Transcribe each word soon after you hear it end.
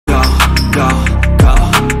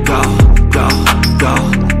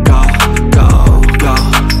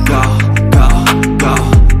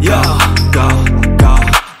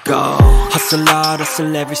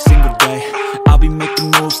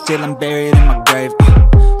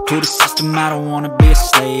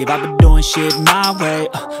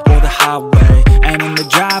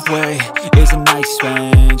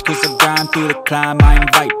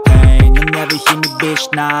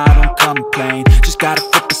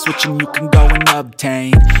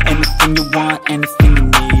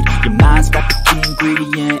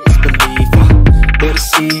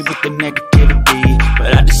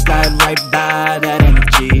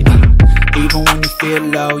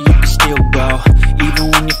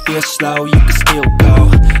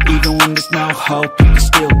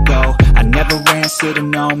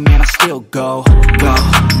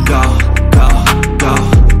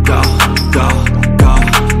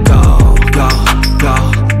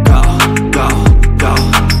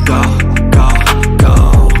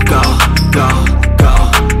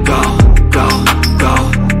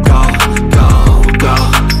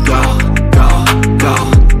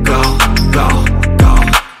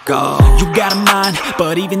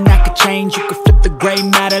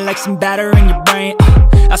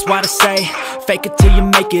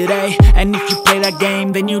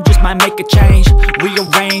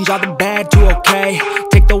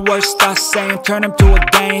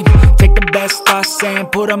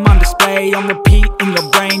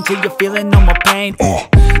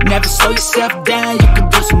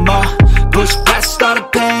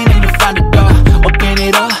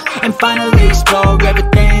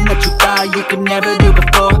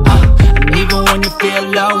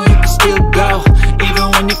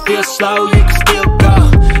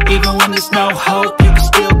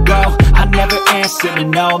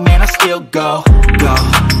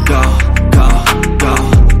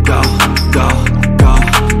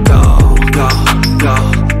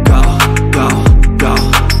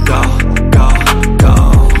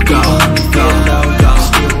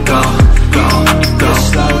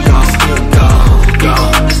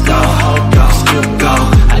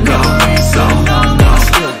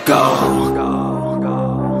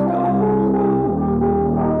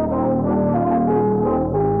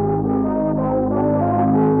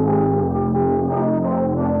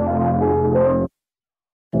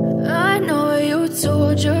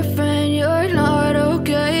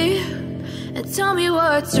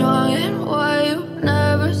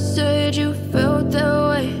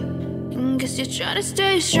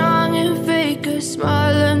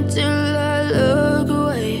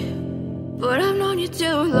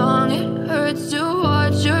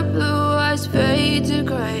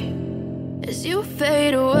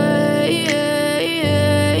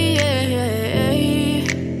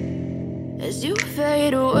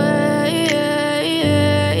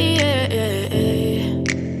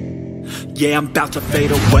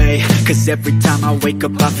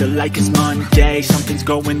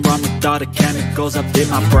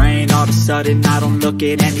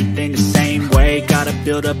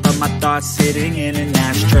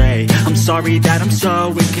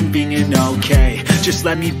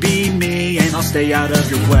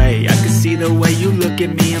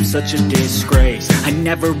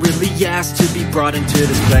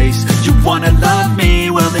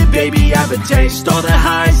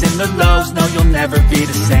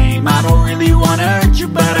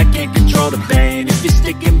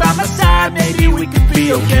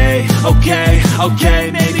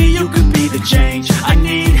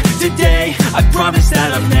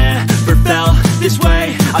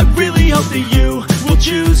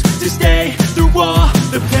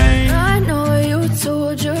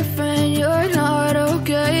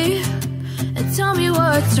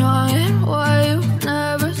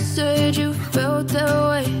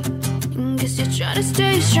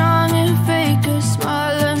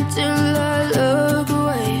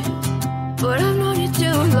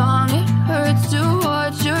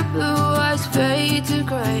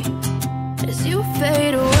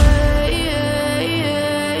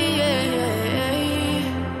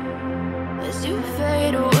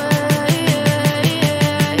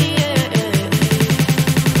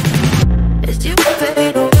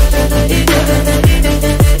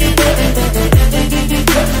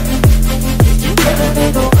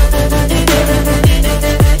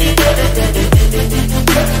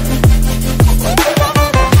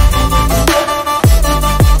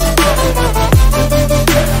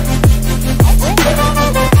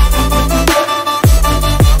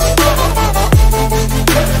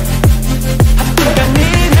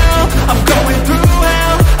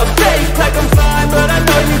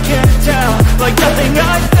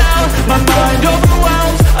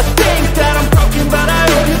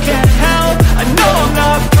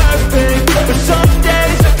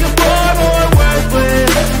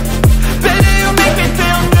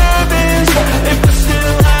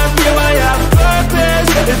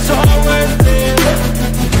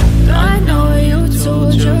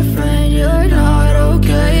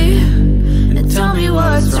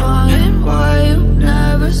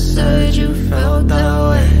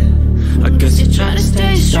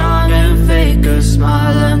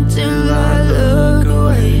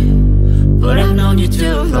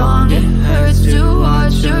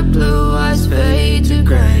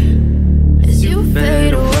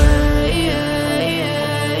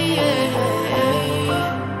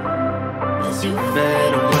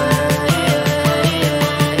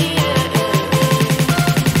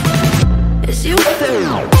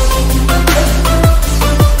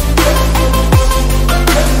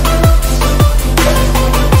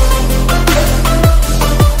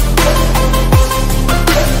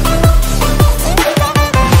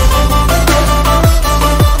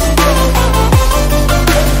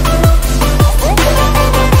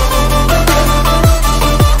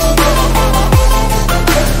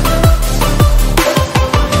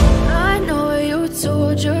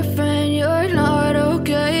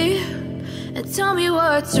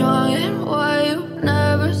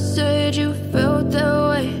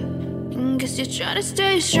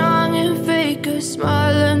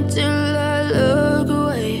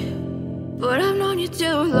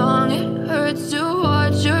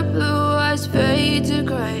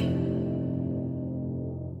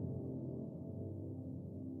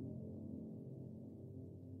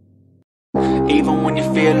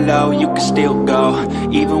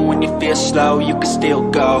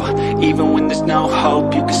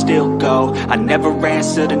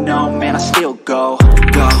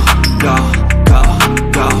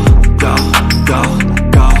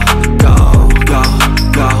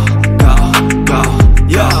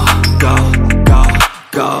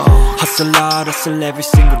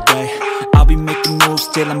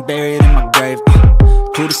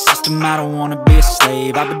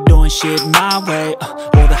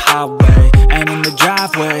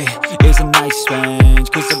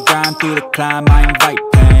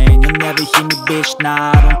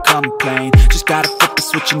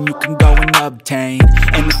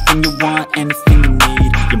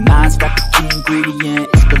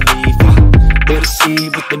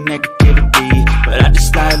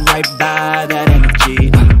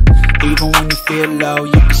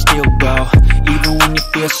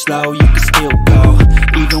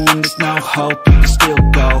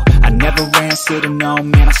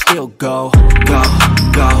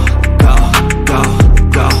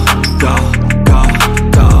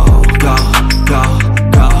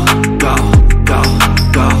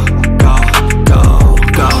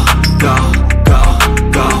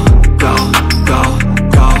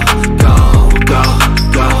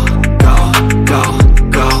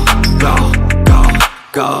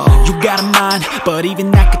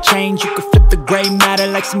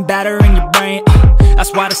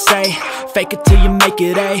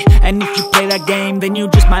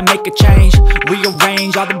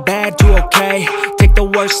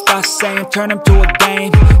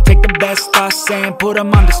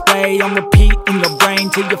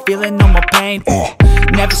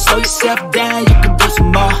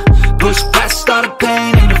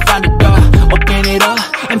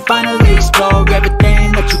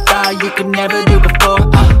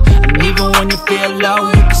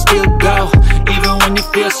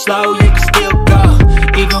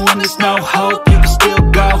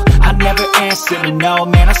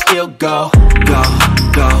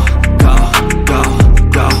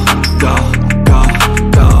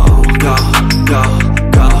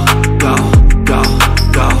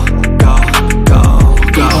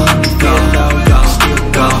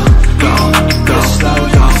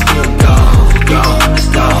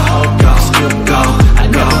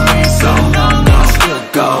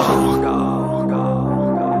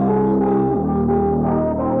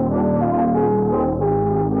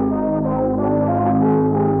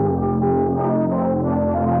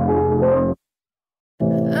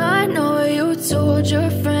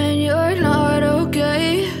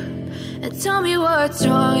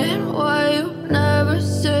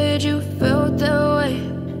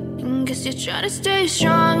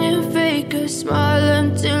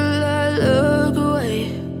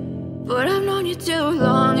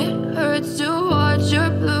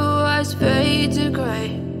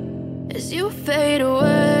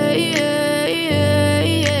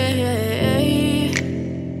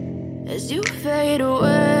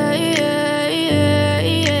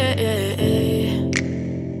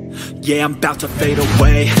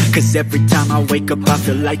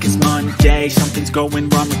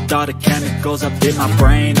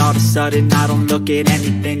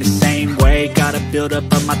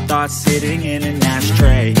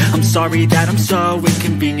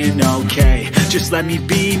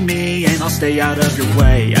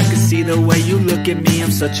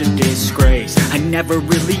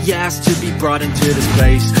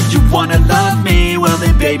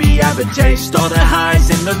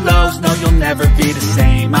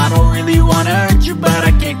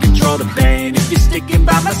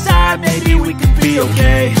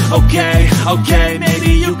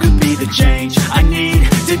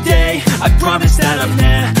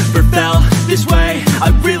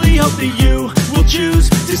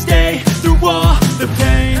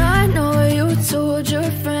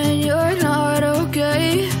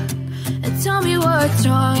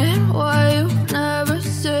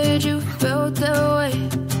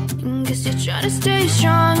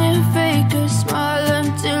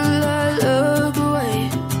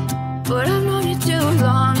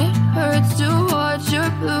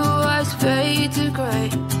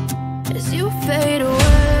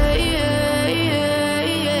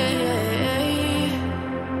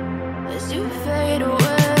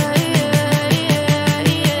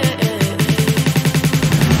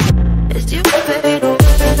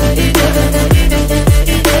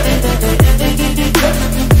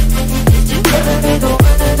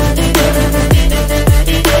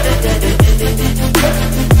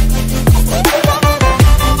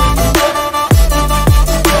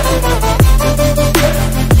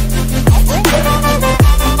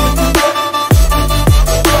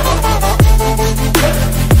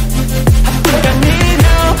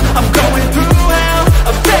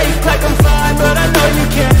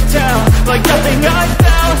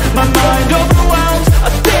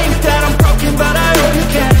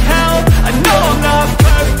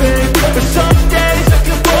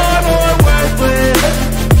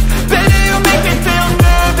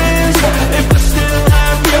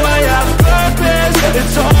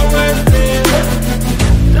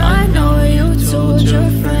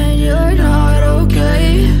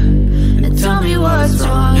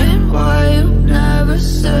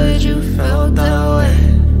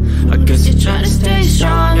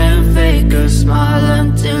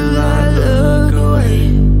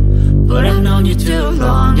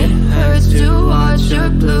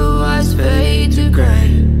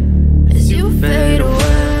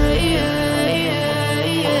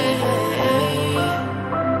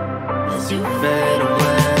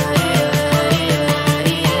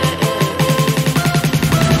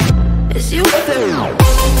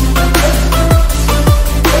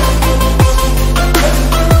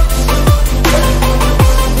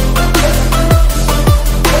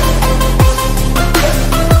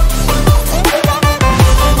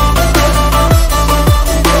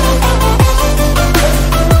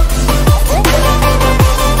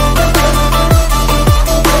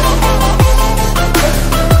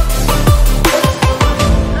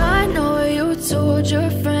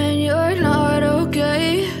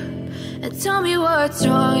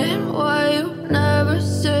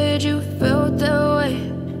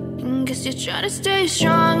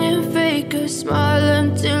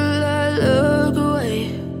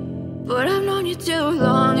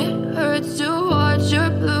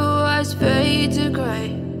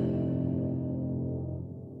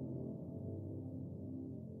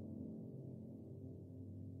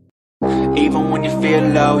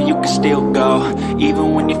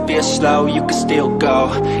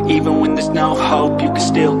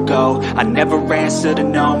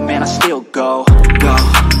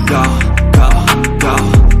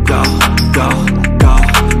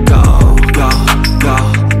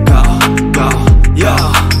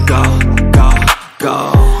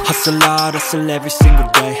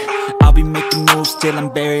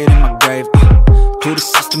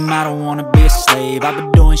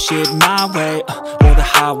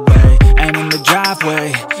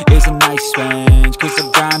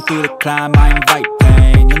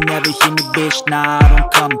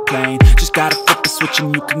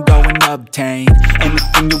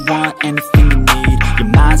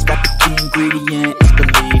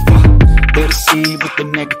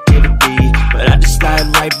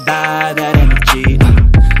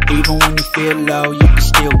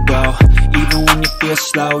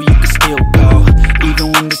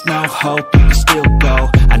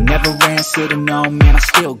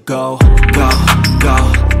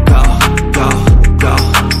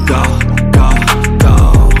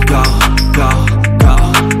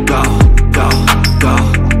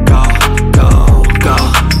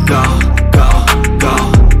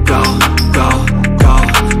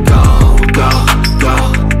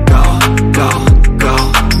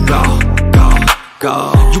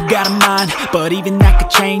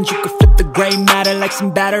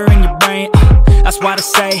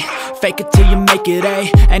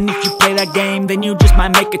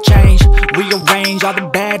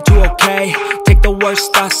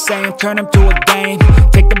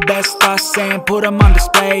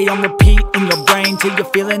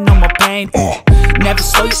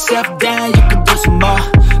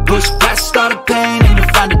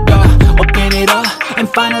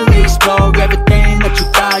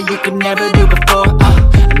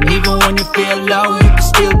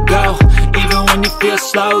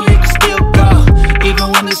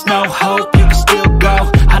even when there's no hope, you can still go.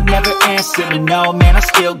 I never answer to no, man, I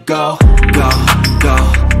still go. Go, go,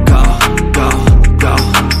 go, go, go, go,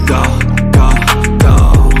 go, go, go,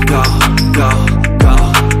 go, go,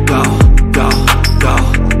 go, go, go, go,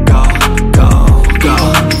 go, go,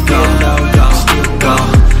 go, go, still go,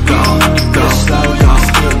 go, go, slow, go,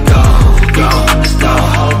 still go, go, there's no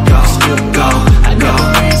hope, go, still go. I never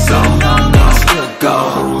answer to no, man, I still go.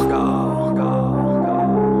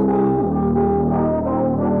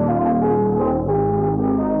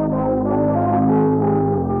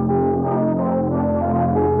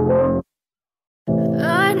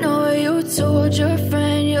 I know you told your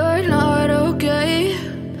friend you're not okay,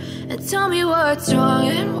 and tell me what's wrong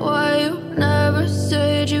and why you never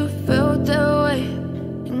said you felt that way.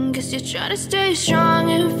 And guess you're trying to stay strong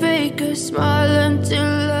and fake a smile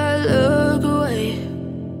until I look away.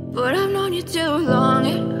 But I've known you too long,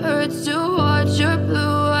 it hurts to watch your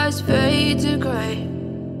blue eyes fade to gray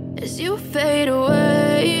as you fade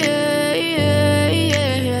away,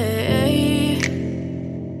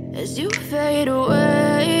 as you fade away.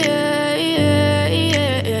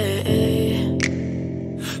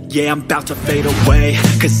 Yeah, I'm about to fade away,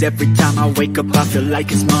 cause every time I wake up I feel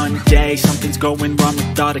like it's Monday. Something's going wrong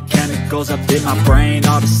with all the chemicals up in my brain.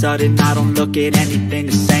 All of a sudden I don't look at anything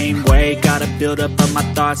the same way. Got a build up of my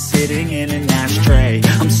thoughts sitting in an ashtray.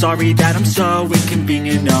 I'm sorry that I'm so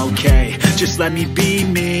inconvenient, okay. Just let me be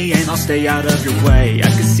me and I'll stay out of your way. I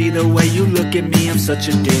can see the way you look at me, I'm such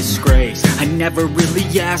a disgrace. I never really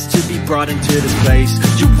asked to be brought into this place.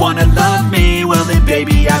 You wanna love me? Well then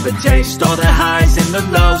baby I have a taste. All the highs and the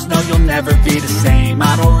lows, no you'll never be the same.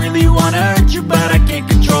 I don't really wanna hurt you but I can't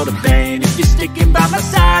control the pain. If you're sticking by my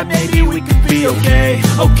side maybe we could be okay.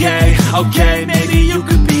 Okay, okay, maybe you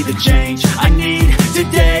could be the change I need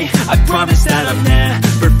today. I promise that I've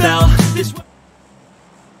never felt this way.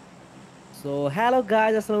 So hello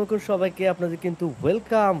guys, আসসালামু আলাইকুম সবাইকে। আপনাদের কিন্তু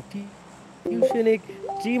welcome FUSIONIC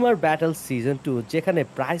streamer battle season 2, যেখানে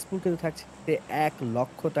price পুল কিন্তু থাকছে 1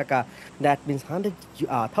 লক্ষ টাকা, দ্যাট মিনস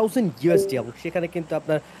 100,000 USD। এবং সেখানে কিন্তু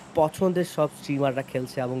আপনার পছন্দের সব স্ট্রিমাররা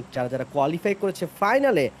খেলছে এবং যারা যারা কোয়ালিফাই করেছে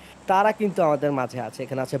ফাইনালে তারা কিন্তু আমাদের মাঝে আছে।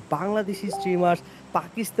 এখানে আছে বাংলাদেশি স্ট্রিমার্স,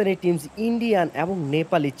 পাকিস্তানি টিমস, ইন্ডিয়ান এবং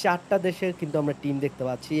নেপালি, 4টা দেশের কিন্তু আমরা টিম দেখতে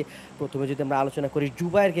পাচ্ছি। প্রথমে যদি আমরা আলোচনা করি,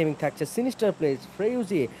 জুবাইর গেমিং থাকছে, সিনিস্টার প্লেস,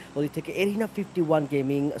 ফ্রেউজি, ওদিক থেকে arena 51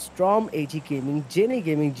 gaming, storm AG gaming, jenny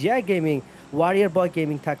gaming, GI gaming, warrior বয়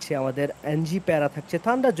গেমিং থাকছে আমাদের, এনজি প্যারা থাকছে,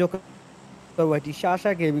 থান্ডার জোকার ওয়াইটি,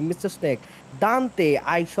 শাশা gaming, mister snake, দান্তে,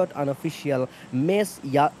 আইশট unofficial, mace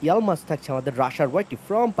ইয়ালমাস থাকছে আমাদের, রাশার ওয়াইটি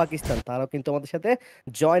ফ্রম পাকিস্তান, তারাও কিন্তু আমাদের সাথে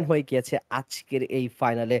জয়েন হয়ে গিয়েছে আজকের এই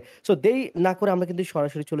ফাইনালে। সো দেরি না করে আমরা কিন্তু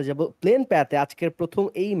সরাসরি চলে যাব প্লেন প্যাতে। আজকের প্রথম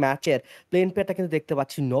এই ম্যাচের প্লেন প্যাটা কিন্তু দেখতে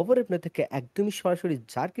পাচ্ছি নবরত্ন থেকে একদমই সরাসরি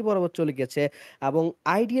জার্কি বরাবর চলে গেছে এবং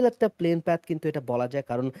আইডিয়াল একটা প্লেন প্যাথ কিন্তু এটা বলা যায়,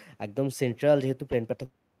 কারণ একদম সেন্ট্রাল যেহেতু প্লেন প্যাথটা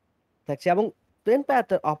থাকছে এবং প্লেন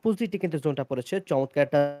প্যাথের অপোজিটে কিন্তু জোনটা পড়েছে, চমৎকার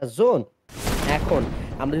একটা জোন। এখন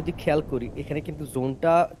আমরা যদি খেয়াল করি এখানে কিন্তু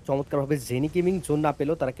জোনটা চমৎকারভাবে জেনি গেমিং জোন না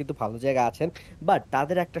পেলেও তারা কিন্তু ভালো জায়গায় আছেন, বাট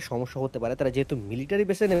তাদের একটা সমস্যা হতে পারে, তারা যেহেতু মিলিটারি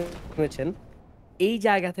বেসে নেমেছেন এই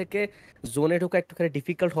জায়গা থেকে জোনে ঢোকা একটুখানি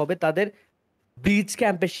ডিফিকাল্ট হবে, তাদের ব্রিজ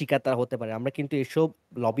ক্যাম্পের শিকার তারা হতে পারে। আমরা কিন্তু এসব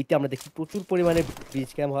লবিতে আমরা দেখি প্রচুর পরিমাণে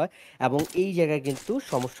ব্রিজ ক্যাম্প হয় এবং এই জায়গায় কিন্তু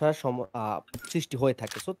সমস্যার সৃষ্টি হয়ে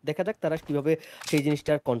থাকে। সো দেখা যাক তারা কিভাবে সেই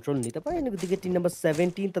জিনিসটার কন্ট্রোল নিতে পারে। এদিকে টিম নাম্বার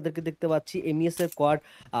 17 তাদেরকে দেখতে পাচ্ছি, এমইএস এর কোয়াড,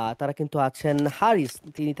 তারা কিন্তু আছেন হারিস,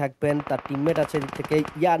 তিনি থাকবেন, তার টিমমেট আছে এদিক থেকে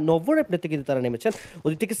নভোরেপনেতে কিন্তু তারা নেমেছেন,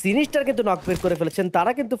 ওদিক থেকে সিনিস্টার কিন্তু নক বের করে ফেলেছেন,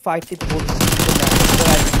 তারা কিন্তু ফাইটটি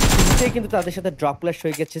কিন্তু তাদের সাথে ড্রপ ক্ল্যাশ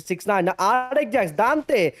হয়ে গেছে। 6-9 আরেক জ্যাক্স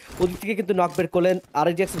দান্তে ওদিক থেকে কিন্তু নক বের করলেন,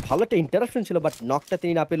 আরেক জ্যাক্সের ভালো একটা ইন্টারাকশন ছিল বাট নকটা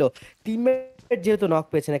তিনি না পেলেও টিমমেট যেহেতু নক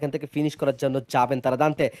পেয়েছেন এখান থেকে ফিনিশ করার জন্য যাবেন তারা।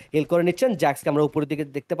 দান্তে হেল করে নিচ্ছেন, জ্যাক্সকে আমরা উপরের দিকে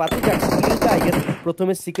দেখতে পাচ্ছি, জ্যাক্স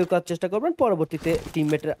প্রথমে সিকিউর করার চেষ্টা করবেন, পরবর্তীতে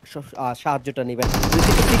টিমমেটের সাহায্যটা নেবেন।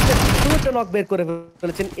 নক বের করে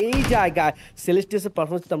ফেলেছেন এই জায়গায়, সেলেস্টিয়াসের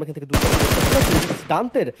পারফরমেন্স আমরা এখান থেকে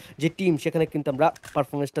দান্তের যে টিম সেখানে কিন্তু আমরা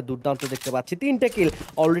পারফরমেন্সটা দুর্দান্ত দেখতে পাচ্ছি। 3টে কিল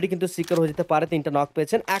অলরেডি কিন্তু সিকিউর হয়ে যেতে পারে, 3টা নক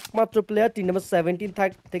পেয়েছেন। একমাত্র প্লেয়ার টিম নাম্বার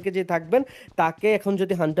 17 থেকে যে থাকবেন তাকে এখন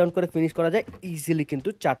যদি হান্ট ডাউন করে ফিনিশ করা যায় ইজিলি কিন্তু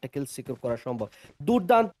 4টে কিল সিকিউর করা সম্ভব।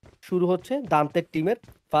 দুর্দান্ত শুরু হচ্ছে দান্তের টিমের।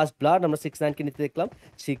 ফার্স্ট ব্লাড আমরা 6-9 কে নিতে দেখলাম,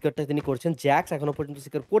 সিকিউরটা তিনি করছেন, জ্যাক্স এখনো পর্যন্ত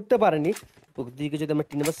সিকিউর করতে পারেনি। ওদিকে যদি আমরা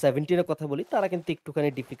টিম নাম্বার 17 এর কথা বলি তারা কিন্তু একটুখানি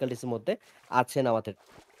ডিফিকাল্টিসের মধ্যে আছেন আমাদের।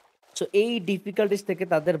 সো এই ডিফিকাল্টিস থেকে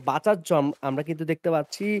তাদের বাঁচার জন্য আমরা কিন্তু দেখতে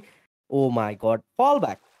পাচ্ছি, ও মাই গড, ফল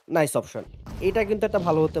ব্যাক, নাইস অপশন, এটা কিন্তু একটা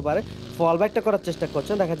ভালো হতে পারে। ফল ব্যাকটা করার চেষ্টা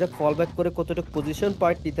করছেন, দেখা যাক ফল ব্যাক করে কতটুকু পজিশন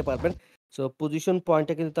পয়েন্ট নিতে পারবেন। সো পজিশন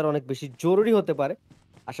পয়েন্টটা কিন্তু তার অনেক বেশি জরুরি হতে পারে।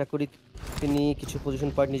 আশা করি তিনি কিছু পজিশন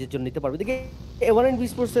পয়েন্ট নিজের জন্য নিতে পারবে। এদিকে A1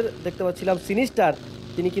 স্পোর্টস এর দেখতে পাচ্ছিলাম সিনিস্টার,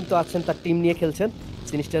 তিনি কিন্তু আছেন তার টিম নিয়ে খেলছেন।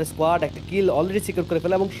 সিনিস্টার স্কোয়াড একটা কিল অলরেডি সিকিউর করে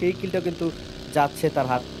ফেলে এবং সেই কিলটাও কিন্তু যাচ্ছে তার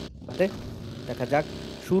হাতে। দেখা যাক,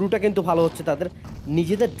 শুরুটা কিন্তু ভালো হচ্ছে তাদের।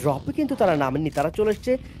 নিজেদের ড্রপে কিন্তু তারা নামেননি, তারা চলে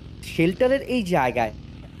এসছে শেল্টারের এই জায়গায়।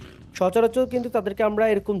 সচরাচর কিন্তু তাদেরকে আমরা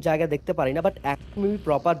এরকম জায়গা দেখতে পারি না, বাট এখন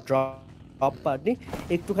প্রপার ড্রপ পারনি।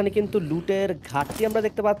 একটুখানি কিন্তু লুটের ঘাটতি আমরা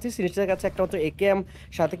দেখতে পাচ্ছি। সিনিস্টারের কাছে একটা মাত্র একেএম,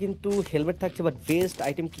 সাথে কিন্তু হেলমেট থাকছে, বাট বেস্ট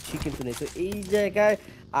আইটেম কিছুই কিন্তু নেই। তো এই জায়গায়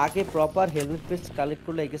আগে প্রপার হেলমেট বেস্ট কালেক্ট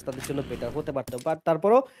করলে এগেস তাদের জন্য বেটার হতে পারতো, বাট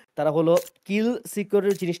তারপরও তারা হলো কিল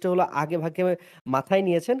সিকিউরের জিনিসটা হলো আগে ভাগে মাথায়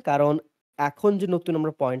নিয়েছেন। কারণ এখন যে নতুন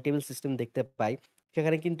আমরা পয়েন্ট টেবিল সিস্টেম দেখতে পাই,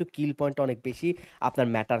 সেখানে কিন্তু কিল পয়েন্ট অনেক বেশি আপনার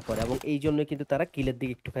ম্যাটার করে এবং এই জন্যই কিন্তু তারা কিলের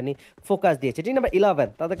দিকে একটুখানি ফোকাস দিয়েছে। ঠিক নাম্বার 11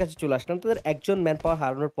 তাদের কাছে চলে আসলাম। তাদের একজন ম্যান পাওয়ার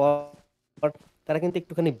হারানোর পর তারা কিন্তু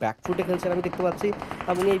একটুখানি ব্যাকফুটে খেলছেন আমি দেখতে পাচ্ছি,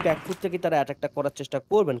 এবং এই ব্যাকফুট থেকে তারা অ্যাটাকটা করার চেষ্টা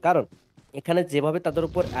করবেন। কারণ এখানে যেভাবে তাদের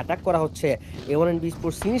উপর অ্যাটাক করা হচ্ছে, A1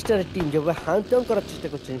 স্পোর্টস সিনিস্টারের টিম যেভাবে হান্ট ডাউন করার চেষ্টা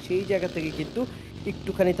করছেন, সেই জায়গা থেকে কিন্তু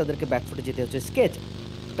একটুখানি তাদেরকে ব্যাকফুটে যেতে হচ্ছে। স্কেচ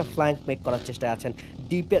একটা ফ্ল্যাঙ্ক মেক করার চেষ্টায় আছেন,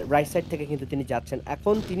 ডিপের রাইট সাইড থেকে কিন্তু তিনি যাচ্ছেন।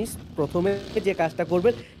 এখন তিনি প্রথমে যে কাজটা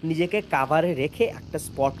করবেন, নিজেকে কাভারে রেখে একটা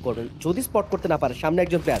স্পট করবেন। যদি স্পট করতে না পারে, সামনে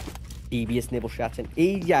একজন প্লেয়ার ডিবিএস নিয়ে বসে আছেন,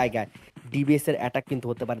 এই জায়গায় ডিবিএস এর অ্যাটাক কিন্তু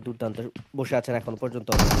হতে পারে দুর্দান্ত। বসে আছেন এখন পর্যন্ত,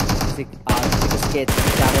 আর স্কেচ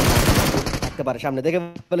জানেন না থাকতে পারে, সামনে দেখে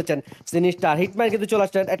ফেলেছেন সিনিস্টার। হিটম্যান কিন্তু চলে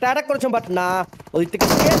আসছেন, একটা অ্যাটাক করেছেন, বাট না, ওই থেকে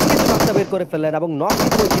স্কেচ কিন্তু নকটা বের করে ফেললেন এবং নক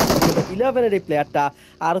 11 এর এই প্লেয়ারটা।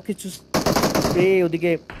 আরো কিছু স্প্রে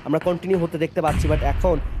ওদিকে আমরা কন্টিনিউ হতে দেখতে পাচ্ছি, বাট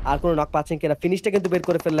এখন আর কোনো নক পাচ্ছেন কিনা। ফিনিশটা কিন্তু বের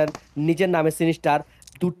করে ফেললেন নিজের নামে সিনিস্টার।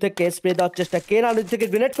 দূর থেকে স্প্রে দেওয়ার চেষ্টা, কেনান ওই থেকে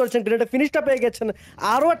গ্রেনেড করেছেন, গ্রেনেডে ফিনিশটা পেয়ে গেছেন।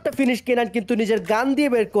 আরও একটা ফিনিশ কেনান কিন্তু নিজের গান দিয়ে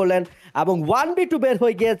বের করলেন এবং 1v2 বের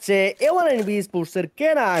হয়ে গিয়েছে A1 স্পোর্টস এর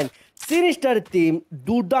কেনান সিনিস্টার টিম।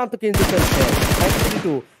 দুর্দান্ত কিন্তু খেলছে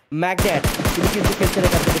ম্যাগনেট, তিনি কিন্তু খেলছেন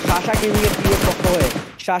এখান থেকে শাসা গেমিং এর টিমের পক্ষ হয়ে।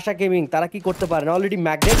 শাসা গেমিং তারা কি করতে পারেন, অলরেডি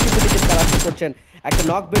ম্যাগনেট কিন্তু নিজের তারা করছেন, একটা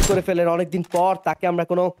নক বের করে ফেলেন। অনেকদিন পর তাকে আমরা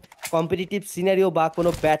কোনো কম্পিটিটিভ সিনারিও বা কোনো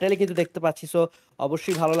ব্যাটেলে কিন্তু দেখতে পাচ্ছি, সো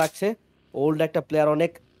অবশ্যই ভালো লাগছে। ওল্ড একটা প্লেয়ার,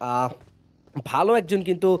 অনেক ভালো একজন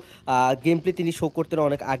কিন্তু গেম প্লে তিনি শো করতেন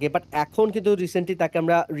অনেক আগে, বাট এখন কিন্তু রিসেন্টলি তাকে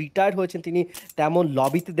আমরা রিটায়ার্ড হয়েছেন তিনি তেমন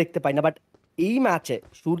লবিতে দেখতে পাই না, বাট এই ম্যাচে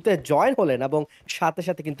শুরুতে জয়েন হলেন এবং সাথে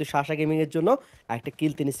সাথে কিন্তু শাসা গেমিং এর জন্য একটা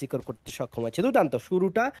কিল তিনি সিকিউর করতে সক্ষম হয়েছে। দুর্দান্ত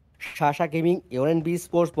শুরুটা শাসা গেমিং A1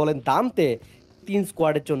 স্পোর্টস বলেন দামতে 3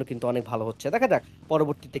 স্কোয়াডের জন্য কিন্তু অনেক ভালো হচ্ছে। দেখা যাক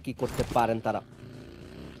পরবর্তীতে কি করতে পারেন তারা।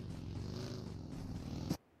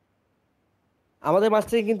 আমাদের মাঝ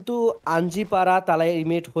থেকে কিন্তু আঞ্জিপাড়া তালায়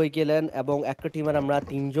ইমিট হয়ে গেলেন এবং একটা টিমের আমরা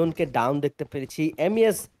 3 জনকে ডাউন দেখতে পেরেছি।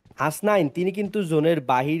 এমএস হাসনাইন তিনি কিন্তু জোনের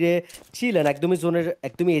বাহিরে ছিলেন,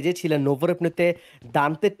 একদমই এজে ছিলেন, নোভোরেপনেতে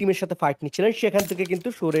দান্তের টিমের সাথে ফাইট নিচ্ছিলেন, সেখান থেকে কিন্তু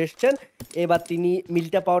সরে এসছেন। এবার তিনি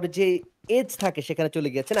মিল্টা পাওয়ারের যে এজ থাকে সেখানে চলে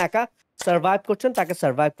গিয়েছেন, একা সার্ভাইভ করছেন, তাকে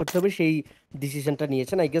সার্ভাইভ করতে হবে সেই ডিসিশনটা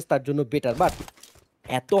নিয়েছেন। আই গেস তার জন্য বেটার, বাট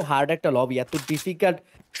এত হার্ড একটা লবি, এত ডিফিকাল্ট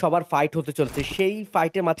সবার ফাইট হতে চলছে, সেই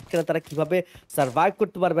ফাইটের মাঝখানে তারা কিভাবে সার্ভাইভ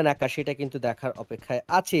করতে পারবেন একা, সেটা কিন্তু দেখার অপেক্ষায়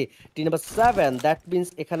আছে। টিম নাম্বার 7 দ্যাট মিনস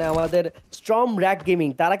এখানে আমাদের স্ট্রম র্যাক গেমিং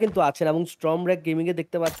তারা কিন্তু আছেন এবং স্ট্রম র্যাক গেমিং এ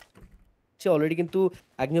দেখতে পাচ্ছি অলরেডি কিন্তু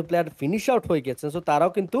একজন প্লেয়ার ফিনিশ আউট হয়ে গেছেন, সো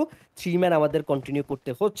তারাও কিন্তু 3 ম্যান আমাদের কন্টিনিউ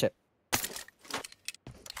করতে হচ্ছে।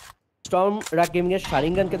 স্টর্ম র্যাক গেমিং এর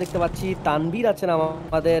শারিঙ্গানকে দেখতে পাচ্ছি, তানভীর আছেন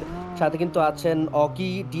আমাদের সাথে, কিন্তু আছেন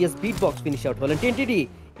অকি, DS bit box finish out হলেন। টেনটিডি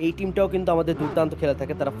এই টিমটাও কিন্তু আমাদের দুর্দান্ত খেলে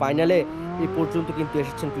থাকে, তারা ফাইনালে এই পর্যন্ত কিন্তু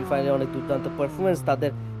এসেছেন, প্রি ফাইনালে অনেক দুর্দান্ত পারফরমেন্স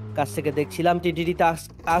তাদের কাছ থেকে দেখছিলাম। টেনটিডি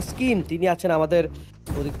তাসকিন তিনি আছেন আমাদের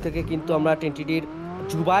ওদিক থেকে, কিন্তু আমরা টেনটিডির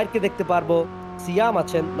জুবাইরকে দেখতে পারবো, সিয়াম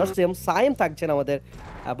আছেন, সাইম থাকছেন আমাদের,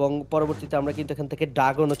 এবং পরবর্তীতে আমরা কিন্তু এখান থেকে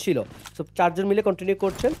ড্রাগনও ছিল। সো 4 জন মিলে কন্টিনিউ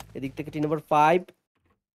করছেন। এদিক থেকে টিম নাম্বার 5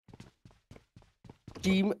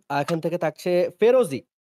 টিম এখান থেকে থাকছে ফেরোজি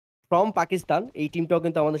ফ্রম পাকিস্তান, এই টিমটাও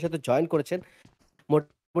কিন্তু আমাদের সাথে জয়েন করেছেন।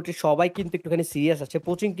 মোটামুটি সবাই কিন্তু একটুখানি সিরিয়াস আছে।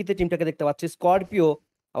 পোচিংকিতে টিমটাকে দেখতে পাচ্ছি, স্করপিও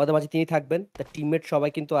আমাদের মাঝে তিনি থাকবেন, তার টিমমেট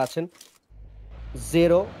সবাই কিন্তু আছেন,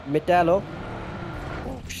 জেরো, মেটালো,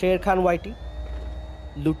 শের খান, ওয়াইটি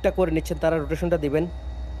লুটটা করে নিচ্ছেন, তারা রোটেশনটা দেবেন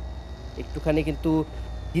একটুখানি, কিন্তু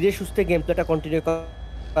ধীরে সুস্থে গেম প্লেটা কন্টিনিউ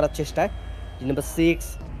করার চেষ্টায়। Team number 6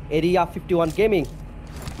 area 51 gaming,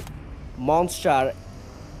 monster,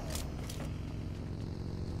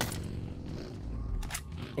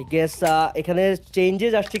 guess এখানে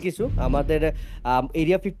চেঞ্জেস আসছে কিছু আমাদের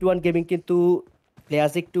এরিয়া 51 গেমিং, কিন্তু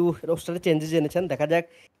প্লেয়ার্স একটু রোস্টারে চেঞ্জেস এনেছেন। দেখা যাক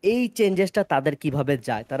এই চেঞ্জেসটা তাদের কিভাবে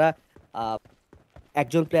যায়। তারা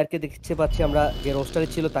একজন প্লেয়ারকে দেখতে পাচ্ছি আমরা যে রোস্টারে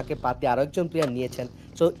ছিল তাকে পাতে আরো একজন প্লেয়ার নিয়েছেন,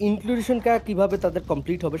 সো ইনক্লুডেশনটা কিভাবে তাদের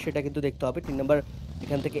কমপ্লিট হবে সেটা কিন্তু দেখতে হবে। টিম নাম্বার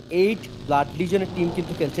এখান থেকে 8 ব্লাড লিজনের টিম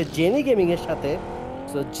কিন্তু খেলছে জেনি গেমিং এর সাথে,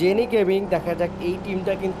 সো জেনি গেমিং দেখা যাক এই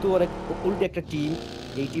টিমটা কিন্তু অনেক উল্টো একটা টিম।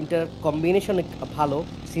 এই টিমটার কম্বিনেশন অনেক ভালো,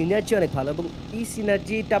 সিনার্জি অনেক ভালো, এবং এই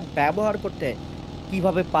সিনার্জিটা ব্যবহার করতে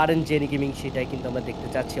কিভাবে পারেন জেনি গেমিং সেটাই কিন্তু আমরা দেখতে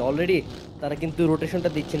চাচ্ছি। অলরেডি তারা কিন্তু রোটেশনটা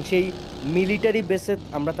দিচ্ছেন সেই মিলিটারি বেসে,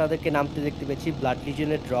 আমরা তাদেরকে নামতে দেখতে পেয়েছি। ব্লাড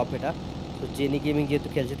লিজনের ড্রপ এটা। তো জেনি গেমিং যেহেতু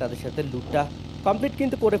খেলছে তাদের সাথে লুটটা কমপ্লিট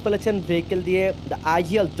কিন্তু করে ফেলেছেন ভেহিকেল দিয়ে। দ্য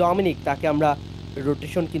আইজিএল ডমিনিক তাকে আমরা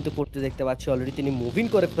রোটেশন কিন্তু করতে দেখতে পাচ্ছি। অলরেডি তিনি মুভিং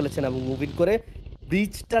করে ফেলেছেন এবং মুভিং করে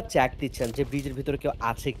ব্রিজটা চেক দিচ্ছেন যে ব্রিজের ভিতরে কেউ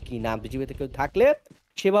আছে কি না। ব্রিজের ভিতরে কেউ থাকলে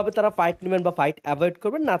সেভাবে তারা ফাইট নেবেন বা ফাইট অ্যাভয়েড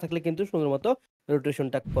করবেন, না থাকলে কিন্তু সুন্দর মতো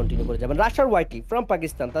রোটেশনটা কন্টিনিউ করে যাবেন। রাশার ওয়াইটি ফ্রম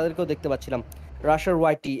পাকিস্তান, তাদেরকেও দেখতে পাচ্ছিলাম। রাশার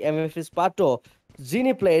ওয়াইটি, এমএফএস পাটো,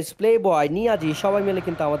 জিনি প্লেস, প্লে বয়, নিয়াজি সবাই মিলে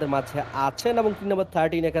কিন্তু আমাদের মাঝে আছেন। এবং 3 নম্বর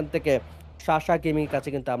 13 এখান থেকে শাসা গেমিং কাছে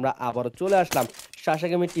কিন্তু আমরা আবারও চলে আসলাম। শাসা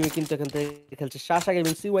গেমিং টিমে কিন্তু এখান থেকে খেলছে শাসা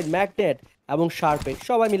গেমিং, সিওয়াইড, ম্যাগনেট এবং শার্পে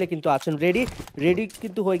সবাই মিলে কিন্তু আছেন রেডি। রেডি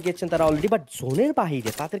কিন্তু হয়ে গেছেন তারা অলরেডি, বাট জোনের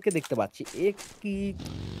বাহিরে তাদেরকে দেখতে পাচ্ছি। কি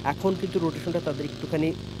এখন কিন্তু রোটেশনটা তাদের একটুখানি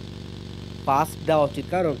ফাস্ট দেওয়া উচিত,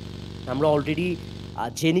 কারণ আমরা অলরেডি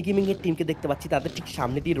জেনি গেমিং এর টিমকে দেখতে পাচ্ছি তাদের ঠিক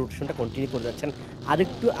সামনে দিয়ে রোটেশনটা কন্টিনিউ করে যাচ্ছেন। আর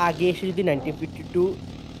একটু আগে এসে যদি 1952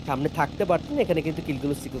 সামনে থাকতে পারতেন, এখানে কিন্তু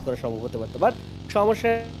কিলগুলো সিকিউর করা সম্ভব হতে পারতো। বাট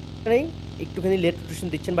সমস্যা নেই, একটুখানি লেট রোটেশন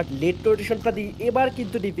দিচ্ছেন, বাট লেট রোটেশনটা দিয়ে এবার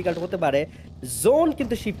কিন্তু ডিফিকাল্ট হতে পারে। জোন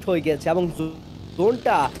কিন্তু শিফট হয়ে গেছে এবং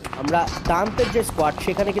জোনটা আমরা দান্তের যে স্কোয়াড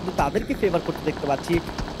সেখানে কিন্তু তাদেরকে ফেভার করতে দেখতে পাচ্ছি।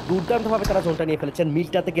 দুর্দান্তভাবে তারা জোনটা নিয়ে ফেলেছেন।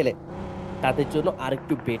 মিলটাতে গেলে তাদের জন্য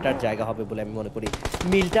আরেকটু বেটার জায়গা হবে বলে আমি মনে করি।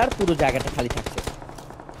 মিলটার পুরো জায়গাটা খালি থাকছে,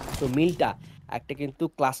 তো মিলটা একটা কিন্তু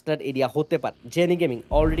ক্লাস্টার এরিয়া হতে পারে। জেনি গেমিং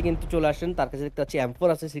অলরেডি কিন্তু চলে আসেন, তার কাছে দেখতে পাচ্ছি M4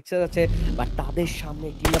 আছে, 6 আছে, বাট তাদের সামনে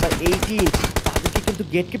টিম নাম্বার 18 তাদেরকে কিন্তু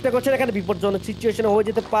গেট কিপটা করছেন। এখানে বিপজ্জনক সিচুয়েশনে হয়ে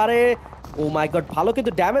যেতে পারে। ও মাই গড, ভালো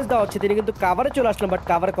কিন্তু ড্যামেজ দেওয়া হচ্ছে। তিনি কিন্তু কাভারে চলে আসলেন, বাট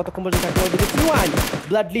কাভারে কতক্ষণ পর্যন্ত থাকতে পারবে?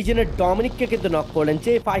 ব্লাড লিজেনের ডমিনিককে কিন্তু নক করলেন।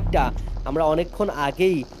 যে ফাইটটা আমরা অনেকক্ষণ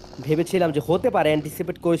আগেই ভেবেছিলাম যে হতে পারে,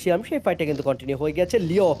 অ্যান্টিসিপেট করেছিলাম, সেই ফাইটটা কিন্তু কন্টিনিউ হয়ে গেছে।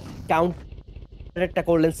 লিও কাউন্ট একটা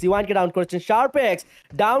করলেন, সিওয়ানকে ডাউন করেছেন, শার্পেক্স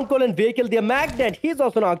ডাউন করলেন ভেহিকেল দিয়ে, magnet he is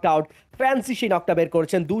also knocked out. Fancy সেই নকটা বের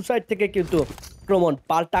করেছেন। দু সাইড থেকে কিন্তু আক্রমণ,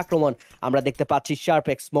 পাল্টা আক্রমণ আমরা দেখতে পাচ্ছি।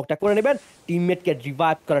 শার্পেক্স স্মোকটা করে নেবেন। টিমমেটকে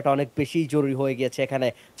রিভাইভ করাটা অনেক বেশি জরুরি হয়ে গিয়েছে এখানে।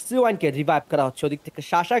 সিওয়ানকে রিভাইভ করা হচ্ছে ওদিক থেকে।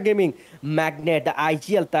 শাসা গেমিং, ম্যাগনেট,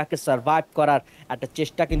 আইজিএল তাকে সার্ভাইভ করার একটা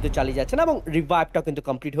চেষ্টা কিন্তু চালিয়ে যাচ্ছেন এবং রিভাইভটাও কিন্তু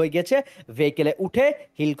কমপ্লিট হয়ে গিয়েছে। ভেহিকেলে উঠে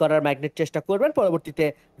হিল করার ম্যাগনেট চেষ্টা করবেন, পরবর্তীতে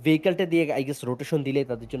ভেহিকেলটা দিয়ে আই গেস রোটেশন দিলে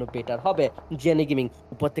তাদের জন্য বেটার হবে। জেনি গেমিং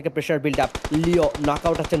উপর থেকে প্রেসার বিল্ড আপ, লিও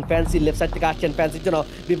নকআউট আছেন, ফ্যান্সি লেফট সাইড থেকে আসছেন, ফ্যান্সির জন্য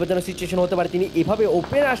বিপজ্জনক সিচুয়েশন হতে পারে। তিনি এভাবে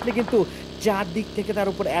ওপেন আসলে কিন্তু চারদিক থেকে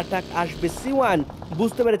তার উপর অ্যাটাক আসবে। সিওয়ান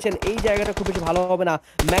বুঝতে পেরেছেন এই জায়গাটা খুব বেশি ভালো হবে না।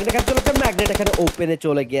 ম্যাগনেট এখানে চলে, ম্যাগনেট এখানে ওপেনে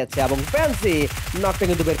চলে গিয়েছে এবং ফ্যান্সি নকটা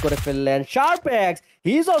কিন্তু বের করে ফেললেন। শার্পেক্স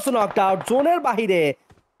he is also knocked out জোনের বাহিরে।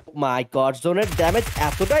 মাই গড, জোনের ড্যামেজ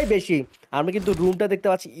এতটাই বেশি। আমরা কিন্তু রুমটা দেখতে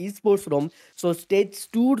পাচ্ছি ই sports room, so stage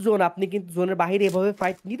 2 zone. আপনি কিন্তু জোনের বাইরে এভাবে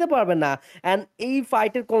ফাইট নিতে পারবেন না, অ্যান্ড এই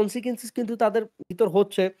ফাইটের কনসিকুয়েন্সেস কিন্তু তাদের ভিতর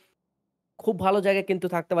হচ্ছে। খুব ভালো জায়গায় কিন্তু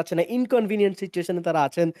থাকতে পারছে না, ইনকনভিনিয়েন্ট সিচুয়েশনে তারা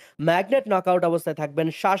আছেন। ম্যাগনেট নকআউট অবস্থায় থাকবেন।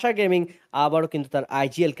 শাসা গেমিং আবারও কিন্তু তার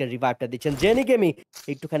আইজিএল কে রিভাইভটা দিচ্ছেন। জেনি গেমিং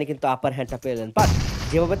একটুখানি কিন্তু আপার হ্যান্ডটা পেলেন, বাট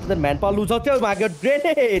যেভাবে তাদের ম্যান পাওয়ার লুজ হচ্ছে, ম্যাগনেট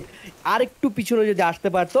গ্রেনেড আর একটু পিছনে যদি আসতে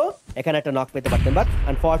পারতো এখানে একটা নক পেতে পারতেন, বাট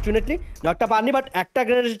আনফরচুনেটলি নকটা পাননি। বাট একটা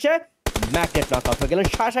গ্রেনেড এসেছে, ম্যাগনেট নকআউট হয়ে গেলেন।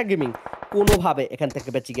 শাসা গেমিং কোনোভাবে এখান থেকে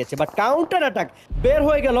বেঁচে গেছে, বাট কাউন্টার অ্যাটাক বের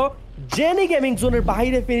হয়ে গেল। জেনি গেমিং জোনের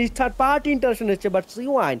বাইরে ফিনিশ, থার্ড পার্টি ইন্টারশন এসেছে, বাট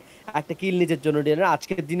সিওয়াইন একটা কিল নিজের জন্য নিলেন।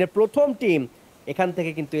 আজকের দিনের প্রথম টিম এখান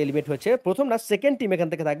থেকে কিন্তু এলিমিনেট হয়েছে, প্রথম না সেকেন্ড টিম এখান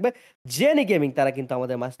থেকে থাকবে। জেনি গেমিং তারা কিন্তু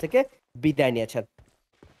আমাদের মাঝ থেকে বিদায় নিয়েছেন।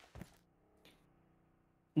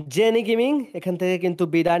 জেনি গেমিং এখান থেকে কিন্তু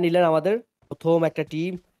বিদায় নিলেন আমাদের প্রথম একটা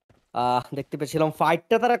টিম। দেখতে পেয়েছিলাম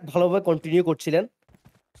ফাইটটা তারা ভালোভাবে কন্টিনিউ করছিলেন,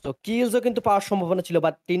 তো কিলসও কিন্তু পাওয়ার সম্ভাবনা ছিল।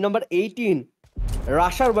 But 3 number 18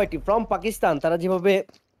 rusher YT from Pakistan, তারা যেভাবে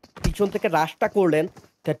পিছন থেকে রাশটা করলেন,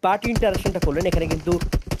 থার্ড পার্টি ইন্টারাকশনটা করলেন, এখানে কিন্তু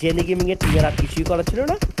জেনি গেমিং এর টিমের আর কিছুই করা ছিল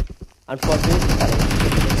না। আনফরচুনেটলি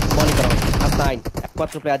মনে করা হচ্ছে নাইন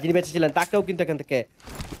একমাত্র প্লেয়ার যিনি বেঁচে ছিলেন তাকেও কিন্তু এখান থেকে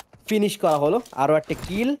ফিনিশ করা হলো। আরও একটা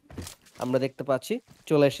কিল আমরা দেখতে পাচ্ছি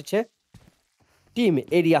চলে এসেছে টিম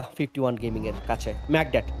এরিয়া 51 গেমিং এর কাছে।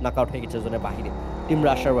 ম্যাগনেট নকআউট হয়ে গেছে জোনের বাহিরে। টিম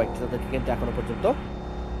রাশার ওয়াইটি তাদেরকে কিন্তু এখনো পর্যন্ত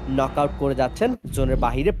নকআউট করে যাচ্ছেন, জোনের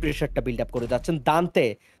বাহিরে প্রেসারটা বিল্ড আপ করে যাচ্ছেন। দান্তে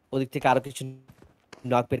ওদিক থেকে আরো কিছু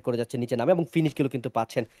নক বের করে যাচ্ছে নিচে নামে এবং ফিনিশ কিলো কিন্তু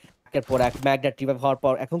পাচ্ছেন একের পর এক। ম্যাগনেট রিভাইভ হওয়ার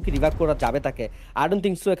পর এখন কি রিভাইভ করা যাবে তাকে? আই ডোন্ট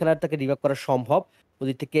থিঙ্ক সো এখানে আর তাকে রিভাইভ করা সম্ভব।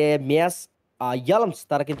 ওদিক থেকে মেয়াস ইয়ালামস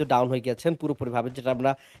তারা কিন্তু ডাউন হয়ে গেছেন পুরোপুরিভাবে, যেটা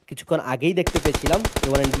আমরা কিছুক্ষণ আগেই দেখতে পেয়েছিলাম।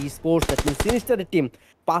 FSB sports that means সিনিস্টারের team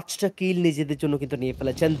 5টা কিল নিজেদের জন্য কিন্তু নিয়ে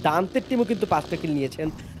ফেলেছেন। দান্তের টিমও কিন্তু 5টা কিল নিয়েছেন।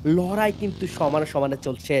 লড়াই কিন্তু সমানে সমানে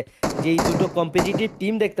চলছে। যেই দুটো কম্পিটিটিভ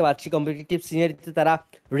টিম দেখতে পাচ্ছি, কম্পিটিটিভ সিনিয়রিটিতে তারা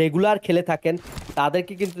রেগুলার খেলে থাকেন,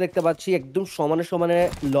 তাদেরকে কিন্তু দেখতে পাচ্ছি একদম সমানে সমানে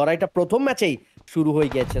লড়াইটা প্রথম ম্যাচেই শুরু হয়ে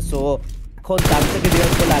গিয়েছে। সো এখন দাম থেকে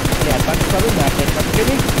রিয়াল করলে আজকে অ্যাডভান্স পাবেন,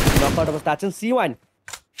 নকআউট অবস্থা আছেন C1।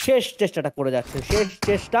 শেষ চেষ্টাটা করে যাচ্ছেন, শেষ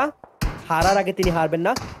চেষ্টা, হারার আগে তিনি হারবেন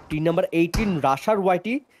না। টিম নাম্বার 18 রাশার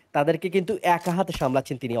ওয়াইটি তাদেরকে কিন্তু একা হাতে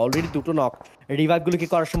সামলাচ্ছেন তিনি। অলরেডি দুটো নক, রিভাইভগুলো কি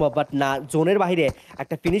করা সম্ভব, বাট না, জোনের বাইরে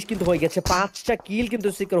একটা ফিনিশ কিন্তু হয়ে গেছে। 5টা কিল কিন্তু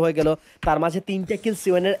সিকিউর হয়ে গেল, তার মাঝে 3টা কিল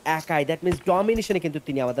C1-এর একাই। দ্যাট মিনস ডমিনেশনে কিন্তু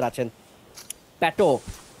তিনি আমাদের আছেন। প্যাটো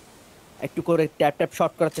একটু করে ট্যাপ ট্যাপ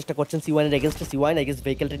শট করার চেষ্টা করছেন C1-এর এগেনস্টে। C1 এগেনস্ট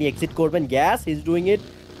ভেহিকেলটা নিয়ে এক্সিট করবেন, গ্যাস ইজ ডুইং ইট।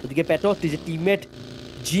 ওদিকে প্যাটো যে টিমমেট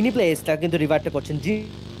জিনি প্লেস তাকে কিন্তু রিভাইভটা করছেন।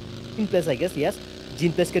 জিন প্লেস আই গেস, ইয়েস,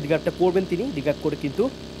 জিন প্লেসকে রিভাইভটা করবেন তিনি। রিভাইভ করে কিন্তু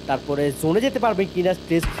তারপরে জোনে যেতে পারবেন কিনা,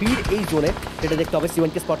 স্টেজ 3 এই জোনে সেটা দেখতে হবে।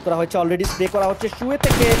 C1-কে স্পট করা হয়েছে, অলরেডি স্প্রে করা হচ্ছে শুয়ে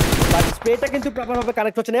থেকে, বাট স্প্রেটা কিন্তু প্রপারভাবে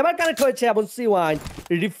কানেক্ট হচ্ছে না। এবার কানেক্ট হয়েছে এবং C1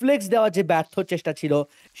 রিফ্লেক্স দেওয়ার যে ব্যর্থ চেষ্টা ছিল,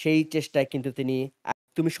 সেই চেষ্টায় কিন্তু তিনি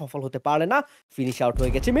একদমই সফল হতে পারলেন না। ফিনিশ আউট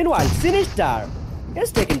হয়ে গেছে। Meanwhile sinister is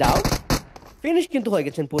taken down, finish কিন্তু হয়ে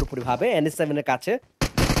গেছেন পুরোপুরিভাবে NS7-এর কাছে।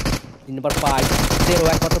 নাম্বার 5 0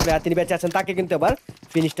 একমাত্র প্লেয়ার তিনি বেঁচে আছেন, তাকে কিন্তু এবার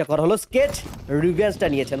ফিনিশটা করা হলো। স্কেচ রিভেঞ্জটা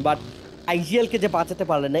নিয়েছেন, বাট IGL-কে যে বাঁচাতে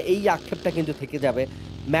পারলেন না, এই আক্ষেপটা কিন্তু থেকে যাবে।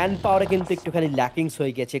 ম্যান পাওয়ারে কিন্তু একটুখানি ল্যাকিংস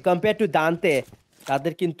হয়ে গেছে কম্পেয়ার টু দান্তে।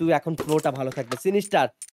 তাদের কিন্তু এখন ফ্লোটা ভালো থাকবে। সিনিস্টার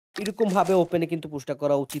এরকম ভাবে ওপেনে কিন্তু পুশটা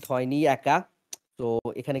করা উচিত হয়নি একা। তো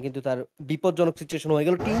এখানে কিন্তু তার বিপজ্জনক সিচুয়েশন হয়ে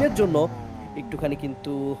গেল টিমের জন্য, একটুখানি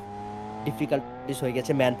কিন্তু ডিফিকাল্টিস হয়ে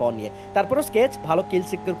গেছে ম্যান পাওয়ার নিয়ে। তারপরও স্কেচ ভালো কিল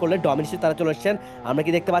সিকিউর করলে ডমিনেশন তারা চলে এসেছেন। আমরা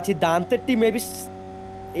কি দেখতে পাচ্ছি দান্তের team maybe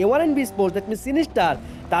A1NB sports that means sinister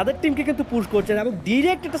তাদের টিমকে কিন্তু পুশ করছেন এবং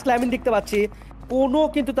ডিরেক্ট একটা স্ল্যামিং দেখতে পাচ্ছি। কোনো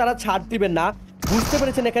কিন্তু তারা ছাড় দিবেন না, বুঝতে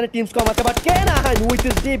পেরেছেন এখানে টিমস কমাতে। বাট কে না with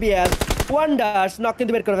is DBS wonders knock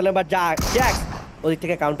কিন্তু বের করে ফেলেন, বাট জ্যাক্স ওদিক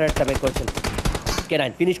থেকে কাউন্টার অ্যাটাক বের করেছেন।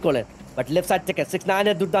 K9 ফিনিশ করলেন, বাট লেফট সাইড থেকে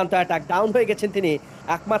 6-9-এর দুর্দান্ত অ্যাটাক, ডাউন হয়ে গেছেন তিনি।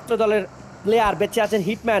 একমাত্র দলের প্লেয়ার বেঁচে আছেন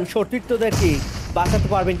হিটম্যান, সতীর্থদের কি বাঁচাতে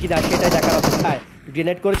পারবেন কিনা সেটাই দেখার অপেক্ষায়।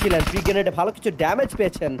 গ্রেনেড করেছিলেন, 3 গ্রেনেডে ভালো কিছু ড্যামেজ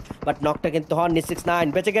পেয়েছেন, বাট নকটা কিন্তু হননি। 6-9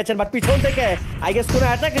 বেঁচে গেছেন, বাট পিছন থেকে আই গেস কোনো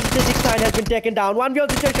অ্যাটাক এসেছে। 6-9 has been taken down, 1v1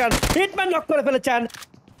 situation, hitman knock করে ফেলেছেন।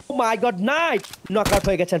 ও মাই গড, নাইট নকআউট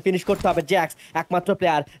হয়ে গেছেন। ফিনিশ করতে হবে জ্যাক্স, একমাত্র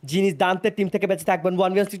প্লেয়ার যিনি দান্তের টিম থেকে বেঁচে থাকবেন।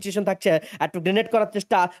 1v1 সিচুয়েশন থাকছে, একটু গ্রেনেড করার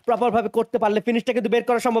চেষ্টা প্রপার ভাবে করতে পারলে ফিনিশটা কিন্তু বের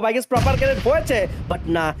করা সম্ভব। আই গেস প্রপার গ্রেনেড হয়েছে, বাট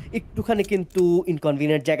না, একটুখানি কিন্তু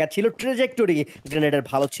ইনকনভিনিয়েন্ট জায়গা ছিল। ট্রেজেক্টরি গ্রেনেডের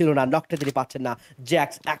ভালো ছিল না, নকটা তিনি পাচ্ছেন না।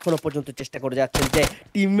 জ্যাক্স এখনো পর্যন্ত চেষ্টা করে যাচ্ছেন যে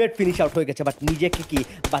টিমমেট ফিনিশ আউট হয়ে গেছে, বাট নিজেকে কি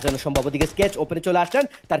বাঁচানো সম্ভব। ওদিকে স্কেচ ওপেনে চলে আসছেন,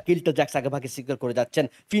 তার কিলটা জ্যাক্স আগে ভাগে সিকিউর করে যাচ্ছেন।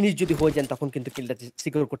 ফিনিশ যদি হয়ে যান তখন কিন্তু কিলটা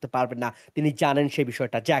সিকিউর করতে পারবেন না, তিনি জানেন সেই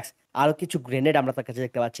বিষয়টা। জ্যাক্স আরো কিছু গ্রেনেড আমরা তার কাছে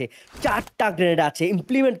দেখতে পাচ্ছি, 4টা গ্রেনেড আছে,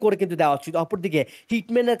 ইমপ্লিমেন্ট করে কিন্তু দেওয়া উচিত। অপরদিকে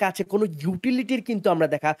হিটম্যানের কাছে কোনো ইউটিলিটির কিন্তু আমরা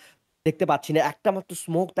দেখতে পাচ্ছি না, একটা মাত্র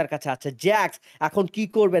স্মোক তার কাছে আছে। জ্যাক্স এখন কি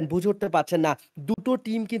করবেন বুঝে উঠতে পারছেন না। দুটো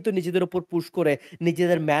টিম কিন্তু নিজেদের উপর পুশ করে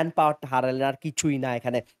নিজেদের ম্যান পাওয়ারটা হারালেন, আর কিছুই না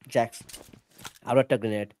এখানে। জ্যাক্স আরো একটা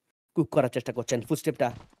গ্রেনেড কুক করার চেষ্টা করছেন, ফুটস্টেপটা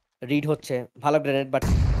রিড হচ্ছে, ভালো grenade, but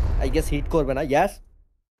I guess hit করবে না। ইয়াস,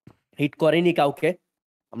 হিট করেনি কাউকে।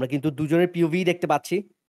 আমরা কিন্তু দুজনের POV দেখতে পাচ্ছি।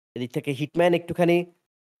 এদিক থেকে হিটম্যান একটুখানি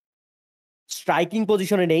স্ট্রাইকিং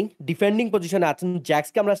পজিশনে নেই, ডিফেন্ডিং পজিশনে আছেন।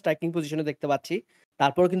 জ্যাক্সকে আমরা স্ট্রাইকিং পজিশনে দেখতে পাচ্ছি,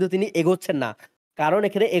 তারপর কিন্তু তিনি এগোচ্ছেন না, কারণ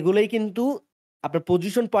এখানে এগুলোই কিন্তু আপনার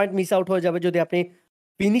পজিশন পয়েন্ট মিস আউট হয়ে যাবে যদি আপনি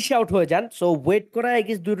ফিনিশ আউট হয়ে যান। সো ওয়েট করা আই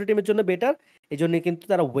গেস দুটো টিমের জন্য বেটার, এই জন্য কিন্তু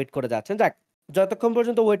তারা ওয়েট করে যাচ্ছেন। যাক, যতক্ষণ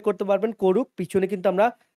পর্যন্ত ওয়েট করতে পারবেন করুক। পিছনে কিন্তু আমরা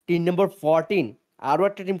টিম নম্বর 14 আরো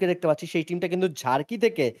একটা টিমকে দেখতে পাচ্ছি, সেই টিমটা কিন্তু ঝাড়কি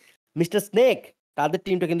থেকে মিস্টার স্নেক, তাদের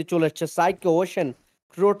টিমটা কিন্তু চলে এসছে। সাইকো, ওশেন,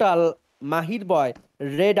 ক্রোটাল, মাহির বয়,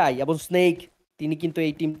 রেড আই এবং স্নেক, তিনি কিন্তু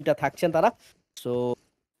এই টিমটা থাকছেন তারা। সো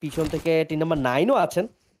পিছন থেকে টিম নাম্বার 9ও আছেন,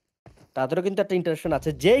 তাদেরও কিন্তু একটা ইন্টারেকশন আছে।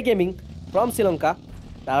 জে গেমিং ফ্রম শ্রীলঙ্কা,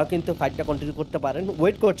 তারাও কিন্তু ফাইটটা কন্টিনিউ করতে পারেন,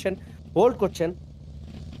 ওয়েট করছেন, হোল্ড করছেন।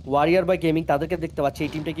 ওয়ারিয়ার বাই গেমিং, তাদেরকে দেখতে পাচ্ছি। এই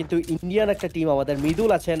টিমটা কিন্তু ইন্ডিয়ান একটা টিম আমাদের।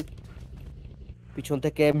 মৃদুল আছেন পিছন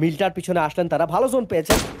থেকে, মিল্টার পিছনে আসলেন, তারা ভালো জোন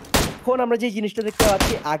পেয়েছেন। এখন আমরা যে জিনিসটা দেখতে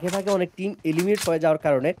পাচ্ছি, আগে ভাগে অনেক টিম এলিমিনেট হয়ে যাওয়ার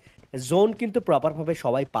কারণে জোন কিন্তু প্রপার ভাবে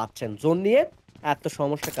সবাই পাচ্ছেন, জোন নিয়ে এত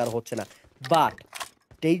সমস্যা কারো হচ্ছে না। বাট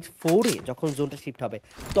স্টেজ 4-এ যখন জোনটা শিফট হবে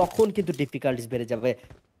তখন কিন্তু ডিফিকাল্টিস বেড়ে যাবে,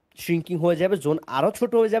 শ্রিঙ্কিং হয়ে যাবে, জোন আরো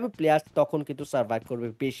ছোট হয়ে যাবে, প্লেয়ার তখন কিন্তু সার্ভাইভ করবে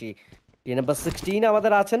বেশি। টিম নাম্বার 16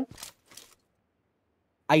 আমাদের আছেন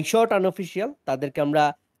আইশট আনঅফিশিয়াল, তাদেরকে আমরা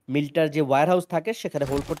মিল্টার যে ওয়্যার হাউস থাকে সেখানে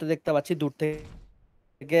হোল্ড করতে দেখতে পাচ্ছি দূর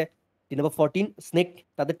থেকে। টিম নাম্বার 14 স্নেক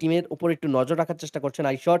তাদের টিমের উপর একটু নজর রাখার চেষ্টা করছেন।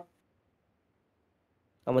 আইশট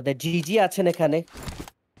আমাদের জিজি আছেন এখানে,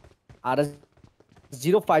 আর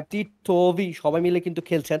 05 টভি সবাই মিলে কিন্তু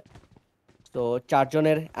খেলছেন। তো 4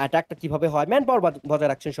 জনের অ্যাটাকটা কিভাবে হয়, ম্যান পাওয়ার বজায়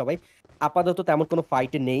রাখছেন সবাই। আপাতত তেমন কোনো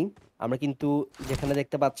ফাইটে নেই। আমরা কিন্তু যেখানে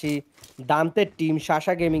দেখতে পাচ্ছি দান্তের টিম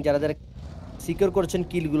শাসা গেমিং যারা যারা সিকিউর করেছেন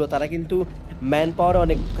কিলগুলো, তারা কিন্তু ম্যান পাওয়ার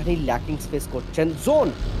অনেকখানি ল্যাকিং স্পেস করছেন। জোন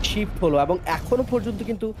শিফট হলো এবং এখনো পর্যন্ত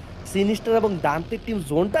কিন্তু সিনিস্টার এবং দান্তের টিম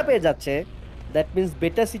জোনটা পেয়ে যাচ্ছে। দ্যাট মিনস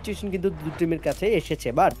বেটার সিচুয়েশন কিন্তু দুই টিমের কাছে এসেছে।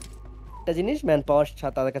 বাট একটা জিনিস, ম্যান পাওয়ার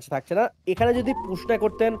তাদের কাছে থাকছে না। এখানে যদি পুশ না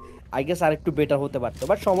করতেন আই গেস আর একটু বেটার হতে পারতো,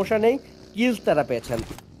 বাট সমস্যা নেই, কিলস তারা পেয়েছেন।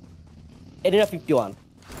 এরিয়া 51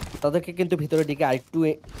 তাদেরকে কিন্তু ভিতরের দিকে আরেকটু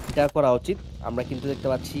এটা করা উচিত। আমরা কিন্তু দেখতে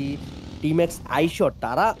পাচ্ছি টিম এক্স আইশট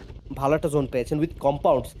তারা ভালো একটা জোন পেয়েছেন উইথ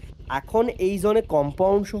কম্পাউন্ডস। এখন এই জোনে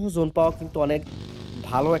কম্পাউন্ড সহ জোন পাওয়া কিন্তু অনেক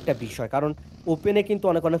ভালো একটা বিষয়, কারণ ওপেনে কিন্তু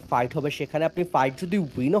অনেক অনেক ফাইট হবে। সেখানে আপনি ফাইট যদি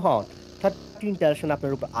উইনও হন, থার্ড পার্টি ইন্টারেকশন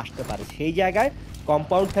আপনার উপর আসতে পারে। সেই জায়গায়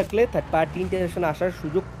কম্পাউন্ড থাকলে থার্ড পার্টি ইন্টারেকশন আসার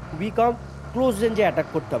সুযোগ খুবই কম। ক্লোজ রেঞ্জে অ্যাটাক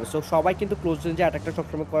করতে হবে। সো সবাই কিন্তু ক্লোজ রেঞ্জে অ্যাটাকটা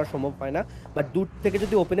সবসময় করা সম্ভব হয় না, বাট দূর থেকে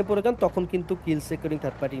যদি ওপেনে পড়ে যান তখন কিন্তু কিল সিকিউরিং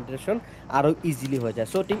থার্ড পার্টি ইন্টারেকশন আরও ইজিলি হয়ে যায়।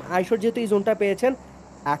 সো টিম আইশোর যেহেতু এই জোনটা পেয়েছেন,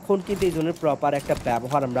 এখন কিন্তু এই জোনের প্রপার একটা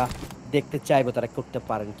ব্যবহার আমরা দেখতে চাইবো তারা করতে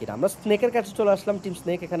পারেন কিনা। আমরা স্নেকের কাছে চলে আসলাম। টিম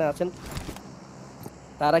স্নেক এখানে আছেন,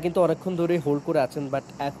 তারা কিন্তু অনেকক্ষণ ধরে হোল্ড করে আছেন, বাট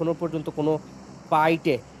এখনো পর্যন্ত কোনো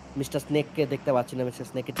ফাইটে মিস্টার স্নেককে দেখতে পাচ্ছি না। মিস্টার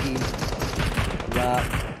স্নেকের টিম আমরা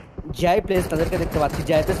জাই প্লেস তাদেরকে দেখতে পাচ্ছি।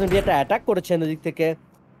 জাই প্লেস মেবি একটা অ্যাটাক করেছেন ওদিক থেকে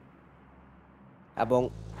এবং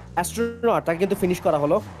অ্যাস্ট্রোনট তাকে কিন্তু ফিনিশ করা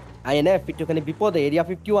হলো। আইএনএফ একটুখানি বিপদে। এরিয়া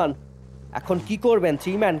 51 এখন কি করবেন?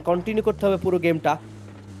 3 ম্যান কন্টিনিউ করতে হবে পুরো গেমটা।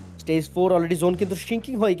 স্টেজ 4 অলরেডি জোন কিন্তু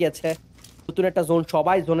শিঙ্কিং হয়ে গেছে। নতুন একটা জোন,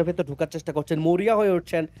 সবাই জোনের ভেতর ঢোকার চেষ্টা করছেন, মরিয়া হয়ে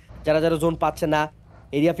উঠছেন যারা যারা জোন পাচ্ছে না।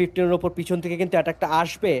 এরিয়া 15 এর উপর পিছন থেকে কিন্তু অ্যাটাকটা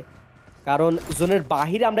আসবে, কারণ জোনের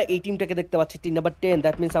বাহিরে আমরা এই টিমটাকে দেখতে পাচ্ছি, টিম নাম্বার 10।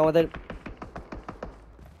 দ্যাট মিনস আমাদের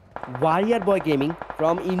warrior boy gaming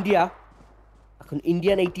from India. এখন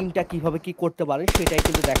ইন্ডিয়ান এই টিমটা কিভাবে কি করতে পারে সেটাই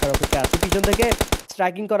কিন্তু দেখার অপেক্ষা আছে। পিছন থেকে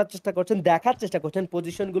স্ট্রাইকিং করার চেষ্টা করছেন, দেখার চেষ্টা করছেন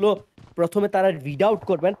পজিশনগুলো। প্রথমে তারা রিড আউট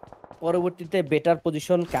করবেন, পরবর্তীতে বেটার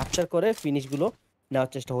পজিশন ক্যাপচার করে ফিনিশগুলো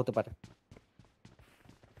নেওয়ার চেষ্টা হতে পারে।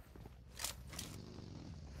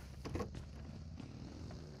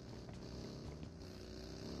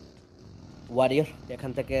 ওয়ারিয়র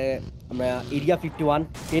এখান থেকে আমরা এরিয়া 51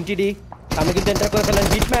 20D সামনে কিন্তু এন্টার করে ফেলেন।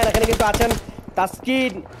 হিটম্যান এখানে কিন্তু আছেন।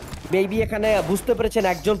 তাসকিন মেবি এখানে বুঝতে পেরেছেন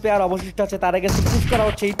একজন প্লেয়ার অবশিষ্ট আছে, তার আগে পুশ করা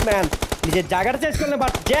হচ্ছে। হিটম্যান নিজের জায়গাটা চেঞ্জ করলেন,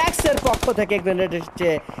 বাট জ্যাক্সের পক্ষ থেকে গ্রেনেড এসেছে।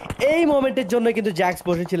 এই মোমেন্টের জন্য কিন্তু জ্যাক্স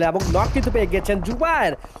বসেছিল এবং নক কিন্তু পেয়ে গেছেন।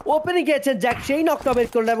 জুবায়ের ওপেনে গিয়েছেন, জ্যাক সেই নকটা বের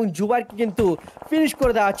করলেন এবং জুবায়েরকে কিন্তু ফিনিশ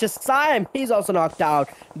করে দেওয়া হচ্ছে। Saim he is also knocked out,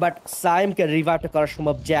 but সাইমকে revive করা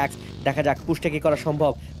সম্ভব জ্যাক্স। দেখা যাক পুশটা কি করা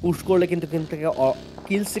সম্ভব। পুশ করলে কিন্তু থেকে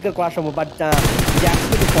কিল সিকার করা সম্ভব, বাট জ্যাক্স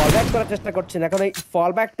কিন্তু ফল ব্যাক করার চেষ্টা করছেন। এখন এই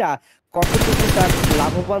ফল ব্যাকটা কতটুকু তার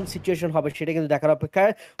লাভবান সিচুয়েশন হবে সেটা কিন্তু দেখার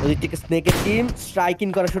অপেক্ষায়। ওদিক থেকে স্নেকের টিম স্ট্রাইকিং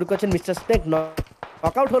করা শুরু করেছেন। মিস্টার স্নেক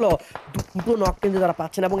নকআউট হলো, দুটো নক কিন্তু তারা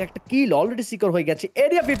পাচ্ছেন এবং একটা কিল অলরেডি সিকিউর হয়ে গেছে।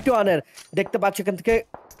 এরিয়া 51 এর দেখতে পাচ্ছি এখান থেকে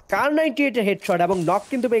কার 98 এর হেডশট এবং নক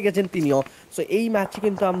কিন্তু পেয়ে গেছেন তিনিও। সো এই ম্যাচে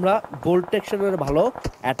কিন্তু আমরা বোল্ট টেকশনের ভালো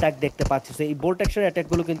অ্যাটাক দেখতে পাচ্ছি। সো এই বোল্ট টেকশনের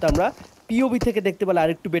অ্যাটাকগুলো কিন্তু আমরা পিওবি থেকে দেখতে পেলে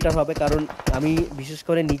আরেকটু বেটার হবে, কারণ আমি বিশেষ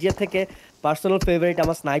করে নিজে থেকে পার্সোনাল ফেভারিট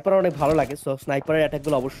আমার স্নাইপার অনেক ভালো লাগে। সো স্নাইপারের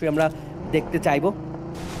অ্যাটাকগুলো অবশ্যই আমরা দেখতে চাইবো।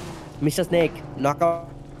 মিস্টার স্নেক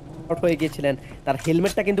নকআউট হয়ে গিয়েছিলেন, তার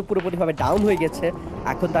হেলমেটটা কিন্তু পুরোপুরিভাবে ডাউন হয়ে গেছে।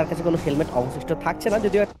 এখন তার কাছে কোনো হেলমেট অবশিষ্ট থাকছে না,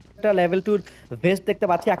 যদিও একটা লেভেল 2 ভেস্ট দেখতে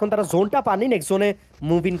পাচ্ছি। এখন তারা জোনটা পাননি, নেক্সট জোনে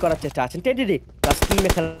মুভ ইন করার চেষ্টা আছেন। টেডিডি তার টিম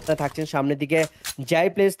এখানে থাকছেন সামনের দিকে। জাই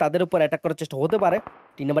প্লেস তাদের উপর অ্যাটাক করার চেষ্টা হতে পারে।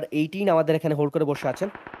 টিম নাম্বার 18 আমাদের এখানে হোল্ড করে বসে আছেন।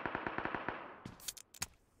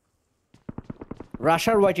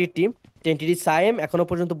 রাশার ওয়াইটির টিম 10TD সাইম এখনো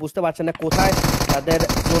পর্যন্ত বুঝতে পারছেন না কোথায় তাদের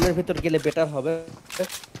জোনের ভিতর গেলে বেটার হবে।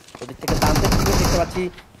 ওদিক থেকে দামতে দেখতে পাচ্ছি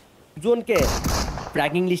জোনকে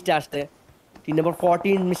ফ্র্যাগিং লিস্টে আসতে। Team number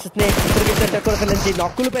 14 mister snake enter করে ফেলেন, যে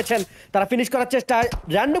নকগুলো পেয়েছেন তারা ফিনিশ করার চেষ্টা।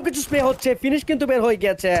 র্যান্ডম কিছু স্প্রে হচ্ছে, ফিনিশ কিন্তু বের হয়ে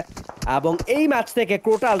গেছে এবং এই ম্যাচ থেকে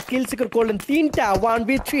টোটাল কিল সিকিউর করলেন 3টা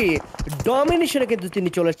 1v3 ডমিনেশনে কিন্তু তিনি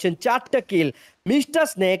চলে এসেছেন 4টা কিল। মিস্টার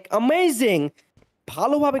স্নেক অ্যামেজিং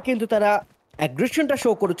ভালোভাবে কিন্তু তারা অ্যাগ্রেশনটা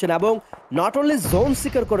শো করেছেন এবং নট অনলি জোন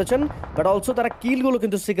সিকিউর করেছেন, বাট অলসো তারা কিলগুলো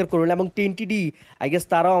কিন্তু সিকিউর করলেন। এবং 10TD আই গেস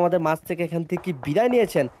তারাও আমাদের মাঝ থেকে এখান থেকে বিদায়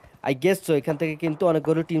নিয়েছেন। আই গেস তো এখান থেকে কিন্তু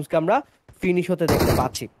অনেকগুলো টিমসকে আমরা ফিনিশ হতে দেখতে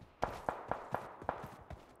পাচ্ছি।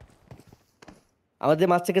 আমাদের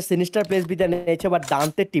মাঝ থেকে সিনিস্টার প্লেস বিদায় নিয়েছে, বাট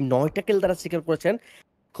দান্তের টিম 9টা কিল তারা সিকিউর করেছেন।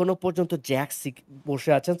 এখনো পর্যন্ত জ্যাক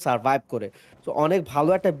বসে আছেন সার্ভাইভ করে। তো অনেক ভালো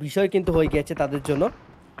একটা বিষয় কিন্তু হয়ে গিয়েছে তাদের জন্য।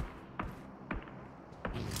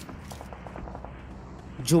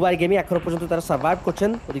 জুবাই গেমিং এখনো পর্যন্ত তারা সার্ভাইভ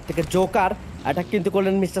করছেন। ওদিক থেকে জোকার অ্যাটাক কিন্তু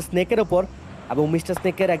করলেন মিস্টার স্নেকের ওপর, এবং মিস্টার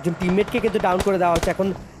স্নেকের একজন টিমমেটকে কিন্তু ডাউন করে দেওয়া হচ্ছে। এখন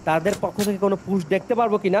তাদের পক্ষ থেকে কোনো পুশ দেখতে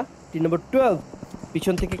পারবো কিনা। টিম নম্বর 12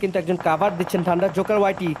 পিছন থেকে কিন্তু একজন কাভার দিচ্ছেন ঠান্ডা Joker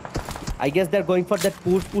YT. I guess they are going for that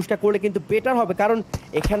পুশটা করলে কিন্তু বেটার হবে, কারণ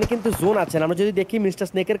এখানে কিন্তু জোন আছে। আমরা যদি দেখি মিস্টার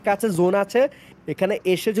স্নেকের কাছে জোন আছে, এখানে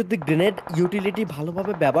এসে যদি গ্রেনেড ইউটিলিটি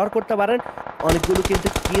ভালোভাবে ব্যবহার করতে পারেন, অনেকগুলো কিন্তু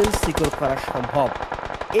কিল সিকিউর করা সম্ভব।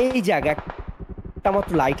 এই জায়গা একটা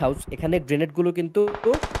মাত্র লাইট হাউস, এখানে গ্রেনেডগুলো কিন্তু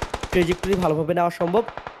ট্রেজেক্টরি ভালোভাবে নেওয়া সম্ভব।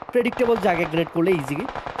 প্রেডিক্টেবল জায়গায় গ্রেনেড করলে ইজি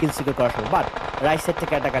কিল সিকিউর করা সম্ভব। বাট রাইট সাইড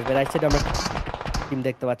থেকে অ্যাটাক আসবে, রাইট সাইডে আমরা টিম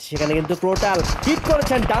দেখতে পাচ্ছি, সেখানে কিন্তু টোটাল হিট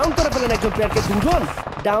করেছেন, ডাউন করে ফেলেন একজন প্লেয়ারকে, দুজন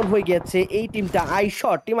ডাউন হয়ে গিয়েছে এই টিমটা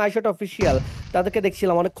টিম আইশট অফিসিয়াল। তাদেরকে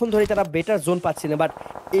দেখছিলাম অনেকক্ষণ ধরে তারা বেটার জোন পাচ্ছিলেন, বাট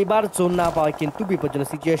এবার জোন না পাওয়ায় কিন্তু বিপজ্জনক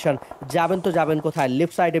সিচুয়েশন। যাবেন তো যাবেন কোথায়?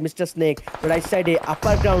 লেফট সাইডে মিস্টার স্নেক, রাইট সাইডে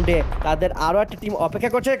আপার গ্রাউন্ডে তাদের আরো একটা টিম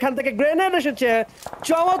অপেক্ষা করছে। এখান থেকে গ্রেনেড এসেছে,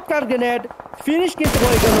 চমৎকার গ্রেনেড, ফিনিশ কিন্তু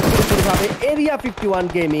হয়ে গেল পুরোপুরিভাবে। এরিয়া 51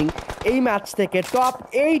 গেমিং এই ম্যাচ থেকে টপ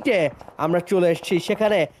 8-এ আমরা চলে এসেছি।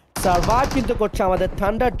 সেখানে সার্ভাইভ কিন্তু করছে আমাদের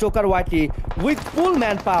thunder Joker YT with full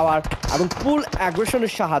man power এবং ফুল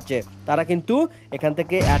অ্যাগ্রেশনের সাহায্যে। তারা কিন্তু এখান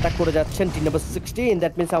থেকে অ্যাটাক করে যাচ্ছেন টিম নাম্বার 16,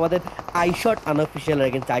 দ্যাট মিনস আমাদের আইশট আনঅফিসিয়াল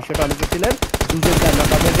এগেন্স্ট আইশট অনঅফিসিয়াল দুজন প্লেয়ার নক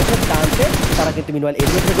আউট হয়ে গেছে ডান্সে। তারা কিন্তু মিনওয়াইল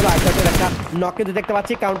এরিয়া থেকে আইশটের একটা নক কিন্তু দেখতে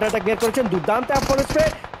পাচ্ছি, কাউন্টার অ্যাটাক বের করেছেন, দুর্দান্ত অ্যাপোলেসে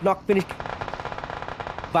নক ফিনিশ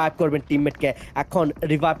রিভাইভ করবেন টিমমেটকে। এখন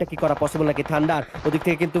রিভাইভটা কি করা পসিবল নাকি থান্ডার? ওদিক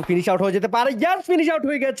থেকে কিন্তু ফিনিশ আউট হয়ে যেতে পারে। ইয়াস, ফিনিশ আউট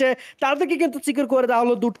হয়ে গেছে, তাদেরকে কিন্তু সিকিউর করে দেওয়া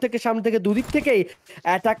হলো দূর থেকে, সামনে থেকে দুদিক থেকেই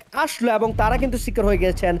অ্যাটাক আসলো এবং তারা কিন্তু সিকিউর হয়ে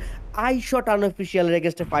গেছেন। আইশট আনঅফিসিয়ালের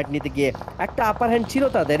এগেইনস্টে ফাইট নিতে গিয়ে একটা আপার হ্যান্ড ছিল,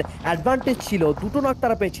 তাদের অ্যাডভান্টেজ ছিল, দুটো নক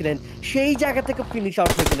তারা পেয়েছিলেন, সেই জায়গা থেকে ফিনিশ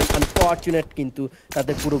আউট হয়ে গেলেন। আনফরচুনেট কিন্তু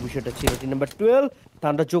তাদের পুরো বিষয়টা ছিল। টিম নাম্বার 12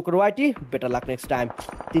 থান্ডার জোকার ওয়াইটি, better luck next time.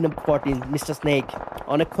 Team number 14 mister snake,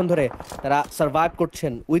 অনেকক্ষণ ধরে তারা সার্ভাইভ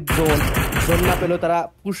করছেন উইথ জোন না পেলেও তারা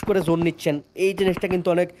পুশ করে জোন নিচ্ছেন। এই জিনিসটা কিন্তু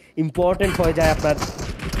অনেক ইম্পর্টেন্ট হয়ে যায় আপনার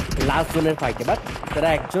লাস্ট জোনের ফাইটে, বাট তারা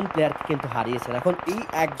একজন প্লেয়ারকে কিন্তু হারিয়েছেন। এখন এই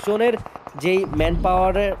একজনের যেই ম্যান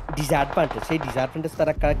পাওয়ারের ডিসঅ্যাডভান্টেজ, সেই ডিসঅ্যাডভান্টেজ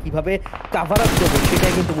তারা কিভাবে কাভার আপ করবে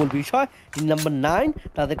সেটাই কিন্তু মূল বিষয়। টিম নাম্বার 9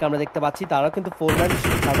 তাদেরকে আমরা দেখতে পাচ্ছি, তারাও কিন্তু 4 ম্যান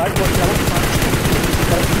সার্ভাইভ করছে এবং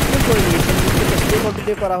তারা করে নিয়েছেন।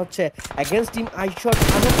 কন্টিনিউ করা হচ্ছে এগেইনস্ট টিম আইশট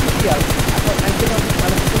আনঅফিসিয়াল। এখন একজন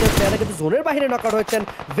আনঅফিসিয়াল প্লেয়াররা কিন্তু জোনের বাইরে নক আউট হয়েছেন,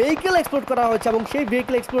 ভেহিকেল এক্সপ্লোড করা হয়েছে এবং সেই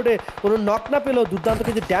ভেহিকেল এক্সপ্লোডে কোনো নক না পেলেও দুর্দান্ত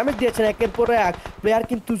কিন্তু ড্যামেজ দিয়েছেন। একের পর এক প্লেয়ার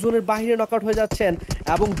কিন্তু জোনের বাইরে নক আউট হয়ে যাচ্ছেন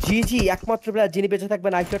এবং জিজি একমাত্র প্লেয়ার যিনি বেঁচে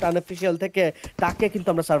থাকবেন আইশট আনঅফিসিয়াল থেকে, তাকে কিন্তু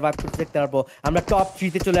আমরা সার্ভাইভ করতে দেখতে পারবো। আমরা টপ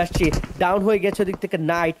 3-তে চলে আসছি, ডাউন হয়ে গেছে ওদিক থেকে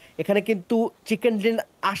নাইট। এখানে কিন্তু চিকেন ডিন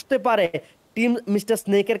আসতে পারে টিম মিস্টার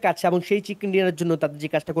স্নেকের কাছে এবং সেই চিকেন ডিনারের জন্য তাদের যে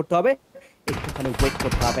কাজটা করতে হবে, একটুখানি ওয়েট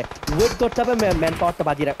করতে হবে, ম্যান পাওয়ারটা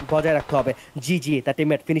বজায় রাখতে হবে। জি তার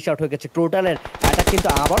টিমমেট ফিনিশ আউট হয়ে গেছে। টোটালের অ্যাটাক কিন্তু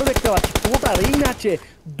আবারও দেখতে পাচ্ছি, টোটাল এই ম্যাচে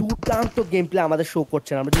দুর্দান্ত গেম প্লে আমাদের শো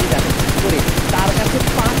করছেন। আমরা যদি করি তার কাছে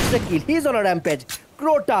 5টা কিল, he is on a rampage.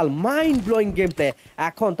 ক্রোটাল mind blowing game play.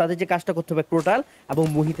 এখন তাদের যে কাজটা করতে হবে ক্রোটাল এবং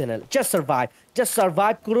মুহিতেনেল, জাস্ট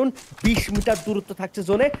সার্ভাইভ করুন। 20 মিটার দূরত্ব থাকছে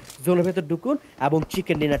জোনের ভেতর ঢুকুন এবং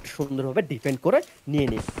চিকেন ডিনারটা সুন্দরভাবে ডিফেন্ড করে নিয়ে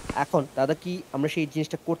নিন। এখন দাদা কি আমরা সেই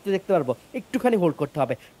জিনিসটা করতে দেখতে পারবো? একটুখানি হোল্ড করতে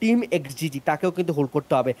হবে। টিম এক্সজিজি তাকেও কিন্তু হোল্ড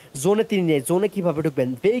করতে হবে। জোনে তিনি নেই, জোনে কিভাবে ঢুকবেন?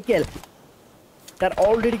 ভেহিকেল তার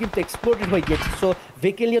অলরেডি কিন্তু এক্সপ্লোডেড হয়ে গিয়েছে, সো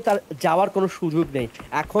ভেহিকেল নিয়ে তার যাওয়ার কোনো সুযোগ নেই।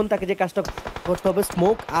 এখন তাকে যে কাজটা করতে হবে,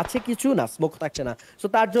 স্মোক আছে কিছু না, স্মোক থাকছে না, সো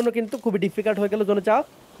তার জন্য কিন্তু খুবই ডিফিকাল্ট হয়ে গেল জোনে যাওয়া।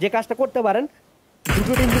 যে কাজটা করতে পারেন,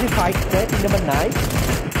 দুটো টিম যদি ফাইট দেয়, টিম নাম্বার 9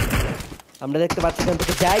 আমরা দেখতে পাচ্ছি এখান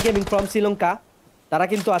থেকে জাই গেমিং ফ্রম শ্রীলঙ্কা, তারা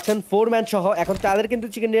কিন্তু আছেন 4 ম্যান সহ। এখন তাদের কিন্তু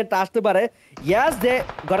চিকেন ডিনারটা আসতে পারে। ইয়াস, দে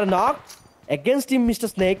got a knock against team mister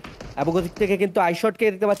snake এবং ওদিক থেকে কিন্তু আইশটকে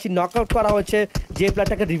দেখতে পাচ্ছি নক আউট করা হয়েছে। যে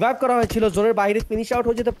প্লেয়ারটাকে রিভাইভ করা হয়েছিল জোনের বাইরে ফিনিশ আউট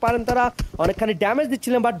হয়ে যেতে পারেন তারা, অনেকখানি ড্যামেজ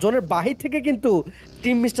দিচ্ছিলেন, বাট জোনের বাহির থেকে কিন্তু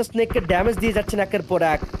টিম মিস্টার স্নেককে ড্যামেজ দিয়ে যাচ্ছেন একের পর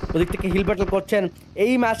এক। ওদিক থেকে হিল ব্যাটল করছেন।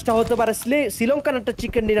 এই ম্যাচটা হতে পারে শ্রীলঙ্কার একটা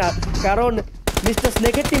চিকেন ডিনার, কারণ মিস্টার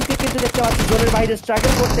স্নেকের টিমকে কিন্তু দেখতে পাচ্ছি জোনের বাইরে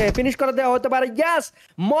স্ট্রাগল করতে, ফিনিশ করে দেওয়া হতে পারে। ইয়াস,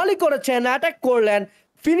 মলি করেছেন, অ্যাটাক করলেন,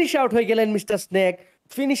 ফিনিশ আউট হয়ে গেলেন মিস্টার স্নেক,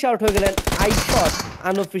 ফিনিশ আউট হয়ে গেলেন আইশট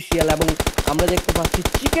আনঅফিসিয়াল এবং আমরা দেখতে পাচ্ছি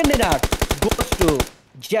chicken dinner goes to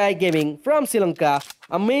Jai Gaming from Sri Lanka.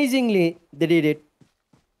 Amazingly they did it.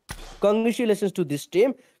 Congratulations to this team.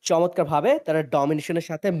 চমৎকার ভাবে তারা ডমিনেশনের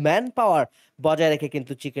সাথে ম্যান পাওয়ার বজায় রেখে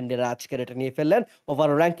কিন্তু চিকেন ডিনার আজকের এটা নিয়ে ফেললেন।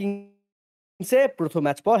 ওভারঅল র্যাঙ্কিং প্রথম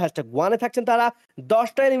ম্যাচ পর #1 থাকছেন তারা,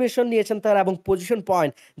 10টা এলিমিনেশন নিয়েছেন তারা এবং পজিশন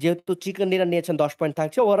পয়েন্ট যেহেতু চিকেন ডিনার নিয়েছেন 10 পয়েন্ট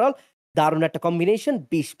থাকছে। ওভারঅল দারুণ একটা কম্বিনেশন,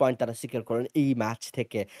 20 পয়েন্ট তারা সিকিউর করেন এই ম্যাচ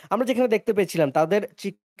থেকে। আমরা যেখানে দেখতে পেয়েছিলাম তাদের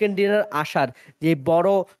চিকেন ডিনার আসার যে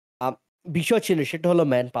বড় বিষয় ছিল সেটা হলো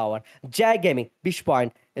ম্যান পাওয়ার। জাই গেমিং 20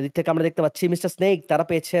 পয়েন্ট, এদিক থেকে আমরা দেখতে পাচ্ছি মিস্টার স্নেক তারা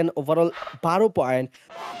পেয়েছেন ওভারঅল 12 পয়েন্ট।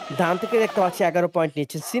 ডান থেকে দেখতে পাচ্ছি 11 পয়েন্ট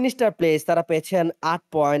নিচ্ছেন সিনিস্টার প্লেস, তারা পেয়েছেন 8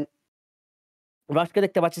 পয়েন্ট। রাশকে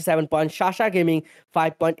দেখতে পাচ্ছি 7 পয়েন্ট, শাসা গেমিং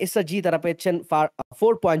 5 পয়েন্ট, এসআরজি তারা পেয়েছেন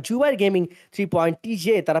 4 point, Jubair gaming 3 point,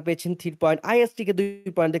 TJ তারা পেয়েছেন 3 পয়েন্ট, আইএসটি কে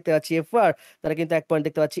 2 পয়েন্ট দেখতে পাচ্ছি, এফআর তারা কিন্তু 1 পয়েন্ট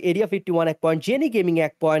দেখতে পাচ্ছি, area 51 1 point, jenny gaming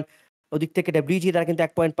 1 point, ওদিক থেকে ডব্লিউজি তারা কিন্তু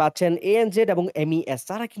 1 পয়েন্ট পাচ্ছেন, এএনজেড এবং এমইএস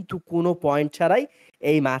তারা কিন্তু কোনো পয়েন্ট ছাড়াই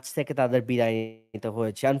এই ম্যাচ থেকে তাদের বিদায় নিতে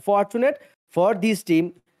হয়েছে। আনফরচুনেট ফর দিস টিম,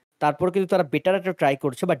 তারপর কিন্তু তারা বেটার একটা ট্রাই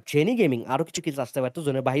করছে, বাট জেনি গেমিং আরো কিছু কিছু আসতে পারতো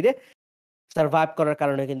জোনের বাইরে সার্ভাইভ করার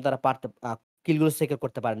কারণে কিন্তু তারা কিলগুলো সিকিউর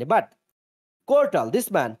করতে পারেনি। But কোর্টাল this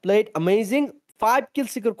man played amazing, 5 kill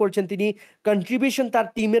secure করেছেন তিনি। কন্ট্রিবিউশন তার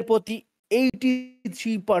টিমের প্রতি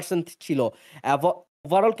 83% ছিল।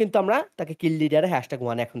 ওভারঅল কিন্তু আমরা তাকে কিল লিডারে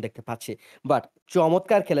 #1 এখন দেখতে পাচ্ছি। বাট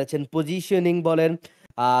চমৎকার খেলেছেন, পজিশনিং বলেন,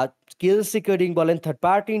 কিল সিকিউরিং বলেন, থার্ড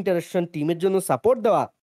পার্টি ইন্টারেকশন, টিমের জন্য সাপোর্ট দেওয়া,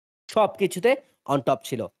 সব কিছুতে অন টপ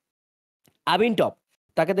ছিল। আবিন টপ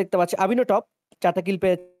তাকে দেখতে পাচ্ছি, আবিনও টপ 4টা কিল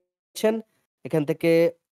পেয়েছেন। এখান থেকে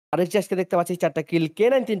আরেকজাসকে দেখতে পাচ্ছি 4টা কিল,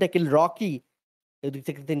 K9 3টা কিল, রকি এদিক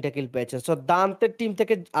থেকে 3টা কিল পেয়েছেন। সো দান্তের টিম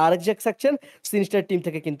থেকে আরেকজাক সেকশন, সিনিস্টার টিম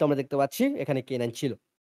থেকে কিন্তু আমরা দেখতে পাচ্ছি এখানে K9 ছিল।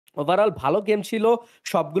 ওভারঅল ভালো গেম ছিল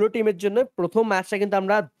সবগুলো টিমের জন্য। প্রথম ম্যাচটা কিন্তু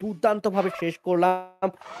আমরা দুর্দান্তভাবে শেষ করলাম।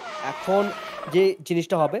 এখন যে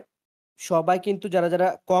জিনিসটা হবে, সবাই কিন্তু যারা যারা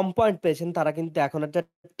কম পয়েন্ট পেয়েছেন তারা কিন্তু এখন একটা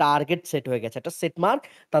টার্গেট সেট হয়ে গেছে, একটা সেট মার্ক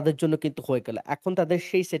তাদের জন্য কিন্তু হয়ে গেল। এখন তাদের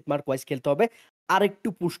সেই সেট মার্ক ওয়াইজ খেলতে হবে, আরেকটু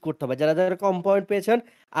পুশ করতে হবে। যারা যারা কম পয়েন্ট পেয়েছেন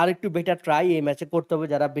আরেকটু বেটার ট্রাই এই ম্যাচে করতে হবে,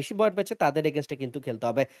 যারা বেশি পয়েন্ট পেয়েছে তাদের এগেনস্টে কিন্তু খেলতে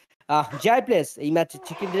হবে। জয় প্লেস এই ম্যাচে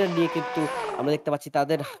চিকেন ডিনার নিয়ে কিন্তু আমরা দেখতে পাচ্ছি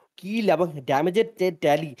তাদের কিল এবং ড্যামেজের যে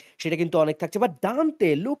ট্যালি সেটা কিন্তু অনেক থাকছে। But ডান্তে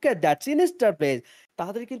look at that sinister place,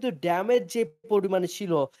 তাদের কিন্তু ড্যামেজ যে পরিমাণে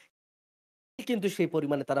ছিল কিন্তু সেই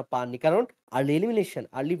পরিমাণে তারা পাননি, কারণ early elimination,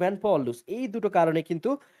 early man power loose, এই দুটো কারণে কিন্তু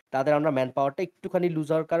তাদের আমরা ম্যান পাওয়ারটা একটুখানি লুজ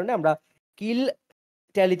হওয়ার কারণে আমরা কিল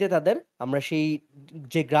ট্যালিতে তাদের আমরা সেই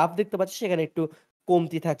যে গ্রাফ দেখতে পাচ্ছি সেখানে একটু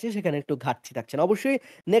কমতি থাকছে, সেখানে একটু ঘাটতি থাকছে না। অবশ্যই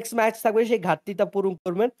নেক্সট ম্যাচ থাকবে সেই ঘাটতিটা পূরণ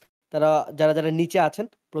করবেন তারা, যারা যারা নিচে আছেন।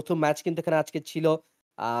 প্রথম ম্যাচ কিন্তু এখানে আজকে ছিল,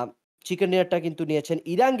 চিকেন ডিনারটা কিন্তু নিয়েছেন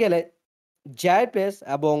ইরান গেলে, জয় প্লেস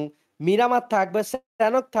এবং মিরামার থাকবে,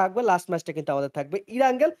 স্যানক থাকবে, লাস্ট ম্যাচটা কিন্তু আমাদের থাকবে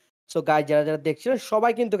ইরাঙ্গেল। সো গাইজ যারা যারা দেখছিলেন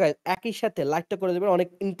সবাই কিন্তু গাইজ একই সাথে লাইকটা করে দেবেন। অনেক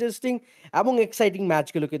ইন্টারেস্টিং এবং এক্সাইটিং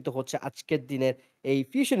ম্যাচগুলো কিন্তু হচ্ছে আজকের দিনের এই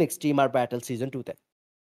ফিউশনিক স্টিমার ব্যাটল সিজন 2 তে।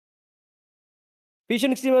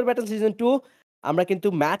 ফিউশনিক স্টিমার ব্যাটল সিজন 2 আমরা কিন্তু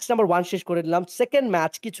ম্যাচ নাম্বার 1 শেষ করে দিলাম। সেকেন্ড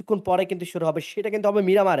ম্যাচ কিছুক্ষণ পরে কিন্তু শুরু হবে, সেটা কিন্তু হবে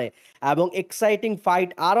মিরামারে এবং এক্সাইটিং ফাইট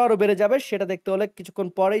আরো বেড়ে যাবে। সেটা দেখতে হলে কিছুক্ষণ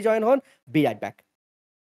পরেই জয়েন হন। B right back.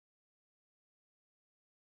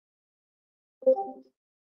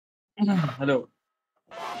 Hello.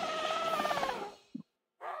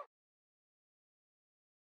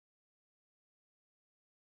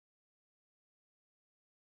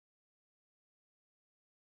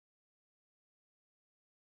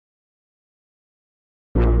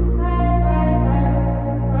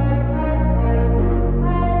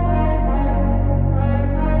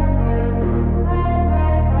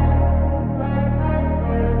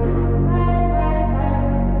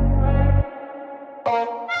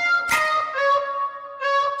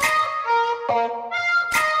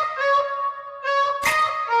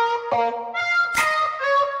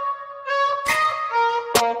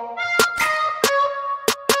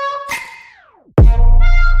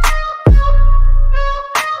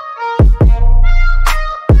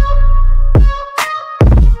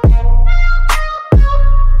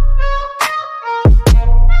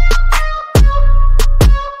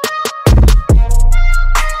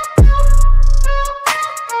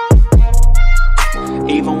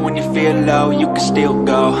 Even when you feel low, you can still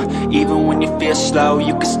go. Even when you feel slow,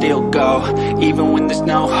 you can still go. Even when there's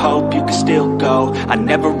no hope, you can still go. I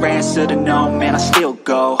never answer to no, man, I still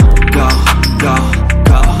go. Go, go,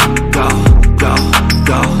 go, go, go,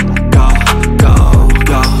 go, go, go,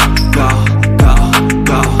 go, go, go,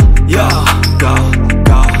 go, yeah, go,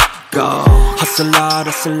 go, go. Hustle hard,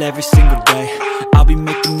 hustle every single day. I'll be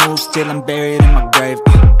making moves till I'm buried in my grave.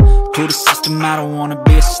 To the system, I don't wanna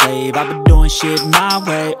be a slave. I've been doing shit my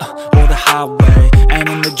way, or the highway. And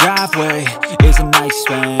in the driveway is a nice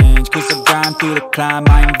range. Cause I grind through the climb,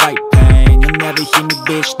 I invite pain. You'll never hear me,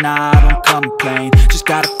 bitch, nah, I don't complain. Just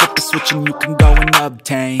gotta flip the switch and you can go and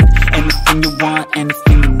obtain anything you want,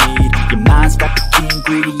 anything you need. Your mind's got the key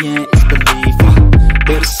ingredient, it's belief.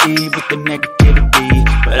 They'll deceive with the negativity,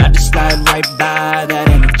 but I just slide right by that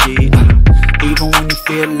energy. Even when you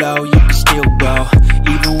feel low, you can still go.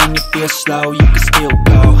 Even when you feel slow, you can still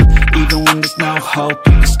go. Even when there's no hope,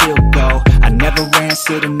 you can still go. I never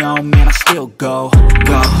answer to no, man, I still go.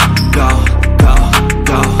 Go, go, go,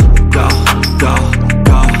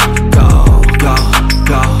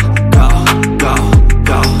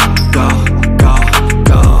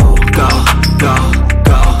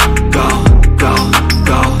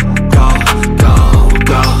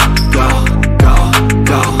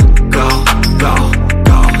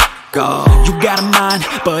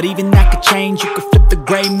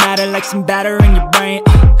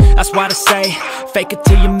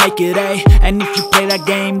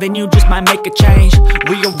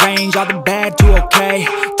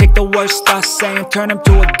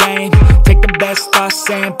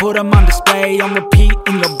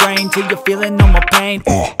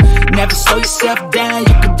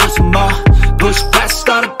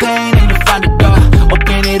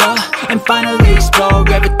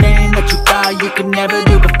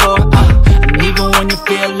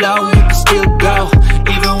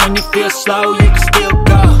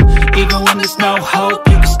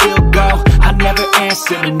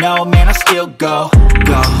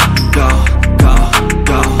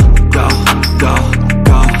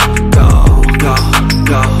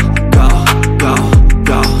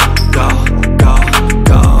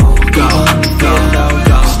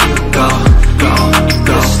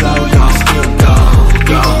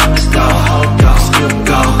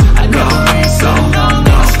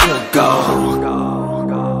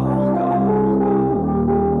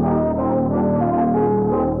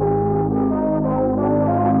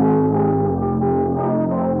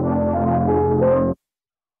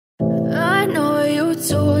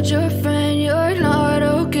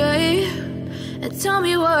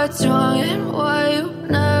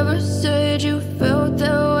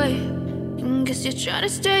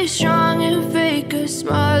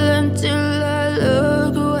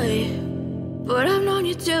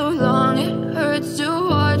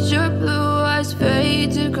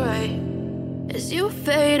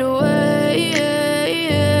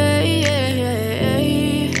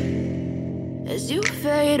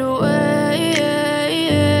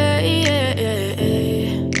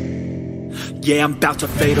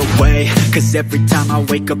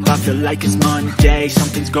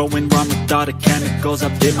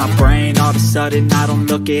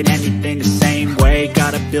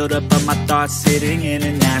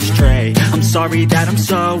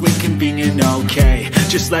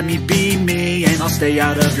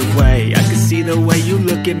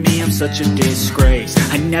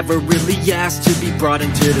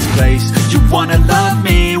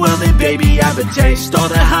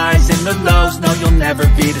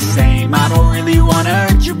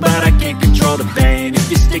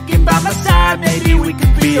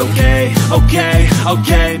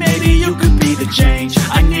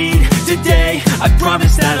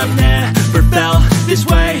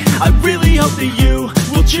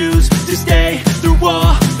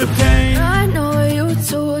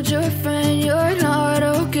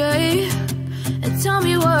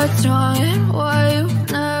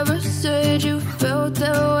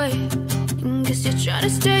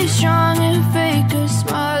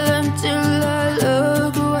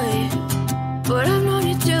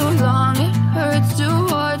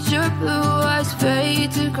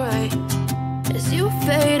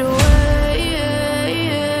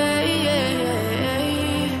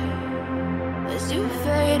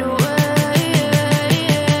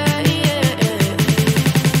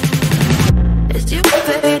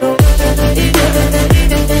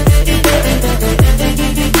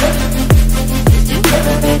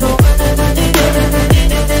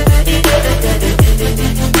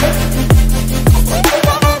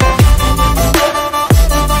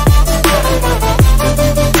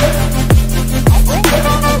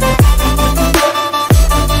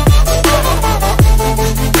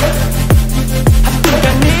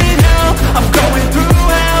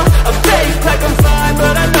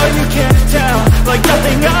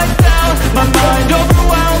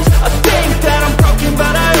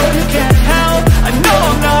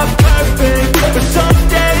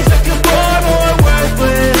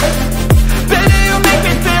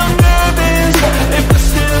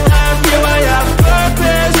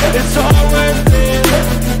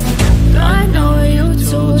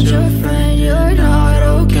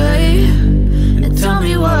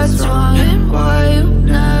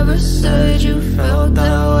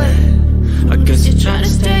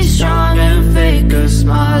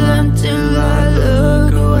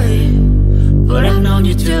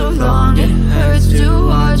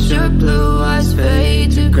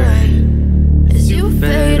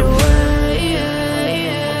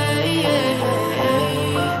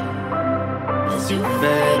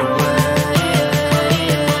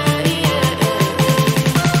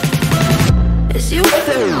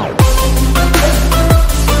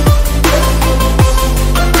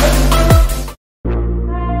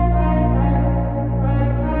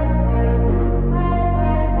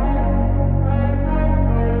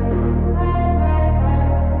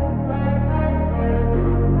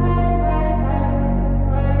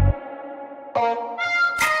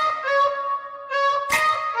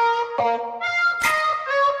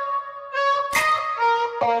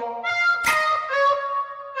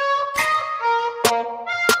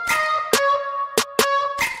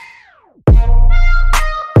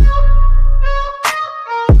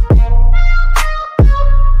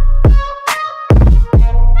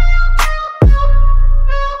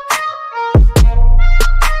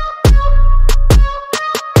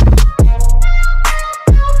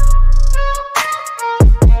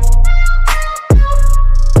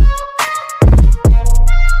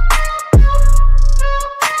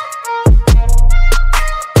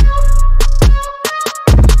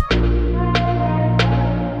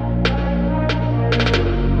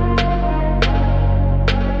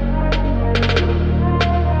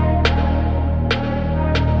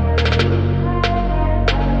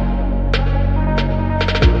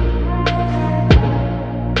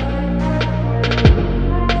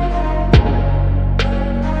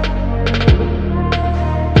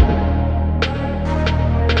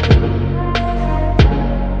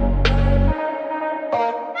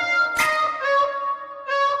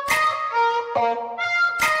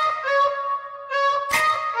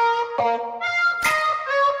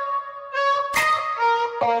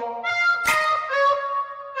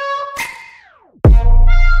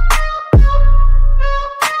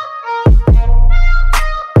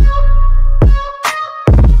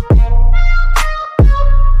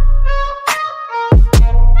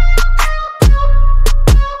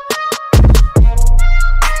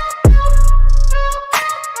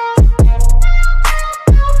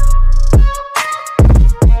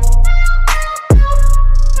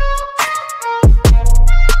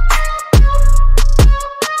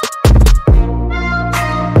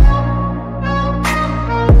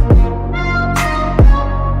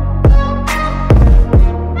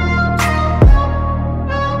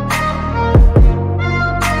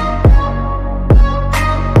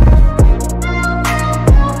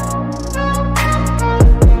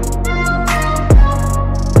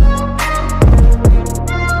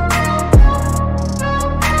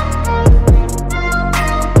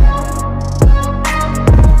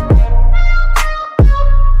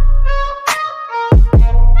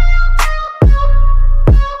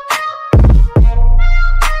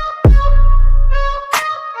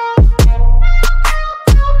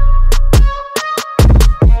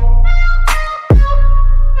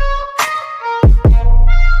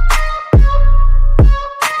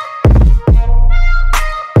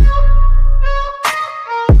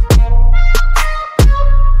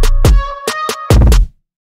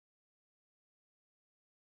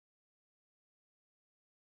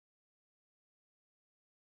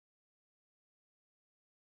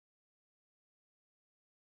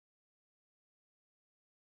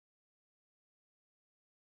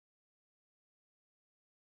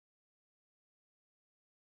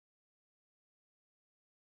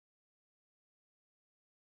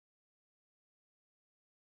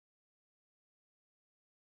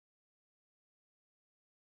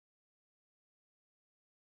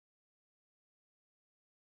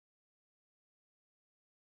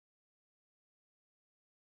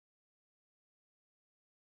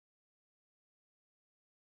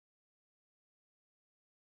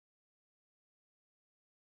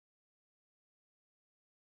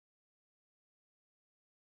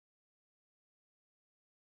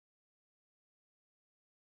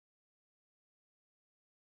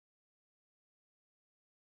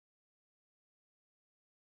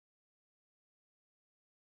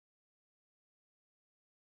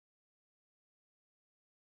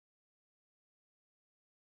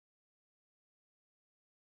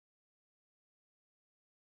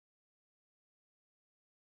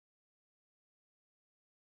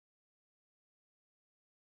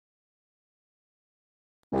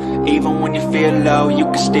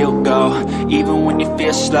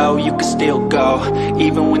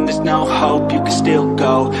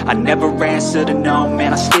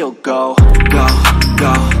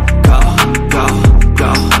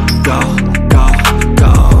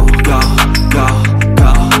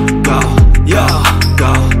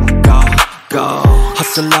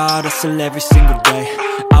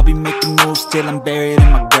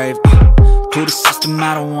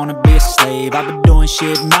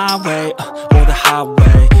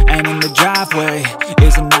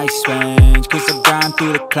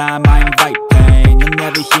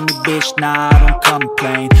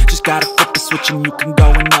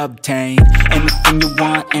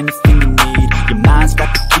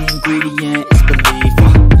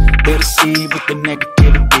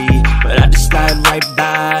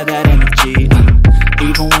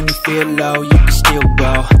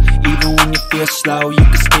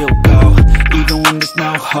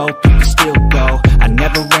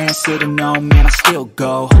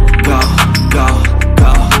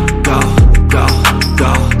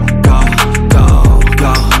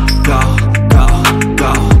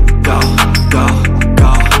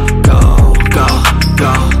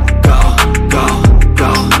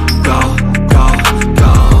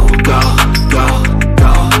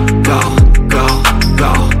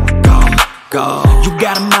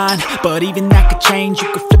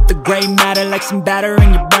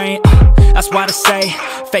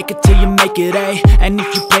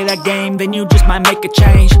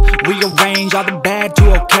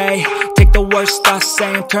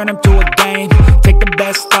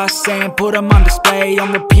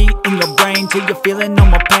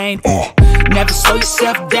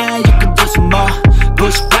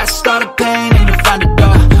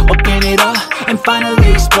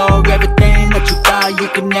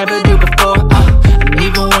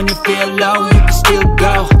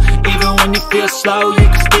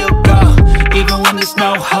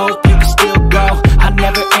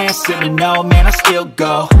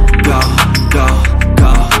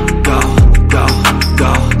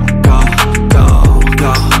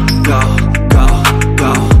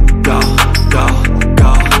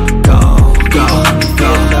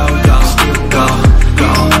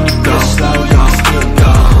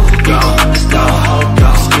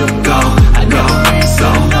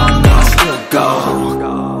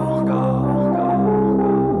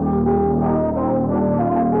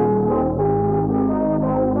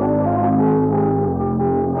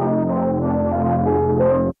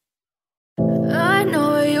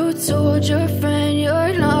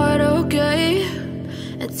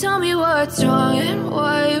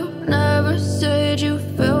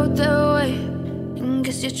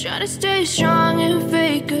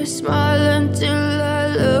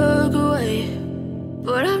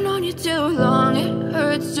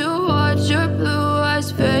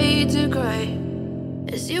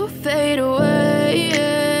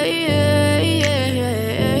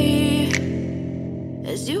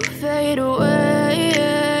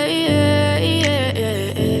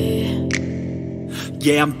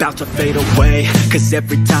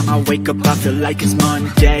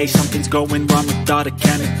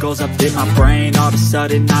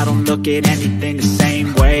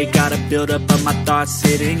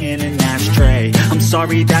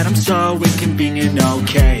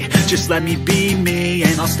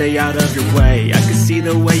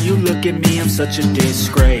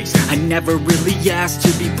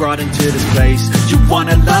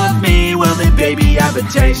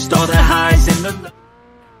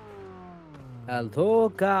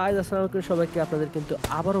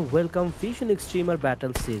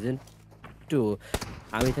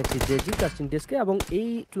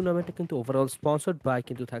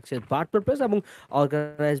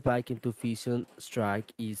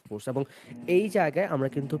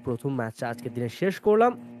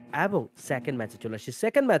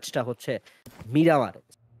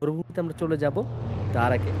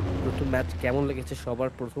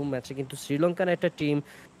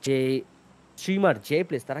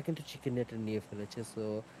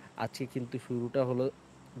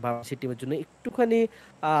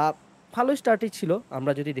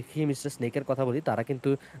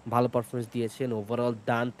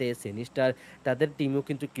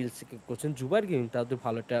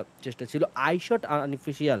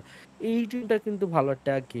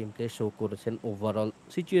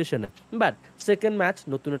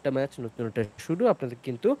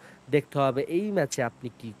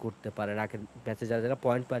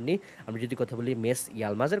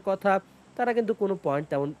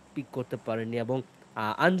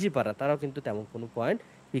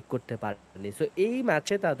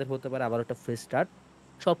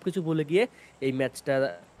 সবকিছু ভুলে গিয়ে এই ম্যাচটা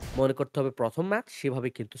মনে করতে হবে প্রথম match, সেভাবে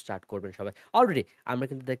কিন্তু স্টার্ট করবেন সবাই। অলরেডি আমরা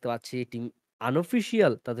কিন্তু দেখতে পাচ্ছি টিম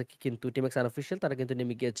আনঅফিসিয়াল তাদেরকে কিন্তু টিম এক্স আনঅফিসিয়াল তারা কিন্তু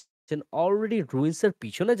নেমে গিয়েছেন অলরেডি রুইন্সের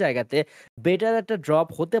পিছনে জায়গাতে। বেটার একটা ড্রপ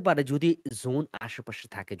হতে পারে যদি জোন আশেপাশে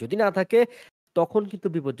থাকে, যদি না থাকে তখন কিন্তু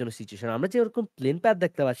বিপজ্জনক সিচুয়েশন। আমরা যে ওরকম প্লেন প্যাথ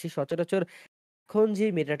দেখতে পাচ্ছি সচরাচর এখন যে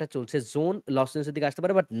মেটাটা চলছে জোন লস এঞ্জেলসের দিকে আসতে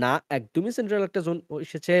পারে, বাট না, একদমই সেন্ট্রাল একটা জোন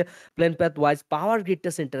এসেছে। প্লেন প্যাথ ওয়াইজ পাওয়ার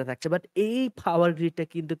গ্রিডটা সেন্টারে থাকছে, বাট এই পাওয়ার গ্রিডটা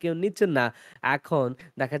কিন্তু কেউ নিচ্ছেন না। এখন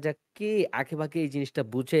দেখা যাক কে আঁকে এই জিনিসটা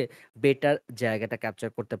বুঝে বেটার জায়গাটা ক্যাপচার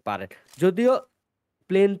করতে পারে। যদিও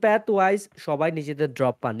প্লেন প্যাথ ওয়াইজ সবাই নিজেদের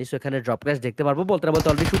ড্রপ পাননি, সো এখানে ড্রপ ক্র্যাশ দেখতে পারবো। বলতে না বলতে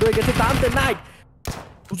অলরেডি শুরু হয়ে গেছে। টানতে নাইট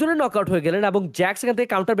দুজনে নকআউট হয়ে গেলেন এবং জ্যাক সেখান থেকে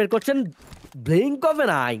কাউন্টার বের করছেন। ব্লিঙ্ক অফ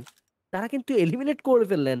এন আই তারা কিন্তু এলিমিনেট করে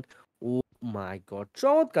ফেললেন। ও মাই গড,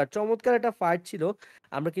 চমৎকার চমৎকার একটা ফাইট ছিল।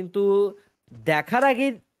 আমরা কিন্তু দেখার আগে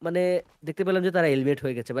মানে দেখতে পেলাম যে তারা এলিমিনেট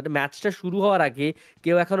হয়ে গেছে, বাট ম্যাচটা শুরু হওয়ার আগে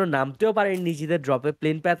কেউ এখনো নামতেও পারেনি নিজেদের ড্রপে,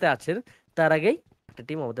 প্লেন প্যাথে আছেন। তার আগেই একটা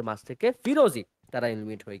টিম আমাদের মাঝ থেকে ফিরোজি তারা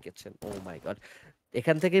এলিমিনেট হয়ে গেছেন। ও মাই গড,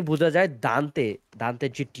 এখান থেকে বোঝা যায়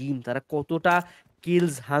দান্তের যে টিম তারা কতটা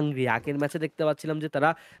কিলস হাংরি। আগের ম্যাচে দেখতে পাচ্ছিলাম যে তারা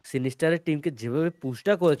সিনিস্টারের টিমকে যেভাবে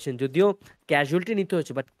পুশটা করেছেন, যদিও ক্যাজুয়ালিটি নিতে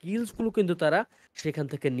হয়েছে, বাট কিলসগুলো কিন্তু তারা সেখান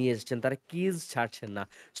থেকে নিয়ে এসেছেন, তারা কিলস ছাড়ছেন না।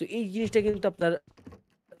 সো এই জিনিসটা কিন্তু আপনার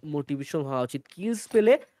মোটিভেশন হওয়া উচিত। কিলস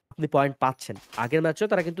পেলে আপনি পয়েন্ট পাচ্ছেন। আগের ম্যাচেও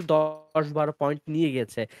তারা কিন্তু 10-12 পয়েন্ট নিয়ে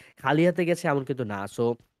গেছে, খালি হাতে গেছে এমন কিন্তু না। সো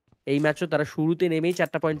এই ম্যাচও তারা শুরুতে নেমেই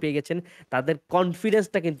 4টা পয়েন্ট পেয়ে গেছেন। তাদের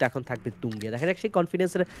কনফিডেন্সটা কিন্তু এখন থাকবে তুঙ্গে। দেখা যাক সেই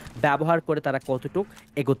কনফিডেন্সের ব্যবহার করে তারা কতটুকু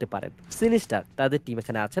এগোতে পারেন। সিনিস্টার তাদের টিম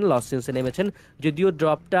এখানে আছেন, লস এঞ্জেলসে নেমেছেন। যদিও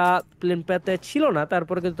ড্রপটা প্লেন প্যাথে ছিল না,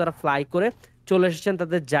 তারপরে কিন্তু তারা ফ্লাই করে চলে এসেছেন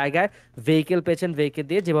তাদের জায়গায়। ভেহিকেল পেয়েছেন, ভেহিকেল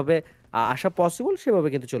দিয়ে যেভাবে আসা পসিবল সেভাবে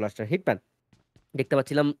কিন্তু চলে আসছেন। হিটম্যান দেখতে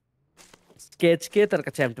পাচ্ছিলাম স্কেচকে, তার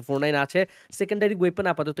কাছে M249 আছে। সেকেন্ডারি ওয়েপন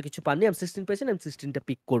আপাতত কিছু পাননি, M16 পেয়েছেন, M16টা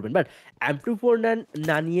পিক করবেন। বাট M249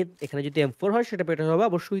 না নিয়ে এখানে যদি M4 হয় সেটা বেটার হবে।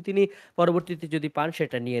 অবশ্যই তিনি পরবর্তীতে যদি পান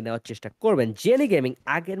সেটা নিয়ে নেওয়ার চেষ্টা করবেন। জেনি গেমিং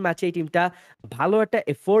আগের ম্যাচে এই টিমটা ভালো একটা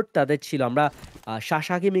এফোর্ট তাদের ছিল। আমরা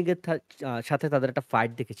শাসা গেমিং এর সাথে তাদের একটা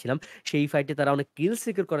ফাইট দেখেছিলাম। সেই ফাইটে তারা অনেক কিল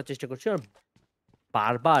সিকিউর করার চেষ্টা করছে।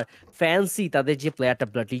 বারবার ফ্যান্সি তাদের যে প্লেয়ারটা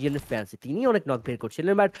ব্লাড লিজেন্ডের ফ্যান্সি তিনি অনেক নক বের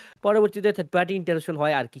করছিলেন, বাট পরবর্তীতে থার্ড পার্টি ইন্টারেকশন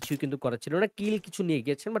হয় আর কিছুই কিন্তু করা ছিল না। কিল কিছু নিয়ে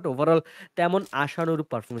গিয়েছেন, বাট ওভারঅল তেমন আশানুরূপ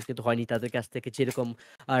পারফরমেন্স কিন্তু হয়নি তাদের কাছ থেকে, যেরকম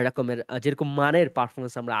যেরকম মানের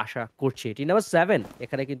পারফরমেন্স আমরা আশা করছি। এটি নাম্বার 7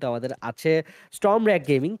 এখানে কিন্তু আমাদের আছে স্টর্ম র্যাক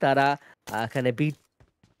গেমিং। তারা এখানে বিট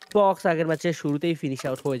বক্স আগের ম্যাচে শুরুতেই ফিনিশ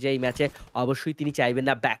আউট হয়ে যায়। এই ম্যাচে অবশ্যই তিনি চাইবেন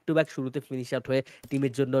না ব্যাক টু ব্যাক শুরুতে ফিনিশ আউট হয়ে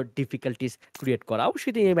টিমের জন্য ডিফিকাল্টিস ক্রিয়েট করা।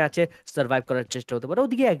 অবশ্যই তিনি এই ম্যাচে সার্ভাইভ করার চেষ্টা হতে পারে।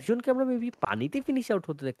 ওদিকে একজনকে আমরা মেবি পানিতে ফিনিশ আউট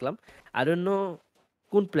হতে দেখলাম। আর অন্য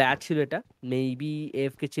কোন প্লেয়ার ছিল এটা, মেবি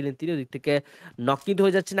এফকে ছিলেন তিনি। ওদিক থেকে নক কিন্তু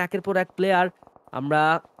হয়ে যাচ্ছেন একের পর এক প্লেয়ার। আমরা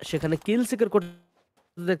সেখানে কিল সিকিউর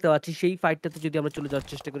করতে দেখতে পাচ্ছি। সেই ফাইটটাতে যদি আমরা চলে যাওয়ার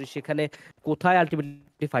চেষ্টা করি, সেখানে কোথায়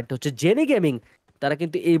আলটিমেটলি ফাইটটা হচ্ছে জেনি গেমিং তারা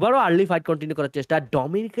কিন্তু এবারও আর্লি ফাইট কন্টিনিউ করার চেষ্টা।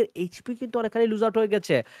 ডমিনিকের এইচপি কিন্তু অনেকখানি লুজ আউট হয়ে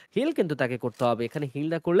গেছে, হিল কিন্তু তাকে করতে হবে। এখানে হিল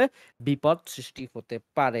না করলে বিপদ সৃষ্টি হতে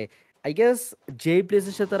পারে। আই গেস যে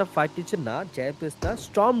প্লেসের সাথে তারা ফাইট নিচ্ছে, না যে প্লেস না,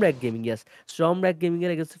 স্টর্ম র্যাক গেমিং, ইয়াস স্টর্ম র্যাক গেমিং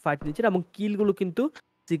এর এগেন্সে ফাইট নিচ্ছেন এবং কিলগুলো কিন্তু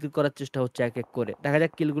সিকিউর করার চেষ্টা হচ্ছে এক এক করে। দেখা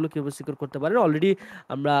যাক কিলগুলো কিভাবে সিকিউর করতে পারেন। অলরেডি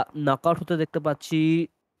আমরা নকআউট হতে দেখতে পাচ্ছি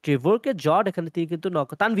ট্রেভরকে। জর্ড এখানে তিনি কিন্তু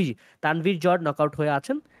তানভীর জর্ড নকআউট হয়ে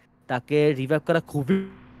আছেন। তাকে রিভাইভ করা খুবই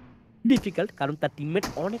ডিফিকাল্ট, কারণ তার টিমমেট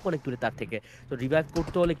অনেক অনেক দূরে তার থেকে। তো রিভাইভ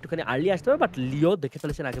করতে হলে একটুখানি আর্লি আসতে হবে, বাট লিও দেখে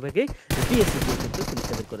ফেলেছেন আগে ভাগেই, বিএসসি কিন্তু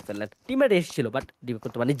ফিনিশার বের করে ফেললেন। টিমমেট এসেছিল বাট রিভাইভ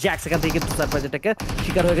করতে পারেনি। জ্যাক সেখান থেকে কিন্তু সারপ্রাইজ অ্যাটাকে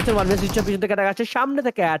শিকার হয়ে গেছেন। ওয়ান ভেস পিছন থেকে অ্যাটাক আছে, সামনে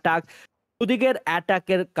থেকে অ্যাটাক, ওদিকের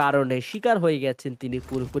অ্যাটাকের কারণে শিকার হয়ে গেছেন তিনি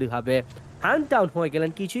পুরোপুরি ভাবে। হ্যান্ড ডাউন হয়ে গেলেন,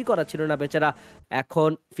 কিছুই করা ছিল না বেচারা। এখন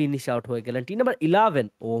ফিনিশ আউট হয়ে গেলেন। Team number 11।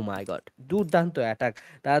 ও মাই গড, দুর্দান্ত অ্যাটাক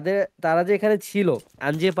তারা যে এখানে ছিল।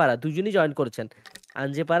 আঞ্জেপাড়া দুজনই জয়েন করেছেন।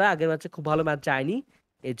 আঞ্জেপাড়া আগের ম্যাচে খুব ভালো ম্যাচ যায়নি,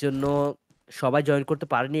 এর জন্য সবাই জয়েন করতে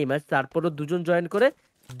পারেনি এই ম্যাচ। তারপরও দুজন জয়েন করে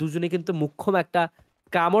দুজনে কিন্তু মুখ্যম একটা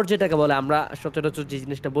কামড়, যেটাকে বলে আমরা সচরাচর যে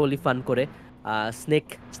জিনিসটা বলি ফান করে, স্নেক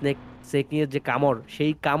স্নেক সেকিংয়ের যে কামড়,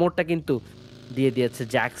 সেই কামড়টা কিন্তু দিয়ে দিয়েছে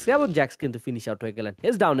জ্যাক্সকে এবং জ্যাক্স কিন্তু ফিনিশ আউট হয়ে গেলেন।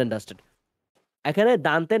 His down and dusted. এখানে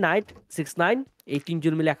দান্তে নাইট 6-9 এই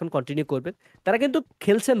তিনজন মিলে এখন কন্টিনিউ করবেন। তারা কিন্তু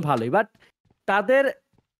খেলছেন ভালোই, বাট তাদের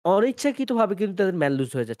অনিচ্ছাকৃতভাবে কিন্তু তাদের ম্যান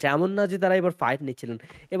লুজ হয়ে যাচ্ছে। এমন না যে তারা এবার ফাইট নিচ্ছিলেন,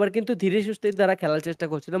 এবার কিন্তু ধীরে সুস্থে তারা খেলার চেষ্টা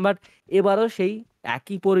করছিলেন, বাট এবারও সেই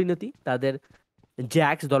একই পরিণতি তাদের।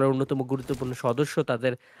 জ্যাক্স দলের অন্যতম গুরুত্বপূর্ণ সদস্য,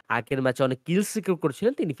 তাদের আগের ম্যাচে অনেক কিল সিকিউর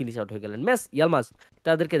করেছিলেন, তিনি ফিনিশ আউট হয়ে গেলেন। ইয়ালমাস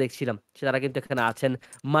তাদেরকে দেখছিলাম, তারা কিন্তু এখানে আছেন।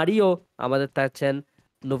 মারিও আমাদের আছেন,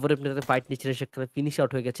 নোভোর তাদের ফাইট নিচ্ছিলেন সেখানে ফিনিশ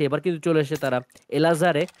আউট হয়ে গেছে। এবার কিন্তু চলে এসে তারা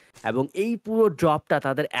এলাজারে, এবং এই পুরো ড্রপটা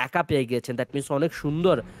তাদের একা পেয়ে গিয়েছেন। দ্যাট মিনস অনেক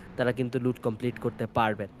সুন্দর তারা কিন্তু লুট কমপ্লিট করতে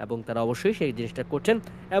পারবেন, এবং তারা অবশ্যই সেই জিনিসটা করছেন।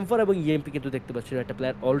 এম4 এবং ইএমপি কিন্তু দেখতে পাচ্ছিল একটা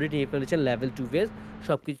প্লেয়ার অলরেডি নিয়ে ফেলেছেন লেভেল 2 বেস,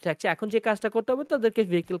 সবকিছু থাকছে। এখন যে কাজটা করতে হবে তাদেরকে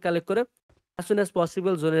ভেহিকল কালেক্ট করে as soon as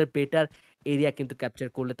possible জোনের বেটার এরিয়া কিন্তু ক্যাপচার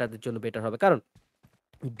করলে তাদের জন্য বেটার হবে। কারণ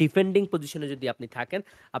ডিফেন্ডিং পজিশনে যদি আপনি থাকেন,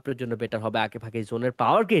 আপনার জন্য বেটার হবে। আগে ভাগে জোনের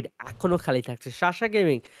পাওয়ার গ্রিড এখনো খালি থাকছে। শাসা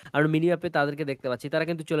গেমিং আর মিনিম্যাপে তাদেরকে দেখতে পাচ্ছি, তারা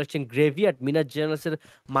কিন্তু চলে আসছেন গ্রেভিয়ার্ড মিনাস জেনারেলসের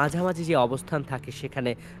মাঝামাঝি যে অবস্থান থাকে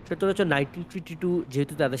সেখানে। সেটা হচ্ছে 1952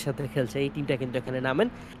 যেহেতু তাদের সাথে খেলছে, এই টিমটা কিন্তু এখানে নামেন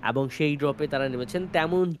এবং সেই ড্রপে তারা নেমেছেন।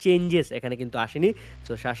 তেমন চেঞ্জেস এখানে কিন্তু আসেনি।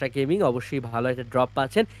 তো শাসা গেমিং অবশ্যই ভালো একটা ড্রপ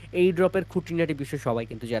পাচ্ছেন। এই ড্রপের খুঁটিনাটি বিষয় সবাই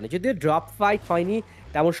কিন্তু জানে, যদিও ড্রপ ফাইট হয়নি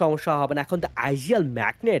তেমন সমস্যা হবে না। এখন তো আইজিএল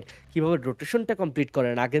ম্যাগনেট কিভাবে রোটেশনটা কমপ্লিট করেন,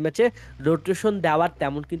 আগের ম্যাচে রোটেশন দেওয়ার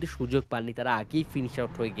তেমন কিন্তু সুযোগ পাননি, তারা আগেই ফিনিশ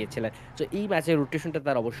আউট হয়ে গিয়েছিলেন। তো এই ম্যাচে রোটেশনটা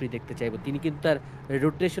তার অবশ্যই দেখতে চাইবো। তিনি কিন্তু তার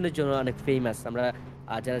রোটেশনের জন্য অনেক ফেমাস। আমরা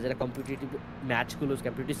যারা যারা কম্পিটিটিভ ম্যাচগুলো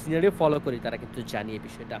কম্পিটিটিভ সিনারিও ফলো করি তারা কিন্তু জানি এই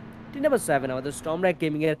বিষয়টা। টিম নাম্বার 7 আমাদের স্টর্ম র্যাক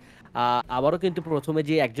গেমিং এর আবারও কিন্তু প্রথমে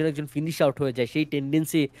যে একজন একজন ফিনিশ আউট হয়ে যায় সেই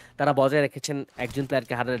টেন্ডেন্সি তারা বজায় রেখেছেন। একজন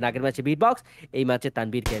প্লেয়ারকে হারালেন আগের ম্যাচে বিট বক্স, এই ম্যাচে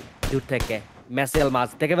তানবীরকে দূর থেকে ম্যাসেল মাছ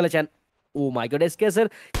দেখে ফেলেছেন। ও মাই গড, এসকেসের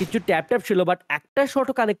কিছু ট্যাপ ট্যাপ ছিল বাট একটা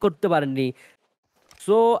শটও কানেক্ট করতে পারেননি।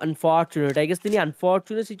 সো আনফরচুনেট, আই গেস তিনি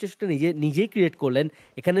আনফরচুনেট সিচুয়েশনটা নিজেই ক্রিয়েট করলেন।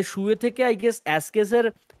 এখানে শুয়ে থেকে আই গেস অ্যাসকেসের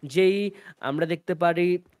যেই আমরা দেখতে পারি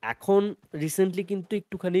এখন রিসেন্টলি কিন্তু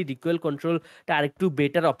একটুখানি রিকোয়েল কন্ট্রোলটা আরেকটু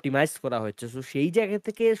বেটার অপটিমাইজ করা হয়েছে। সো সেই জায়গা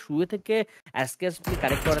থেকে শুয়ে থেকে অ্যাসকেস আপনি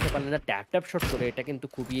কানেক্ট করাতে পারলেন না ট্যাপ ট্যাপ শট করে, এটা কিন্তু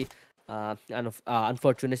খুবই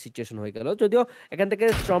আনফরচুনেট সিচুয়েশন হয়ে গেল। যদিও এখান থেকে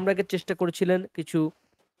স্টর্ম র্যাকের চেষ্টা করেছিলেন কিছু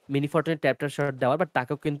মিনি ফর্টের ট্যাপটার শট দেওয়ার, বাট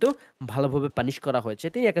তাকেও কিন্তু ভালোভাবে পানিশ করা হয়েছে।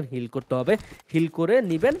 তিনি এখন হিল করতে হবে, হিল করে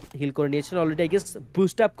নেবেন। হিল করে নিয়েছেন already, I guess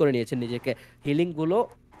boost up করে নিয়েছেন নিজেকে। হিলিংগুলো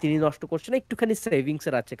তিনি নষ্ট করছেন, একটুখানি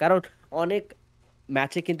সেভিংসের আছে, কারণ অনেক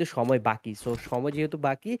ম্যাচে কিন্তু সময় বাকি। সো সময় যেহেতু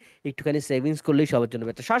বাকি, একটুখানি সেভিংস করলেই সবার জন্য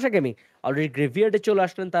বেটার। শাসা গেমিং অলরেডি গ্রেভিয়ার্ডে চলে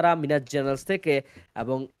আসলেন তারা মিনাস জেনারেলস থেকে,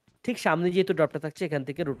 এবং ঠিক সামনে যেহেতু ড্রপটা থাকছে এখান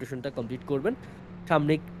থেকে রোটেশনটা কমপ্লিট করবেন।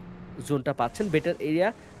 সামনে জোনটা পাচ্ছেন, বেটার এরিয়া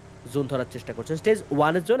জোন ধরার চেষ্টা করছেন। স্টেজ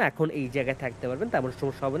 1-এর জোন এখন এই জায়গায় থাকতে পারবেন, তেমন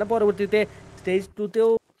সমস্যা হবে না। পরবর্তীতে স্টেজ 2-তেও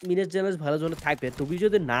মিনাস জেনারেলস ভালো জোনে থাকবে, তবে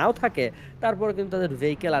যদি নাও থাকে তারপরে কিন্তু তাদের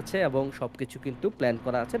ভেহিকেল আছে এবং সবকিছু কিন্তু প্ল্যান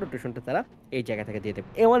করা আছে। রোটেশনটা তারা এই জায়গা থেকে দিয়ে দেবে।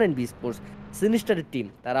 A1 স্পোর্টস সিনিস্টারের টিম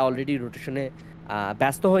তারা অলরেডি রোটেশনে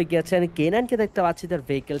ব্যস্ত হয়ে গিয়েছেন। কেনানকে দেখতে পাচ্ছি তার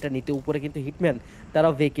ভেহিকেলটা নিতে, উপরে কিন্তু হিটম্যান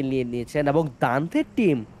তারাও ভেহিকেল নিয়ে নিয়েছেন, এবং দান্তের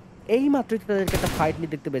টিম এই মাত্রই তাদেরকে একটা ফাইট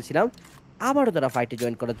নিয়ে দেখতে পেয়েছিলাম, আবারও তারা ফাইটে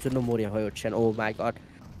জয়েন করার জন্য মরিয়া হয়ে উঠছেন। ও মাই god,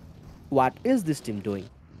 what is this team doing?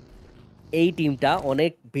 এই টিমটা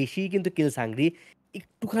অনেক বেশি কিন্তু কিলস হাংরি।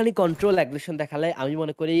 একটুখানি কন্ট্রোল অ্যাগ্রেশন দেখালে আমি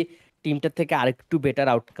মনে করি টিমটার থেকে আরেকটু বেটার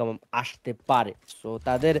আউটকাম আসতে পারে। সো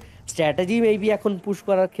তাদের স্ট্র্যাটেজি মেবি এখন পুশ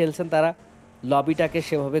করার খেলছেন তারা, লবিটাকে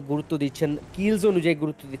সেভাবে গুরুত্ব দিচ্ছেন, কিলস অনুযায়ী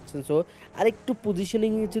গুরুত্ব দিচ্ছেন। সো আরেকটু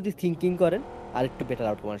পজিশনিং যদি থিঙ্কিং করেন আরেকটু বেটার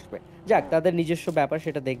আউটকাম আসবে। যাক, তাদের নিজস্ব ব্যাপার,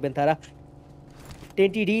 সেটা দেখবেন তারা।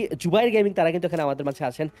 টেনটিডি জুবাইর গেমিং তারা কিন্তু এখানে আমাদের মাঝে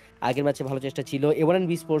আছেন। আগের ম্যাচে ভালো চেষ্টা ছিল। A1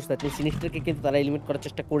 স্পোর্টস দ্যাট মিনস সিনিস্টারকে কিন্তু তারা এলিমিনেট করার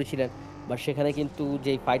চেষ্টা করেছিলেন, বাট সেখানে কিন্তু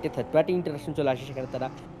যেই ফাইটে থার্ড পার্টি ইন্টারাকশন চলে আসে সেখানে তারা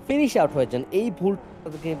ফিনিশ আউট হয়ে যান। এই ভুল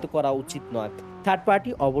তাদেরকে কিন্তু করা উচিত নয়। থার্ড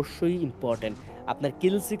পার্টি অবশ্যই ইম্পর্টেন্ট, আপনার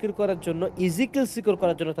কিল সিকিউর করার জন্য, ইজি কিল সিকিউর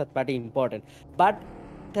করার জন্য third party important, but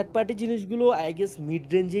third party জিনিসগুলো I guess mid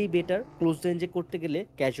রেঞ্জেই better. Close রেঞ্জে করতে গেলে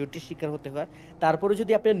ক্যাজুয়ালিটির শিকার হতে হয়। তারপরে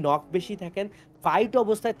যদি আপনি নক বেশি থাকেন, ফাইট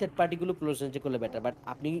অবস্থায় থার্ড পার্টিগুলো ক্লোজ রেঞ্জে করলে বেটার, বাট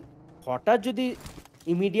আপনি হঠাৎ যদি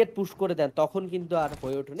ইমিডিয়েট পুশ করে দেন তখন কিন্তু আর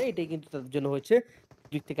হয়ে ওঠে না। এটাই কিন্তু তাদের জন্য হয়েছে,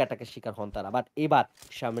 দিক থেকে অ্যাটাকের শিকার হন তারা। বাট এবার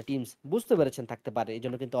সামনে টিমস বুঝতে পেরেছেন থাকতে পারে, এই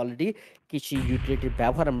জন্য কিন্তু অলরেডি কিছু ইউটিলিটির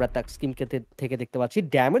ব্যবহার আমরা তার স্কিম থেকে দেখতে পাচ্ছি।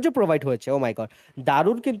 ড্যামেজও প্রোভাইড হয়েছে। ও মাই গড,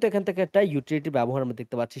 দারুণ কিন্তু এখান থেকে একটা ইউটিলিটির ব্যবহার আমরা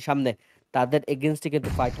দেখতে পাচ্ছি। সামনে তাদের এগেনস্টে কিন্তু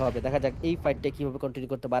ফাইট হবে, দেখা যাক এই ফাইটটা কিভাবে কন্টিনিউ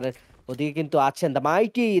করতে পারেন। ওদিকে কিন্তু আছেন দ্য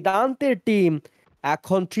মাইটি দান্তের টিম।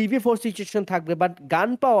 এখন 3v4 সিচুয়েশন থাকবে, বাট গান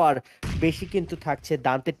পাওয়ার বেশি কিন্তু থাকছে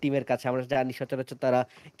দান্তের টিমের কাছে। আমরা জানি সচরাচর তারা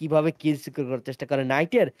কিভাবে কিল সিকিউর করার চেষ্টা করে।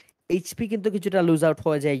 নাইটের এইচপি কিন্তু কিছুটা লুজ আউট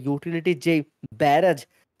হয়ে যায়। ইউটিলিটির যে ব্যারাজ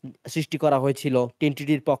সৃষ্টি করা হয়েছিল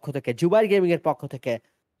টেনটিডির পক্ষ থেকে, জুবাইর গেমিং এর পক্ষ থেকে,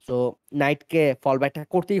 সো নাইটকে ফল ব্যাকটা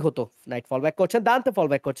করতেই হতো। নাইট ফল ব্যাক করছেন, দান্তে ফল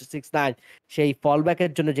ব্যাক করছে 6-9। সেই ফল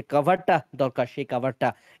ব্যাকের জন্য যে কভারটা দরকার সেই কভারটা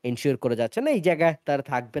এনশিওর করে যাচ্ছে না। এই জায়গায় তারা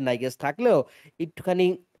থাকবেন না, গেস থাকলেও একটুখানি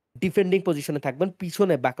ডিফেন্ডিং পজিশনে থাকবেন,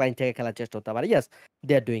 পিছনে ব্যাকলাইন থেকে খেলার চেষ্টা হতে পারে। Yes,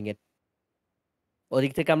 they are doing it.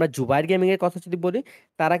 ওদিক থেকে আমরা জুবাইর গেমিং এর কথা যদি বলি,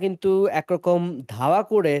 তারা কিন্তু একরকম ধাওয়া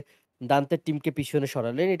করে দান্তের টিমকে পিছনে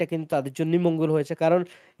সরালেন। এটা কিন্তু তাদের জন্যই মঙ্গল হয়েছে, কারণ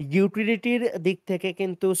ইউটিলিটির দিক থেকে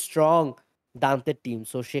কিন্তু স্ট্রং দান্তের টিম।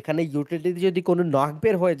 সো সেখানে ইউটিলিটি যদি কোনো নক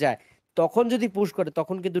বের হয়ে যায় তখন যদি পুশ করে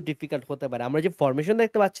তখন কিন্তু ডিফিকাল্ট হতে পারে। আমরা যে ফরমেশন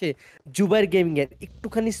দেখতে পাচ্ছি জুবাইর গেমিং এর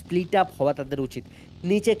একটুখানি স্প্লিট আপ হওয়া তাদের উচিত।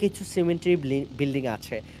 নিচে কিছু সিমেন্টারি বিল্ডিং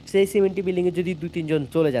আছে, সেই সিমেন্টারি বিল্ডিং এ যদি 2-3 জন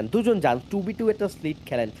চলে যান, দুজন যান 2v2 একটা স্প্লিট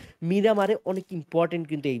খেলেন, মিরামারে অনেক ইম্পর্টেন্ট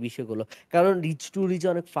কিন্তু এই বিষয়গুলো। কারণ রিচ টু রিচ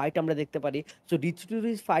অনেক ফাইট আমরা দেখতে পারি। সো রিচ টু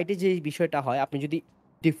রিচ ফাইটে যে বিষয়টা হয়, আপনি যদি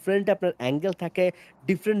ডিফারেন্ট আপনার অ্যাঙ্গেল থাকে,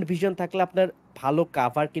 ডিফারেন্ট ভিশন থাকলে আপনার ভালো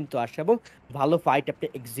কাভার কিন্তু আসে এবং ভালো ফাইট আপনি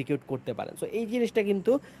এক্সিকিউট করতে পারেন। সো এই জিনিসটা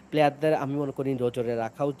কিন্তু প্লেয়ারদের আমি মনে করি নজরে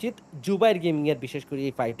রাখা উচিত। জুবাইর গেমিং এর বিশেষ করে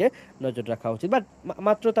এই ফাইটে নজর রাখা উচিত। বাট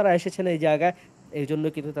মাত্র তারা এসেছেন এই জায়গায়, এই জন্য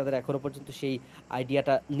কিন্তু তাদের এখনো পর্যন্ত সেই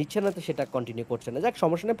আইডিয়াটা নিচ্ছে না, তো সেটা কন্টিনিউ করছে না। যাক,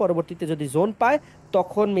 সমস্যা নেই, পরবর্তীতে যদি জোন পায়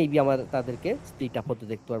তখন মেবি আমরা তাদেরকে স্প্লিট আপ হতে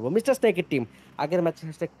দেখতে পারবো। মিস্টার স্নেকের টিম আগের ম্যাচে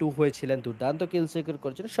 #2 হয়েছিলেন, দুর্দান্ত কিল সিকিউর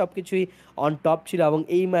করেছিলেন, সবকিছুই অন টপ ছিল এবং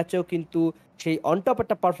এই ম্যাচেও কিন্তু সেই অন টপ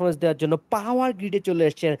একটা পারফরমেন্স দেওয়ার জন্য পাওয়ার গ্রিডে চলে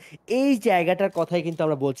এসেছেন। এই জায়গাটার কথাই কিন্তু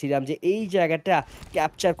আমরা বলছিলাম যে এই জায়গাটা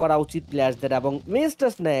ক্যাপচার করা উচিত প্লেয়ার্সদের, এবং mister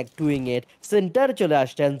snack doing it. Centre চলে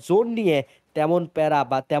আসছেন জোন নিয়ে, তেমন প্যারা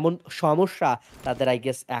বা তেমন সমস্যা তাদের আই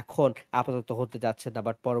গেস এখন আপাতত হতে যাচ্ছে না,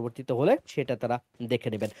 বাট পরবর্তীতে হলে সেটা তারা দেখে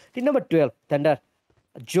নেবেন। টিম নাম্বার 12 থান্ডার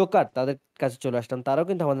জোকার, তাদের কাছে চলে আসলাম, তারাও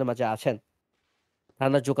কিন্তু আমাদের মাঝে আছেন।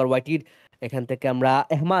 থান্ডার জোকার ওয়াইটির এখান থেকে আমরা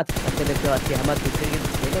আহমাদ দেখতে পাচ্ছি, আহমাদ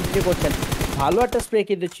কন্টিনিউ করছেন। ভালো একটা স্প্রে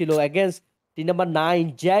কিন্তু ছিল এগেন্স্ট টিম নাম্বার 9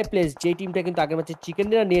 জয় প্লেস, যে টিমটা কিন্তু আগের ম্যাচে চিকেন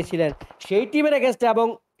ডিনার নিয়েছিলেন সেই টিমের এগেনস্টে, এবং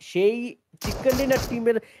সেই চিকেন ডিনার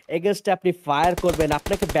টিমের এগেনস্টে আপনি ফায়ার করবেন,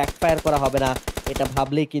 আপনাকে ব্যাক ফায়ার করা হবে না, এটা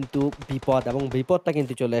ভাবলেই কিন্তু বিপদ, এবং বিপদটা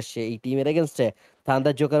কিন্তু চলে আসছে এই টিমের এগেনস্টে।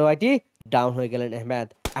 থান্ডার জোকার ওয়াইটি ডাউন হয়ে গেলেন।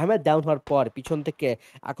 আহমেদ ডাউন হওয়ার পর পিছন থেকে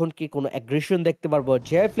এখন কি কোনো অ্যাগ্রেশন দেখতে পারবো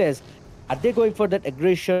জয় place? R they going for that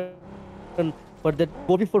aggression for that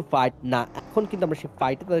 4v4 fight? না, এখন কিন্তু আমরা সেই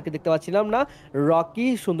ফাইটে তাদেরকে দেখতে পাচ্ছিলাম না। রকি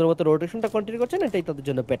সুন্দর মতো রোটেশনটা কন্টিনিউ করছেন, এটাই তাদের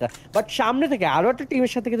জন্য বেটার। বাট সামনে থেকে আরো একটা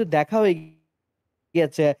টিমের সাথে কিন্তু দেখা হয়ে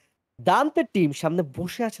গিয়েছে। দান্তের টিম সামনে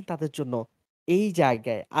বসে আছেন, তাদের জন্য এই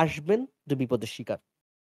জায়গায় আসবেন তো বিপদের শিকার।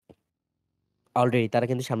 অলরেডি তারা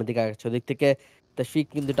কিন্তু সামনের দিকে আগাচ্ছে, ওদিক থেকে তাশফিক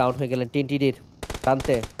কিন্তু ডাউন হয়ে গেলেন। টেন্টিডির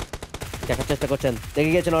দান্তে দেখার চেষ্টা করছেন,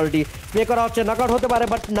 দেখে গেছেন অলরেডি স্প্রে করা হচ্ছে, নকআউট হতে পারে,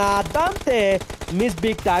 বাট না, দান্তে মিস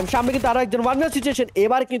বিগ টাইম। সামনে কিন্তু আরো একজন ওয়ান ম্যান সিচুয়েশন,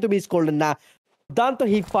 এবার কিন্তু মিস করলেন না। দান্ত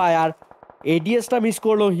হিপ ফায়ার, এডিএসটা মিস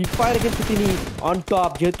করলো, হিপ ফায়ার কিন্তু তিনি অন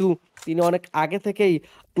টপ, যেহেতু তিনি অনেক আগে থেকেই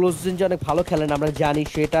ক্লোজ রেঞ্জে অনেক ভালো খেলেন, আমরা জানি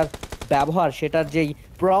সেটার ব্যবহার, সেটার যেই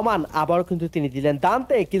প্রমাণ আবারও কিন্তু তিনি দিলেন।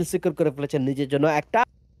 দান্তে কিল সিকিউর করে ফেলেছেন নিজের জন্য একটা।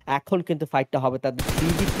 এখন কিন্তু ফাইটটা হবে তাদের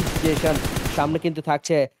সিচুয়েশন, সামনে কিন্তু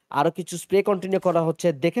থাকছে আরো কিছু স্প্রে কন্টিনিউ করা হচ্ছে।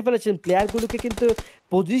 দেখে ফেলেছেন প্লেয়ারগুলোকে কিন্তু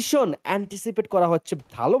পজিশন অ্যান্টিসিপেট করা হচ্ছে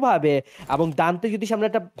ভালোভাবে, এবং দান্তে যদি সামনে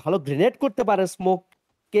একটা ভালো গ্রেনেড করতে পারে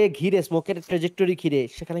স্মোককে ঘিরে, স্মোকের ট্রেজেক্টরি ঘিরে,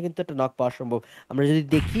 সেখানে কিন্তু একটা নক পাওয়া সম্ভব। আমরা যদি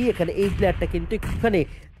দেখি এখানে এই প্লেয়ারটা কিন্তু একটুখানি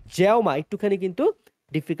জেওমা একটুখানি কিন্তু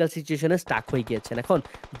ডিফিকাল্ট সিচুয়েশনে স্টাক হয়ে গিয়েছেন। এখন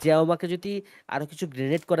জেওমাকে যদি আরো কিছু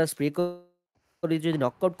গ্রেনেড করা, স্প্রে করে যদি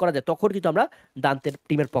নকআউট করা যায়, তখন কিন্তু আমরা দান্তের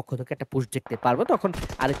টিমের পক্ষ থেকে একটা পুশ দেখতে পারবো, তখন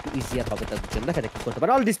আরেকটু ইজিয়ার হবে তাদের জন্য। দেখা যাক কি করতে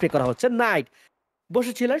পারে। অল ডিসপ্লে করা হচ্ছে, নাইট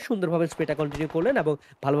বসেছিলেন, সুন্দরভাবে স্প্রেটা কন্টিনিউ করলেন এবং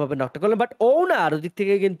ভালোভাবে নকটা করলেন, বাট ওনার ওদিক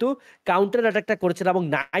থেকে কিন্তু কাউন্টার অ্যাটাকটা করেছেন এবং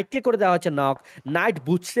নাইটকে করে দেওয়া হচ্ছে নক। নাইট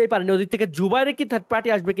বুঝতেই পারেনি ওদিক থেকে জুবাইরের কি থার্ড পার্টি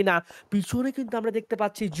আসবে কিনা। পিছনে কিন্তু আমরা দেখতে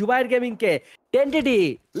পাচ্ছি Jubair গেমিংকে। টেন্টেডি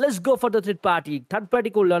let's go for the third party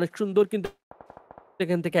করলে অনেক সুন্দর কিন্তু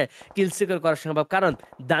এখান থেকে কিল সিকিউর করা সম্ভব, কারণ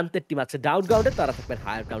দান্তের টিম আছে ডাউন গ্রাউন্ডে, তারা থাকবেন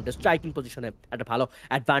হায়ার গ্রাউন্ডে, স্ট্রাইকিং পজিশনে একটা ভালো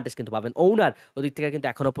অ্যাডভান্টেজ কিন্তু পাবেন। ওনার ওদিক থেকে কিন্তু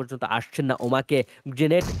এখনো পর্যন্ত আসছেন না ওমাকে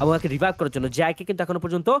গ্রেনেড, ওমাকে রিভাইভ করার জন্য। জ্যাকে কিন্তু এখনো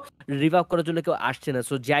পর্যন্ত রিভাইভ করার জন্য কেউ আসছে না।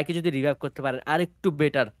 সো জ্যাকে যদি রিভাইভ করতে পারেন আর একটু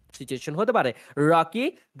বেটার সিচুয়েশন হতে পারে। রকি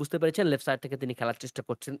বুঝতে পেরেছেন লেফট সাইড থেকে তিনি খেলার চেষ্টা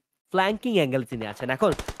করছেন, ফ্ল্যাঙ্কিং অ্যাঙ্গেলে তিনি আছেন।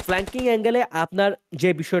 এখন ফ্ল্যাঙ্কিং অ্যাঙ্গেলে আপনার যে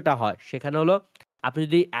বিষয়টা হয় সেখানে হলো আপনি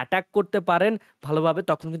যদি অ্যাটাক করতে পারেন ভালোভাবে,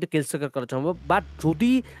 তখন কিন্তু কিল সিকিউর করা সম্ভব, বাট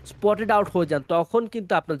যদি স্পটেড আউট হয়ে যান তখন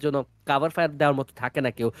কিন্তু আপনার জন্য কাভার ফায়ার দেওয়ার মতো থাকে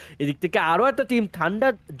না কেউ। এদিক থেকে আরও একটা টিম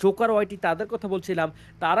থান্ডার জোকার ওয়াইটি, তাদের কথা বলছিলাম,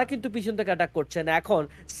 তারা কিন্তু পিছন থেকে অ্যাটাক করছেন। এখন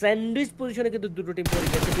স্যান্ডউইচ পজিশনে কিন্তু দুটো টিম পড়ে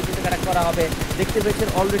গেছে, পিছন থেকে অ্যাটাক করা হবে, দেখতে পেয়েছেন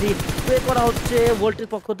অলরেডি প্লে করা হচ্ছে ভোল্টের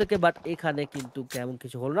পক্ষ থেকে, বাট এখানে কিন্তু কেমন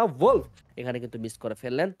কিছু হলো না। ভোল্ট এখানে কিন্তু মিস করে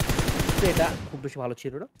ফেললেন, এটা খুব বেশি ভালো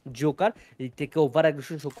ছিল না। জোকার এদিক থেকে ওভার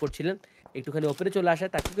অ্যাগ্রেশন শো করছিলেন, একটুখানি ওপরে চলে আসে,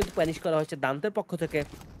 তাকে কিন্তু প্যানিশ করা হয়েছে দান্তের পক্ষ থেকে,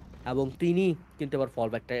 এবং তিনি কিন্তু আবার ফল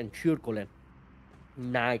ব্যাকটা এনশিওর করলেন।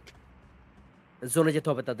 নাইট জোনে যেতে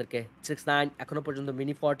হবে তাদেরকে। 6-9 এখনো পর্যন্ত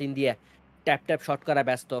মিনি 14 দিয়ে ট্যাপ ট্যাপ শট করা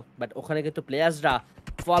ব্যস্ত, বাট ওখানে কিন্তু প্লেয়ার্সরা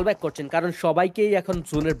ফল ব্যাক করছেন, কারণ সবাইকেই এখন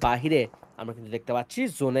জোনের বাহিরে আমরা কিন্তু দেখতে পাচ্ছি।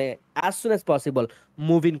 জোনে as soon as possible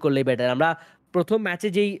move in করলেই বেটার। আমরা প্রথম ম্যাচে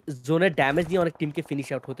যেই জোনের ড্যামেজ নিয়ে অনেক টিমকে ফিনিশ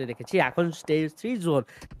আউট হতে দেখেছি, এখন স্টেজ 3 জোন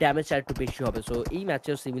ড্যামেজ আর একটু বেশি হবে। সো এই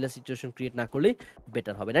ম্যাচেও সিমিলার সিচুয়েশন ক্রিয়েট না করলেই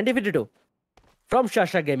বেটার হবে। 92 ফ্রম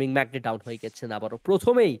শাসা গেমিং ম্যাগনেট ডাউন হয়ে গেছেন আবারও,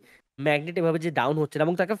 প্রথমেই ম্যাগনেট এভাবে যে ডাউন হচ্ছে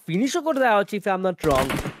এবং তাকে ফিনিশও করে দেওয়া হচ্ছে if I am not wrong.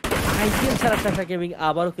 IPL ছাড়া শাসা গেমিং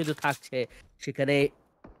আবারও কিন্তু থাকছে সেখানে।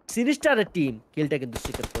 সিনিস্টারের টিম কিলটা কিন্তু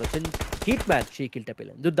স্বীকার করেছেন, হিটম্যান সেই কিলটা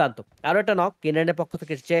পেলেন, দুর্দান্ত। আরো একটা নক কেনানের পক্ষ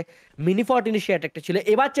থেকে এসেছে, মিনি 14 সে অ্যাটাকটা ছিল,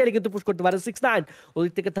 এবার চাইলে কিন্তু পুশ করতে পারে 6-9।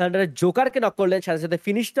 ওদিক থেকে থান্ডারের জোকারকে নক করলেন, সাথে সাথে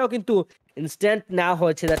ফিনিশটাও কিন্তু ইনস্ট্যান্ট নেওয়া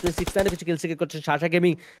হয়েছে। দ্যাট মিন্স 6-9 কিছু কিল সিকার করছেন শাসা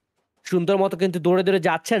গেমিং, সুন্দর মতো কিন্তু দৌড়ে দৌড়ে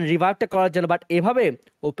যাচ্ছেন রিভাইভটা করার জন্য, বাট এভাবে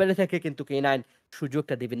ওপেনে থেকে কিন্তু K9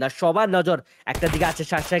 সুযোগটা দিবেন না। সবার নজর একটা দিকে আছে,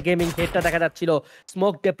 শাসা গেমিং হেডটা দেখা যাচ্ছিল,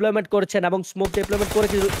 স্মোক ডিপ্লয়মেন্ট করেছেন এবং স্মোক ডিপ্লয়মেন্ট করে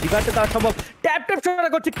কিন্তু রিভাইভটা দেওয়া সম্ভব। ট্যাপ ট্যাপ শট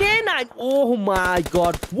করছে K9, oh my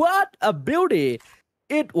god what a beauty,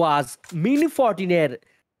 it was mini 14 এর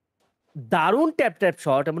দারুণ ট্যাপ ট্যাপ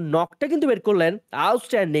শট এবং নকটা কিন্তু বের করলেন,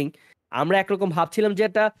 আউটস্ট্যান্ডিং। আমরা একরকম ভাবছিলাম যে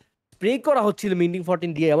এটা স্প্রে করা হচ্ছিল মিনি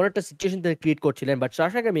 14 দিয়ে, এমন একটা সিচুয়েশন তিনি ক্রিয়েট করছিলেন, বাট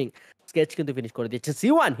শাসা গেমিং স্কেচ কিন্তু ফিনিশ করে দিয়েছে।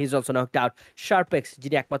 C1 he is also knocked out. শার্পেক্স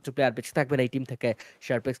যিনি একমাত্র প্লেয়ার বেঁচে থাকবেন এই টিম থেকে,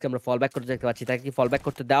 শার্পেক্সকে আমরা ফল ব্যাক করতে দেখতে পাচ্ছি। তাকে কি ফল ব্যাক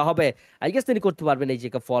করতে দেওয়া হবে? আই গেস তিনি করতে পারবেন। এই যে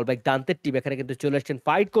ফল ব্যাক দান্তের টিম এখানে কিন্তু চলে এসেছেন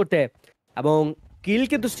ফাইট করতে এবং কিল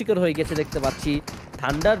কিন্তু স্টিকার হয়ে গেছে দেখতে পাচ্ছি।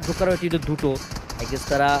 থান্ডার জোকার হয়েছে দুটো, আই গেস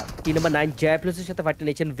তারা 3 নম্বর 9 জয়প্লাসের সাথে ফাইটটা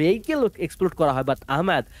নিয়েছেন। ভেহিকেল এক্সপ্লোড করা হয় বাট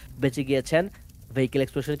আহমেদ বেঁচে গিয়েছেন, ভেহিকেল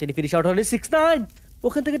এক্সপ্লোশনে তিনি ফিনিশ আউট হলেন। 6-9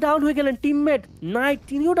 ওখান থেকে ডাউন হয়ে গেলেন, টিমমেট নাইট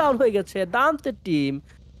তিনিও ডাউন হয়ে গেছে। দান্তের টিম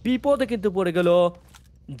বিপদে কিন্তু পড়ে গেল।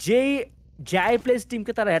 যেই জাই প্লেস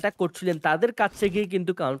টিমকে তারা অ্যাটাক করছিলেন তাদের কাছে গিয়ে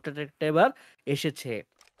কিন্তু কাউন্টার অ্যাটাকটা এবার এসেছে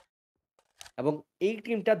এবং এই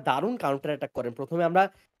টিমটা দারুণ কাউন্টার অ্যাটাক করেন। প্রথমে আমরা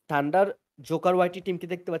থান্ডার জোকার ওয়াইটি টিমকে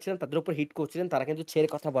দেখতে পাচ্ছিলাম, তাদের উপর হিট করছিলেন, তারা কিন্তু ছেড়ে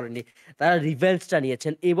কথা বলেনি, তারা রিভেঞ্জটা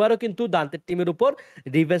নিয়েছেন। এবারও কিন্তু দান্তের টিমের উপর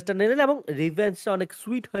রিভেঞ্জটা নিলেন এবং রিভেঞ্জটা অনেক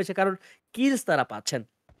সুইট হয়েছে কারণ কিলস তারা পাচ্ছেন।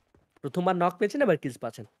 প্রথমবার নক পেয়েছেন, এবার কিলস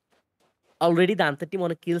পাচ্ছেন। অলরেডি দান্তের টিম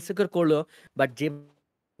অনেক কিল সিকিউর করলো, বাট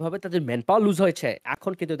যেভাবে তাদের ম্যান পাওয়ার লুজ হয়েছে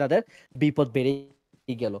এখন কিন্তু তাদের বিপদ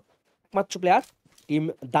বেড়েই গেল। একমাত্র প্লেয়ার টিম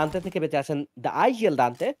দান্তে থেকে বেঁচে আছেন দ্য আইজিএল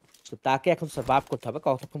দান্তে, তো তাকে এখন সার্ভাইভ করতে হবে।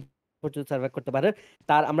 কতক্ষণ পর্যন্ত সার্ভাইভ করতে পারে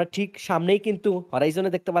তার আমরা ঠিক সামনেই কিন্তু হরাইজনে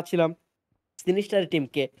দেখতে পাচ্ছিলাম সিনিস্টার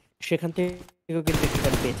টিমকে, সেখান থেকেও কিন্তু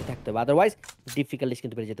একটুখানি বেঁচে থাকতে হবে, আদারওয়াইজ ডিফিকাল্টিস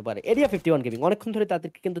কিন্তু বেড়ে যেতে পারে। এরিয়া 51 গেমিং অনেকক্ষণ ধরে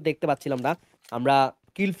তাদেরকে কিন্তু দেখতে পাচ্ছিলাম না, আমরা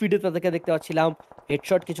কিল ফিডে তাদেরকে দেখতে পাচ্ছিলাম,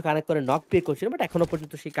 হেডশট কিছু কানেক্ট করে নক পে করছিল, বাট এখনো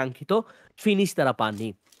পর্যন্ত সেই কাঙ্ক্ষিত ফিনিশ তারা পাননি।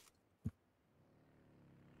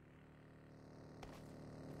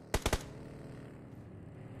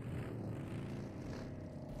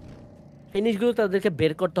 ফিনিশগুলো তাদেরকে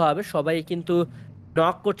বের করতে হবে। সবাই কিন্তু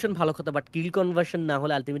নক করছেন ভালো কথা, বাট কিল কনভার্সন না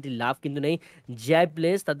হলে আলটিমেটলি লাভ কিন্তু নেই। জ্যাই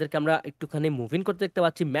প্লেস তাদেরকে আমরা একটুখানি মুভিং করতে দেখতে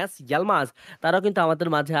পাচ্ছি। ম্যাচ ইয়ালমাজ তারাও কিন্তু আমাদের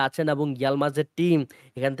মাঝে আছেন এবং ইয়ালমাজের টিম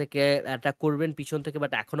এখান থেকে অ্যাটাক করবেন পিছন থেকে,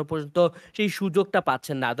 বাট এখনো পর্যন্ত সেই সুযোগটা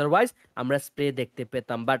পাচ্ছেন না, আদারওয়াইজ আমরা স্প্রে দেখতে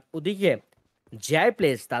পেতাম। বাট ওদিকে জ্যাই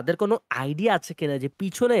প্লেস তাদের কোনো আইডিয়া আছে কিনা যে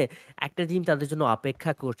পিছনে একটা টিম তাদের জন্য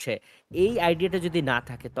অপেক্ষা করছে? এই আইডিয়াটা যদি না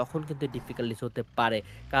থাকে তখন কিন্তু ডিফিকাল্টিস হতে পারে,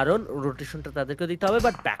 কারণ রোটেশনটা তাদেরকে দিতে হবে।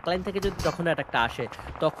 বাট ব্যাকলাইন থেকে যদি তখন অ্যাটাকটা আসে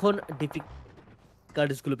তখন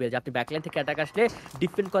ডিফিকাল্টিসগুলো পেয়ে যায়। আপনি ব্যাকলাইন থেকে অ্যাটাক আসলে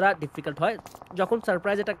ডিফেন্ড করা ডিফিকাল্ট হয়, যখন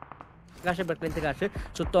সারপ্রাইজ অ্যাটাক আসে ব্যাকলাইন থেকে আসে,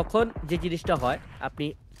 সো তখন যে জিনিসটা হয় আপনি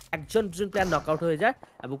একজন দুজন প্লেয়ার নকআউট হয়ে যায়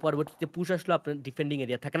এবং পরবর্তীতে পুশ আসলো আপনার ডিফেন্ডিং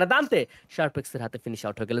এরিয়া থাকে না। দান্তে শার্পেক্সের হাতে ফিনিশ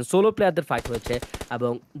আউট হয়ে গেলেন, সোলো প্লেয়ারদের ফাইট হয়েছে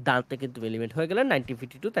এবং দান্তে কিন্তু এলিমেন্ট হয়ে গেলেন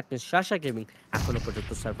 1952। দ্যাট মিন্স শাসা গেমিং এখনো পর্যন্ত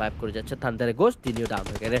সার্ভাইভ করে যাচ্ছে। থান্ডারে গোস্ট তিনিও ডাউন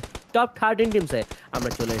হয়ে গেলেন। টপ 13 টিমসে আমরা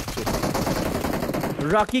চলে এসেছি,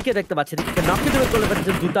 রকিকে দেখতে পাচ্ছি, নকি দূরে করলে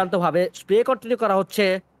পাচ্ছেন দুর্দান্ত ভাবে, স্প্রে কন্টিনিউ করা হচ্ছে।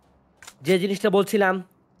 যে জিনিসটা বলছিলাম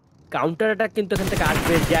কাউন্টার অ্যাটাক কিন্তু এখান থেকে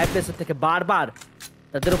আসবে জ্যাই প্লেসের থেকে, বারবার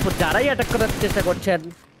তাদের উপর যারাই অ্যাটাক করার চেষ্টা করছেন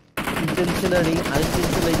ইন্টেনশনালি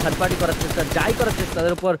আনইন্টেনশনালি থার্ড পার্টি করার চেষ্টা যাই করার চেষ্টা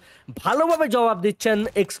তাদের উপর ভালোভাবে জবাব দিচ্ছেন।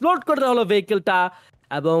 এক্সপ্লোড করে দেওয়া হলো ভেহিকেলটা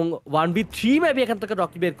এবং 1v3 মেবি এখান থেকে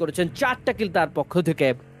রকি বের করেছেন, 4টা কিল তার পক্ষ থেকে।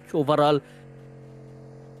 Overall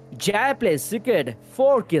জ্যাই place secret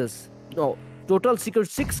 4 kills, no total secret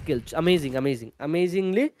 6 kills। Amazing amazing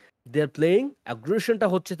amazingly they are playing. অ্যাগ্রেশনটা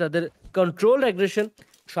হচ্ছে তাদের কন্ট্রোল অ্যাগ্রেশন,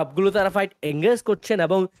 সবগুলো তারা ফাইট এঙ্গেজ করছেন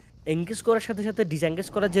এবং এঙ্গেজ করার সাথে সাথে ডিসএঙ্গেজ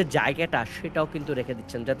করার যে জায়গাটা সেটাও কিন্তু রেখে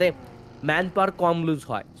দিচ্ছেন যাতে ম্যান পাওয়ার কম লুজ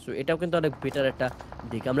হয়। সো এটাও কিন্তু অনেক বেটার একটা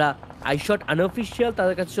দিক। আমরা আইশট আনঅফিসিয়াল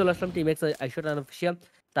তাদের কাছে চলে আসলাম, টিম এক্স আইশট আনঅফিসিয়াল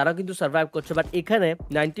তারাও কিন্তু সার্ভাইভ করছে, বাট এখানে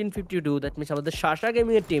 1952 দ্যাট মিনস আমাদের শাসা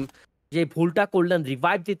গেমিং এর টিম যে ভুলটা করলেন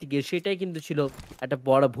রিভাইভ দিতে গিয়ে সেটাই কিন্তু ছিল একটা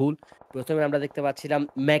বড় ভুল। প্রথমে আমরা দেখতে পাচ্ছিলাম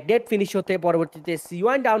ম্যাগনেট ফিনিশ হতে, পরবর্তীতে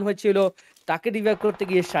C1 ডাউন হয়েছিল, তাকে রিভাইভ করতে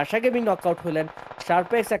গিয়ে শাসা গেমিং নকআউট হলেন।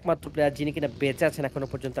 শার্পেক্স একমাত্র প্লেয়ার যিনি কিনা বেঁচে আছেন এখনো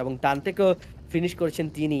পর্যন্ত এবং ডান থেকেও ফিনিশ করেছেন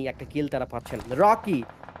তিনি, একটা কিল তারা পাচ্ছেন। রকি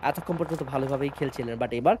এতক্ষণ পর্যন্ত ভালোভাবেই খেলছিলেন,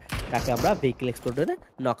 বাট এবার তাকে আমরা ভেহিকেল এক্সপ্লোডারে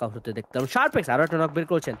নকআউট হতে দেখতাম। শার্পেক্স আরও একটা নক বের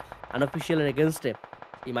করছেন আনঅফিসিয়ালের এগেনস্টে,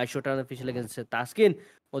 টিম আইশোটা আনঅফিসিয়াল এগেনস্টে। তাসকিন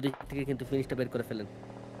ওদিক থেকে কিন্তু ফিনিশটা বের করে ফেলেন।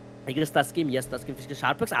 এগেইনস্ট তাসকিম, ইয়েস তাসকিম ফিনিশকে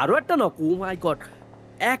শার্পেক্স আরো একটা নক, ও মাই গড,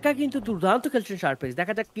 একা কিন্তু দুর্দান্ত খেলছেন শার্পেক্স,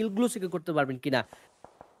 দেখা যাক কিলগুলো সিকিউর করতে পারবেন কিনা।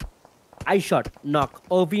 I shot knock,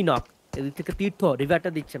 Ovi knock, এদিক থেকে তীর্থ রিভারটা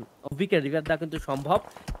দিচ্ছেন, ওভিকে রিভার দেওয়া কিন্তু সম্ভব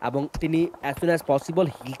এবং তিনি অ্যাজ সুন অ্যাজ পসিবল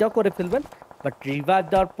হিলটাও করে ফেলবেন, বাট রিভার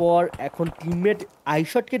দেওয়ার পর এখন টিমমেট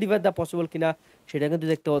আইশটকে রিভার দেওয়া পসিবল কিনা সেটা কিন্তু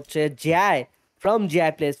দেখতে হচ্ছে। Jai from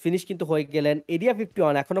Jai place finish কিন্তু হয়ে গেলেন। এরিয়া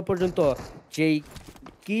 51 এখনো পর্যন্ত যেই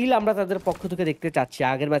কিল আমরা তাদের পক্ষ থেকে দেখতে চাচ্ছি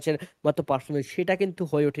আগের ম্যাচের মতো পারফরমেন্স সেটা কিন্তু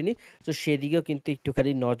হয়ে ওঠেনি, তো সেদিকেও কিন্তু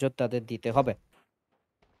একটুখানি নজর তাদের দিতে হবে।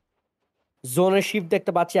 জোনের শিফট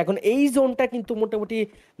দেখতে পাচ্ছি এখন, এই জোনটা কিন্তু মোটামুটি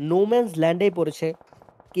নোম্যান্স ল্যান্ডেই পড়েছে,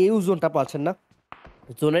 কেউ জোনটা পাচ্ছেন না।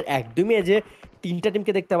 জোনের একদমই এজে তিনটা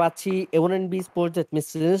টিমকে দেখতে পাচ্ছি, এমএনবি স্পোর্টস,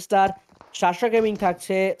 সিনিস্টার, শাসা গেমিং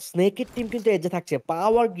থাকছে, স্নেকের টিম কিন্তু এজে থাকছে,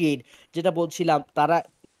 পাওয়ার গ্রিড যেটা বলছিলাম তারা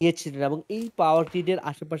গিয়েছিলেন এবং এই পাওয়ার গ্রিডের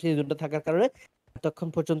আশেপাশে এই জোনটা থাকার কারণে এতক্ষণ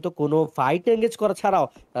পর্যন্ত কোনো ফাইট এঙ্গেজ করা ছাড়াও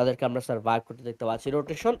তাদেরকে আমরা সার্ভাইভ করতে দেখতে পাচ্ছি।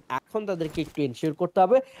 রোটেশন এখন তাদেরকে একটু এনশিওর করতে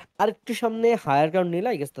হবে, আর একটু সামনে হায়ার গ্রাউন্ড নিলে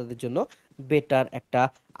আই গেস তাদের জন্য বেটার একটা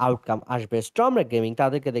আউটকাম আসবে। স্ট্রমরা গেমিং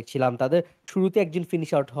তাদেরকে দেখছিলাম, তাদের শুরুতে একজন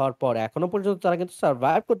ফিনিশ আউট হওয়ার পর এখনো পর্যন্ত তারা কিন্তু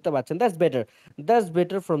সার্ভাইভ করতে পারছেন। That's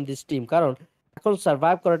better from this team, কারণ এখন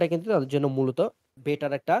সার্ভাইভ করাটা কিন্তু তাদের জন্য মূলত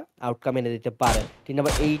বেটার একটা আউটকাম এনে দিতে পারে। টিম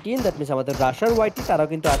নাম্বার 18 দ্যাট মিনস আমাদের রাশার ওয়াইটি, তারাও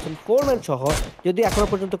কিন্তু আছেন 4 ম্যান সহ, যদি এখনো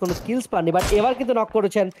পর্যন্ত কোনো কিলস পাননি, বাট এবার কিন্তু নক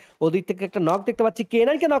করেছেন। ওদিক থেকে একটা নক দেখতে পাচ্ছি,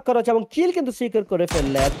 কেনানকে নক করা হচ্ছে এবং কিল কিন্তু সিকিউর করে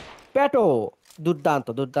ফেললেন প্যাটো। দুর্দান্ত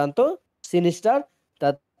দুর্দান্ত। সিনিস্টার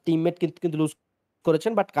তার টিমমেট কিন্তু লুজ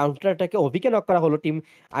করেছেন, বাট কাউন্টার অ্যাটাকে ওভিকে নক করা হলো টিম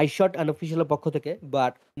আইশট আনঅফিশিয়ালের পক্ষ থেকে,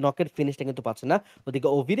 বাট নকের ফিনিশটা কিন্তু পাচ্ছে না। ওদিকে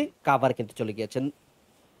ওভিরে কাভার কিন্তু চলে গিয়েছেন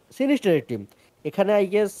সিনিস্টারের টিম। এখানে আই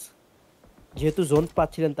গেস যেহেতু জোন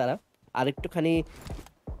পাচ্ছিলেন তারা আরেকটুখানি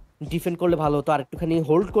ডিফেন্ড করলে ভালো হতো, আরেকটুখানি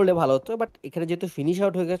হোল্ড করলে ভালো হতো, বাট এখানে যেহেতু ফিনিশ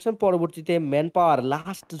আউট হয়ে গেছেন পরবর্তীতে ম্যান পাওয়ার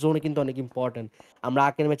লাস্ট জোনে কিন্তু অনেক ইম্পর্টেন্ট। আমরা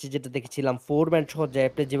আগের ম্যাচে যেটা দেখেছিলাম 4 ম্যান সহ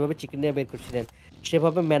জ্যাপটা যেভাবে চিকেন নিয়ে বের করছিলেন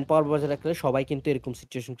সেভাবে ম্যান পাওয়ার বজায় রাখলে সবাই কিন্তু এরকম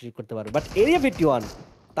সিচুয়েশন ক্রিয়েট করতে পারবে, বাট এরিয়া 51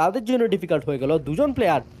 তাদের জন্য ডিফিকাল্ট হয়ে গেল। দুজন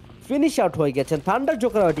প্লেয়ার ফিনিশ আউট হয়ে গেছেন, থান্ডার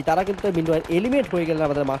জোকারটি তারা কিন্তু মিনওয়াইল এলিমিনেট হয়ে গেলেন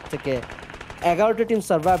আমাদের মাঠ থেকে। 11টা টিম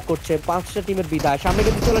সার্ভাইভ করছে, 5টা টিমের বিদায়। সামনে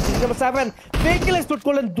কিন্তু চলে আসছে নাম্বার 7, ভেহিকল এক্সপ্লোড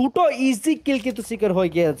করলেন, দুটো ইজি কিল কিন্তু সিকিউর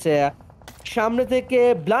হয়ে গিয়েছে। সামনে থেকে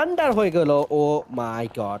ব্লান্ডার হয়ে গেল, ও মাই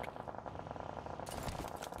গড,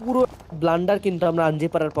 পুরো ব্লান্ডার কিন্তু আমরা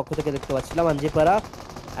আঞ্জিপাড়ার পক্ষ থেকে দেখতে পাচ্ছিলাম। আঞ্জিপাড়া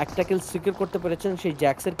একটা কিল সিকিউর করতে পেরেছেন, সেই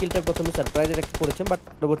জ্যাক্সের কিলটা প্রথমে সারপ্রাইজ একটা করেছেন, বাট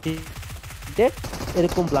পরবর্তীতে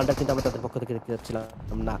এরকম ব্লান্ডার কিন্তু আমরা তাদের পক্ষ থেকে দেখতে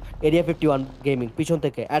যাচ্ছিলাম না। এরিয়া 51 গেমিং পিছন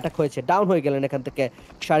থেকে অ্যাটাক হয়েছে, ডাউন হয়ে গেলেন এখান থেকে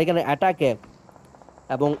শারিকানের অ্যাটাকে,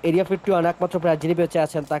 এবং এরিয়া 51 একমাত্র প্লেয়ার যিনি বেঁচে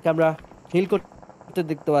আছেন তাকে আমরা হিল করতে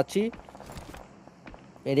দেখতে পাচ্ছি।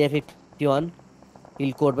 এরিয়া 51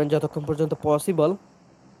 হিল করবেন যতক্ষণ পর্যন্ত পসিবল,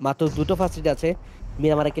 মাত্র দুটো ফার্স্ট আছে,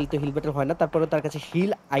 মিরামারা কিন্তু হিল বেটার হয় না, তারপরে তার কাছে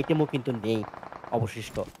হিল আইটেমও কিন্তু নেই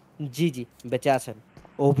অবশিষ্ট। জি জি বেঁচে আছেন।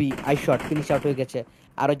 Obi I shot finish out হয়ে গেছে,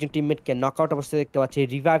 আর একজন টিমমেটকে নকআউট অবস্থায় দেখতে পাচ্ছি,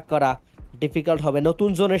 রিভাইভ করা ডিফিকাল্ট হবে। নতুন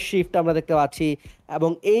জোনের শিফট আমরা দেখতে পাচ্ছি,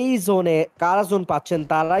 এবং এই জোনে কারা জোন পাচ্ছেন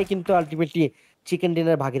তারাই কিন্তু আলটিমেটলি চিকেন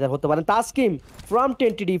ডিনার ভাগিদার হতে পারেন। Taskin from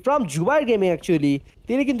 10TD from Jubair gaming actually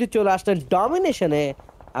তিনি কিন্তু চলে আসলেন ডমিনেশনে,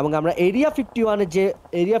 এবং আমরা এরিয়া 51-এ যে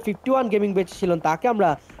এরিয়া 51 গেমিং বেঁচেছিলেন তাকে আমরা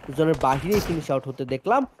জোনের বাহিরেই ফিনিশ আউট হতে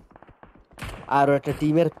দেখলাম, আর একটা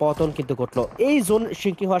টিমের পতন কিন্তু ঘটলো। এই জোন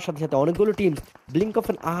শ্রিঙ্কিং হওয়ার সাথে সাথে অনেকগুলো team blink of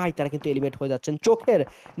an I তারা কিন্তু এলিমিনেট হয়ে যাচ্ছেন, চোখের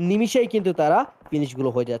নিমিশেই কিন্তু তারা ফিনিশগুলো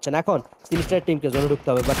হয়ে যাচ্ছেন। এখন সিনিস্টার টিমকে জোনে ঢুকতে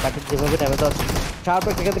হবে, বাট তাকে যেভাবে ড্যামেজ দেওয়া হচ্ছে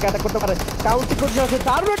শার্পের থেকে অ্যাটাক করতে পারে, কাউন্টি করতে হচ্ছে,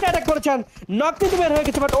 দারুণ একটা অ্যাটাক করেছেন, নক কিন্তু বের হয়ে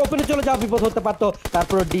গেছে, বাট ওপেনে চলে যাওয়া বিপদ হতে পারতো।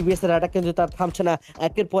 তারপর ডিবিএস এর অ্যাটাক কিন্তু তার থামছে না,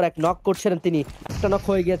 একের পর এক নক করছিলেন তিনি, একটা নক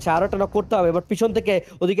হয়ে গিয়েছে, আরো একটা নক করতে হবে, বাট পিছন থেকে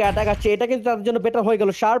ওদিকে অ্যাটাক আসছে, এটা কিন্তু তাদের জন্য বেটার হয়ে গেল।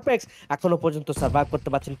 শার্পেক্স এখনো পর্যন্ত সার্ভাইভ করতে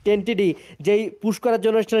পারছেন, 10TD যেই পুশ করার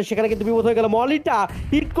জন্য এসেছিলেন সেখানে কিন্তু বিপদ হয়ে গেল। মলিটা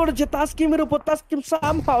হিট করেছে তাসকিমের উপর, তাসকিম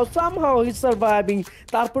সামহাও হি সার্ভাইভিং,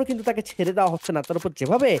 তারপর কিন্তু তাকে ছেড়ে দেওয়া হচ্ছে না, তার উপর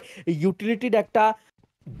যেভাবে ইউটিলিটির একটা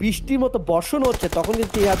বৃষ্টির মতো বর্ষণ হচ্ছে তখন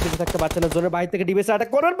কিন্তু আর বেঁচে থাকতে পারছে না। জোনের বাইরে থেকে ডিবেস অ্যাটাক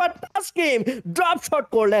করবেন, বাট তাসকিম ড্রপ শট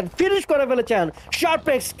করলেন, ফিনিশ করে ফেলেছেন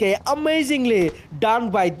শার্পেক্সকে। Amazingly done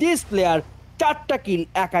by this player, 4টা কিল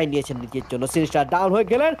একাই নিয়েছেন নিজের জন্য। সিনিস্টার ডাউন হয়ে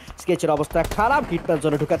গেলেন, স্কেচের অবস্থা খারাপ, হিটম্যান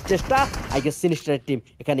জোনে ঢোকার চেষ্টা, আই গেস সিনিস্টারের টিম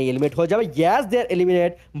এখানে এলিমিনেট হয়ে যাবে। Yes they R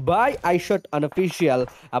eliminate by আইশট unofficial,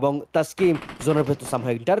 এবং তাসকিম জোনের ভেতর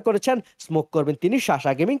সামহাও এন্টার করেছেন, স্মোক করবেন তিনি,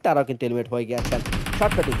 শাসা গেমিং তারাও কিন্তু এলিমিনেট হয়ে গেছেন।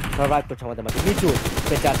 শর্টটা টিম সার্ভাইভ করছে আমাদের মাঝে, নিচু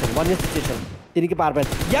বেঁচে আছেন, ওয়ান সিচুয়েশন, তিনি কি পারবেন?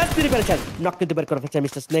 ইয়েস তিনি পেরেছেন, নক কিন্তু বের করে ফেলছেন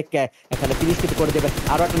মিস্টার স্নেককে, এখানে ফিনিশ কিন্তু করে দেবেন,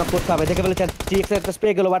 আরো একটা নক করতে হবে, দেখে ফেলেছেন টিএক্স একটা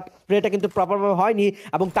স্প্রে গেল, বাট স্প্রেটা কিন্তু প্রপারভাবে হয়নি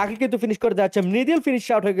এবং তাকে কিন্তু ফিনিশ করে দেওয়া হচ্ছে, মৃদুল ফিনিশ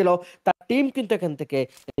আউট হয়ে গেল, তার টিম কিন্তু এখান থেকে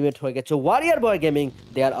এলিমিনেট হয়ে গেছে। Warrior boy gaming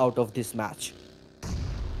they R out of this match.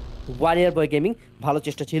 Warrior boy gaming ভালো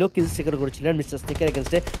চেষ্টা ছিল, কিল সিকিউর করেছিলেন মিস্টার স্নেকের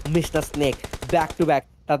এগেনস্টে mister snake. Back to back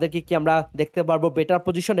তাদেরকে কি আমরা দেখতে পারবো বেটার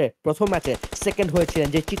পজিশনে? প্রথম ম্যাচে সেকেন্ড হয়েছিলেন,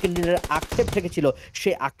 যে চিকেন ডিনারের আক্ষেপ থেকেছিল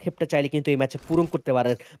সেই আক্ষেপটা চাইলে কিন্তু এই ম্যাচে পূরণ করতে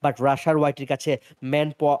পারেন। বাট রাশার ওয়াইটির কাছে ম্যান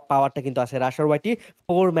পাওয়ারটা কিন্তু আছে। রাশার ওয়াইটি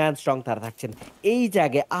 4 ম্যান স্ট্রং তারা থাকছেন। এই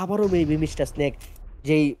জায়গায় আবারও মেবি মিস্টার স্নেক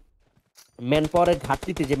যেই ম্যান পাওয়ারের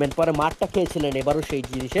ঘাটতিতে যে ম্যান পাওয়ারের মারটা খেয়েছিলেন, এবারও সেই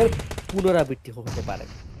জিনিসের পুনরাবৃত্তি হতে পারে।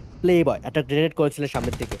 প্লে বয় একটা গ্রেনেড করেছিলেন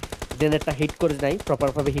সামনের দিকে, গ্রেনেডটা হিট করে নাই,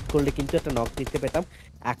 প্রপারভাবে হিট করলে কিন্তু একটা নক দিতে পেতাম।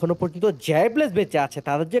 এখনো পর্যন্ত জায়াপ্লেস বেঁচে আছে,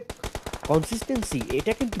 তাদের যে কনসিস্টেন্সি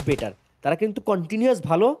এটা কিন্তু বেটার, তারা কিন্তু কন্টিনিউয়াস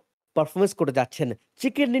ভালো পারফরমেন্স করে যাচ্ছেন।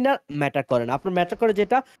 চিকেন ডিনার ম্যাটার করে না, আপনার ম্যাটার করে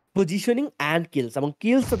যেটা পজিশনিং অ্যান্ড কিলস, এবং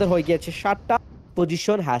কিলস তাদের হয়ে গিয়েছে 7টা,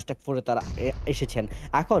 পজিশন #4-এ তারা এসেছেন।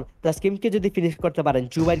 এখন প্লাস গেমকে যদি ফিনিশ করতে পারেন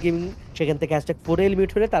জুবাইর গেমিং, সেখান থেকে #4-এ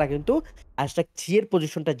এলিমিনেট হলে তারা কিন্তু #3-এর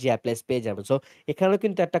পজিশনটা জিয়া প্লেস পেয়ে যাবে। সো এখানেও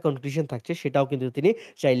কিন্তু একটা কনক্লুশন থাকছে, সেটাও কিন্তু তিনি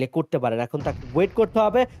চাইলে করতে পারেন। এখন তাকে ওয়েট করতে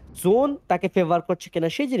হবে, জোন তাকে ফেভার করছে কিনা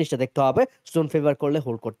সেই জিনিসটা দেখতে হবে। জোন ফেভার করলে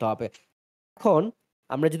হোল্ড করতে হবে। এখন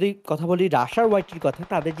আমরা যদি কথা বলি রাশার ওয়াইটির কথা,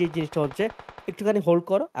 তাদের যে জিনিসটা হচ্ছে একটুখানি হোল্ড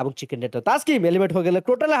করো এবং চিকেন ডেটা তাস্কিম এলিমেন্ট হয়ে গেলে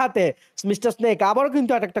টোটালের হাতে। মিস্টার স্নেক আবারও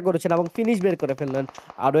কিন্তু অ্যাটাকটা করেছেন এবং ফিনিশ বের করে ফেললেন।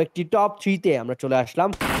 আরও একটি টপ 3-তে আমরা চলে আসলাম।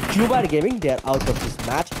 জুবার gaming they R out of this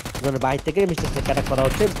match. জোনের বাইরে থেকে মিস্টার স্নেক অ্যাটাক করা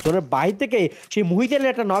হচ্ছে, জোনের বাইরে থেকে সেই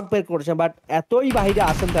মুহিতের একটা নক বের করেছেন, বাট এতই বাহিরে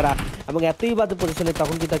আসেন তারা এবং এতই বাজে পজিশনে,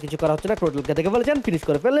 তখন কিন্তু আর কিছু করা হচ্ছে না। টোটালকে দেখে ফেলেছেন, ফিনিশ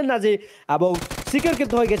করে ফেললেন নাজি, এবং সিকার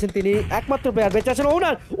কিন্তু হয়ে গেছেন তিনি একমাত্র প্লেয়ার বেঁচে আছেন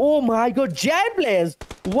ওনার। ও মাই god, জায়াপ্লেস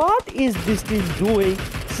what is this team doing?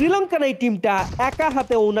 Sri Lankan এই টিমটা একা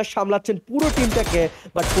হাতে ওনার সামলাচ্ছেন পুরো টিমটাকে,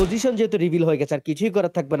 বাট পজিশন যেহেতু রিভিল হয়ে গেছে আর কিছুই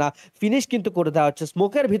করার থাকবে না। ফিনিশ কিন্তু করে দেওয়া হচ্ছে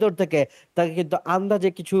স্মোকের ভিতর থেকে, তাকে কিন্তু আন্দাজে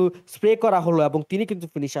কিছু স্প্রে করা হলো এবং তিনি কিন্তু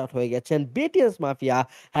ফিনিশ আউট হয়ে গেছেন। বিটিএস মাফিয়া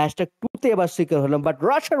 #2-তে এবার সিকিউর হলেন, but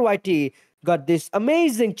rusher YT got this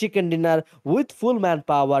amazing chicken dinner with full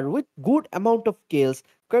manpower with good amount of kills.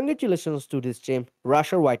 Congratulations to this team,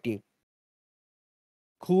 Russia Whitey.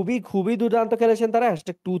 খুবই খুবই দুর্দান্ত খেলেছেন তারা।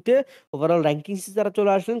 #2-তে ওভারঅল র্যাঙ্কিংসে তারা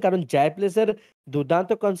চলে আসলেন, কারণ জায়াপ্লেসের দুর্দান্ত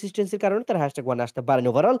কনসিস্টেন্সির কারণে তারা #1 আসতে পারেনি।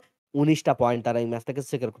 ওভারঅল 19টা পয়েন্ট তারা এই ম্যাচ থেকে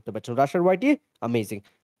সিকিউর করতে পারছেন। রাশার ওয়াইটি অ্যামেজিং,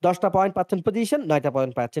 10টা পয়েন্ট পাচ্ছেন পজিশন, 9টা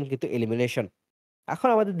পয়েন্ট পাচ্ছেন কিন্তু এলিমিনেশন। এখন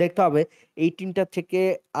আমাদের দেখতে হবে এই টিমটা থেকে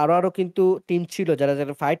আরো কিন্তু টিম ছিল যারা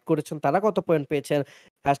যারা ফাইট করেছেন, তারা কত পয়েন্ট পেয়েছেন।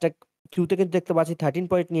 হ্যাশট্যাগ কিউতে কিন্তু দেখতে পাচ্ছি 13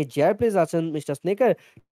 পয়েন্ট নিয়ে জিআর প্লেস আছেন। মিস্টার স্নেকার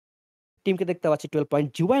টিমকে দেখতে পাচ্ছি 12 point,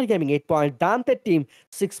 Jubair gaming 8 point, দান্তের team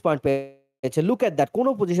 6 point পেয়েছে। লুক এট দ্যাট, কোনো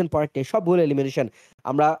পজিশন পয়েন্ট নেই, সবগুলো এলিমিনেশন।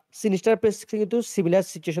 আমরা সিনিস্টার প্লেস কিন্তু সিমিলার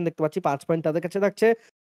সিচুয়েশন দেখতে পাচ্ছি, 5 পয়েন্ট তাদের কাছে থাকছে।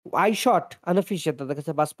 আই শট আনঅফিশিয়াল তাদের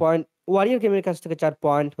কাছে 5 পয়েন্ট, ওয়ারিয়ার গেমের কাছ থেকে 4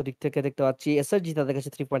 পয়েন্ট, ওদিক থেকে দেখতে পাচ্ছি এসআরজি তাদের কাছে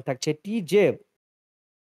 3 পয়েন্ট থাকছে। টিজে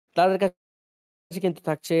তাদের কাছে কিন্তু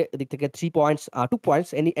থাকছে এদিক থেকে 3 পয়েন্টস, 2 পয়েন্টস।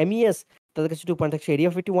 এমইএস তাদের কাছে 2 পয়েন্ট থাকছে।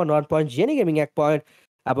 Area 51 1 point, jenny gaming 1 point,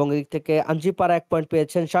 এবং এদিক থেকে আঞ্জিপাড়া 1 পয়েন্ট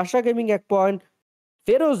পেয়েছেন। শাসা গেমিং 1 পয়েন্ট,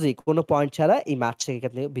 ফেরোজি কোনো পয়েন্ট ছাড়া এই ম্যাচ থেকে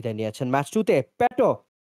কিন্তু বিদায় নিয়েছেন। ম্যাচ 2-তে প্যাটো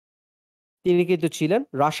তিনি কিন্তু ছিলেন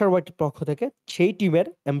রাশার ওয়াইটির পক্ষ থেকে সেই টিমের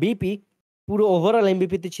এমভিপি। পুরো ওভারঅল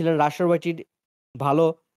এমভিপিতে ছিলেন রাশার ওয়াইটির ভালো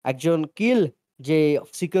একজন কিল যে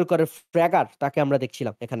সিকিউর করে ফ্র্যাগার, তাকে আমরা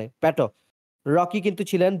দেখছিলাম এখানে প্যাটো। রকি কিন্তু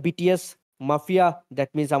ছিলেন বিটিএস মাফিয়া, দ্যাট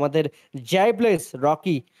মিনস আমাদের জাইব্লেস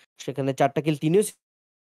রকি, সেখানে 4টা কিল তিনিও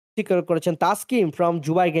সিকিউর করেছেন। তাসকিম ফ্রম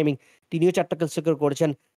জুবাই গেমিং তিনিও 4টা কিল সিকিউর করেছেন।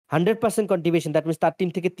 100% কন্ট্রিবিউশন, দ্যাট মিনস তার টিম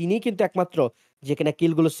থেকে তিনিই কিন্তু একমাত্র যেখানে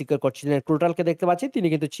কিলগুলো সিকিউর করছিলেন। টোটালকে দেখতে পাচ্ছি তিনি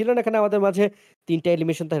কিন্তু ছিলেন এখানে আমাদের মাঝে। 3টা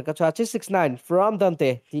এলিমিনেশন তার কাছে আছে। 6-9 ফ্রম দান্তে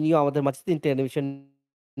তিনিও আমাদের মাঝে 3টা এলিমিনেশন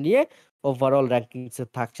নিয়ে ওভারঅল র্যাঙ্কিংসে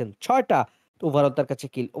থাকছেন। 6টা ওভারঅল তার কাছে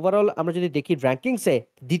কিল। ওভারঅল আমরা যদি দেখি র্যাঙ্কিংসে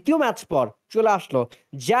দ্বিতীয় ম্যাচ পর চলে আসলো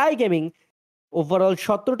জাই gaming. Overall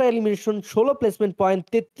 17টা elimination, 16 placement point,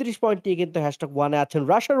 33 point নিয়ে কিন্তু #1-এ আছেন।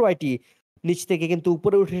 রাশার ওয়াইটি নিচ থেকে কিন্তু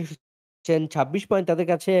উপরে উঠে এসেছেন, 26 পয়েন্ট তাদের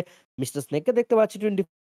কাছে। মিস্টার স্নেককে দেখতে পাচ্ছি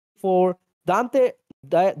 24, দান্তে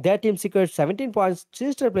their team secured 17 points,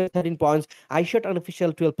 Sinister Play 13 points, iShot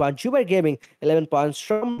Unofficial 12 points, Jubair Gaming 11 points,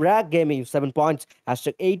 From Rag Gaming 7 points,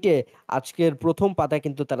 #8-এ আজকের প্রথম পাতায়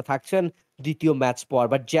কিন্তু তারা থাকছেন দ্বিতীয় ম্যাচ পর।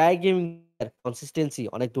 বাট জাই গেমিং এর কনসিস্টেন্সি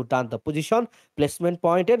অনেক দুর্দান্ত, পজিশন প্লেসমেন্ট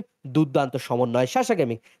পয়েন্টের দুর্দান্ত সমন্বয়। শাসা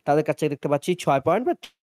গেমিং তাদের কাছে দেখতে পাচ্ছি 6 পয়েন্ট, বাট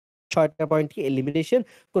 6টা পয়েন্ট কি এলিমিনেশন,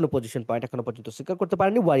 কোনো পজিশন পয়েন্ট এখনো পর্যন্ত সিকিউর করতে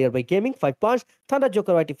পারেনি। Warrior by gaming 5 points, thunder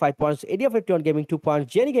Joker YT 5 points, area 51 gaming 2 points,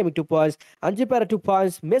 jenny gaming 2 points, আঞ্জিপারা 2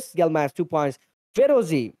 points, miss গ্যালম্যাচ 2 points,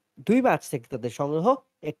 ফেরোজি 2 match থেকে তাদের সংগ্রহ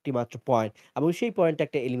একটি মাত্র পয়েন্ট, এবং সেই পয়েন্ট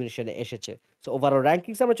একটা এলিমিনেশনে এসেছে। সো ওভারঅল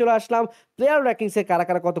র্যাঙ্কিংস আমরা চলে আসলাম। প্লেয়ার র্যাঙ্কিংসে কারা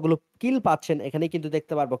কারা কতগুলো কিল পাচ্ছেন এখানেই কিন্তু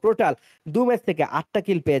দেখতে পারবো। টোটাল 2 ম্যাচ থেকে 8টা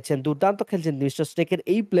কিল পেয়েছেন, দুর্দান্ত খেলছেন মিস্টার স্টেকের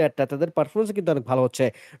এই প্লেয়ারটা, তাদের পারফরমেন্স কিন্তু অনেক ভালো হচ্ছে।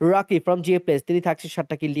 রকি ফ্রম জিএ প্লেস তিনি থাকছে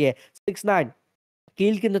 7টা কিল দিয়ে। 6-9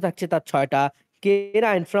 কিল কিন্তু থাকছে তার 6টা,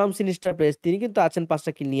 কেরাইন ফ্রম সিনিস্টার প্লেস তিনি কিন্তু আছেন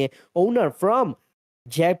 5টা কিল নিয়ে। ওনার ফ্রম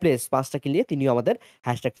জয় প্লেস 5টা কিল নিয়ে তিনিও আমাদের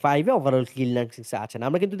 #5 এ ওভারঅল কিল র্যাঙ্ক 6 এ আছেন।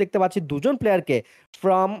 আমরা কিন্তু দেখতে পাচ্ছি দুজন প্লেয়ারকে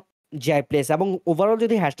ফ্রম জয় প্লেস এবং ওভারঅল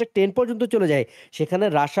যদি #10 পর্যন্ত চলে যায় সেখানে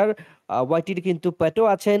রাশার ওয়াইটির কিন্তু পেটো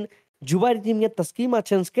আছেন, জুবাইর টিমের তাসকিম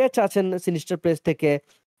আছেন, স্কেচ আছেন সিনিস্টার প্লেস থেকে,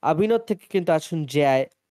 আবিনত থেকে কিন্তু আছেন জয়,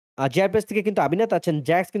 জয়া প্লেস থেকে কিন্তু আবিনাত আছেন,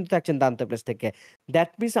 জ্যাক্স কিন্তু থাকছেন দান্তে প্লেস থেকে। দ্যাট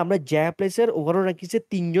মিনস আমরা জয়া প্লেসের ওভারঅল র্যাঙ্কিংসে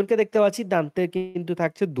 3 জনকে দেখতে পাচ্ছি, দান্তে কিন্তু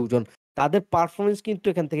থাকছে 2 জন। তাদের পারফরম্যান্স কিন্তু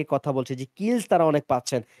এখান থেকে কথা বলছে যে কিলস তারা অনেক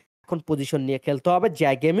পাচ্ছেন। এখন পজিশন নিয়ে খেলতে হবে।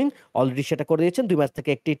 জয় গেমিং অলরেডি সেটা করে দিয়েছেন। 2 ম্যাচ থেকে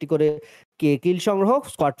একটি করে কিল সংগ্রহ।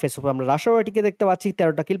 স্কোয়াড ফেস অফে আমরা রাশাওয়াটিকে দেখতে পাচ্ছি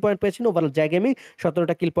 13টা কিল পয়েন্ট পেয়েছেন। ওভারঅল জয় গেমিং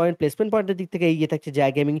 17টা কিল পয়েন্ট, প্লেসমেন্ট পয়েন্টের দিক থেকে এগিয়ে থাকছে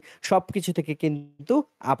জয় গেমিং। সবকিছু থেকে কিন্তু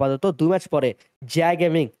আপাতত 2 ম্যাচ পরে জয়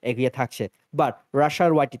গেমিং এগিয়ে থাকছে। বাট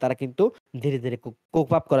রাশার ওয়াইটি তারা কিন্তু ধীরে ধীরে কোপ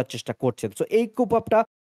আপ করার চেষ্টা করছেন। সো এই কোপ আপটা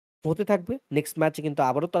হতে থাকবে। নেক্সট ম্যাচে কিন্তু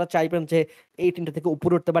আবারও তারা চাইবেন যে এই টিমটা থেকে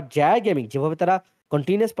উপরে উঠতে। বাট জয়া গেমিং যেভাবে তারা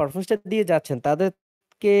কন্টিনিউয়াস পারফরমেন্সটা দিয়ে যাচ্ছেন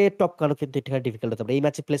তাদেরকে টপকানো কিন্তু এটা ডিফিকাল্ট হতে পারে। এই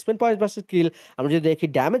ম্যাচে প্লেসমেন্ট পয়েন্ট ভার্সেস কিল আমরা যদি দেখি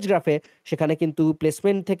ড্যামেজ গ্রাফে সেখানে কিন্তু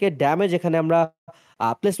প্লেসমেন্ট থেকে ড্যামেজ, এখানে আমরা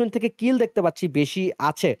প্লেসমেন্ট থেকে কিল দেখতে পাচ্ছি বেশি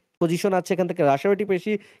আছে, পজিশন আছে এখান থেকে রাশাওয়াটি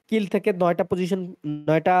বেশি কিল থেকে 9টা পজিশন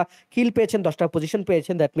 9টা কিল পেয়েছেন, 10টা পজিশন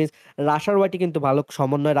পেয়েছেন। দ্যাট মিনস রাশাওয়াটি কিন্তু ভালো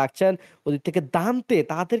সমন্বয় রাখছেন। ওদিক থেকে দান্তে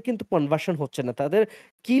তাদের কিন্তু কনভার্সন হচ্ছে না, তাদের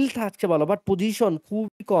কিল থাকছে ভালো বাট পজিশন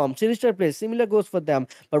খুবই কম। Sinister place similar goes for them,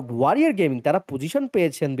 but warrior gaming তারা পজিশন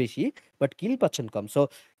পেয়েছেন বেশি বাট কিল পাচ্ছেন কম। সো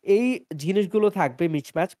এই জিনিসগুলো থাকবে মিচ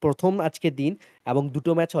ম্যাচ প্রথম আজকে দিন, এবং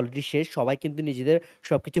 2টো ম্যাচ অলরেডি শেষ। সবাই কিন্তু নিজেদের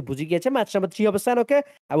সবকিছু বুঝে গিয়েছে। ম্যাচ নাম্বার 3 হবে স্যানোকে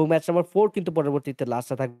এবং ম্যাচ নাম্বার 4 কিন্তু পরবর্তীতে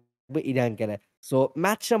লাস্টে থাকবে ইরানকে। সো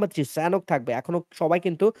ম্যাচ নাম্বার 3 স্যানোক থাকবে। এখনো সবাই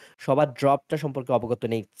কিন্তু সবার ড্রপটা সম্পর্কে অবগত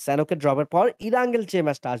নেই। স্যানোকের ড্রপের পর ইরাঙ্গেল যে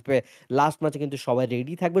ম্যাচটা আসবে লাস্ট ম্যাচে কিন্তু সবাই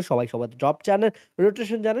রেডি থাকবে, সবাই সবার ড্রপ জানে,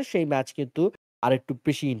 রোটেশন জানে, সেই ম্যাচ কিন্তু আরেকটু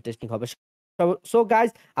বেশি ইন্টারেস্টিং হবে। সো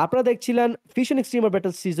গাইস আপনারা দেখছিলেন ফিউশনিক স্ট্রিমার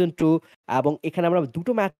ব্যাটল সিজন 2 এবং এখানে আমরা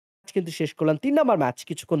 2টো ম্যাচ কিন্তু শেষ করলাম। 3 নাম্বার ম্যাচ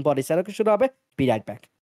কিছুক্ষণ পরে স্যানোকে শুরু হবে। B right back.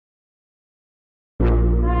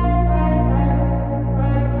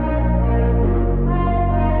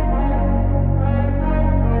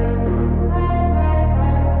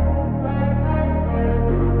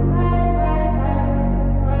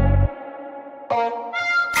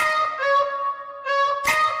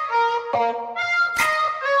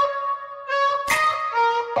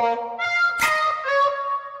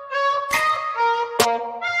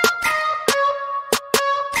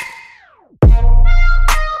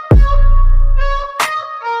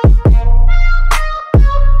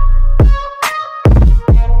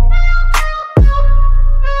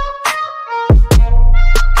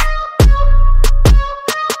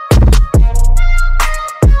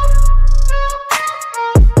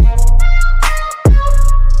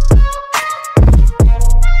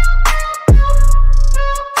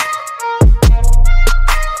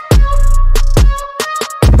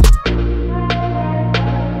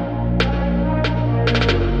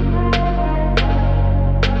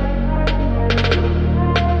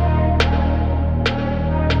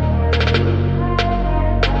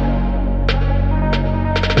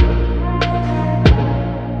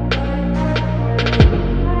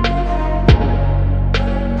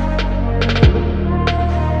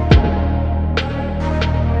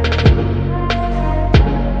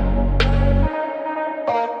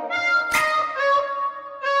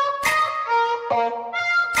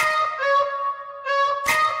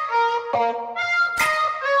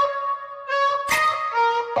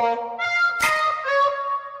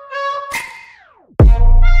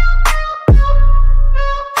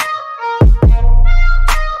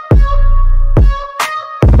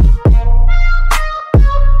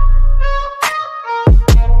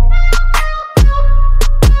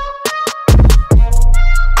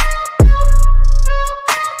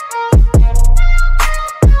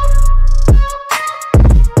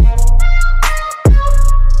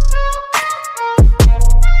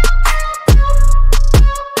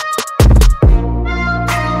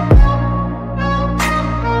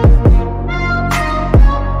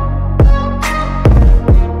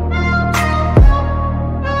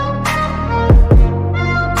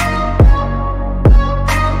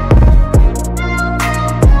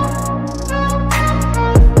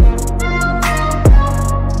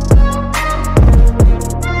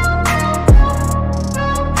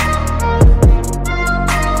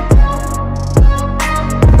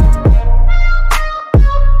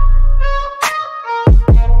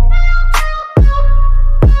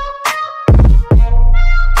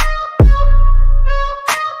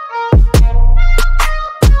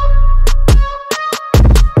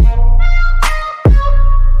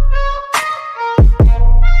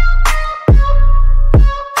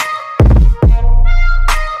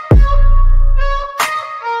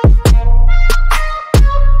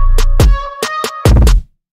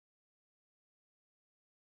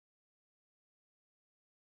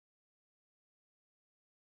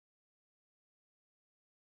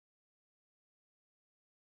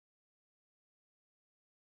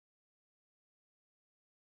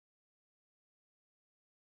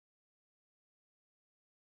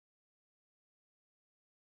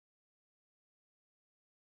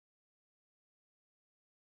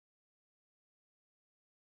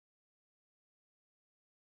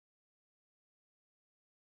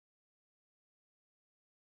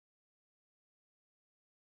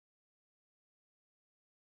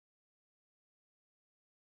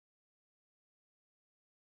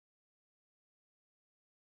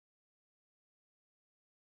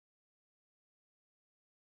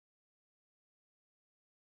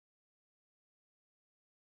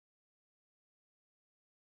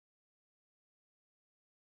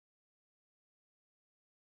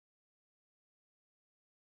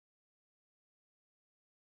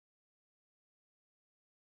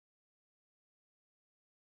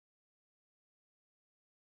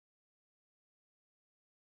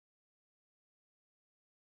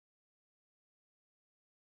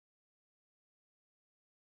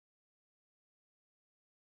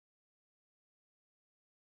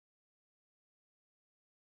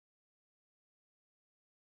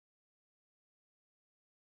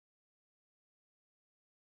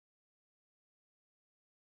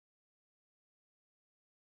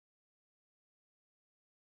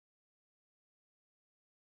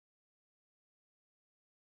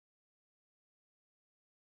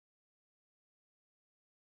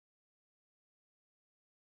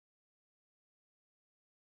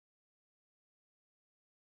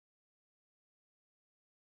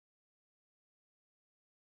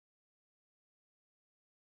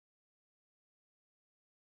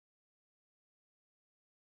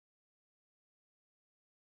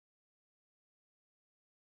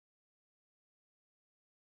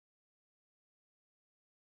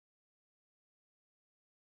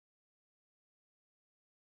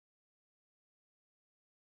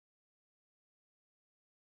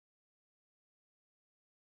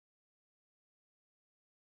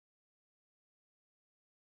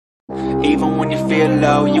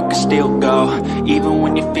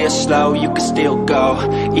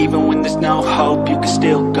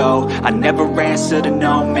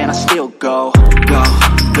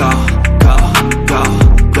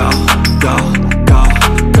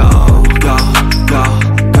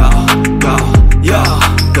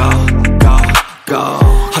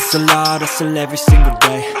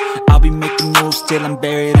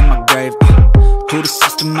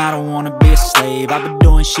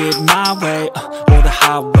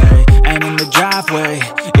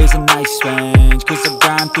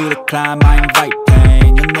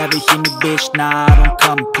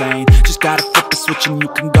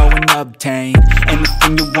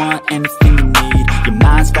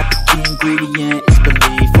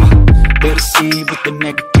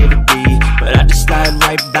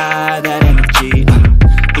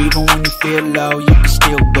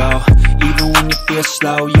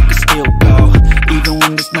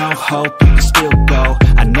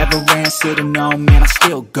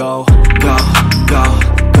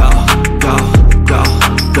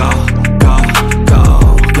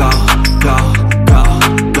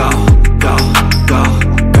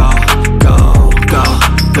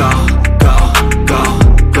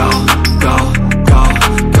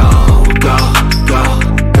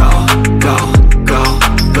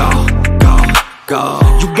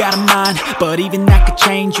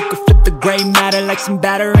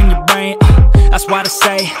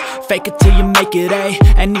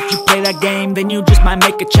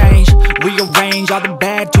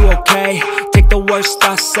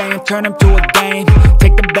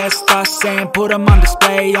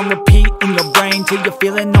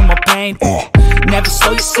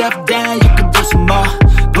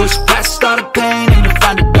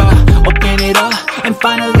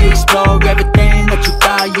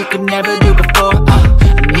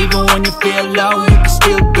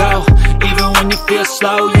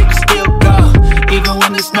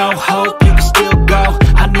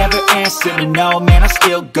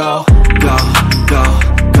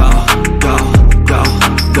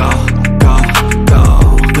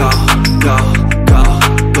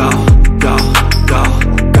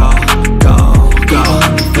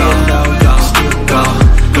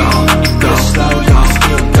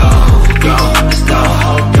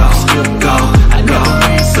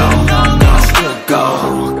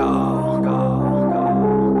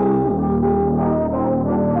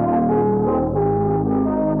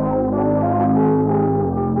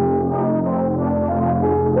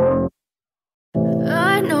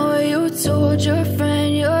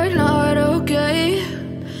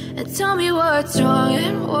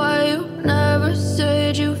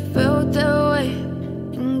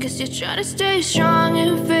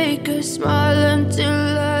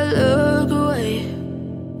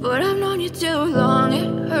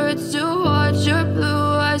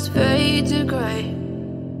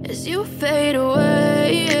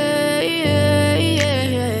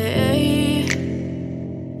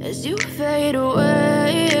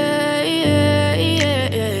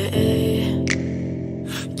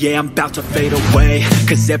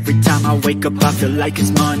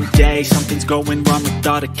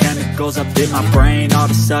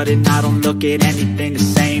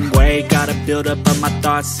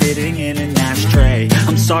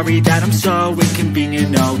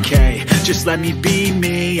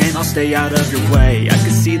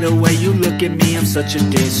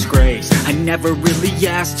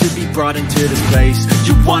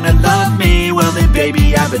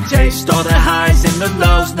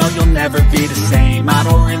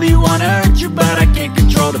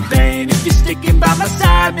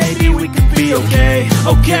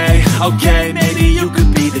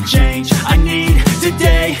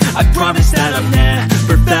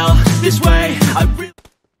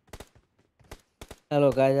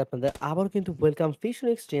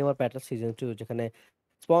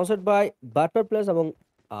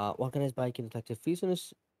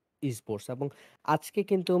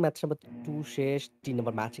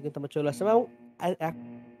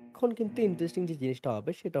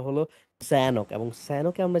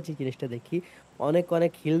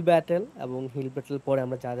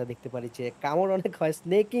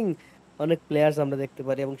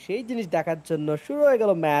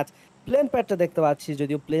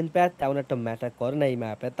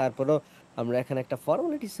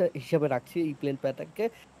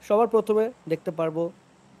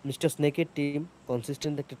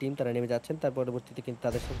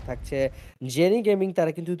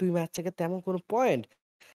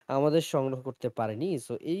 আমাদের সংগ্রহ করতে পারেনি।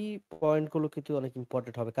 সো এই পয়েন্টগুলো কিন্তু অনেক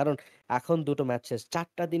ইম্পোর্টেন্ট হবে। কারণ এখন ২ টো ম্যাচ শেষ। ৪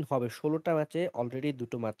 টা দিন হবে। ১৬ টা ম্যাচে অলরেডি ২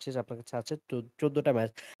 টো ম্যাচ শেষ। আপনার কাছে আছে ১৪ টা ম্যাচ।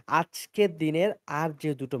 আজকের দিনের আর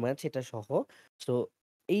যে ২ টো ম্যাচ এটা সহ। সো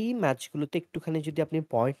এই ম্যাচগুলোতে একটুখানি যদি আপনি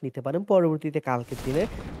পয়েন্ট নিতে পারেন, পরবর্তীতে কালকের দিনে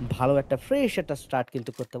ভালো একটা ফ্রেশ একটা স্টার্ট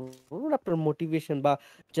কিন্তু করতে পারবেন। আপনার মোটিভেশন বা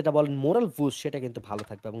যেটা বলেন মোরাল বুস্ট সেটা কিন্তু ভালো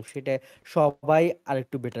থাকবে এবং সেটা সবাই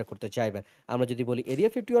আরেকটু বেটার করতে চাইবে। আমরা যদি বলি এরিয়া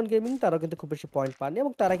 51 গেমিং তারাও কিন্তু খুব বেশি পয়েন্ট পাননি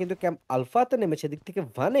এবং তারা কিন্তু ক্যাম্প আলফাতে নেমেছে। এদিক থেকে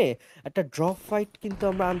ভানে একটা ড্রপ ফাইট কিন্তু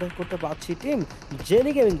আমরা আন্দাজ করতে পারছি। Team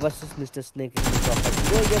jenny gaming versus mister snake কিন্তু ড্রপ ফাইট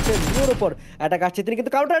শুরু হয়ে গেছে। লিওর উপর অ্যাটাক আসছে, তিনি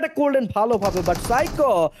কিন্তু কাউন্টার অ্যাটাক করলেন ভালোভাবে, but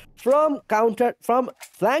psycho from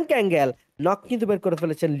flank angle knock কিন্তু বের করে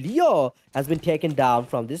ফেলেছেন। লিও has been taken down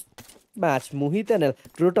from this match. মুহিতানেল,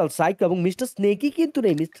 total psycho এবং মিস্টার স্নেকই কিন্তু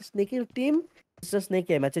নেই। মিস্টার স্নেকের টিম মিস্টার স্নেক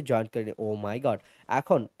এই ম্যাচে জয়েন করেনি। ও মাই গড!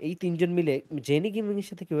 এখন এই ৩ জন মিলে জেনি গেমিং এর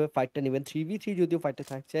সাথে কিভাবে ফাইটটা নিবেন? 3v3 যদিও ফাইটটা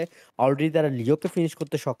থাকছে, অলরেডি তারা লিওকে ফিনিশ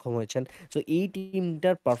করতে সক্ষম হয়েছেন। সো এই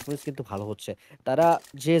টিমটার পারফরম্যান্স কিন্তু ভালো হচ্ছে। তারা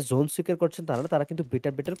যে জোন সিকিউর করছেন তারা কিন্তু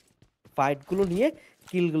বেটার ফাইট গুলো নিয়ে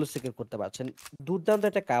কিল গুলো সিকিউর করতে পারছেন। দুর্দান্ত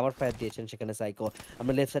একটা কভার ফায়ার দিয়েছেন সেখানে সাইকো।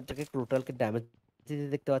 আমরা লেফট সাইড থেকে টোটালকে ড্যামেজ দিতে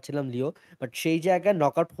দেখতে পাচ্ছিলাম লিও। বাট সেই জায়গায়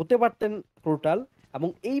নকআউট হতে পারতেন টোটাল এবং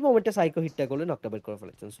এই মোমেন্টে সাইকো হিটটা করলে নকটা বের করে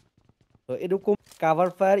ফেলেছেন। তো এরকম কাভার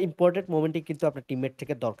ফায়ার ইম্পর্টেন্ট মোমেন্টে কিন্তু আপনার টিমমেট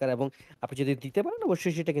থেকে দরকার এবং আপনি যদি দিতে পারেন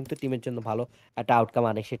অবশ্যই সেটা কিন্তু টিমের জন্য ভালো একটা আউটকাম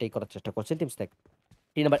আনে। সেটাই করার চেষ্টা করছেন টিম স্নেক।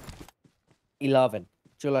 টিম নাম্বার 11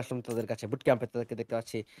 চলে আসলাম তাদের কাছে। বুট ক্যাম্পে তাদেরকে দেখতে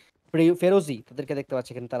পাচ্ছি। ফেরোজি তাদেরকে দেখতে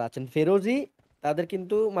পাচ্ছি এখানে তারা আছেন। ফেরোজি তাদের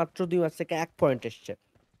কিন্তু মাত্র ২ ম্যাচ থেকে ১ পয়েন্ট এসছে।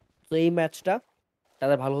 তো এই ম্যাচটা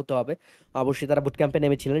তাদের ভালো হতে হবে। অবশ্যই তারা বুট ক্যাম্পে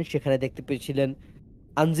নেমেছিলেন। সেখানে দেখতে পেয়েছিলেন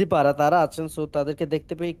আনজিপারা তারা আছেন। সো তাদেরকে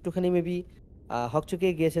দেখতে পেয়ে একটুখানি মেবি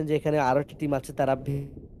হকচকিয়ে গিয়েছেন যে এখানে আরো একটা টিম আছে। তারা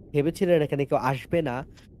ভেবেছিলেন এখানে কেউ আসবে না।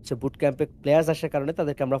 সো বুট ক্যাম্পে প্লেয়ার্স আসার কারণে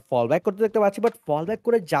তাদেরকে আমরা ফল ব্যাক করতে দেখতে পাচ্ছি। বাট ফল ব্যাক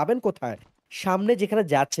করে যাবেন কোথায়? সামনে যেখানে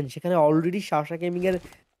যাচ্ছেন সেখানে অলরেডি শাওশা গেমিং এর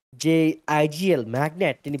যে আইজিএল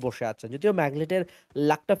ম্যাগনেট তিনি বসে আছেন। যদিও ম্যাগনেটের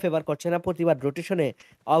লাকটা ফেভার করছে না। প্রতিবার রোটেশনে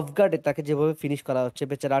অফ গার্ডে তাকে যেভাবে ফিনিশ করা হচ্ছে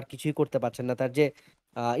বেচারা আর কিছুই করতে পারছেন না। তার যে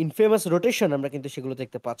ইনফেমাস রোটেশন আমরা কিন্তু সেগুলো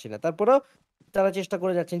দেখতে পাচ্ছি না। তারপরেও তারা চেষ্টা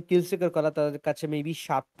করে যাচ্ছেন কিল সিকিউর করা। তাদের কাছে মেবি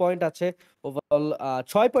 ৭ পয়েন্ট আছে। ওভারঅল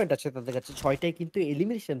 ৬ পয়েন্ট আছে তাদের কাছে। ৬ টাই কিন্তু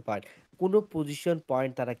এলিমিনেশন পয়েন্ট। কোনো পজিশন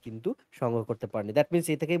পয়েন্ট তারা কিন্তু সংগ্রহ করতে পারেনি। দ্যাট মিনস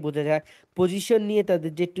এ থেকেই বোঝা যায় পজিশন নিয়ে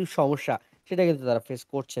তাদের যে একটু সমস্যা সেটা কিন্তু তারা ফেস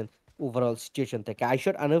করছেন ওভারঅল সিচুয়েশন থেকে।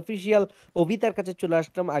 আইশট আনঅফিসিয়াল অভি তার কাছে চলে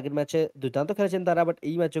আসলাম। আগের ম্যাচে দুর্দান্ত খেলেছেন তারা, বাট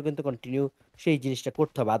এই ম্যাচেও কিন্তু কন্টিনিউ সেই জিনিসটা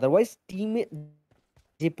করতে হবে। আদারওয়াইজ টিমে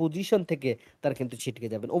যে পজিশন থেকে তারা কিন্তু ছিটকে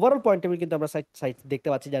যাবেন। ওভারঅল পয়েন্ট টেবিল কিন্তু আমরা সাইড দেখতে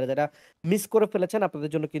পাচ্ছি। যারা মিস করে ফেলেছেন আপনাদের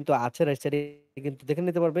জন্য কিন্তু আছে, রাইট সাইডে কিন্তু দেখে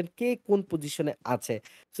নিতে পারবেন কে কোন পজিশনে আছে।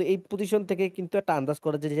 সো এই পজিশন থেকে কিন্তু একটা আন্দাজ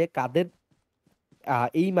করা যায় যে কাদের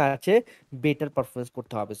এই ম্যাচে বেটার পারফরমেন্স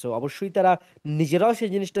করতে হবে। সো অবশ্যই তারা নিজেরাও সেই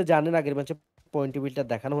জিনিসটা জানেন। আগের ম্যাচে পয়েন্ট টেবিলটা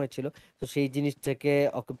দেখানো হয়েছিল। তো সেই জিনিস থেকে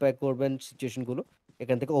অকুপাই করবেন সিচুয়েশন গুলো।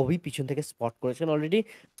 এখান থেকে অভি পিছন থেকে স্পট করেছেন অলরেডি।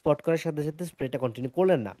 স্পট করার সাথে সাথে স্প্রেটা কন্টিনিউ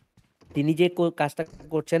করলেন না। তিনি যে কাজটা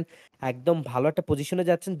করছেন একদম ভালো একটা পজিশনে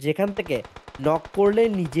যাচ্ছেন যেখান থেকে নক করলে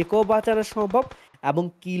নিজেকেও বাঁচানো সম্ভব এবং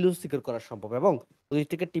কিলও সিকিউর করা সম্ভব এবং ওই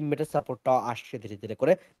থেকে টিমমেটের সাপোর্টটাও আসছে ধীরে ধীরে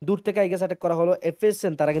করে। দূর থেকে আইগেস অ্যাটাক করা হলো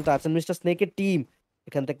এফএসএন, তারা কিন্তু আছেন মিস্টার স্নেকের টিম।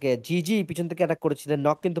 এখান থেকে জিজি পিছন থেকে অ্যাটাক করেছিলেন,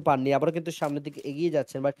 নক কিন্তু পাননি। আবারও কিন্তু সামনের দিকে এগিয়ে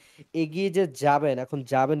যাচ্ছেন, বাট এগিয়ে যে যাবেন এখন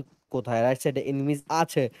যাবেন কোথায়? রাইট সাইডে এনিমিজ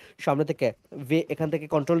আছে সামনে থেকে। এখান থেকে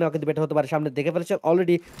কন্ট্রোল নেওয়া কিন্তু বেটার হতে পারে। সামনে দেখে ফেলেছেন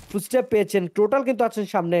অলরেডি, ফুটস্টেপ পেয়েছেন। টোটাল কিন্তু আছেন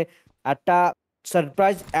সামনে। একটা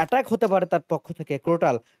সারপ্রাইজ অ্যাটাক হতে পারে তার পক্ষ থেকে।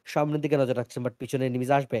 ক্রোটাল সামনের দিকে নজর রাখছেন, বাট পিছনে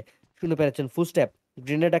এনিমিজ আসবে শুনে পেরেছেন। ফুটস্টেপ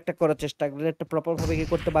গ্রেনেড একটা করার চেষ্টা, গ্রেনেডটা প্রপার ভাবে কি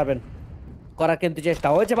করতে পারবেন? করার কিন্তু চেষ্টা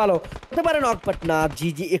হয়েছে, ভালো হতে পারে নক, বাট না,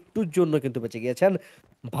 জিজি একটুর জন্য কিন্তু বেঁচে গিয়েছেন।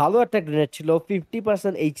 ভালো একটা গ্রেনেড ছিল।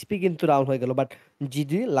 50% এইচপি কিন্তু ডাউন হয়ে গেল, বাট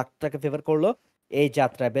জিজি লাকটাকে ফেভার করলো। এই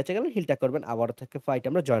যাত্রায় বেঁচে গেলেন। হিলটা করবেন, আবারও থেকে ফাইট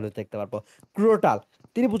আমরা জয়েন হতে দেখতে পারবো। ক্রোটাল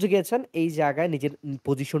তিনি বুঝে গিয়েছেন এই জায়গায় নিজের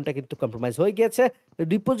পজিশনটা কিন্তু কম্প্রোমাইজ হয়ে গিয়েছে।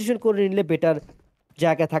 রিপোজিশন করে নিলে বেটার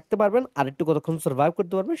জায়গায় থাকতে পারবেন, আর একটু কতক্ষণ সার্ভাইভ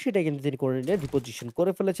করতে পারবেন সেটাই কিন্তু তিনি করে নিলে রিপোজিশন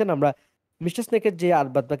করে ফেলেছেন। আমরা মিস্টার স্নেকের যে আর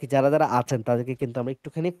বাদ বাকি যারা আছেন তাদেরকে কিন্তু আমরা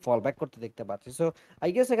একটুখানি ফল ব্যাক করতে দেখতে পাচ্ছি। সো আই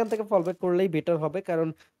গেস এখান থেকে ফল ব্যাক করলেই বেটার হবে, কারণ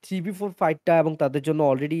 3v4 ফাইটটা এবং তাদের জন্য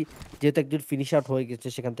অলরেডি যেহেতু একজন ফিনিশ আউট হয়ে গেছে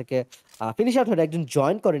সেখান থেকে ফিনিশ আউট হয়ে একজন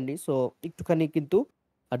জয়েন করেননি। সো একটুখানি কিন্তু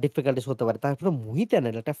ডিফিকাল্টিস হতে পারে। তারপরে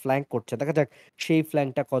মুহিতানেল একটা ফ্ল্যাঙ্ক করছে, দেখা যাক সেই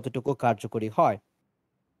ফ্ল্যাঙ্কটা কতটুকু কার্যকরী হয়।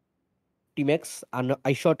 টিমেক্স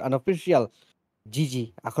আইশট আনঅফিসিয়াল জিজি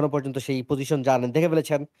এখনো পর্যন্ত সেই পজিশন জানেন, দেখে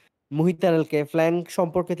ফেলেছেন মুহিতানেলকে। ফ্ল্যাঙ্ক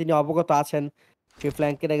সম্পর্কে তিনি অবগত আছেন। সেই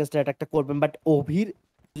ফ্ল্যাঙ্কের এগেইনস্টে অ্যাটাকটা করবেন, বাট অভির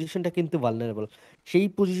পজিশনটা কিন্তু ভালনারেবল। সেই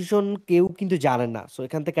পজিশন কেউ কিন্তু জানেন না। সো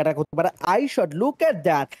এখান থেকে অ্যাটাক হতে পারে। I shot, look at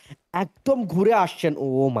that, একদম ঘুরে আসছেন। ও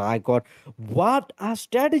মাই গড! What a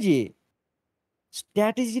strategy!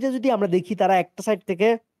 স্ট্র্যাটেজিটা যদি আমরা দেখি তারা একটা সাইড থেকে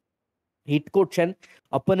হিট করছেন।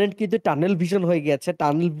 অপোনেন্ট কিন্তু টানেল ভিশন হয়ে গিয়েছে।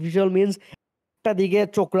 টানেল ভিশন মিনস একটা দিকে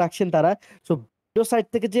চোখ রাখছেন তারা। সো ভিন্ন সাইড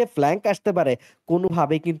থেকে যে ফ্ল্যাঙ্ক আসতে পারে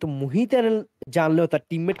কোনোভাবেই কিন্তু মুহিতেন জানলেও তার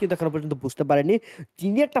টিমমেট কিন্তু এখনো পর্যন্ত বুঝতে পারেনি।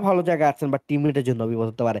 তিনি একটা ভালো জায়গায় আছেন বাট টিমমেটের জন্য বিপদ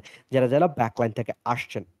হতে পারে। যারা ব্যাকলাইন থেকে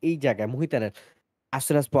আসছেন এই জায়গায় মুহিতেনের as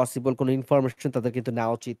soon as possible কোনো ইনফরমেশন তাদের কিন্তু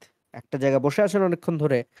নেওয়া উচিত। একটা জায়গায় বসে আছেন অনেকক্ষণ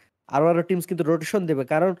ধরে। আরো টিমস কিন্তু রোটেশন দেবে।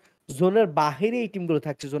 কারণ জোনের বাহিরে এই টিমগুলো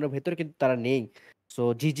থাকছে। জোনের ভেতরে কিন্তু তারা নেই। সো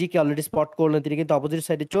জিজি কে অলরেডি স্পট করলেন। তিনি কিন্তু অপোজিট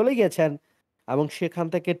সাইডে চলে গিয়েছেন এবং সেখান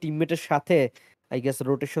থেকে টিমমেটের সাথে আই গেস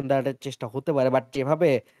রোটেশন দেওয়ার চেষ্টা হতে পারে। বাট যেভাবে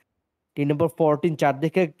টিম নম্বর 14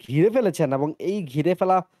 চারদিকে ঘিরে ফেলেছেন এবং এই ঘিরে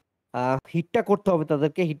ফেলা হিটটা করতে হবে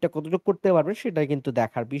তাদেরকে। হিটটা কতটুকু করতে পারবে সেটাই কিন্তু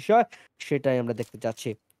দেখার বিষয়। সেটাই আমরা দেখতে চাচ্ছি।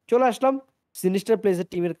 চলে আসলাম সিনিস্টার প্লেসের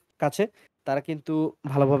টিমের কাছে। তারা কিন্তু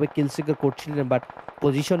ভালোভাবে কিল সিকার করছিলেন বাট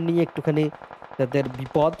পজিশন নিয়ে একটুখানি তাদের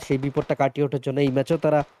বিপদ। সেই বিপদটা কাটিয়ে ওঠার জন্য এই ম্যাচেও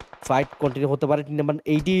তারা ফাইট কন্টিনিউ হতে পারে। টিম নাম্বার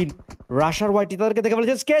 18 রাশার ওয়াইটি তাদেরকে দেখে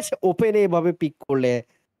ফেলেছে। স্কেচ ওপেনে এভাবে পিক করলে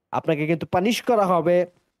আপনাকে কিন্তু পানিশ করা হবে।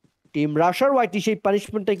 টিম রাশার ওয়াইটি সেই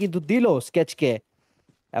পানিশমেন্টটা কিন্তু দিল স্কেচকে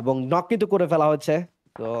এবং নক কিন্তু করে ফেলা হচ্ছে।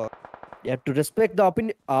 তো you have to respect the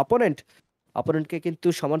opponent. অপোনেন্টকে কিন্তু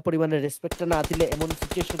সমান পরিমাণে রেসপেক্টটা না দিলে এমন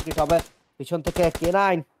সিচুয়েশন ক্রিয়েট হবে। পিছন থেকে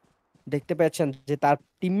কেনাইন দেখতে পেয়েছেন যে তার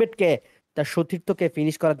টিমমেটকে তার সতীর্থকে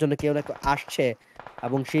ফিনিশ করার জন্য কেউ না কেউ আসছে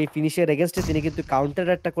এবং সেই ফিনিশের এগেনস্টে তিনি কিন্তু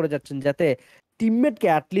কাউন্টার একটা করে যাচ্ছেন যাতে টিমমেটকে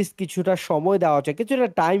অ্যাটলিস্ট কিছুটা সময় দেওয়া যায়, কিছুটা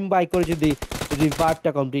টাইম বাই করে যদি রিভাইভটা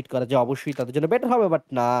কমপ্লিট করা যায় অবশ্যই তাদের জন্য বেটার হবে। বাট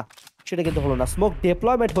না, সেটা কিন্তু হলো না। স্মোক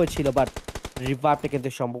ডিপ্লয়মেন্ট হয়েছিল বাট রিভাইভটা কিন্তু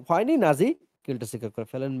সম্ভব হয়নি। নাজি কিলটা সিকিউর করে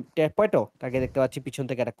ফেলেন। ট্যাপয়েটো তাকে দেখতে পাচ্ছি পিছন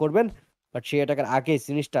থেকে এটা করবেন বাট সেই এটাকার আগে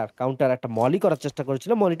সিনিস্টার কাউন্টার একটা মলি করার চেষ্টা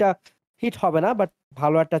করেছিল। মলিটা হিট হবে না বাট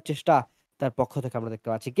ভালো একটা চেষ্টা তার পক্ষ থেকে আমরা দেখতে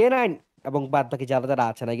পাচ্ছি। কে নাইন এবং বাদ বাকি যারা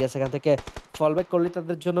আছেন আই গেস সেখান থেকে ফল ব্যাক করলে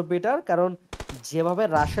তাদের জন্য বেটার। কারণ যেভাবে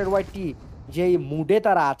রাশের ওয়াইটি যেই মুডে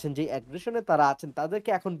তারা আছেন, যেই অ্যাগ্রেশনে তারা আছেন, তাদেরকে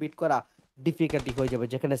এখন বিট করা ডিফিকাল্টি হয়ে যাবে।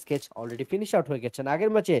 যেখানে স্কেচ অলরেডি ফিনিশ আউট হয়ে গেছেন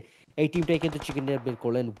আগের ম্যাচে। এই টিমটাই কিন্তু চিকেন ডিনার বের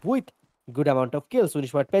করলেন with good amount of kills.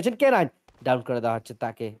 19 point পেয়েছেন কে নাইন। ডাউন করে দেওয়া হচ্ছে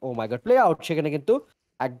তাকে। ও মাই গড, প্লে আউট। সেখানে কিন্তু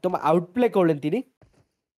একদম আউট প্লে করলেন তিনি।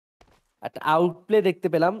 একটা আউটপ্লে দেখতে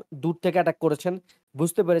পেলাম। দূর থেকে অ্যাটাক করেছেন,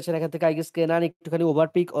 বুঝতে পেরেছেন এখান থেকে আই গেস কেনান একটুখানি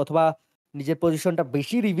ওভারপিক অথবা নিজের পজিশনটা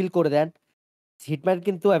বেশি রিভিল করে দেন। হিটম্যান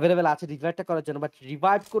কিন্তু অ্যাভেলেবেল আছে রিভাইভটা করার জন্য বাট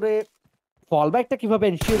রিভাইভ করে ফল ব্যাকটা কিভাবে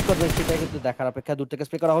এনশিওর করবেন সেটা কিন্তু দেখার অপেক্ষা। দূর থেকে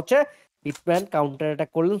স্প্রে করা হচ্ছে। হিটম্যান কাউন্টার অ্যাটাক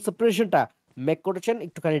করলেন, সেপারেশনটা মেক করেছেন,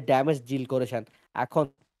 একটুখানি ড্যামেজ ডিল করেছেন। এখন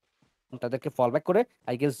তাদেরকে ফল ব্যাক করে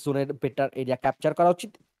আই গেস জোনের বেটার এরিয়া ক্যাপচার করা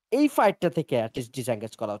উচিত। এই ফাইটটা থেকে অ্যাটলিস্ট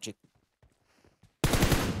ডিসএঙ্গেজ করা উচিত।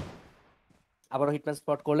 আবারও হিটম্যান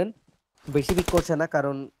স্পট করলেন। বেশি পিক করছে না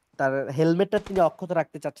কারণ তার হেলমেটটা তিনি অক্ষত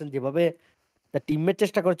রাখতে চাচ্ছেন। যেভাবে তার টিমমেট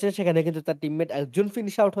চেষ্টা করছে সেখানে কিন্তু তার টিমমেট একজন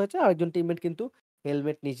ফিনিশ আউট হয়েছে, আরেকজন টিমমেট কিন্তু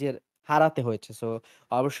হেলমেট নিজের হারাতে হয়েছে। সো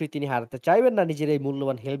অবশ্যই তিনি হারাতে চাইবেন না নিজের এই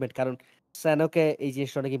মূল্যবান হেলমেট। কারণ স্যানোকে এই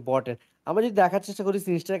জিনিসটা অনেক ইম্পর্টেন্ট। আমরা যদি দেখার চেষ্টা করি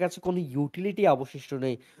সিনিস্টারের কাছে কোনো ইউটিলিটি অবশিষ্ট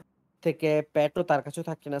নেই। থেকে প্যাটও তার কাছেও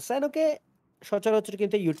থাকছে না। স্যানোকে সচরাচর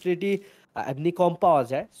কিন্তু ইউটিলিটি এমনি কম পাওয়া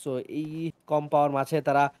যায়। সো এই কম পাওয়ার মাঝে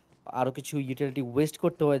তারা আরো কিছু ইউটিলিটি ওয়েস্ট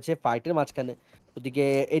করতে হয়েছে ফাইটের মাঝখানে। ওদিকে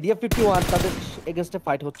এরিয়া 51 তাদের এগেনস্টে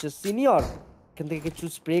ফাইট হচ্ছে। সিনিয়র এখান থেকে কিছু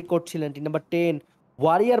স্প্রে করছিলেন। টিম নাম্বার 10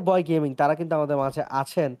 ওয়ারিয়ার বয় গেমিং তারা কিন্তু আমাদের মাঝে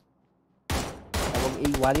আছেন এবং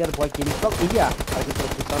এই ওয়ারিয়ার বয় গেমিং সব এরিয়া তারা কিন্তু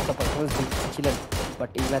দুর্দান্ত পারফরমেন্স দিচ্ছিলেন। বাট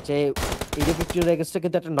এই ম্যাচে এরিয়া 51 এর এগেনস্টে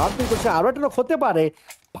কিন্তু একটা নট বিল করছে। আরো একটা knock হতে পারে।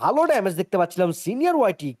 ভালো ড্যামেজ দেখতে পাচ্ছিলাম সিনিয়র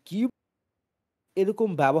ওয়াইটি। কি এরকম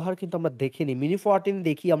ব্যবহার কিন্তু আমরা দেখিনি। মিনি 14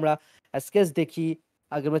 দেখি আমরা, স্কেচ দেখি,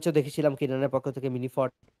 আগের ম্যাচেও দেখেছিলাম কিনানের পক্ষ থেকে মিনি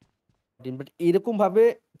 14, বাট এরকম ভাবে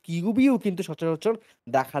কিউবিও কিন্তু সচরাচর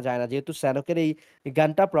দেখা যায় না। যেহেতু স্যানোকের এই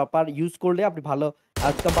গানটা প্রপার ইউজ করলে আপনি ভালো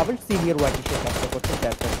আউটকাম পাবেন। সিনিয়র ওয়াইটি সে কাজটা করছেন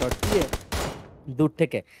ট্যাপ শট দিয়ে দূর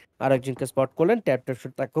থেকে আরেকজনকে স্পট করলেন। ট্যাপটার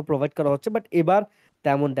শট তাকেও প্রোভাইড করা হচ্ছে বাট এবার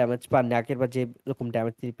তেমন ড্যামেজ পাননি। আগেরবার যে রকম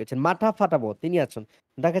ড্যামেজ তিনি পেয়েছেন। মাথা ফাটাবো তিনি আছেন,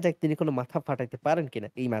 দেখা যাক তিনি কোনো মাথা ফাটাইতে পারেন কিনা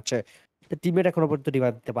এই ম্যাচে। টিমমেট এখনো পর্যন্ত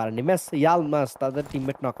রিভাইভ দিতে পারেনি। মেস ইয়ালমাস তাদের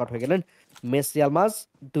টিমমেট নক আউট হয়ে গেলেন। মেস ইয়ালমাস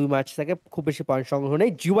 2 ম্যাচ থেকে খুব বেশি পয়েন্ট সংগ্রহ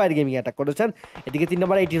নেই। জুবাইর গেমিং অ্যাটাক করেছেন। এদিকে 3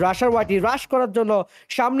 নম্বর 80 রাশার ওয়াইটি রাশ করার জন্য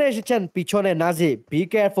সামনে এসেছেন। পিছনে নাজি, বি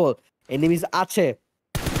কেয়ারফুল, এনিমিজ আছে,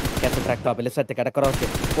 ক্যাচে থাকতে হবে। লেফট সাইড থেকে অ্যাটাক করা হচ্ছে।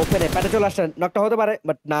 ওপেনে প্যাটে চলে আসছেন, নকটা হতে পারে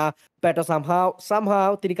বাট না। প্যাটো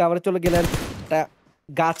সামহাও তিনি কাভারে চলে গেলেন। একটা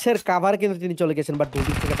গাছের কাভারে কিন্তু তিনি চলে গেছেন বাট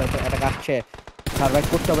দুদিক থেকে তার অ্যাটাক আসছে। সার্ভাইভ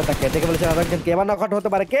করতে হবে তাকে। দেখে বলেছেন আরেকজনকে। এবার নক আউট হতে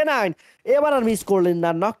পারে কে নাইন। এবার আর মিস করলেন না,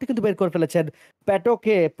 নকটা কিন্তু বের করে ফেলেছেন।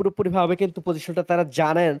 প্যাটোকে পুরোপুরি ভাবে কিন্তু পজিশনটা তারা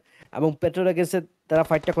জানেন এবং প্যাটোর এগেন্সে তারা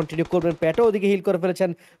ফাইটটা কন্টিনিউ করবেন। প্যাটো ওদিকে হিল করে ফেলেছেন,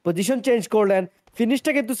 পজিশন চেঞ্জ করলেন।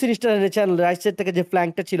 ফিনিশটা কিন্তু সিনিস্টার এনেছেন। রাইট সাইড থেকে যে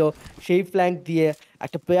ফ্ল্যাঙ্কটা ছিল সেই ফ্ল্যাঙ্ক দিয়ে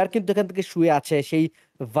একটা প্লেয়ার কিন্তু এখান থেকে শুয়ে আছে। সেই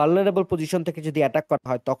ভালনারেবল পজিশন থেকে যদি অ্যাটাক করা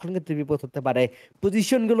হয় তখন কিন্তু বিপদ হতে পারে।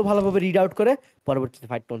 পজিশনগুলো ভালোভাবে রিড আউট করে পরবর্তীতে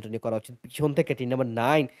ফাইট কন্টিনিউ করা উচিত। পিছন থেকে টিম নাম্বার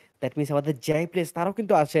 9 দ্যাট মিনস আমাদের জয় প্লেস তারাও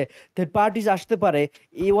কিন্তু আছে। থার্ড পার্টিজ আসতে পারে।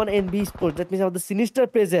 A1NB স্পোর্টস দ্যাট মিনস আমাদের সিনিস্টার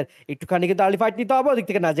প্লেসের একটুখানি কিন্তু আর্লি ফাইট নিতে হবে। ওদিক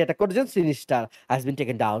থেকে নাজি অ্যাটাক করেছেন, sinister has been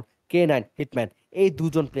taken down. K9 hitman এই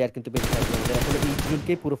দুজন প্লেয়ার কিন্তু বেঁচে থাকবে আমাদের। আসলে এই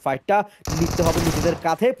দুজনকে পুরো ফাইটটা নিতে হবে নিজেদের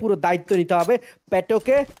কাঁধে, পুরো দায়িত্ব নিতে হবে।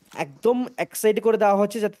 প্যাটোকে একদম এক্সাইট করে দেওয়া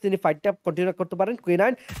হচ্ছে যাতে তিনি ফাইটটা কন্টিনিউ করতে পারেন।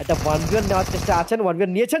 K9 একটা 1v1 নেওয়ার চেষ্টা আছেন,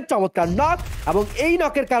 1v1 নিয়েছেন, চমৎকার নক। এবং এই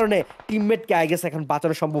নকের কারণে টিমমেটকে আই গেস এখন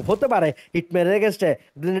বাঁচানো সম্ভব হতে পারে। হিটম্যানের এগেইনস্টে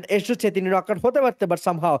গ্রেনেড এসেছে, তিনি নকআউট হতে পারতে, বাট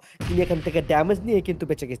সামহাও তিনি এখান থেকে ড্যামেজ নিয়ে কিন্তু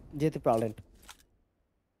বেঁচে যেতে পারলেন।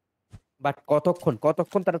 বাট কতক্ষণ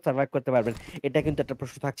তারা সার্ভাইভ করতে পারবেন এটা কিন্তু একটা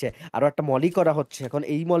প্রশ্ন থাকছে। আরো একটা মলি করা হচ্ছে, এখন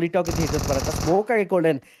এই মলিটাও কিন্তু হিট হতে পারে। একটা স্মোক আগে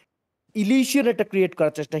করলেন, ইলিশিয়ন একটা ক্রিয়েট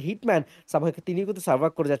করার চেষ্টা। হিটম্যান সামহাও তিনি কিন্তু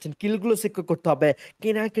সার্ভাইভ করে যাচ্ছেন। কিলগুলো সিকিউর করতে হবে,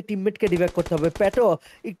 কেনাকে টিমমেটকে রিভাইভ করতে হবে। প্যাটো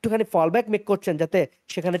একটুখানি ফল ব্যাক মেক করছেন যাতে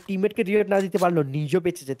সেখানে টিমমেটকে রিভাইভ না দিতে পারলেও নিজেও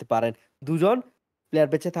বেঁচে যেতে পারেন। দুজন প্লেয়ার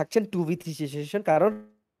বেঁচে থাকছেন 2v3 সিচুয়েশন, কারণ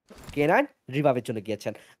কেনান রিভাইভের জন্য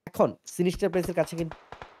গিয়েছেন। এখন সিনিস্টার প্লেসের কাছে কিন্তু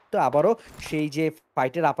তো আবারও সেই যে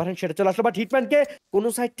ফাইটের আপার হ্যান্ড সেটা চলে আসলো, বাট হিটম্যানকে কোন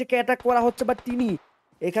সাইড থেকে অ্যাটাক করা হচ্ছে, বাট তিনি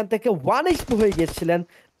এখান থেকে 1 HP হয়ে গিয়েছিলেন।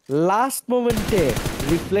 লাস্ট মোমেন্টে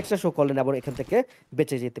রিফ্লেক্সটা শো করলেন এবং এখান থেকে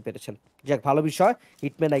বেঁচে যেতে পেরেছেন। যাক, ভালো বিষয়।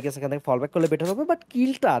 হিটম্যান আই গেস এখান থেকে ফল ব্যাক করলে বেটার হবে, বাট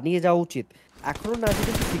কিলটা নিয়ে যাওয়া উচিত। এখনো না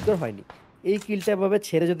কিন্তু সিকিউর হয়নি। এই কিলটা এভাবে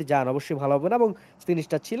ছেড়ে যদি যান অবশ্যই ভালো হবে না, এবং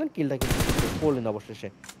ফিনিশটা ছিলেন, কিলটা কিন্তু করলেন অবশেষে।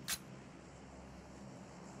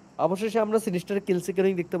 অবশেষে আমরা সিনিস্টারের কিল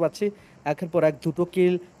সিকিউরিং দেখতে পাচ্ছি। একের পর এক দুটো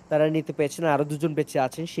কিল তারা নিতে পেরেছেন, আরো দুজন বেঁচে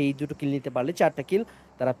আছেন। সেই দুটো কিল নিতে পারলে 4টা কিল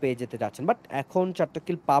তারা পেয়ে যেতে যাচ্ছেন। বাট এখন 4টা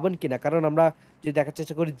কিল পাবেন কিনা, কারণ আমরা যদি দেখার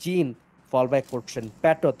চেষ্টা করি জিন ফল ব্যাক করছেন,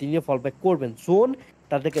 প্যাটো তিনিও ফল ব্যাক করবেন। জোন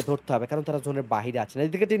তাদেরকে ধরতে হবে কারণ তারা জোনের বাহিরে আছেন।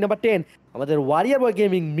 এদিকে টিম নাম্বার 10 আমাদের ওয়ারিয়ার বয়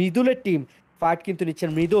গেমিং মৃদুলের টিম ফাইট কিন্তু নিচ্ছেন।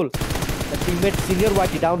 মৃদুল টিমমেট সিনিয়র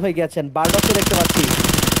ওয়াইটি ডাউন হয়ে গেছেন। বারডককে দেখতে পাচ্ছি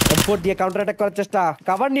M4 দিয়ে কাউন্টার অ্যাটাক করার চেষ্টা,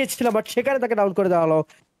 কভার নিয়েছিলাম বাট সেখানে তাকে ডাউন করে দেওয়া হলো।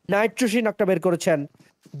 নাইট্রোসিন একটা বের করেছেন,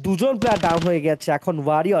 দুজন প্লেয়ার ডাউন হয়ে গেছে। এখন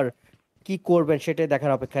ওয়ারিয়র কি করবেন সেটাই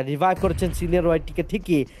দেখার অপেক্ষা। রিভাইভ করেছেন সিনিয়র ওয়াইটিকে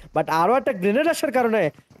ঠিকই, বাট আরো একটা গ্রেনেড আসার কারণে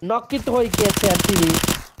নক কিন্তু হয়ে গিয়েছেন তিনি।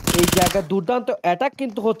 এই জায়গায় দুর্দান্ত অ্যাটাক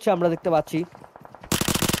কিন্তু হচ্ছে, আমরা দেখতে পাচ্ছি।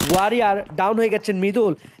 ওয়ারিয়ার ডাউন হয়ে গেছেন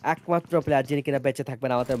মৃদুল, একমাত্র প্লেয়ার যিনি কিনা বেঁচে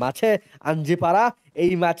থাকবেন আমাদের মাঝে। আঞ্জিপাড়া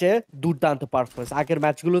এই ম্যাচে দুর্দান্ত পারফরমেন্স, আগের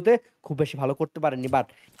ম্যাচগুলোতে খুব বেশি ভালো করতে পারেননি, বাট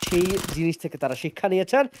সেই জিনিস থেকে তারা শিক্ষা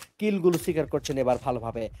নিয়েছেন, কিলগুলো স্বীকার করছেন এবার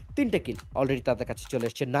ভালোভাবে। 3টে কিল অলরেডি তাদের কাছে চলে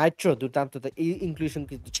এসেছে। নাইট্রো দুর্দান্ত এই ইনক্লুশন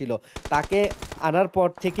কিন্তু ছিল, তাকে আনার পর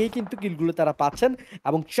থেকেই কিন্তু কিলগুলো তারা পাচ্ছেন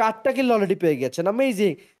এবং 4টা কিল অলরেডি পেয়ে গেছেন।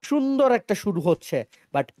 অ্যামেজিং, সুন্দর একটা শুরু হচ্ছে।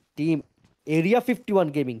 বাট টিম এরিয়া 51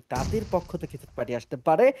 গেমিং তাদের পক্ষ থেকে পার্টি আসতে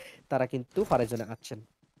পারে, তারা কিন্তু ফারেজনে আছেন।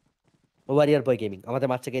 ওয়ারিয়ার বয় গেমিং আমাদের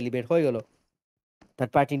মাঠ থেকে এলিমিনেট হয়ে গেল।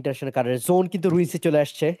 থার্ড পার্টি ইন্টারন্যাশনাল কার্ডের জোন কিন্তু রুইন্সে চলে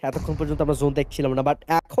আসছে। এতক্ষণ পর্যন্ত আমরা জোন দেখছিলাম না, বাট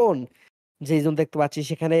এখন যে জোন দেখতে পাচ্ছি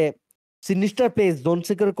সেখানে সিনিস্টার প্লেস জোন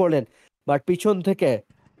সিকিউর করলেন, বাট পিছন থেকে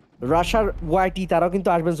রাশার ওয়াইটি তারাও কিন্তু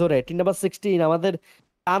আসবেন জোরে। টিম নাম্বার 16 আমাদের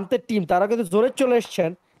আন্তের টিম তারাও কিন্তু জোরে চলে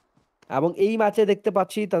এসছেন, এবং এই ম্যাচে দেখতে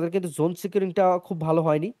পাচ্ছি তাদের কিন্তু জোন সিকিউরিংটা খুব ভালো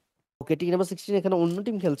হয়নি। ওকে, টিম নাম্বার 16 এখানে অন্য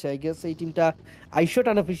টিম খেলছে। আই গেস এই টিমটা আইশট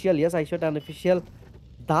আনঅফিশিয়াল। Yes, আইশট unofficial.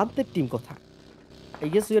 দান্তের টিম কোথায়? I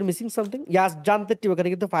guess you R missing something. Yes, দান্তের team এখানে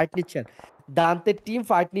কিন্তু ফাইট নিচ্ছেন। দান্তের টিম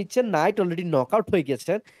ফাইট নিচ্ছেন। নাইট অলরেডি নকআউট হয়ে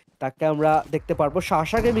গেছেন, তাকে আমরা দেখতে পারবো।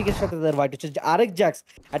 শাসা গেমিং এর সাথে তাদের ফাইট হচ্ছে। আরেক জ্যাক্স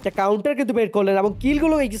একটা কাউন্টার কিন্তু বের করলেন এবং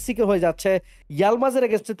কিলগুলো এই যে সিকিউর হয়ে যাচ্ছে। ইয়ালমাজের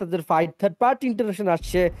এগেইনস্টে তাদের ফাইট। থার্ড পার্টি ইন্টারন্যাশনাল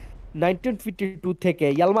আসছে 1952 থেকে।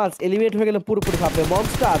 ইয়ালমাজ এলিমিনেট হয়ে গেলেন পুরোপুরি ভাবে।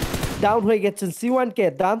 মনস্টার ডাউন হয়ে গেছেন। C1 কে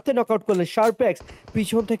দান্তে নকআউট করলেন। শার্পেক্স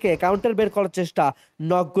পিছন থেকে কাউন্টার বের করার চেষ্টা,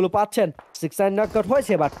 নকগুলো পাচ্ছেন। 6-9 নকআউট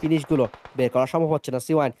হয়েছে, বাট ফিনিশগুলো বের করা সম্ভব হচ্ছে না।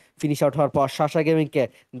 C1 ফিনিশ আউট হওয়ার পর শাসা গেমিংকে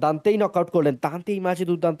দান্তেই নকআউট করলেন। দান্তেই ম্যাচে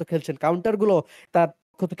দুর্দান্ত খেলছেন, কাউন্টারগুলো তার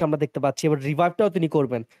পক্ষ থেকে আমরা দেখতে পাচ্ছি। এবার রিভাইভটাও তিনি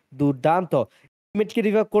করবেন, দুর্দান্ত। টিমমেটকে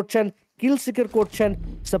রিভাইভ করছেন, কিল সিকিউর করছেন,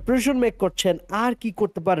 সাপ্রেশন মেক করছেন, আর কি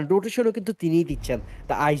করতে পারেন, রোটেশনও কিন্তু তিনিই দিচ্ছেন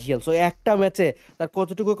দ্য আইজিএল। সো একটা ম্যাচে তার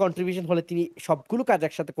কতটুকু কন্ট্রিবিউশন হলে তিনি সবগুলো কাজ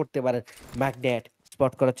একসাথে করতে পারেন। ম্যাগনেট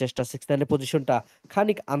স্পট করার চেষ্টা, 6-9 পজিশনটা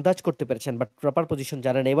খানিক আন্দাজ করতে পেরেছেন, বাট প্রপার পজিশন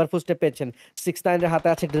জানেন। এবার ফুস্টে পেয়েছেন, 6-9 হাতে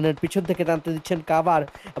আছে গ্রেনেড, পিছন থেকে টানতে দিচ্ছেন কাভার,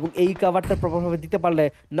 এবং এই কাভারটা প্রপারভাবে দিতে পারলে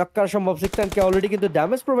নক করা সম্ভব। 6-9 কে অলরেডি কিন্তু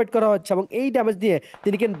ড্যামেজ প্রোভাইড করা হচ্ছে, এবং এই ড্যামেজ দিয়ে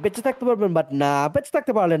তিনি কিন্তু বেঁচে থাকতে পারবেন, বাট না, বেঁচে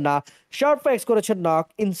থাকতে পারলেন না। শর্ট ফ্যাক্স করেছেন নক,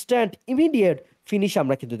 ইনস্ট্যান্ট ইমিডিয়েট ফিনিশ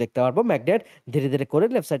আমরা কিন্তু দেখতে পারবো। ম্যাগনেট ধীরে ধীরে করে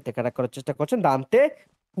লেফট সাইড থেকে অ্যাটাক করার চেষ্টা করছেন। দান্তে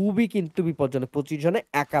খুবই কিন্তু বিপজ্জনক পজিশনে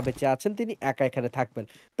একা বেঁচে আছেন, তিনি একা এখানে থাকবেন।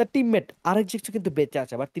 তার টিমমেট আরেক জিক্স কিন্তু বেঁচে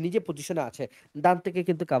আছে, আবার তিনি যে পজিশনে আছে ডান থেকে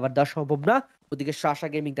কিন্তু কভার দেওয়া সম্ভব না। ওদিকে শাসা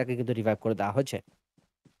গেমিং তাকে কিন্তু রিভাইভ করে দেওয়া হয়েছে।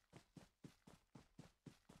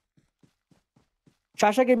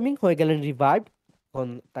 শাসা গেমিং হয়ে গেলেন রিভাইভ। এখন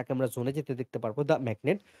তাকে আমরা জোনে যেতে দেখতে পারবো। The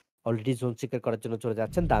magnet already zone seeker করার জন্য চলে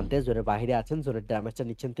যাচ্ছেন। দান্তে জোনের বাইরে আছেন, জোনের ড্যামেজটা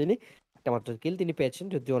নিচ্ছেন তিনি। একটা মাত্র কিল তিনি পেয়েছেন,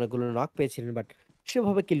 যদিও অনেকগুলো নক পেয়েছিলেন, বাট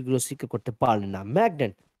সেভাবে কিলগুলো সিকার করতে পারলেন না।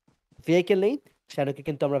 ম্যাগনেট ভেহিকেল নেই, শ্যানোকে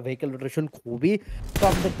কিন্তু আমরা ভেহিকেল রোটেশন খুবই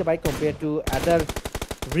কম দেখতে পাই কম্পেয়ার টু আদার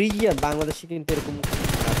রিজিয়ন। বাংলাদেশে কিন্তু এরকম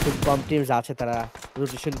খুব কম টিমস আছে তারা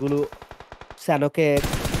রোটেশনগুলো শ্যানোকে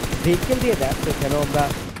ভেহিকেল দিয়ে দেয়। তো কেন আমরা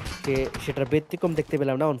সেটার ব্যতিক্রম দেখতে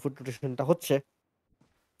পেলাম না, অনফুট রোটেশনটা হচ্ছে।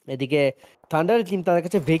 এদিকে থান্ডারের টিম তাদের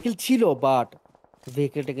কাছে ভেহিকেল ছিল, বাট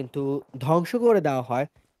ভেহিকেলটা কিন্তু ধ্বংস করে দেওয়া হয়,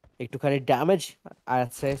 একটুখানি ড্যামেজ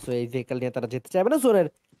আছে। সো এই ভেহিকেল নিয়ে তারা যেতে চাইবে না। জোনের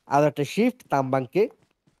আরো একটা শিফট তাম্বাংকে,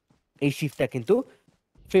 এই শিফটটা কিন্তু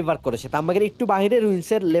ফেভার করেছে। তাম্বাগের একটু বাইরে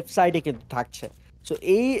রুইন্সের লেফট সাইডে কিন্তু থাকছে। সো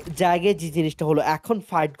এই জায়গায় যে জিনিসটা হলো, এখন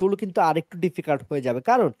ফাইটগুলো কিন্তু আরেকটু ডিফিকাল্ট হয়ে যাবে,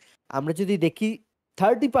 কারণ আমরা যদি দেখি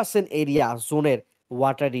 30% এরিয়া জোনের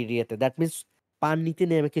ওয়াটার এরিয়াতে, দ্যাট মিনস পানিতে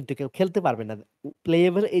নেমে কিন্তু কেউ খেলতে পারবে না।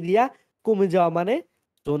 প্লেয়েবল এরিয়া কমে যাওয়া মানে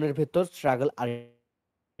জোনের ভেতর স্ট্রাগল আর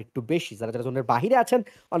একটু বেশি। যারা যারা জোনের বাহিরে আছেন,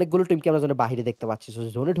 অনেকগুলো টিমকে আমরা জোনের বাহিরে দেখতে পাচ্ছি।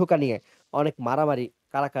 জোনে ঢোকা নিয়ে অনেক মারামারি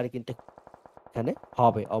কারাকারি কিন্তু এখানে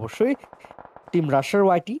হবে অবশ্যই। টিম রাশার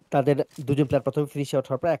ওয়াইটি তাদের দুজন প্লেয়ার প্রথমে ফিনিশ আউট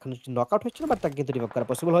হওয়ার পর এখন নক আউট হচ্ছিল, বাট তাকে কিন্তু রিভাইভ করা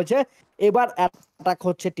পসিবল হয়েছে। এবার অ্যাটাক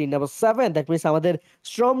হচ্ছে টিম নাম্বার 7, দ্যাট মিনস আমাদের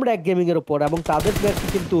স্ট্রম র্যাক গেমিং এর উপর, এবং তাদের প্লেয়ারকে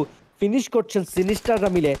কিন্তু ফিনিশ করছেন সিনিস্টাররা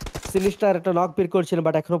মিলে। সিনিস্টার একটা নক বের করেছিলেন,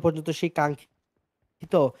 বাট এখনো পর্যন্ত সেই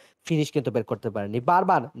কাঙ্ক্ষিত ফিনিশ কিন্তু বের করতে পারেনি।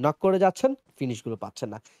 বারবার নক করে যাচ্ছেন, ফিনিশ গুলো পাচ্ছেন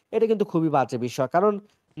না। এটা কিন্তু খুবই বাজে বিষয়, কারণ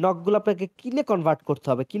নকগুলো আপনাকে কিলে কনভার্ট করতে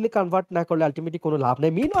হবে। কিলে কনভার্ট না করলে আলটিমেটলি কোনো লাভ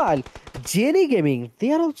নেই। Meanwhile jenny gaming they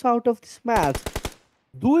are also out of this match.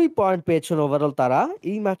 2 point পেয়েছেন ওভারঅল তারা।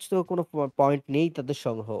 এই ম্যাচ তো কোনো পয়েন্ট নেই তাদের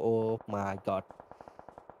সংগ্রহ। ও মাই গড,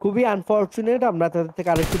 খুবই আনফরচুনেট। আমরা তাদের থেকে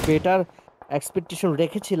আরেকটু বেটার এক্সপেকটেশন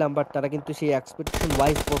রেখেছিলাম, বাট তারা কিন্তু সেই এক্সপেকটেশন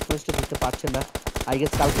ওয়াইজ পারফরমেন্সটা দিতে পারছে না। আই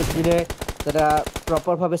গেস কালকের দিনে তারা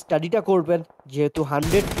প্রপারভাবে স্টাডিটা করবেন, যেহেতু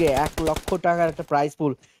 100K 1 লক্ষ টাকার একটা প্রাইজ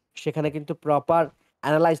পুল, সেখানে কিন্তু প্রপার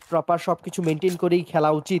অ্যানালাইজ, প্রপার সবকিছু মেনটেন করেই খেলা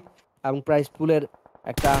উচিত, এবং প্রাইজ পুলের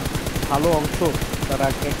একটা ভালো অংশ তারা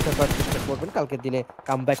এক্সট্রা করার চেষ্টা করবেন। কালকের দিনে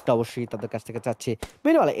কামব্যাকটা অবশ্যই তাদের কাছ থেকে চাচ্ছি।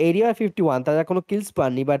 মেনওয়াল এরিয়া 51 তারা কোনো কিলস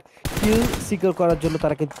পাননি, বাট কিল সিকিউর করার জন্য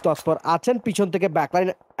তারা কিন্তু তৎপর আছেন। পিছন থেকে ব্যাকলাইন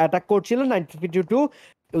অ্যাটাক করছিলেন 952,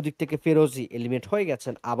 ওদিক থেকে ফেরোজি এলিমিনেট হয়ে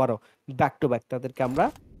গেছেন। আবারও ব্যাক টু ব্যাক তাদেরকে আমরা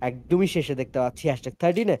একদমই শেষে দেখতে পাচ্ছি।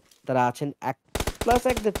 #13 তারা আছেন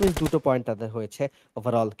 1+1, দ্যাট মিনস 2 পয়েন্ট তাদের হয়েছে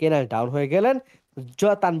ওভারঅল। কেনাল ডাউন হয়ে গেলেন।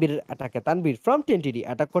 তানবীরের অ্যাটাকে তানবীর ফ্রম 20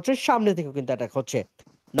 অ্যাটাক করছে, সামনে থেকে কিন্তু অ্যাটাক হচ্ছে।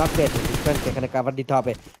 নক পেয়েছেন, ডিফেন্স এখানে কাভার দিতে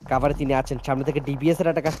হবে। কাভারে তিনি আছেন, সামনে থেকে ডিবিএস এর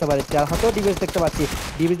অ্যাটাক আসতে পারে। তার হাতেও ডিবিএস দেখতে পাচ্ছি,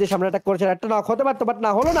 ডিবিএস দিয়ে সামনে অ্যাটাক করেছেন। একটা নক হতে পারতো, বাট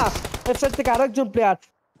না হলো না। লেফট সাইড থেকে আরেকজন প্লেয়ার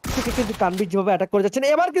থেকে কিন্তু তানবীর যেভাবে অ্যাটাক করে যাচ্ছেন,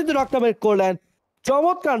 এবার কিন্তু নকটা বের করলেন।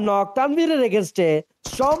 চমৎকার নক তানবীরের এগেইনস্টে।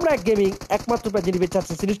 সম্রাট গেমিং একমাত্র প্লেয়ার যিনি বেঁচে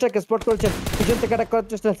আছেন, সিনিস্টারকে স্পট করেছেন, পিছন থেকে অ্যাটাক করার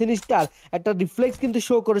চেষ্টা। সিনিস্টার একটা রিফ্লেক্স কিন্তু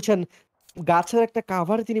শো করেছেন, গাছের একটা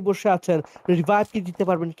কাভারে তিনি বসে আছেন। রিভাইভ কি দিতে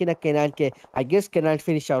পারবেন কিনা কেনাইনকে? I guess canine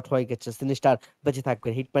finish out হয়ে গেছে। সিনিস্টার বেঁচে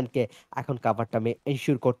থাকবেন, হিটম্যানকে এখন কাভারটা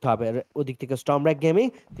এনশিওর করতে হবে। আর ওদিক থেকে স্টর্মব্র্যাক গেমিং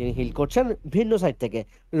তিনি হিল করছেন, ভিন্ন সাইড থেকে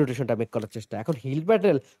রোটেশনটা মেক করার চেষ্টা। এখন হিল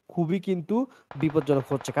ব্যাটেল খুবই কিন্তু বিপজ্জনক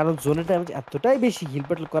হচ্ছে, কারণ জোনের ড্যামেজ এতটাই বেশি, হিল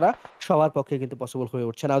ব্যাটেল করা সবার পক্ষে কিন্তু পসিবল হয়ে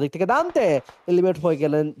উঠছে না। ওদিক থেকে দান্তে এলিমিনেট হয়ে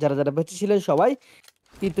গেলেন, যারা যারা বেঁচে ছিলেন সবাই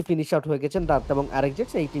কিন্তু ফিনিশ আউট হয়ে গেছেন। দান্তে এবং আরেক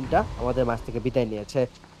জেক্স এই টিমটা আমাদের ম্যাচ থেকে বিদায় নিয়েছে।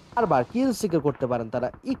 বারবার কিল সিকিউর করতে পারেন তারা,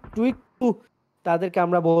 একটু একটু তাদেরকে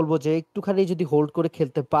আমরা বলবো যে একটুখানি যদি হোল্ড করে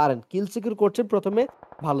খেলতে পারেন। কিল সিকিউর করছেন প্রথমে,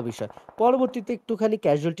 ভালো বিষয়। পরবর্তীতে একটুখানি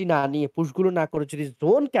ক্যাজুয়ালিটি না নিয়ে, পুশগুলো না করে যদি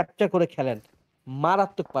জোন ক্যাপচার করে খেলেন,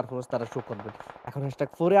 মারাত্মক পারফরমেন্স তারা শো করবেন। এখন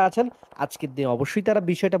 #4 আছেন। আজকের দিনে অবশ্যই তারা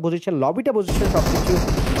বিষয়টা বুঝেছেন, লবিটা বুঝেছেন, সবকিছু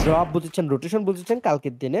ড্রপ বুঝেছেন, রোটেশন বুঝেছেন।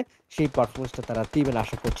 কালকের দিনে সেই পারফরমেন্সটা তারা দিবেন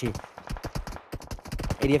আশা করছি।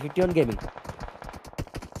 এরিয়া 51 গেমিং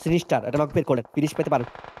সিনিস্টার এটা নক বের করলেন, ফিনিশ পেতে পারেন।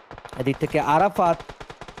 এদিক থেকে আরাফাত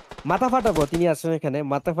মাথা ফাটাবো, তিনি আছেন এখানে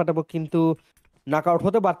মাথা ফাটাবো, কিন্তু নক আউট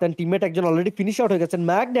হতে পারতেন। টিমমেট একজন অলরেডি ফিনিশ আউট হয়ে গেছেন,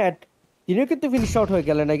 ম্যাগনেট তিনিও কিন্তু ফিনিশ আউট হয়ে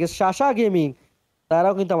গেলেন। আই গেস শাসা গেমিং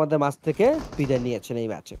তারাও কিন্তু আমাদের মাঝ থেকে বিদায় নিয়েছেন এই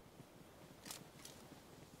ম্যাচে।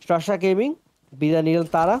 শাসা গেমিং বিদায় নিলেন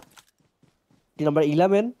তারা। টিম নাম্বার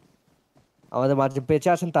 11 আমাদের মাঝে বেঁচে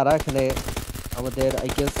আছেন তারা। এখানে আমাদের আই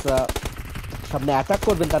গেস সামনে অ্যাটাক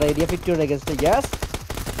করবেন তারা এরিয়া 51 এর এগেইনস্টে। ইয়েস,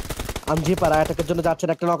 আমজি পারা অ্যাটাকের জন্য যাচ্ছেন,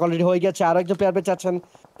 একটা নক অলরেডি হয়ে গেছে। আরো একজন প্লেয়ার বেঁচে আছেন,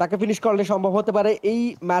 তাকে ফিনিশ করলে সম্ভব হতে পারে এই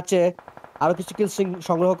ম্যাচে আরো কিছু কিল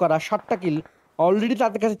সংগ্রহ করা। 7টা কিল অলরেডি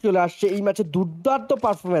তাদের কাছে চলে আসছে এই ম্যাচে দুর্দান্ত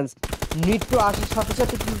পারফরমেন্স। নিট্রো আসার সাথে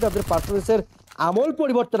সাথে কিন্তু তাদের পারফরমেন্সের আমূল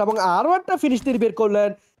পরিবর্তন এবং আরো একটা ফিনিশ তিনি বের করলেন।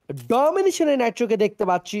 ডমিনেশনে নাইট্রোকে দেখতে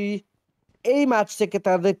পাচ্ছি এই ম্যাচ থেকে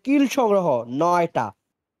তাদের কিল সংগ্রহ 9টা।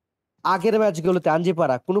 আগের ম্যাচগুলোতে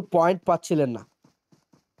আঞ্জিপাড়া কোনো পয়েন্ট পাচ্ছিলেন না,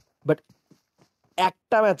 বাট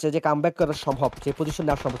একটা ম্যাচে যে কামব্যাক করা সম্ভব, যে পজিশন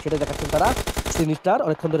নেওয়া সম্ভব, সেটা দেখাচ্ছেন তারা। সিনিস্টার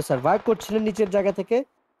অনেকক্ষণ ধরে সার্ভাইভ করছিলেন নিচের জায়গা থেকে,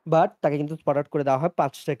 বাট তাকে কিন্তু স্পট আউট করে দেওয়া হয়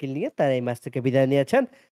 5টা কিল নিয়ে। তারা এই ম্যাচ থেকে বিদায় নিয়েছেন।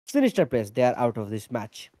 Sinister place, they R out of this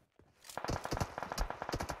match.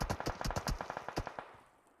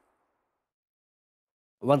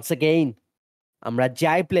 Once again আমরা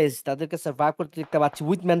জাই প্লেস তাদেরকে সার্ভাইভ করতে দেখতে পাচ্ছি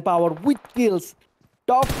with man power, with kills.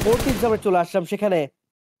 Top 4 teams আমরা চলে আসলাম সেখানে,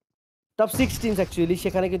 টপ 6 টিমস অ্যাকচুয়ালি।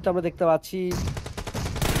 সেখানে কিন্তু আমরা দেখতে পাচ্ছি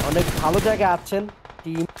অনেক ভালো জায়গায় আছেন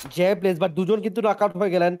টিম জাই প্লেস, বাট দুজন কিন্তু নকআউট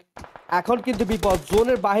হয়ে গেলেন। এখন কিন্তু বিপদ,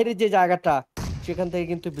 জোনের বাইরে যে জায়গাটা, সেখান থেকে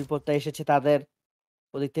কিন্তু বিপদটা এসেছে তাদের।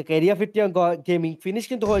 ওদিক থেকে এরিয়া 51 গেমিং ফিনিশ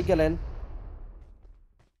কিন্তু হয়ে গেলেন।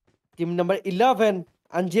 টিম নাম্বার 11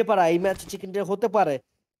 আঞ্জেপাড়া এই ম্যাচ চিকেন হতে পারে।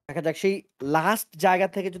 দেখা যাক, সেই লাস্ট জায়গা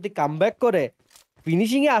থেকে যদি কামব্যাক করে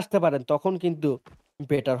ফিনিশিং এ আসতে পারেন তখন কিন্তু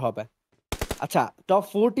বেটার হবে। আচ্ছা, টপ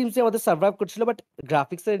 4 টিমসে আমাদের সার্ভাইভ করছিল, বাট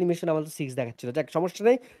গ্রাফিক্স এর অ্যানিমেশন আমাদের 6 দেখাচ্ছিল। যাক, সমস্যা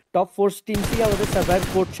নেই, টপ 4 টিমসই আমাদের সার্ভাইভ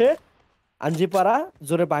করছে। আঞ্জিপাড়া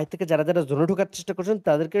জোনের বাইরে থেকে যারা যারা জোনে ঢোকার চেষ্টা করছেন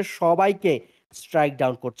তাদেরকে সবাইকে স্ট্রাইক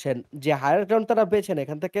ডাউন করছেন। যে হায়ার গ্রাউন্ড তারা পেয়েছেন,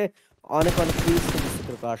 এখান থেকে অনেক অনেক কিলস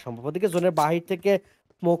করা সম্ভব। ওদিকে জোনের বাহির থেকে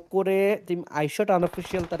স্মোক করে টিম আইশট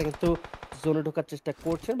আনঅফিসিয়াল তারা কিন্তু জোনে ঢোকার চেষ্টা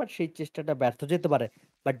করছেন, বাট সেই চেষ্টাটা ব্যর্থ যেতে পারে।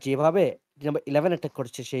 বাট যেভাবে নাম্বার 11 অ্যাটাক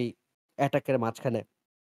করছে সেই অ্যাটাকের মাঝখানে,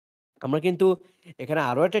 আমরা কিন্তু এখানে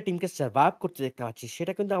আরো একটা টিমকে সার্ভাইভ করতে দেখতে পাচ্ছি।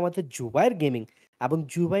 সেটা কিন্তু আমাদের জুবাইর গেমিং। এবং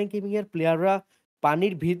জুবাই গেমিং এর প্লেয়াররা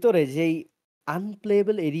পানির ভিতরে যেই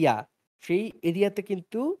আনপ্লেয়েবল এরিয়া, সেই এরিয়াতে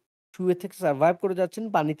কিন্তু শুয়ে থেকে সার্ভাইভ করে যাচ্ছেন,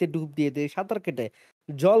 পানিতে ডুব দিয়ে দিয়ে সাঁতার কেটে।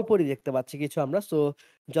 জলপরি দেখতে পাচ্ছি কিছু আমরা, সো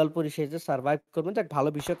জলপরি সেজে সার্ভাইভ করবেন, যাক ভালো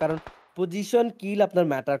বিষয়, কারণ পজিশন কিল আপনার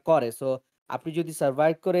ম্যাটার করে। সো আপনি যদি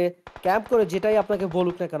সার্ভাইভ করে ক্যাম্প করে যেটাই আপনাকে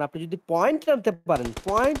বলুক না কেন, আপনি যদি পয়েন্ট আনতে পারেন,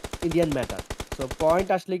 point Indian matter. So point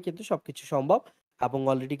আসলেই কিন্তু সবকিছু সম্ভব। এবং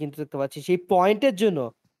অলরেডি কিন্তু দেখতে পাচ্ছি সেই পয়েন্টের জন্য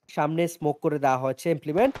সামনে স্মোক করে দেওয়া হয়েছে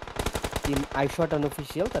ইমপ্লিমেন্ট। টিম আইশট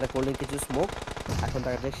আনঅফিসিয়াল তারা করলেন কিছু স্মোক। এখন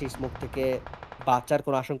তারা সেই স্মোক থেকে বাঁচার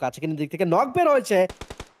কোনো আশঙ্কা আছে কিনা, দিক থেকে নক বের হয়েছে।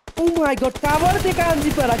 ও মাই গড, কাভার থেকে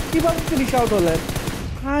আঞ্জিপাড়া কিভাবে ফিনিশ আউট হলেন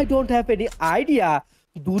I don't have any idea.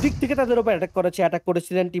 দুদিক থেকে তাদের উপর অ্যাটাক করেছে। অ্যাটাক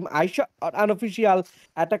করেছিলেন টিম আইশট আনঅফিসিয়াল,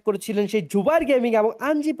 অ্যাটাক করেছিলেন সেই জুবাইর গেমিং, এবং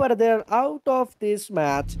আঞ্জিপাড়া দে আর আউট অফ দিস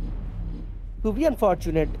ম্যাচ। খুবই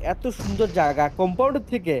আনফরচুনেট, এত সুন্দর জায়গা কম্পাউন্ডের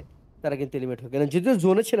থেকে তারা কিন্তু এলিমিনেট হয়ে গেলেন। যদিও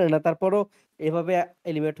জোনে ছিলেন না, তারপরও এভাবে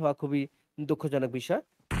এলিমিনেট হওয়া খুবই দুঃখজনক বিষয়।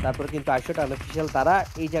 তারপরে কিন্তু আইশট আনঅফিসিয়াল তারা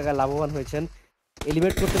এই জায়গায় লাভবান হয়েছেন,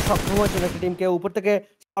 এলিমিনেট করতে সক্ষম হয়েছেন একটা টিমকে। উপর থেকে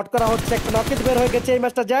শট করা হচ্ছে, একটা নকেট বের হয়ে গেছে। এই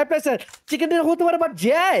ম্যাচটা জয় পেয়েছে, চিকেন ডিনার হতে পারে, বাট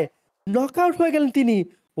জয় নকআউট হয়ে গেলেন তিনি।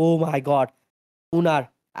 ও মাই গড, উনার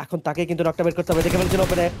এখন তাকে কিন্তু নকটা বের করতে হবে। দেখে ফেলছেন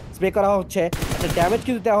ওপেনে স্প্রে করা হচ্ছে, একটা ড্যামেজ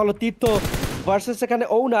কিন্তু দেওয়া হলো তীর্থ ভার্সেস এখানে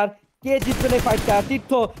ওনার। কে জিতবেন এই ফাইটটা?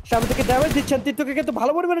 তীর্থ সামনে থেকে ড্যামেজ দিচ্ছেন, তীর্থকে কিন্তু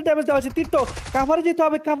ভালো পরিমাণে ড্যামেজ দেওয়া হচ্ছে। তীর্থ কাভারে যেতে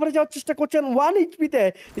হবে, কাভারে যাওয়ার চেষ্টা করছেন 1 এইচপিতে,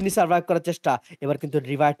 তিনি সার্ভাইভ করার চেষ্টা। এবার কিন্তু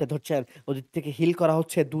রিভাইভটা ধরছেন, ওদিক থেকে হিল করা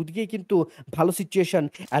হচ্ছে। দুদিকেই কিন্তু ভালো সিচুয়েশন,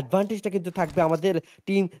 অ্যাডভান্টেজটা কিন্তু থাকবে আমাদের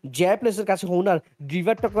টিম জয় প্লেসের কাছে। ওনার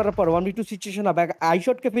রিভাইভটা করার পর 1v2 সিচুয়েশন হবে।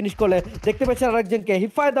 আইশটকে ফিনিশ করলে দেখতে পাচ্ছেন আরেকজনকে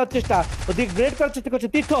হিফায় দেওয়ার চেষ্টা, ওদিকে গ্রেড করার চেষ্টা করছে।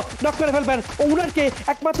 তীর্থ নক করে ফেলবেন ওনারকে,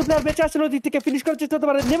 একমাত্র প্লেয়ার বেঁচে আছেন, ওদিক থেকে ফিনিশ করার চেষ্টা হতে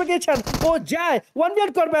পারে। নেমে গিয়েছেন, ও যায়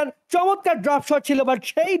 1v1 করবেন। চমৎকার ড্রপ শট ছিল, বাট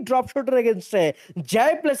সেই ড্রপ শটের এগেইনস্টে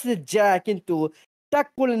জয় প্লেসে যায় কিন্তু টাক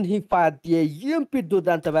করলেন হিফায়াত দিয়ে। ইউএমপির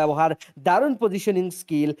দুর্দান্ত ব্যবহার, দারুণ পজিশনিং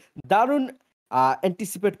স্কিল, দারুণ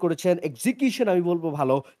অ্যান্টিসিপেট করেছেন, এক্সিকিউশন আমি বলবো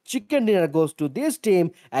ভালো। Chicken dinner goes to this team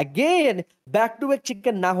again. Back to back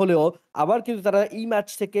chicken না হলেও আবার কিন্তু তারা এই ম্যাচ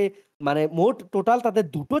থেকে, মানে মোট টোটাল তাদের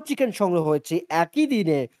 2টো চিকেন সংগ্রহ হয়েছে একই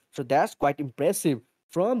দিনে। So that's quite impressive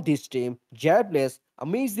from this team Joy place,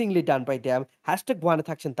 amazingly done by them. Hashtag ওয়ানে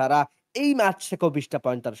থাকছেন তারা। এই ম্যাচ থেকেও 20টা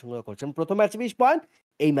পয়েন্ট তারা সংগ্রহ করছেন। প্রথম ম্যাচে 20 পয়েন্ট,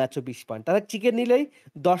 এই ম্যাচও 20 পয়েন্ট। তারা চিকেন নিলেই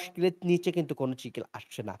 10 কিলের নিচে কিন্তু কোনো চিকেন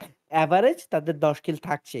আসছে না, অ্যাভারেজ তাদের 10 কিল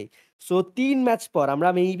থাকছে। সো 3 ম্যাচ পর আমরা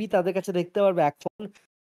মেবি তাদের কাছে দেখতে পারবো এখন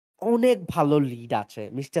অনেক ভালো লিড আছে।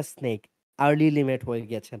 মিস্টার স্নেক আর্লি লিমিট হয়ে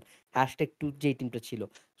গেছেন, হ্যাশট্যাগ 2 যে টিমটা ছিল।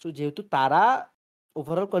 সো যেহেতু তারা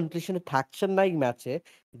ওভারঅল কন্ডিশনে থাকছেন না এই ম্যাচে,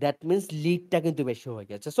 দ্যাট মিন্স লিডটা কিন্তু বেশি হয়ে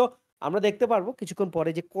গেছে। সো আমরা দেখতে পারবো কিছুক্ষণ পরে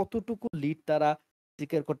যে কতটুকু লিড তারা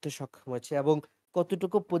সিকিউর করতে সক্ষম হয়েছে এবং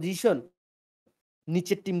কতটুকু পজিশন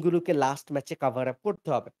নিচের টিমগুলোকে লাস্ট ম্যাচে কভার আপ করতে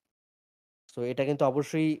হবে। সো এটা কিন্তু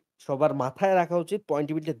অবশ্যই সবার মাথায় রাখা উচিত। পয়েন্ট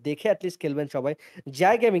টেবিলটা দেখে অ্যাটলিস্ট খেলবেন সবাই।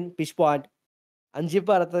 জয় গেমিং 20 পয়েন্ট,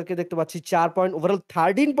 আঞ্জিপা তাদেরকে দেখতে পাচ্ছি 4 পয়েন্ট, ওভারঅল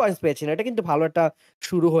 13 পয়েন্টস পেয়েছেন। এটা কিন্তু ভালো একটা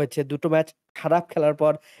শুরু হয়েছে। দুটো ম্যাচ খারাপ খেলার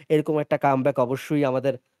পর এরকম একটা কামব্যাক অবশ্যই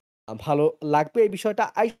আমাদের ভালো লাগবে এই বিষয়টা।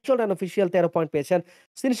 আইসল অফিসিয়াল 13 পয়েন্ট পেয়েছেন।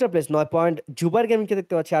 Sinister place 9 point. জুবাইর গেমিংকে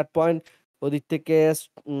দেখতে পাচ্ছি 8 পয়েন্ট। ওদিক থেকে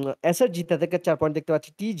এসআরজি তাদেরকে 4 পয়েন্ট দেখতে পাচ্ছি।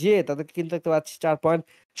 টিজে তাদেরকে কিন্তু দেখতে পাচ্ছি 4 পয়েন্ট।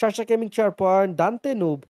 শাসা gaming 4 point. দান্তে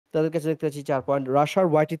নুব তাদের কাছে দেখতে পাচ্ছি 4 পয়েন্ট। রাশার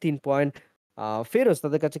ওয়াইটি 3 পয়েন্ট। ফেরোজ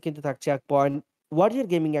তাদের কাছে কিন্তু থাকছে 1 point. Warrior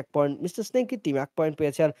gaming 1 point. Mister স্নেকের team 1 point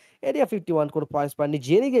পেয়েছে। আর এরিয়া 51 কোনো পয়েন্টস পায়নি।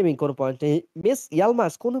 জেরি গেমিং কোনো পয়েন্ট নেই। মিস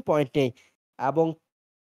ইয়ালমাস কোনো পয়েন্ট নেই। এবং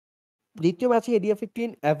দ্বিতীয় ম্যাচে এরিয়া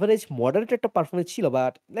 15 এভারেজ মডারেট একটা পারফরম্যান্স ছিল,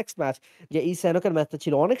 বাট নেক্সট ম্যাচ যে এই স্যানোকের ম্যাচটা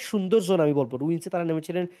ছিল অনেক সুন্দর জোন আমি বলবো। রুইন্সে তারা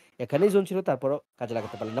নেমেছিলেন, এখানেই জোন ছিল, তারপরও কাজে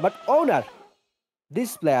লাগাতে পারলেন না। But owner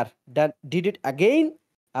this player that did it again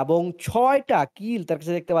এবং 6টা কিল তার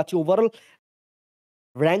কাছে দেখতে পাচ্ছি। ওভারঅল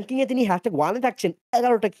র‍্যাঙ্কিং এ তিনি #1 এ থাকছেন।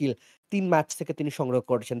 11টা কিল 3 ম্যাচ থেকে তিনি সংগ্রহ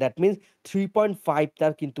করেছেন। দ্যাট মিনস 3.5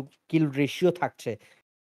 তার কিন্তু কিল রেশিও থাকছে।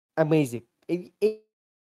 অ্যামেজিং। এই এই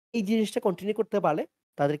এই জিনিসটা কন্টিনিউ করতে পারলে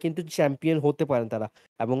তাদের কিন্তু চ্যাম্পিয়ন হতে পারেন তারা,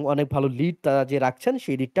 এবং অনেক ভালো লিড তারা যে রাখছেন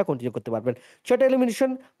সেই লিডটা কন্টিনিউ করতে পারবেন। 6টা এলিমিনেশন,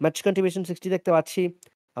 ম্যাচ কন্ট্রিবিউশন 60 দেখতে পাচ্ছি।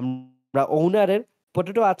 আমরা ওনারের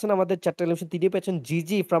পটেটো আছেন আমাদের 4টা এলিমিনেশন তিনি পেয়েছেন।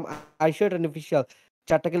 জিজি ফ্রম আইশার্ট অফিসিয়াল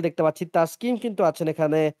 4টা কিল দেখতে পাচ্ছি। তাসকিম কিন্তু আছেন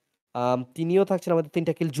এখানে, তিনিও থাকছেন আমাদের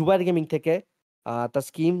 3টা কিল জুবাইর গেমিং থেকে।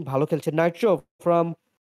 তাসকিম ভালো খেলছেন। নাইট্রো ফ্রম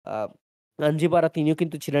আ আঞ্জিবারা তিনিও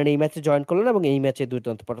কিন্তু ছিলেন, এই ম্যাচে জয়েন করলেন এবং এই ম্যাচে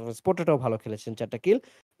দুর্দান্ত পারফরম্যান্স। পোটেটোও ভালো খেলেছেন 4টা কিল,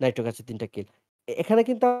 নাইট্রোর কাছে 3টা কিল। এখানে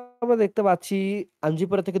কিন্তু আমরা দেখতে পাচ্ছি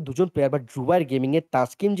আঞ্জিপাড়া থেকে ২ জন প্লেয়ার, বাট জুবাইর গেমিং এর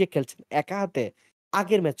তাসকিম যে খেলছেন একা হাতে,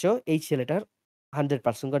 আগের ম্যাচেও এই ছেলেটার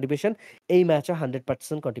 100% কন্ট্রিবিউশন, এই ম্যাচেও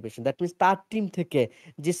 100% কন্ট্রিবিউশন। দ্যাট মিনস তার টিম থেকে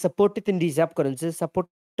যে সাপোর্টটা তিনি ডিজার্ভ করেন, যে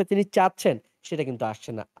সাপোর্টটা তিনি চাচ্ছেন সেটা কিন্তু আসছে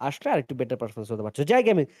না। আসলে আরেকটু বেটার পারফরম্যান্স হতে পারছে। জয়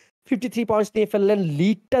গেমিং 53 পয়েন্টস নিয়ে ফেললেন।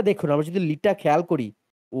 লিডটা দেখুন, আমরা যদি লিডটা খেয়াল করি,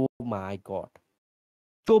 ও মাই গড!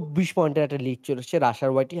 24 পয়েন্টের একটা লিড চলে এসছে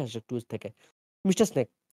রাশার ওয়াইটি #2 থেকে। মিস্টার স্নেক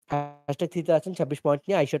 #3 তে আছেন 26 পয়েন্ট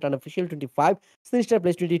নিয়ে। আইশাট unofficial 25, sinister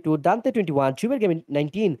place 22, দান্তে 21, Zuber gaming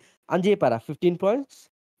 19, আঞ্জিপাড়া 15 points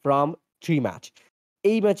from 3 match.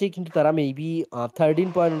 এই ম্যাচেই কিন্তু তারা মেবি 13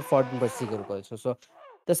 পয়েন্ট 14 পয়েন্ট সিকিউর করেছে। So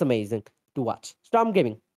that's amazing to watch. Sturm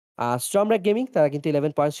gaming, স্টর্মরাক gaming তারা কিন্তু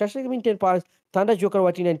 11 points, শাসা gaming 10 points, thunder Joker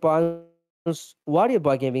YT 9 points, warrior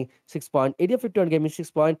boy gaming 6 point, area 51 gaming 6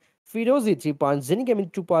 point, ফিরোজি 3 points, Zenny Gaming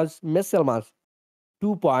 2 points, Miss Selmas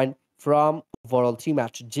 2 point from overall 3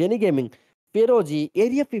 match. Jenny Gaming, ফেরোজি,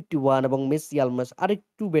 area 51 এবং miss ইয়ালমাস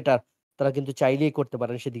আরেকটু better. তারা কিন্তু চাইলেই করতে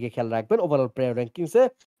পারেন, সেদিকে খেয়াল রাখবেন। ওভারঅল প্লেয়ার র‍্যাঙ্কিংস এ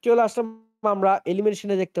চলে আসলাম আমরা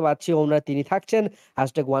এলিমিনেশনে দেখতে পাচ্ছি ওনারা তিনি থাকছেন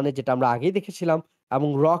 #1 এ, যেটা আমরা আগেই দেখেছিলাম, এবং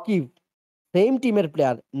রকি সেম টিমের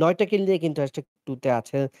প্লেয়ার ৯ টা কিল নিয়ে কিন্তু #2 তে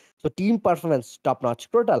আছে। So team performance top notch.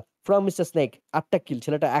 Total from mister snake ৮ টা কিল,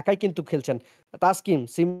 ছেলেটা একাই কিন্তু খেলছেন। Taskin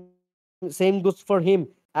same goes for him,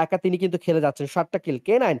 একা তিনি কিন্তু খেলে যাচ্ছেন। ৭ টা কিল।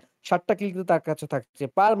 K9 ৭ টা কিল কিন্তু তার কাছে থাকছে।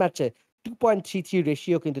 পার ম্যাচে 2.33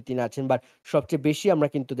 রেশিও কিন্তু তিনি আছেন। বাট সবচেয়ে বেশি আমরা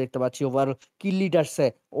কিন্তু দেখতে পাচ্ছি ওভারঅল কিল লিডার্স এ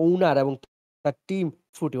ওনার এবং তার টিম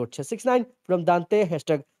ফুটে উঠছে। 69 ফ্রম দান্তে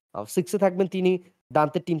 #6 এ থাকবেন তিনি।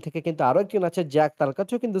 দান্তের টিম থেকে কিন্তু আরো একজন আছে জ্যাক, তার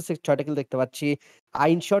কাছেও কিন্তু ৬ টা কিল দেখতে পাচ্ছি।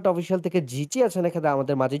 আইনশট অফিসিয়াল থেকে জিজি আছেন এখানে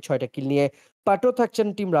আমাদের মাঝে ৬ টা কিল নিয়ে। পাটো থাকছেন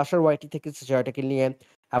টিম রাশার ওয়াইটি থেকে ৬ টা কিল নিয়ে,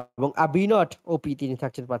 এবং আবিনট ওপি তিনি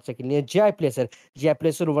থাকছেন ৫ টা কিল নিয়ে। জয়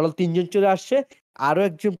প্লেসের ওভারঅল ৩ জন চলে আসছে। আরো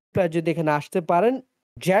একজন প্লেয়ার যদি এখানে আসতে পারেন,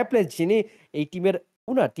 জয় প্লেস যিনি এই টিমের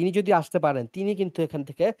ওনার, তিনি যদি আসতে পারেন, তিনি কিন্তু এখান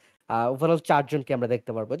থেকে ওভারঅল ৪ জনকে আমরা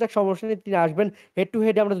দেখতে পারবো। যাক সমস্যা নেই, তিনি আসবেন। হেড টু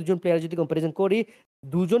হেড আমরা ২ জন প্লেয়ার যদি কম্পারিজন করি,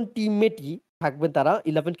 ২ জন টিমমেটই থাকবেন তারা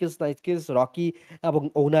 11 কিলস, 9 কিলস। রকি এবং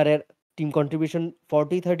ওনারের টিম কন্ট্রিবিউশন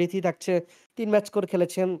 40-33 থাকছে। ৩ ম্যাচ করে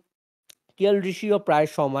খেলেছেন। কিল রেশিও প্রায়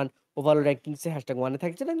সমান। ওভারঅল র‍্যাঙ্কিংস এ #1 এ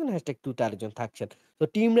থাকছেন একজন, #2 তে আরেকজন থাকছেন। তো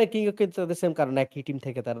টিম র‍্যাঙ্কিং ও কিন্তু তাদের সেম, কারণ একই টিম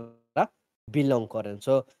থেকে তারা বিলং করেন।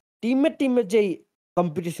 সো টিমমেট যেই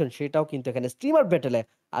কম্পিটিশন সেটাও কিন্তু এখানে স্ট্রিমার ব্যাটেলে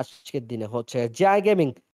আজকের দিনে হচ্ছে। জয় গেমিং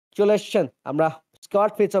চলে এসছেন, আমরা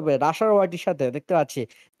স্কোয়াড ফেস হবে রাশার ওয়াইটির সাথে দেখতে পাচ্ছি।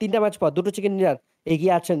 ৩টা ম্যাচ পর ২টো চিকেন ডিনার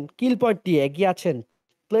এগিয়ে আছেন, কিল পয়েন্ট দিয়ে এগিয়ে আছেন,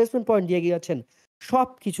 প্লেসমেন্ট পয়েন্ট দিয়ে এগিয়ে আছেন।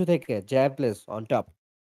 সবকিছু থেকে জয় প্লেস অন টপ।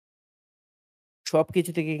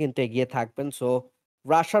 সবকিছু থেকে কিন্তু এগিয়ে থাকবেন। সো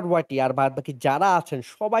রাশার ওয়াইটি আর বাদবাকি যারা আছেন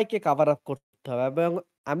সবাইকে কভার আপ করতে হবে, এবং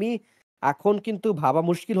আমি এখন কিন্তু ভাবা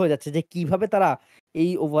মুশকিল হয়ে যাচ্ছে যে কিভাবে তারা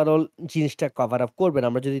এই ওভারঅল জিনিসটা কভার আপ করবেন।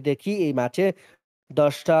 আমরা যদি দেখি এই ম্যাচে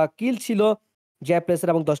 ১০টা কিল ছিল জয় প্লেসের,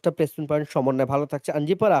 এবং ১০টা প্লেসমেন্ট পয়েন্ট সমন্বয় ভালো থাকছে।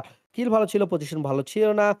 আঞ্জিপাড়া কিল ভালো ছিল, পজিশন ভালো ছিল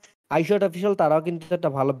না। আইশট অফিসিয়াল তারাও কিন্তু একটা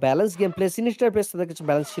ভালো balance game play. Sinister place তাদের কাছে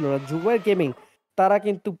ব্যালেন্স ছিল না। জুবাইর গেমিং তারা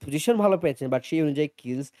কিন্তু পজিশন ভালো পেয়েছেন, বাট সেই অনুযায়ী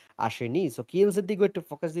কিলস আসেনি। সো কিলস এর দিকেও একটু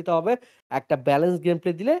ফোকাস দিতে হবে। একটা ব্যালেন্স গেম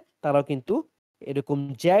প্লে দিলে তারাও কিন্তু এরকম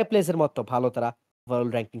জয় প্লেস এর মতো ভালো তারা ওভারঅল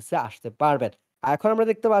র‍্যাঙ্কিংস এ আসতে পারবেন। এখন আমরা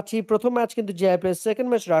দেখতে পাচ্ছি প্রথম ম্যাচ কিন্তু JI place, second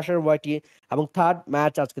match rusher ওয়াইটি এবং থার্ড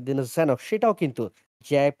ম্যাচ আজকের দিনে সেনক সেটাও কিন্তু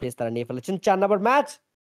জেআই প্লেস তারা নিয়ে ফেলেছেন। 4 নাম্বার ম্যাচ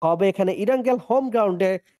হবে এখানে ইরাঙ্গেল হোম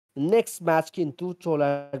গ্রাউন্ডে। নেক্সট ম্যাচ কিন্তু চলে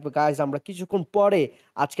আসবে গাইস, আমরা কিছুক্ষণ পরে।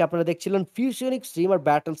 আজকে আপনারা দেখছিলেন ফিউশনিক স্ট্রিমার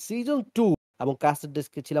ব্যাটল সিজন 2 এবং কাস্টেড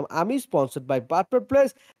ডেস্কে ছিলাম আমি, স্পন্সরড বাই বাটপার প্লেস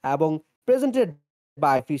এবং প্রেজেন্টেড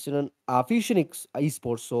বাই ফিউশনিক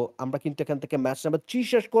স্পোর্টস। সো আমরা কিন্তু এখান থেকে ম্যাচ নাম্বার 3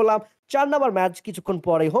 শেষ করলাম। 4 নাম্বার ম্যাচ কিছুক্ষণ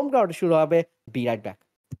পরে হোম গ্রাউন্ডে শুরু হবে। B right back.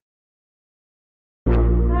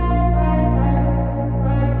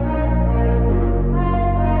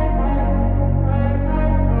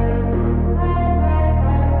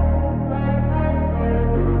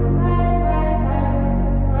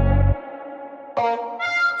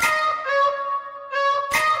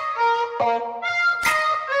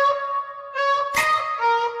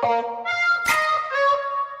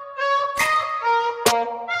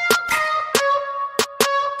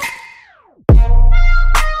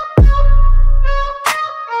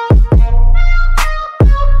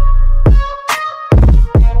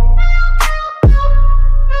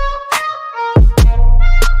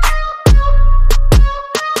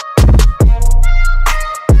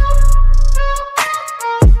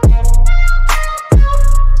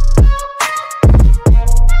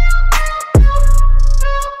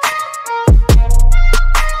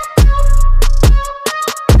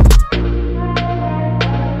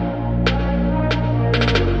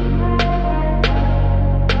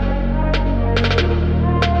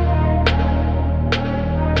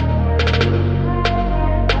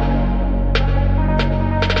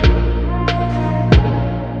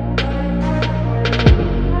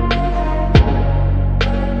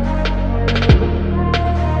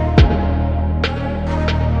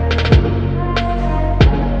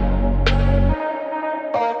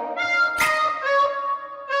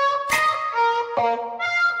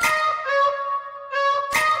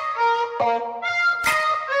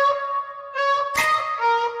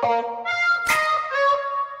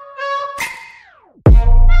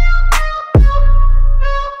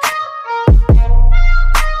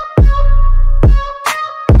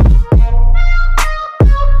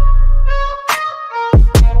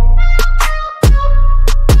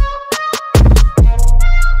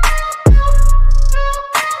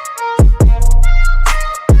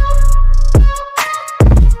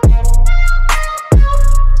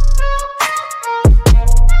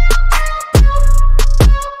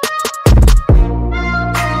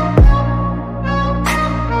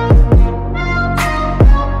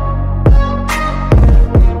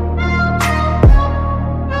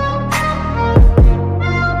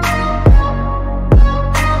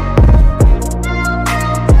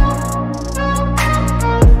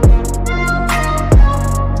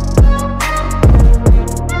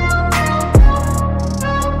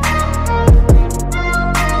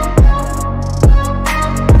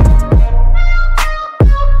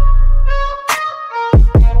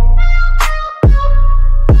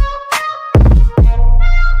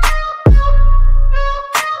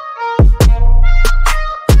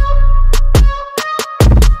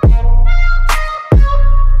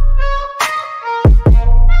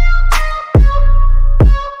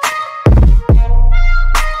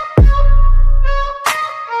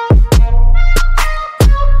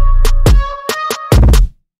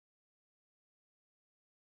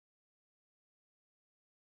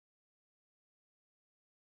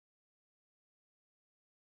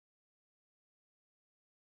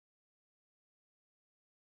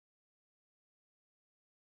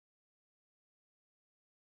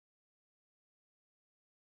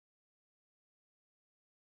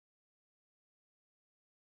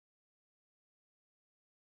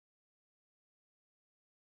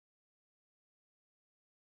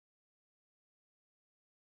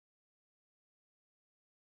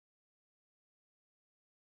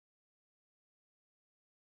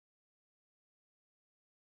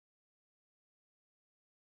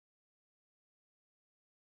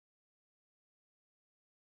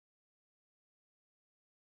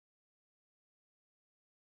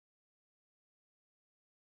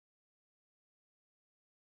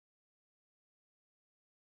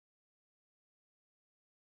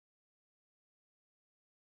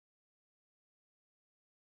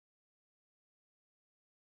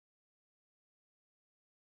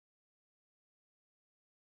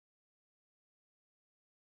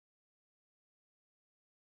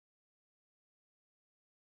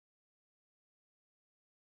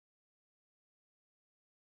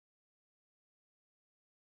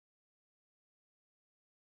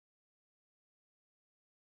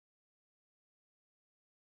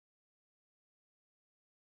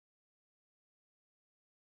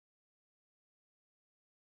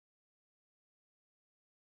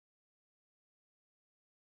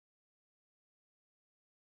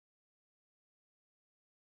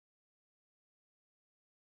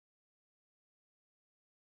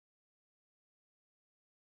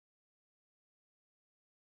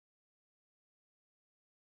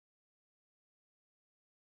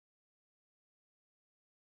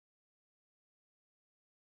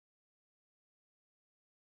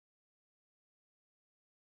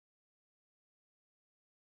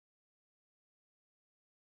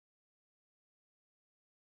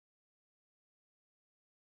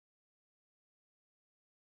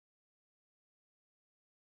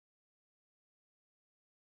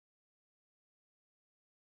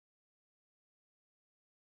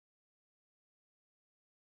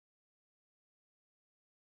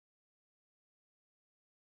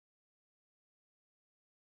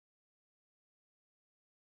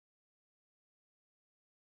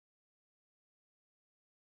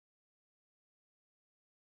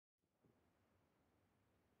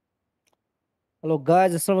 Hello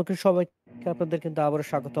guys, আসসালামু আলাইকুম সবাইকে। আপনাদের কিন্তু আবারও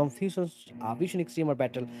স্বাগতম ফিউশনিক স্ট্রিমার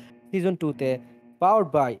ব্যাটল সিজন 2 তে, powered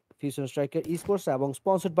by fusion striker sports এবং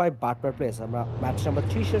স্পন্সরড বাই বাটপার প্লেস। আমরা ম্যাচ নাম্বার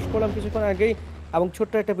 3 শেষ করলাম কিছুক্ষণ আগেই, এবং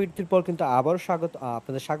ছোট্ট একটা বিরতির পর কিন্তু আবারও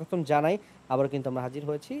আপনাদের স্বাগতম জানাই। আবারও কিন্তু আমরা হাজির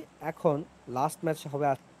হয়েছি। এখন লাস্ট ম্যাচ হবে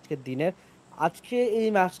আজকের দিনের। আজকে এই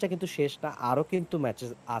ম্যাচটা কিন্তু শেষ না, আরও কিন্তু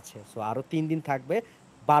ম্যাচেস আছে। সো আরও 3 দিন থাকবে,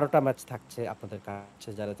 12টা ম্যাচ থাকছে আপনাদের কাছে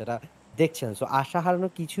যারা যারা দেখছেন। সো আশা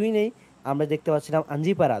হারানোর কিছুই নেই। আমরা দেখতে পাচ্ছিলাম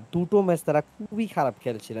আঞ্জিপাড়া দুটো ম্যাচ তারা খুবই খারাপ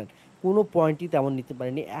খেলেছিলেন, কোনো পয়েন্টই তেমন নিতে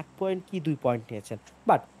পারেনি, 1 পয়েন্ট কি 2 পয়েন্ট নিয়েছেন।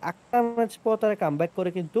 বাট একটা ম্যাচ পর তারা কামব্যাক করে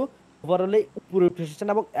কিন্তু ওভারঅলে উপরে উঠে এসেছেন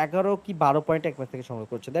এবং 11 কি 12 পয়েন্ট এক ম্যাচ থেকে সংগ্রহ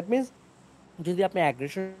করছে। দ্যাট মিনস যদি আপনি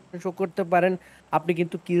অ্যাগ্রেশন শো করতে পারেন, আপনি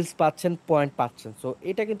কিন্তু কিলস পাচ্ছেন, পয়েন্ট পাচ্ছেন। সো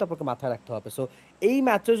এটা কিন্তু আপনাকে মাথায় রাখতে হবে। সো এই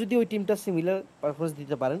ম্যাচেও যদি ওই টিমটা সিমিলার পারফরমেন্স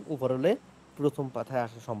দিতে পারেন, ওভারঅলে প্রথম পাথায়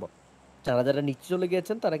আসা সম্ভব। যারা যারা নিচে চলে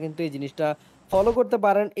গিয়েছেন তারা কিন্তু এই জিনিসটা ফলো করতে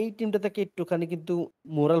পারেন, এই টিমটা থেকে একটুখানি কিন্তু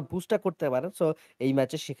মোরাল বুস্টটা করতে পারেন। সো এই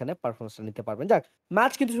ম্যাচে সেখানে পারফরমেন্সটা নিতে পারবেন। যাক,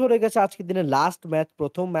 ম্যাচ কিন্তু শুরু হয়ে গেছে। আজকের দিনের লাস্ট ম্যাচ,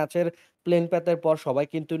 প্রথম ম্যাচের প্লেন প্যাথের পর সবাই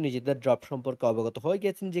কিন্তু নিজেদের ড্রপ সম্পর্কে অবগত হয়ে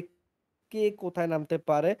গেছেন যে কে কোথায় নামতে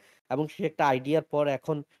পারে, এবং সে একটা আইডিয়ার পর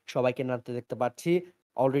এখন সবাইকে নামতে দেখতে পাচ্ছি।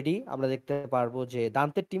 অলরেডি আমরা দেখতে পারবো যে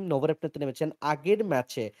দান্তের টিম নোভারেপনেতে নেমেছেন। আগের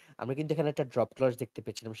ম্যাচে আমরা কিন্তু এখানে একটা ড্রপ ক্লজ দেখতে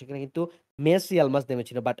পেয়েছিলাম, সেখানে কিন্তু মেসি আলমাস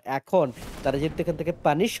নেমেছিল, বাট এখন তারা যেহেতু এখান থেকে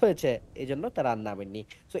পানিশ হয়েছে এই জন্য তারা আর নামেননি।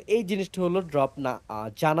 তো এই জিনিসটা হলো ড্রপ না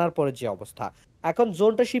জানার পরে যে অবস্থা। এখন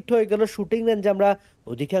জোনটা শিফট হয়ে গেল শুটিং রেঞ্জ। আমরা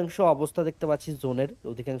অধিকাংশ অবস্থা দেখতে পাচ্ছি, জোনের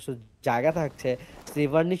অধিকাংশ জায়গা থাকছে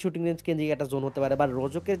সেভারনি শুটিং রেঞ্জ কেন্দ্রিক একটা জোন হতে পারে, বা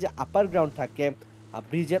রোজকের যে আপার গ্রাউন্ড থাকে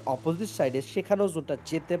ব্রিজের অপোজিট সাইডে, সেখানেও জোনটা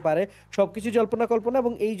যেতে পারে। সবকিছু জল্পনা কল্পনা,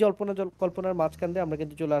 এবং এই কল্পনার মাঝখান দিয়ে আমরা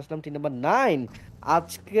কিন্তু চলে আসলাম টিম নাম্বার 9,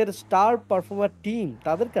 আজকের স্টার পারফর্মার টিম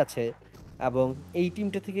তাদের কাছে। এবং এই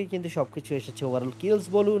টিমটা থেকেই কিন্তু সবকিছু এসেছে, ওভারঅল কিলস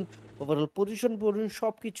বলুন, ওভারঅল পজিশন বলুন,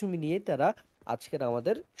 সবকিছু মিলিয়ে তারা আজকের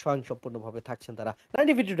আমাদের স্বয়ংসম্পূর্ণভাবে থাকছেন। তারা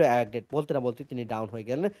 90 ভিডিওটা অ্যাডেড বলতে না বলতে তিনি ডাউন হয়ে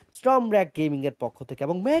গেলেন স্টর্ম র্যাক গেমিং এর পক্ষ থেকে,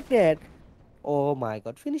 এবং ম্যাগনেট ও মাই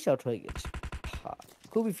গড ফিনিশ আউট হয়ে গেছে। হা,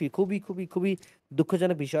 খুবই খুবই খুবই খুবই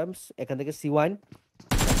দুঃখজনক বিষয়। এখান থেকে সিওয়াইন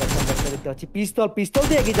দেখতে পাচ্ছি, পিস্তল পিস্তল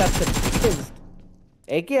দিয়ে এগিয়ে যাচ্ছেন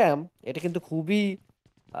একেএম। এটা কিন্তু খুবই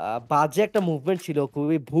বাজে একটা মুভমেন্ট ছিল,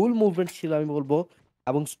 খুবই ভুল মুভমেন্ট ছিল আমি বলবো।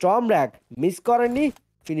 এবং স্টর্ম র্যাক মিস করেননি,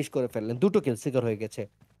 ফিনিশ করে ফেললেন, দুটো কিল সিকিউর হয়ে গেছে।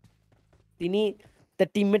 তিনি তার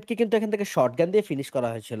টিমমেটকে কিন্তু এখান থেকে শটগান দিয়ে ফিনিশ করা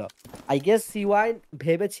হয়েছিল। আই গেস সিওয়াইন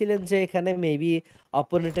ভেবেছিলেন যে এখানে মেবি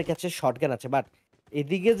অপোনেন্টের কাছে শটগান আছে, বাট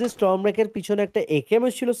এদিকে যে স্টর্ম র্যাকের পিছনে একটা একেএম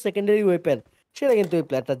ছিল সেকেন্ডারি ওয়েপেন, সেটা কিন্তু এই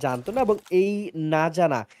প্লেয়ারটা জানতো না। এবং এই না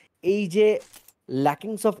জানা, এই যে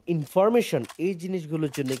ল্যাকিংস অফ ইনফরমেশন, এই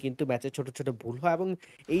জিনিসগুলোর জন্য কিন্তু ম্যাচে ছোট ছোট ভুল হয়, এবং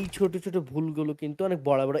এই ছোট ছোট ভুলগুলো কিন্তু অনেক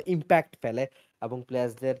বড় বড় ইম্প্যাক্ট ফেলে, এবং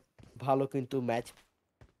প্লেয়ার্সদের ভালো কিন্তু ম্যাচ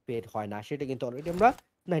বের হয় না। সেটা কিন্তু অলরেডি আমরা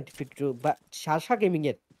 90 বা শাসা গেমিং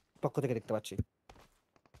এর পক্ষ থেকে দেখতে পাচ্ছি।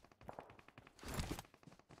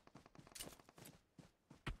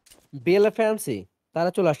 বিএলএ ফ্যান্সি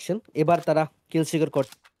তারা চলে আসছেন, এবার তারা কিল সিকিউর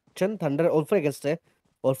করছেন থান্ডার ওলফের এগেইনস্টে।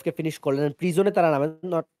 ওলফকে ফিনিশ করলেন, প্রিজনে তারা নামেন,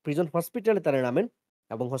 নট প্রিজন, হসপিটালে তারা নামেন।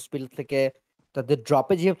 এবং হসপিটাল থেকে তাদের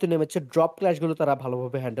ড্রপে যেহেতু নেমেছে, ড্রপ ক্ল্যাশগুলো তারা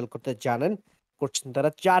ভালোভাবে হ্যান্ডেল করতে জানেন, করছেন তারা।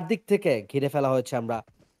 চারদিক থেকে ঘিরে ফেলা হয়েছে, আমরা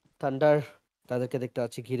থান্ডার তাদেরকে দেখতে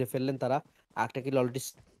পাচ্ছি, ঘিরে ফেললেন তারা। একটা কিল অলরেডি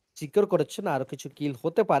সিকিউর করেছেন, আরো কিছু কিল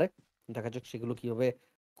হতে পারে, দেখা যাক সেগুলো কিভাবে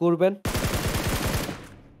করবেন।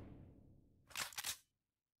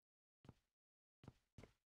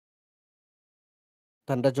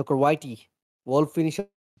 থান্ডার জোকার ওয়াইটি ওয়াল ফিনিশ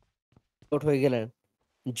আউট হয়ে গেলেন।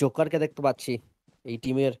 জোকারকে দেখতে পাচ্ছি, এই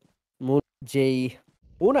টিমের মূল যেই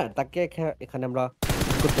ওনার, তাকে এখানে আমরা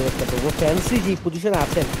করতে দেখতে পাবো। ফ্যান্সি যে পজিশনে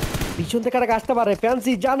আছেন, পিছন থেকে একটা আসতে পারে,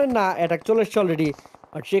 ফ্যান্সি জানেন না অ্যাটাক চলে এসছে অলরেডি।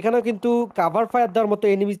 আর সেখানেও কিন্তু কাভার ফায়ার দেওয়ার মতো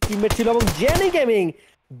এনিমি টিমমেট ছিল, এবং জেনি গেমিং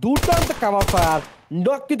দুর্দান্ত কাভার ফায়ার,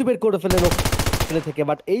 নক কিন্তু বের করে ফেলেন ওপেনে থেকে।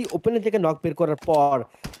 বাট এই ওপেনে থেকে নক বের করার পর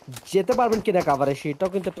যেতে পারবেন কিনা কাভারে, সেটাও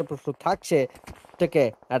কিন্তু একটা প্রশ্ন থাকছে। থেকে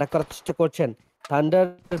অ্যাটাক করার চেষ্টা করছেন থান্ডার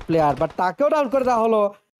প্লেয়ার, বাট তাকেও ডাউন করে দেওয়া হলো।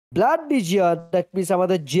 ব্লাড ডিজিয়ার, দ্যাট মিনস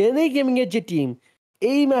আমাদের জেনি গেমিং এর যে টিম,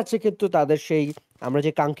 এই ম্যাচে কিন্তু তাদের সেই আমরা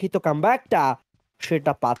যে কাঙ্ক্ষিত কামব্যাকটা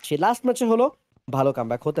সেটা পাচ্ছি। লাস্ট ম্যাচে হলো ভালো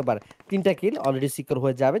কামব্যাক হতে পারে, 3টা কিল অলরেডি সিকিউর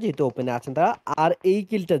হয়ে যাবে যেহেতু ওপেনে আছেন তারা। আর এই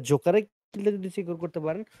কিলটা জোকারের কিলটা যদি সিকিউর করতে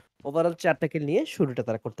পারেন, ওভারঅল 4টা কিল নিয়ে শুরুটা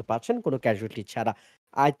তারা করতে পারছেন কোনো ক্যাজুয়ালিটি ছাড়া।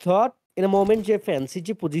 I thought in a moment যে ফ্যান্সি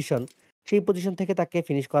যে পজিশন, সেই পজিশন থেকে তাকে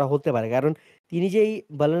ফিনিশ করা হতে পারে, কারণ তিনি যেই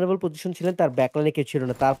ভালনারেবল পজিশন ছিলেন, তার ব্যাকলাইনে কেউ ছিল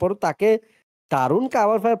না, তারপরও তাকে দারুণ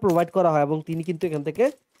কাভার ফায়ার প্রোভাইড করা হয়, এবং তিনি কিন্তু এখান থেকে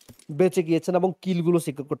বেঁচে গিয়েছেন এবং কিলগুলো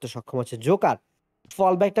সিকিউর করতে সক্ষম হচ্ছে। জোকার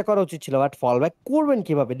ফল ব্যাকটা করা উচিত ছিল, বাট ফল ব্যাক করবেন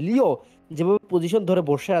কিভাবে? লিও যেভাবে পজিশন ধরে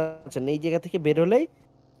বসে আছেন, এই জায়গা থেকে বের হলেই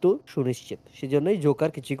মৃত্যু সুনিশ্চিত। সেজন্যই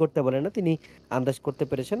জোকার কিছুই করতে পারে না, তিনি আন্দাজ করতে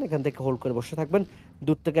পেরেছেন এখান থেকে হোল্ড করে বসে থাকবেন,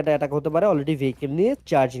 দূর থেকে একটা অ্যাটাক হতে পারে। অলরেডি ভেহিকেল নিয়ে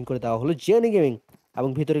চার্জিং করে দেওয়া হলো জেনি গেমিং, এবং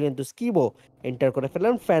ভিতরে কিন্তু স্কিবো এন্টার করে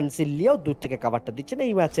ফেললেন। ফ্যান্সি লিও দূর থেকে কাভারটা দিচ্ছেন।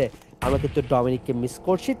 এই ম্যাচে আমরা কিন্তু ডমিনিককে মিস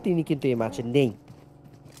করছি, তিনি কিন্তু এই ম্যাচে নেই।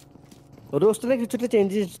 রোস্টারে কিছুটা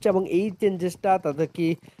চেঞ্জেস হচ্ছে এবং এই চেঞ্জেসটা তাদের কি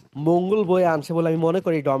মঙ্গল বয়ে আনছে বলে আমি মনে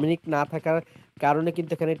করি। ডমিনিক না থাকার কারণে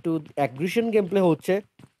কিন্তু এখানে একটু অ্যাগ্রেশন গেম প্লে হচ্ছে।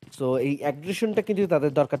 সো এই অ্যাগ্রেশনটা কিন্তু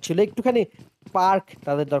তাদের দরকার ছিল, একটুখানি পার্ক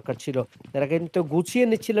তাদের দরকার ছিল। তারা কিন্তু গুছিয়ে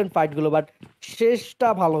নিচ্ছিলেন ফাইটগুলো, বাট শেষটা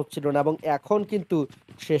ভালো হচ্ছিল না, এবং এখন কিন্তু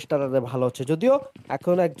শেষটা তাদের ভালো হচ্ছে। যদিও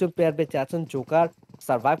এখন একজন প্লেয়ার বেঁচে আছেন, জোকার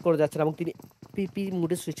সার্ভাইভ করে যাচ্ছেন এবং তিনি পিপি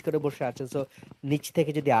মুডে সুইচ করে বসে আছেন। সো নিচ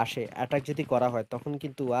থেকে যদি আসে, অ্যাটাক যদি করা হয়, তখন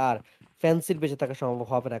কিন্তু আর ফ্যান্সির বেঁচে থাকা সম্ভব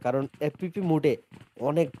হবে না, কারণ এফপিপি মুডে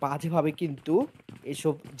অনেক বাজেভাবে কিন্তু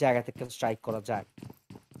এইসব জায়গা থেকে স্ট্রাইক করা যায়।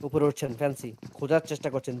 উপরে উঠছেন ফ্যান্সি, খোঁজার চেষ্টা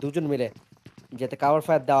করছেন দুজন মিলে যাতে কাভার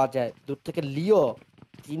ফায়ার দেওয়া যায়। দূর থেকে লিও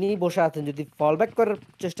তিনি বসে আছেন, যদি ফল ব্যাক করার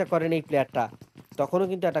চেষ্টা করেন এই প্লেয়ারটা তখনও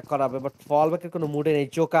কিন্তু অ্যাটাক করা হবে, বাট ফল ব্যাকের কোনো মুডে নেই।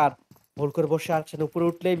 জোকার হোল্ড করে বসে আছেন, উপরে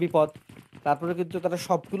উঠলেই বিপদ। তারপরে কিন্তু তারা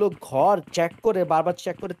সবগুলো ঘর চেক করে, বারবার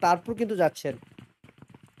চেক করে তারপর কিন্তু যাচ্ছেন।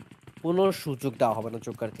 কোনো সুযোগ দেওয়া হবে না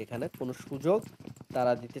জোকারকে, এখানে কোনো সুযোগ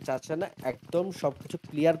তারা দিতে চাচ্ছে না। একদম সবকিছু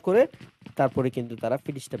ক্লিয়ার করে তারপরে কিন্তু তারা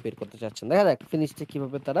ফিনিশটা বের করতে চাচ্ছেন। দেখা যাক ফিনিশটা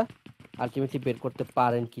কিভাবে তারা আলটিমেটলি বের করতে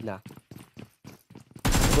পারেন কিনা।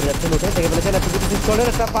 যাচ্ছেন উঠে দেখে ফেলেছেন,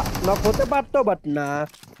 একটা নক হতে পারতো, বাট না।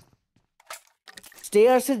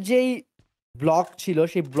 স্টেয়ার্সের যেই ব্লক ছিল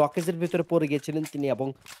সেই ব্লকেজের ভিতরে পড়ে গিয়েছিলেন তিনি, এবং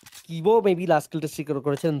কিবো মেবি লাস্ট কিলটা স্বীকার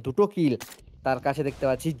করেছেন, দুটো কিল তার কাছে দেখতে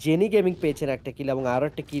পাচ্ছি। জেনি গেমিং পেয়েছেন একটা কিল, এবং আরো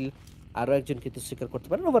একটা কিল আরো একজন কিন্তু স্বীকার করতে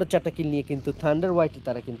পারেন। ওভার 4টা কিল নিয়ে কিন্তু থান্ডার হোয়াইট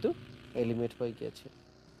তারা কিন্তু এলিমিনেট হয়ে গিয়েছে।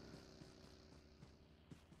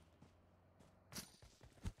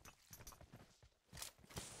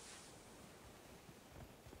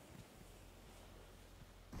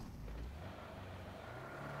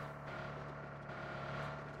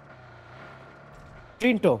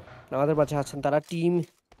 ট্রিন্টো আমাদের মাঝে আছেন, তারা টিম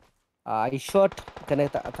আইশট এখানে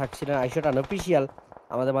থাকছিলেন, আইশট আনঅফিশিয়াল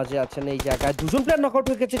আমাদের মাঝে আছেন। এই জায়গায় দুজন প্লেয়ার নকআউট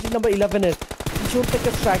হয়ে গেছে টিম নাম্বার 11-এর। পিছন থেকে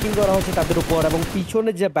স্ট্রাইকিং করা হচ্ছে তাদের উপর, এবং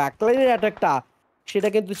পিছনে যে ব্যাকলাইনের অ্যাটাকটা সেটা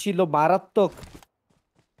কিন্তু ছিল মারাত্মক,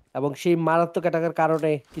 এবং সেই মারাত্মক অ্যাটাকের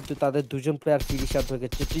কারণে কিন্তু তাদের দুজন প্লেয়ার ফিনিশ আউট হয়ে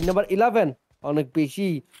গেছে। টিম নাম্বার 11 অনেক বেশি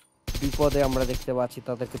বিপদে আমরা দেখতে পাচ্ছি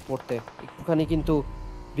তাদেরকে পড়তে। একটুখানি কিন্তু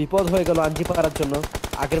বিপদ হয়ে গেল আঞ্জি পাড়ার জন্য।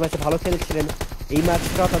 আগের ম্যাচে ভালো খেলেছিলেন, এই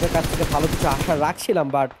ম্যাচটাও তাদের কাছ থেকে ভালো কিছু আশা রাখছিলাম,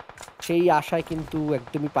 বাট সেই আশায় কিন্তু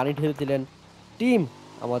একদমই পানি ঢেলে দিলেন টিম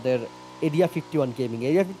আমাদের এরিয়া 51 গেমিং।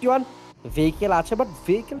 এরিয়া 51 ভেহিকেল আছে, বাট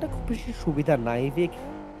ভেহিকেলটা খুব বেশি সুবিধা নাই। এই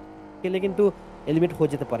ভেহিকেলে কিন্তু এলিমিনেট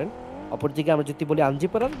হয়ে যেতে পারেন। অপরদিকে আমরা যদি বলি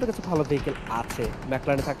আঞ্জিপাড়ার কাছে ভালো ভেহিকেল আছে,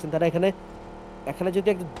 ম্যাকলারে থাকছেন তারা। এখানে যদি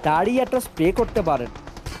একটু দাঁড়িয়ে একটা স্প্রে করতে পারেন,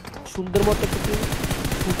 সুন্দর মতো কিছু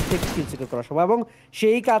থেকে কিল সিকিউর করা সম্ভব, এবং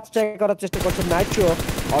সেই কাজটা করার চেষ্টা করছেন নাইট্রো।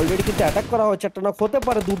 অলরেডি কিন্তু অ্যাটাক করা হচ্ছে, একটা নক হতে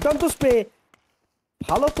পারে। দুর্দান্ত স্প্রে,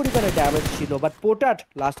 ভালো পরিমাণে ড্যামেজ ছিল, বাট পোটাট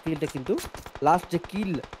লাস্ট কিলটা কিন্তু লাস্ট যে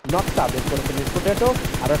কিল নকটা বের করে ফেলেন পোটাটো।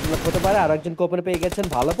 আরো একটা নক হতে পারে, আরো একজন কোপেনে পেয়ে গেছেন।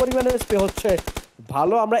 ভালো পরিমাণে স্প্রে হচ্ছে,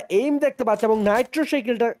 ভালো আমরা এইম দেখতে পাচ্ছি, এবং নাইট্রো সেই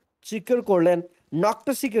কিলটা সিকিউর করলেন,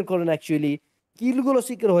 নকটা সিকিউর করলেন। অ্যাকচুয়ালি কিলগুলো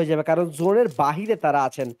সিকিউর হয়ে যাবে কারণ জোনের বাহিরে তারা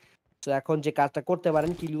আছেন। তো এখন যে কাজটা করতে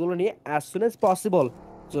পারেন কিলগুলো নিয়ে অ্যাজ সুন অ্যাজ পসিবল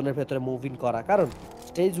জোনের ভেতরে মুভিং করা, কারণ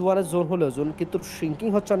স্টেজ 1-এর জোন হলেও জোন কিন্তু শ্রিঙ্কিং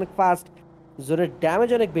হচ্ছে অনেক ফাস্ট, জোনের ড্যামেজ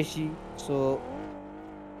অনেক বেশি। সো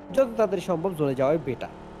যত তাড়াতাড়ি সম্ভব জোনে যাওয়াই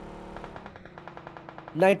বেটার।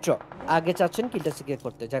 নাইট্রো আগে চাচ্ছেন কিলটা সিকিউর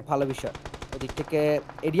করতে, যাক ভালো বিষয়। ওদিক থেকে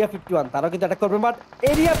এরিয়া 51 তারাও কিন্তু অ্যাটাক করবেন, বাট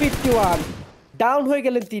এরিয়া 51 ডাউন হয়ে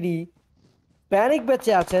গেলেন তিনি। প্যানিক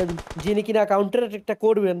বেঁচে আছেন, যিনি কিনা কাউন্টার অ্যাটাকটা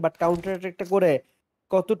করবেন, বাট কাউন্টার অ্যাটাকটা করে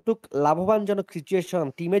কতটুক লাভবানজনক সিচুয়েশন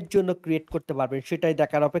টিমের জন্য ক্রিয়েট করতে পারবেন সেটাই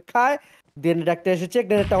দেখার অপেক্ষায়। গ্রেনেড একটা এসেছে,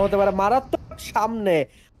 গ্রেনেডটা হতে পারে মারাত্মক, সামনে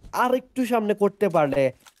আর একটু সামনে করতে পারলে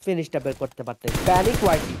ফিনিশটা বের করতে পারতেন। প্যানিক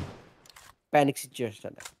ওয়াইটি প্যানিক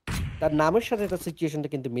সিচুয়েশনে তার নামের সাথে তার সিচুয়েশনটা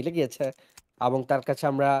কিন্তু মিলে গিয়েছে, এবং তার কাছে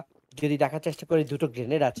আমরা যদি দেখার চেষ্টা করি দুটো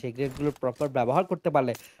গ্রেনেড আছে, গ্রেনেডগুলো প্রপার ব্যবহার করতে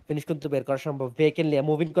পারলে ফিনিশ কিন্তু বের করা সম্ভব। ভেহিকেল নিয়ে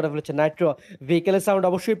মুভিং করে ফেলেছে নাইট্রো, ভেহিকেলের সাউন্ড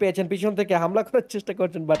অবশ্যই পেয়েছেন, পিছন থেকে হামলা করার চেষ্টা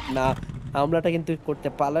করছেন, বাট না, হামলাটা কিন্তু করতে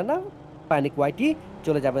পারলে না। প্যানিক ওয়াইটি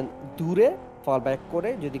চলে যাবেন দূরে, ফল ব্যাক করে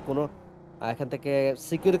যদি কোনো এখান থেকে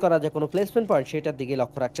সিকিউর করা যায় কোনো প্লেসমেন্ট পয়েন্ট সেটার দিকে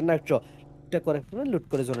লক্ষ্য রাখছেন নাইট্রো। করে লুট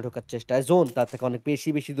করে জোনে ঢোকার চেষ্টায়, জোন তার থেকে অনেক বেশি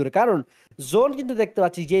বেশি দূরে, কারণ জোন কিন্তু দেখতে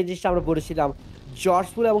পাচ্ছি যে জিনিসটা আমরা বলেছিলাম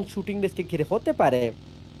জর্জপুর এবং শুটিং রেঞ্জকে ঘিরে হতে পারে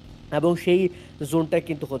এবং সেই জোনটা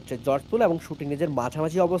কিন্তু হচ্ছে জর্জপুল এবং শুটিং রেঞ্জের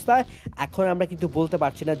মাঝামাঝি অবস্থায়। এখন আমরা কিন্তু বলতে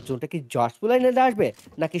পারছি না জোনটা কি জর্জপুল আইল্যান্ডে আসবে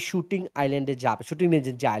নাকি শুটিং আইল্যান্ডে যাবে, শুটিং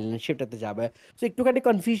রেঞ্জের যে আইল্যান্ড সেটাতে যাবে। তো একটুখানি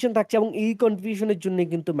কনফিউশন থাকছে এবং এই কনফিউশনের জন্য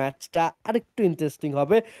কিন্তু ম্যাচটা আরেকটু ইন্টারেস্টিং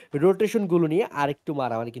হবে। রোটেশনগুলো নিয়ে আরেকটু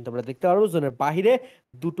মারামারি কিন্তু আমরা দেখতে পারবো। জোনের বাহিরে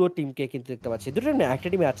দুটো টিমকে কিন্তু দেখতে পাচ্ছি, দুটো না একটা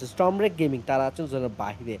টিমে আছে স্টর্মরেক গেমিং, তারা আছেন জোনের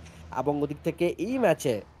বাহিরে। এবং ওদিক থেকে এই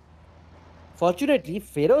ম্যাচে ফরচুনেটলি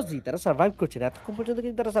ফেরোজি তারা সার্ভাইভ করছে না, এতক্ষণ পর্যন্ত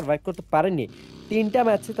কিন্তু তারা সার্ভাইভ করতে পারেনি। 3টা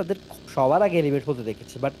ম্যাচে তাদের সবার আগে এলিমিনেট হতে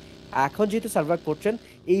দেখেছি, বাট এখন যেহেতু সার্ভাইভ করছেন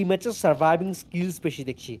এই ম্যাচে সার্ভাইভিং স্কিলস বেশি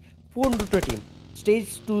দেখছি। 15টা টিম স্টেজ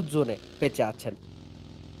 2 জোনে বেঁচে আছেন।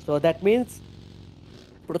 সো দ্যাট মিনস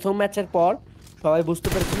প্রথম ম্যাচের পর সবাই বুঝতে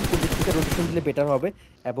পেরেছেন কোন দিক থেকে রোটেশন দিলে বেটার হবে,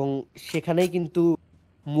 এবং সেখানেই কিন্তু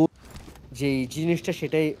যেই জিনিসটা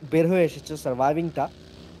সেটাই বের হয়ে এসেছে সার্ভাইভিংটা।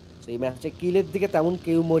 এই ম্যাচে কিলের দিকে তেমন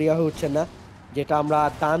কেউ মরিয়া হয়ে উঠছে না, যেটা আমরা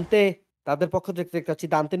দান্তে তাদের পক্ষ থেকে দেখতে পাচ্ছি।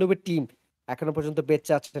 দান্তে নোবের টিম এখনো পর্যন্ত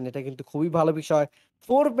বেঁচে আছেন, এটা কিন্তু খুবই ভালো বিষয়।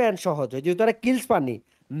 4 ম্যান সহজ যদিও তারা কিলস পাননি,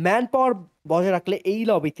 ম্যান পাওয়ার বজায় রাখলে এই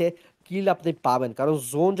লবিতে কিল আপনি পাবেন, কারণ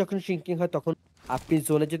জোন যখন সিঙ্কিং হয় তখন আপনি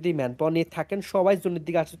জোনে যদি ম্যান পাওয়ার নিয়ে থাকেন সবাই জোনের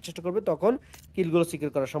দিকে আসার চেষ্টা করবে, তখন কিলগুলো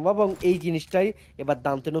সিকিউর করা সম্ভব। এবং এই জিনিসটাই এবার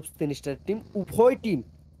দান্তে নোব সিনিস্টার টিম উভয় টিম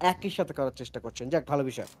একই সাথে করার চেষ্টা করছেন, যাক ভালো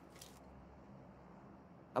বিষয়।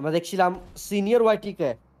 আমরা দেখছিলাম সিনিয়র ওয়াইটিকে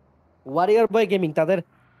ওয়ারিয়র বয় গেমিং তাদের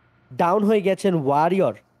ডাউন হয়ে গেছেন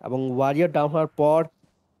ওয়ারিয়র, এবং ওয়ারিয়র ডাউন হওয়ার পর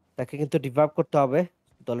তাকে কিন্তু রিভাইভ করতে হবে।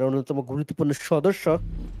 দলের অন্যতম গুরুত্বপূর্ণ সদস্য,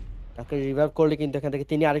 তাকে রিভাইভ করলে কিন্তু এখান থেকে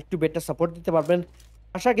তিনি আরেকটু বেটার সাপোর্ট দিতে পারবেন।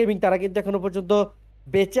 আশা গেমিং তারা কিন্তু এখনো পর্যন্ত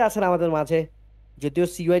বেঁচে আছেন আমাদের মাঝে, যদিও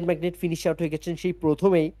সিওয়াইন ম্যাগনেট ফিনিশ আউট হয়ে গেছেন সেই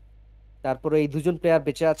প্রথমেই। তারপরে এই দুজন প্লেয়ার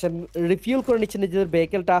বেঁচে আছেন, রিফিউল করে নিচ্ছেন নিজেদের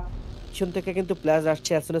ভেহিকেলটা। পিছন থেকে কিন্তু প্লেয়ার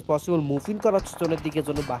আসছে as soon as possible, moving করা হচ্ছে জোনের দিকে,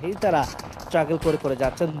 জোনের বাহিরে তারা স্ট্রাগল করে করে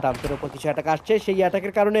যাচ্ছেন। দান্তের উপর কিছু অ্যাটাক আসছে, সেই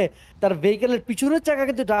অ্যাটাকের কারণে তার ভেহিকেলের পিছনের চাকা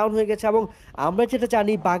কিন্তু ডাউন হয়ে গেছে। এবং আমরা যেটা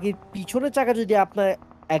জানি বাঘের পিছনের চাকা যদি আপনার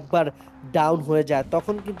একবার ডাউন হয়ে যায়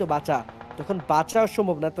তখন কিন্তু তখন বাঁচা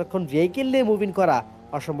অসম্ভব না, তখন ভেহিকেল নিয়ে মুভিং করা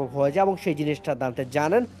অসম্ভব হয়ে যায়, এবং সেই জিনিসটা দান্তে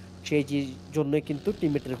জানেন। সেই জন্যই কিন্তু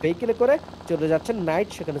টিমমেটের ভেহিকেলে করে চলে যাচ্ছেন নাইট,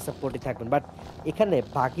 সেখানে সাপোর্টে থাকবেন। বাট এখানে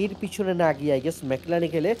বাগির পিছনে না গিয়ে আই গেস ম্যাকলানে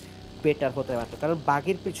গেলে বেটার হতে পারতো, কারণ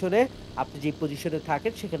বাগির পিছনে আপনি যে পজিশনে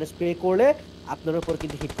থাকেন সেখানে স্প্রে করলে আপনার উপর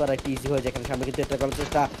কিন্তু হিট করা একটু ইজি হয়ে যায়। এখানে সামনে কিন্তু এটা করার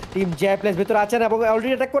চেষ্টা টিম জ্যাক প্লেস ভিতরে আছেন এবং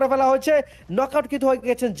অলরেডি অ্যাটাক করে ফেলা হয়েছে, নকআউট কিন্তু হয়ে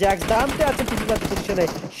গেছেন জ্যাক্স। দামতে আছেন পজিশনে,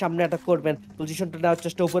 সামনে অ্যাটাক করবেন, পজিশনটা নেওয়ার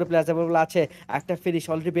চেষ্টা, উপরে প্লেয়ার অ্যাভেলেবল আছে, একটা ফিনিশ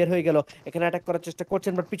অলরেডি বের হয়ে গেল, এখানে অ্যাটাক করার চেষ্টা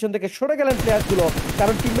করছেন বাট পিছন থেকে সরে গেলেন প্লেয়ারগুলো,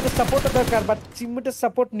 কারণ টিমমেটের সাপোর্ট দরকার। বাট টিমমেটের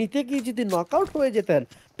সাপোর্ট নিতে গিয়ে যদি নকআউট হয়ে যেতেন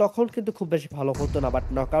তখন কিন্তু খুব বেশি ভালো হতো না, বাট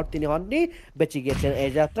নকআউট তিনি হননি, বেঁচে গিয়েছেন।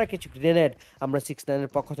 এই যাত্রা কিছু গ্রেনেড আমরা 6-9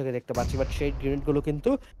 এর পক্ষ থেকে দেখতে পাচ্ছি, বাট সেই গ্রেনেডগুলো কিন্তু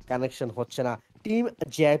কানেকশন হচ্ছে না। টিম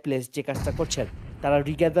জেআই প্লেস যে কাজটা করছেন, তারা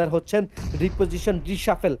রিগ্যাদার হচ্ছেন, রিপোজিশন,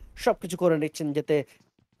 রিশাফেল সবকিছু করে নিচ্ছেন, যাতে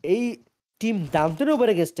এই টিম দান্তের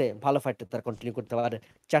উপরে গেস্টে ভালো ফাইটটা তার কন্টিনিউ করতে পারে।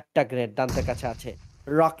 4টা গ্রেনেড দান্তের কাছে আছে,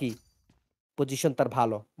 রকি পজিশন তার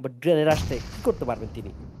ভালো, বাট গ্রেনেড আসতে কি করতে পারবেন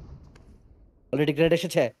তিনি? অলরেডি গ্রেনেড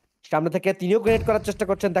এসেছে সামনে থেকে, তিনিও গ্রেনেড করার চেষ্টা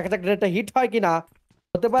করছেন, দেখা যাক গ্রেনেডটা হিট হয় কিনা।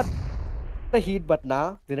 হতে পারে হিট, বাট না,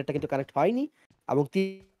 গ্রেনেডটা কিন্তু কানেক্ট হয়নি। এবং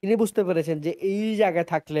তিনি বুঝতে পেরেছেন যে এই জায়গায়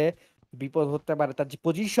থাকলে বিপদ হতে পারে, তার যে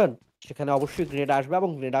পজিশন সেখানে অবশ্যই গ্রেনেড আসবে, এবং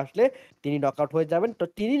গ্রেনেড আসলে তিনি নকআউট হয়ে যাবেন। তো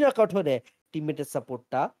তিনি নকআউট হলে টিমমেটের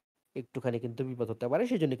সাপোর্টটা একটুখানি কিন্তু বিপদ হতে পারে,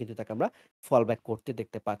 সেই জন্য কিন্তু তাকে আমরা ফল ব্যাক করতে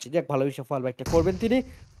দেখতে পাচ্ছি। যাক ভালো বিষয়, ফল ব্যাকটা করবেন তিনি।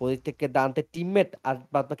 ওই থেকে দান্তে টিমমেট আর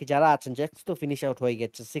বাদ বাকি যারা আছেন, জ্যাক্স তো ফিনিশ আউট হয়ে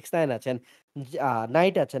গেছে, 6-9 আছেন,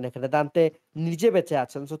 নাইট আছেন, এখানে দান্তে নিজে বেঁচে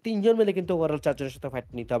আছেন। সো 3জন মিলে কিন্তু ওভারঅল 4জনের সাথে ফাইট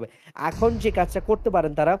নিতে হবে। এখন যে কাজটা করতে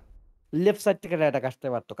পারেন তারা, লেফট সাইড থেকে অ্যাটাক আসতে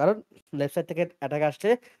পারতো, কারণ লেফট সাইড থেকে অ্যাটাক আসলে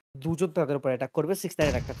দুজন তাদের উপর অ্যাটাক করবে,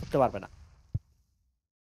 6-9 অ্যাটাক করতে পারবে না।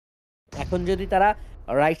 এখন যদি তারা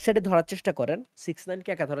রাইট সাইডে ধরার চেষ্টা করেন, 6-9 কে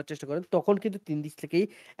একা ধরার চেষ্টা করেন, তখন কিন্তু 3 দিক থেকেই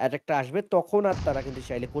অ্যাটাকটা আসবে, তখন আর তারা কিন্তু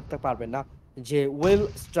চাইলে করতে পারবে না যে well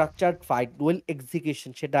structured fight, well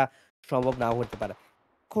execution সেটা সম্ভব নাও হতে পারে।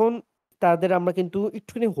 এখন তাদের আমরা কিন্তু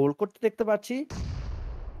একটুখানি হোল্ড করতে দেখতে পাচ্ছি,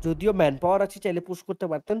 যদিও ম্যান পাওয়ার আছে, চাইলে পুশ করতে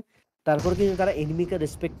পারতেন। তারপর কিন্তু তারা এনিমিকে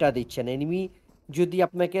রেসপেক্টটা দিচ্ছেন। এনিমি যদি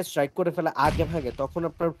আপনাকে স্ট্রাইক করে ফেলে আগে ভাগে, তখন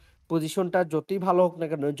আপনার পজিশনটা যতই ভালো হোক না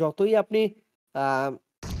কেন, যতই আপনি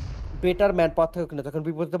বেটার ম্যান পাওয়ার থাকুক না, তখন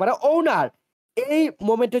বিপদ হতে পারে। ওনার এই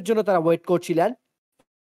মোমেন্টের জন্য তারা ওয়েট করছিলেন,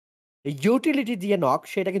 ইউটিলিটি দিয়ে নক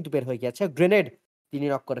সেটা কিন্তু বের হয়ে গেছে, গ্রেনেড তিনি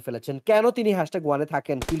নক করে ফেলেছেন। কেন তিনি #1-এ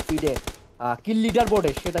থাকেন কিল ফিডে, কিল লিডার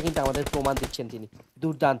বোর্ডে, সেটা কিন্তু আমাদের প্রমাণ দিচ্ছেন তিনি।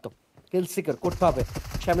 দুর্দান্ত কিল সিকার করতে হবে,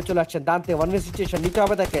 সামনে চলে আসছেন দান্তে, ওয়ান ওয়ে সিচুয়েশন নিতে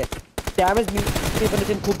হবে তাকে, ড্যামেজ নিতে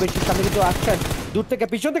ফেলেছেন খুব বেশি, সামনে কিন্তু আসছেন দূর থেকে,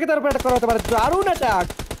 পিছন থেকে তার উপর অ্যাটাক করা হতে পারে, দারুণ অ্যাটাক,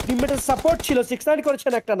 টিমমেটের সাপোর্ট ছিল, 6-9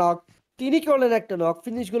 করেছেন একটা নক, তিনি করলেন একটা নক,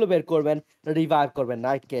 ফিনিশগুলো বের করবেন, রিভাইভ করবেন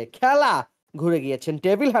নাইটকে। খেলা ঘুরে গিয়েছেন,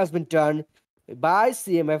 table has been turn by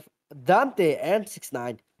CMF, দান্তে and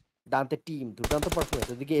 6ix9ine। দান্তে team দুর্দান্ত পারফরমেন্স।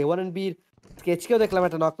 ওদিকে A1 and B স্কেচকেও দেখলাম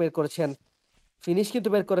একটা নক বের করেছেন, ফিনিশ কিন্তু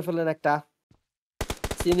বের করে ফেললেন একটা।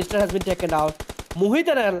 Sinister has been taken out.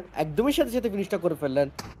 মুহিতারাল একদমই সাথে সাথে ফিনিশটা করে ফেললেন,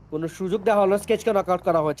 কোনো সুযোগ দেওয়া হলো, স্কেচকে নকআউট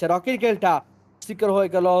করা হয়েছে। রকির কেলটা সিকিউর হয়ে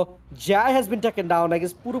গেল, জয় has been taken down. I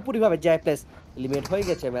guess পুরোপুরিভাবে জয় প্লেস এলিমিনেট হয়ে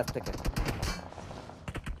গেছে ম্যাচ থেকে।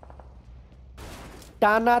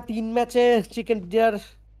 টানা 3 ম্যাচে চিকেন ডিনার,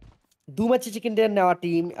 2 ম্যাচে চিকেন ডিনার নেওয়া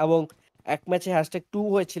টিম এবং 1 ম্যাচে #2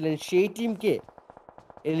 হয়েছিলেন সেই টিমকে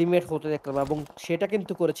এলিমিনেট হতে দেখলাম, এবং সেটা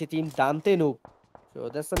কিন্তু করেছে team দান্তে noob. So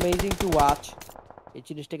that's amazing to watch. এই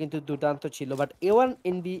জিনিসটা কিন্তু দুর্দান্ত ছিল। বাট A1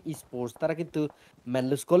 NB স্পোর্টস তারা কিন্তু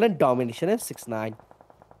ম্যানলুস করলেন ডমিনেশনে 6ix9ine।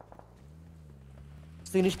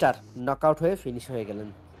 সিনিস্টার নকআউট হয়ে ফিনিশ হয়ে গেলেন,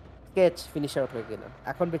 স্কেচ ফিনিশ আউট হয়ে গেলেন।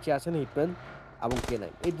 এখন বেঁচে আছেন হিটম্যান এবং K9।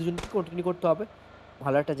 এই দুজনকে কন্টিনিউ করতে হবে।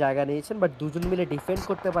 ভালো একটা জায়গা নিয়েছেন, বাট দুজন মিলে ডিফেন্ড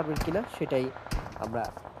করতে পারবেন কিনা সেটাই আমরা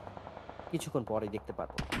কিছুক্ষণ পরেই দেখতে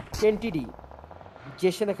পারবো। 10TD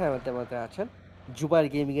জেসেন এখানে আমাদের মধ্যে আছেন, জুবাইর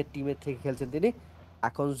গেমিং এর টিমের থেকে খেলছেন তিনি।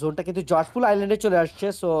 এখন জোনটা কিন্তু জর্জফুল আইল্যান্ডে চলে আসছে,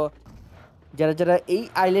 সো যারা যারা এই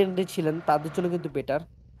আইল্যান্ডে ছিলেন তাদের জন্য কিন্তু বেটার।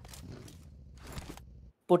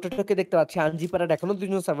 পোটেটোকে দেখতে পাচ্ছি, আঞ্জিপাড়ার এখনো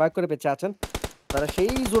দুজন সার্ভাইভ করে বেঁচে আছেন। তারা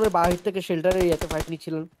সেই জোনের বাহির থেকে শেল্টারে এরিয়াতে ফাইট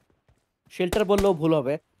নিচ্ছিলেন। শেল্টার বললেও ভুল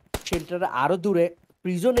হবে, শেল্টারে আরো দূরে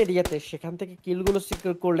প্রিজন এরিয়াতে, সেখান থেকে কিলগুলো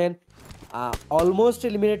সিকিউর করলেন, অলমোস্ট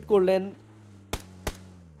এলিমিনেট করলেন।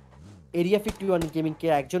 এরিয়া 51 গেমিংকে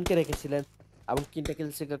একজনকে রেখেছিলেন এবং 3টা কিল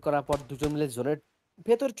সিকিউর করার পর দুজন মিলে জোনের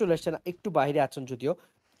ভেতর চলে আসছেন। একটু বাইরে আছেন যদিও,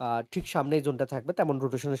 ঠিক সামনেই জোনটা থাকবে, তেমন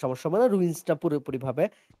রোটেশনের সমস্যা হবে না। রুইন্সটা পুরোপুরিভাবে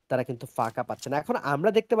তারা কিন্তু ফাঁকা পাচ্ছে না। এখন আমরা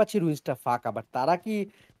দেখতে পাচ্ছি রুইন্সটা ফাঁকা, বাট তারা কি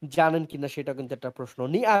জানেন কিনা সেটা কিন্তু একটা প্রশ্ন।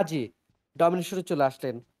 আজই ডমিনেশনে চলে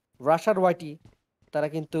আসলেন রাশার ওয়াইটি। তারা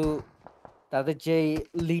কিন্তু তাদের যে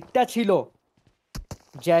লিডটা ছিল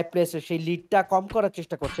জয় প্লেসে, সেই লিডটা কম করার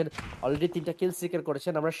চেষ্টা করছেন। অলরেডি 3টা কিল সিকিউর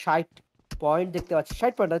করেছেন। আমরা 60 পয়েন্ট দেখতে পাচ্ছি,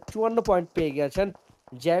 60 পয়েন্ট 54 পয়েন্ট পেয়ে গেছেন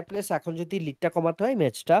জয় প্লেস। এখন যদি লিডটা কমাতে হয়,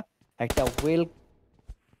 ম্যাচটা একটা ওয়েল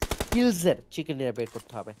কিলসের চিকেন ডিনার বের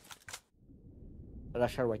করতে হবে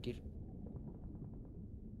রাশার ওয়াইটির।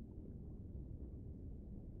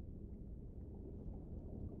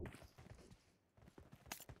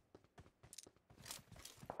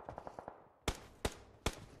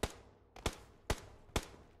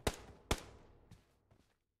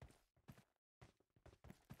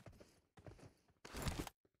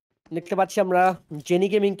 দেখতে পাচ্ছি আমরা জেনি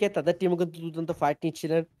গেমিংকে, তাদের টিমও কিন্তু দুর্দান্ত ফাইট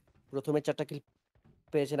নিচ্ছিলেন। প্রথমে 4টা কিল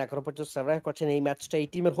পেয়েছেন, এখনো পর্যন্ত সার্ভাইভ করছেন। এই ম্যাচটা এই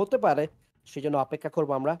টিমের হতে পারে, সেই জন্য অপেক্ষা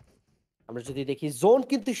করবো আমরা। আমরা যদি দেখি জোন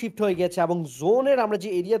কিন্তু শিফট হয়ে গেছে, এবং জোনের আমরা যে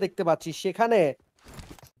এরিয়া দেখতে পাচ্ছি সেখানে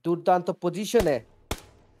দুর্দান্ত পজিশনে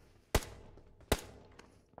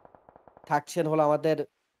থাকছেন হলো আমাদের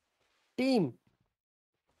টিম।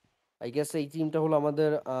 আই গেস এই টিমটা হলো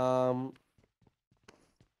আমাদের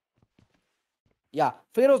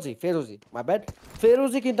ফেরোজি মাই ব্যাড।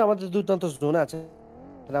 ফেরোজি কিন্তু আমাদের দুর্দান্ত জোনে আছে,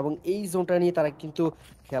 এবং এই জোনটা নিয়ে তারা কিন্তু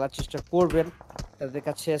খেলার চেষ্টা করবেন। তাদের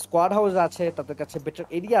কাছে স্কোয়াড হাউস আছে, তাদের কাছে বেটার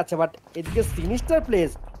এরিয়া আছে, বাট এদিকে সিনিস্টার প্লেস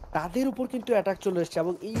তাদের উপর কিন্তু অ্যাটাক চলে এসেছে,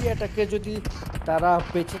 এবং এই অ্যাটাকে যদি তারা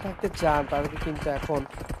বেঁচে থাকতে চান তাদেরকে কিন্তু এখন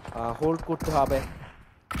হোল্ড করতে হবে,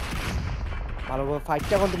 ভালোভাবে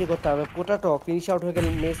ফাইটটা কন্টিনিউ করতে হবে। পোটাটো ফিনিশ আউট হয়ে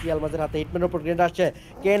গেলেন মেসি আলমাজের হাতে, হিটম্যানের উপর গ্রেনেড আসছে।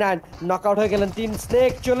 K9 নকআউট হয়ে গেলেন। টিম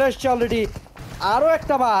স্নেক চলে এসছে অলরেডি, আরো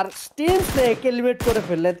একটা বার টিম স্নেক এলিমিনেট করে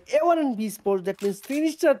ফেললেন A1 and B sports. That means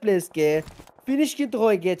finisher প্লেসকে finish কিন্তু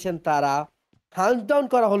হয়ে গিয়েছেন তারা। হ্যান্ড ডাউন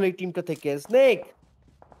করা হলো এই টিমটা থেকে, স্নেক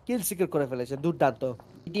কিল সিকিউর করে ফেলেছে। দুর্দান্ত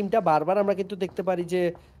এই টিমটা বারবার আমরা কিন্তু দেখতে পারি যে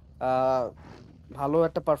ভালো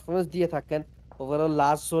একটা পারফরমেন্স দিয়ে থাকেন। ওভারঅল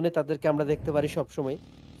লাস্ট জোনে তাদেরকে আমরা দেখতে পারি সবসময়।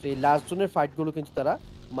 তো এই লাস্ট জোনের ফাইটগুলো কিন্তু তারা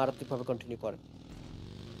মারাত্মকভাবে কন্টিনিউ করে।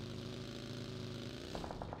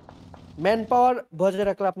 ম্যান পাওয়ার বজায়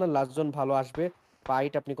রাখলে আপনার লাস্ট জোন ভালো আসবে,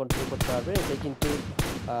 ফাইট আপনি কন্টিনিউ করতে পারবেন। এটাই কিন্তু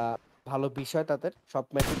ভালো বিষয় তাদের। সব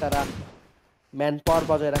ম্যাচে তারা ম্যান পাওয়ার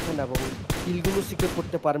বজায় রাখেন এবং কিলগুলো সিকিউর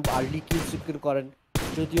করতে পারেন, আর্লি কিল সিকিউর করেন।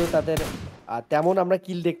 যদিও তাদের তেমন আমরা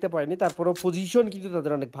কিল দেখতে পাইনি, তারপরেও পজিশন কিন্তু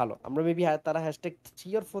তাদের অনেক ভালো। আমরা মেবি তারা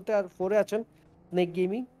 #3 or 4 আছেন স্নেক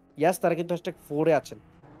গেমিং। ইয়াস, তারা কিন্তু #4 আছেন।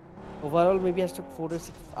 ওভারঅল মেবি #4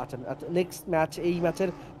 আছেন। নেক্সট ম্যাচ, এই ম্যাচের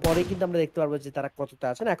পরে কিন্তু আমরা দেখতে পারবো যে তারা কতটা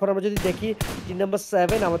আছেন। এখন আমরা যদি দেখি টিম নাম্বার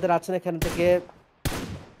 7 আমাদের আছেন এখান থেকে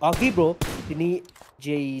অগিব্রো। তিনি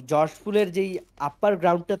যেই জর্জফুলের যেই আপার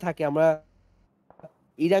গ্রাউন্ডটা থাকে, আমরা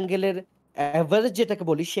ইরাঙ্গেলের এভারেজ যেটাকে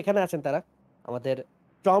বলি, সেখানে আছেন তারা। আমাদের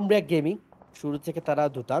টম ব্র্যাক গেমিং শুরু থেকে তারা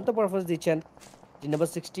দুর্দান্ত পারফরমেন্স দিচ্ছেন। টিম নাম্বার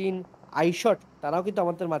 16 আইশট, তারাও কিন্তু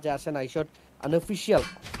আমাদের মাঝে আসেন। আইশট unofficial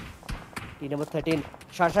team number 13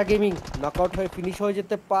 শাসা gaming knockout হয়ে ফিনিশ হয়ে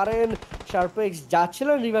যেতে পারেন। শার্পেক্স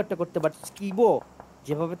যাচ্ছিলেন রিভাইভটা করতে, বাট স্কিবো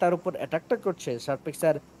যেভাবে তার উপর অ্যাটাকটা করছে, শার্পেক্স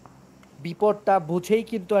আর বিপদটা বুঝেই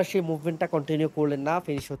কিন্তু আর সেই মুভমেন্টটা কন্টিনিউ করলেন না,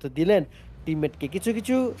 ফিনিশ হতে দিলেন টিমমেটকে। কিছু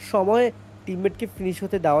কিছু সময় টিমমেটকে ফিনিশ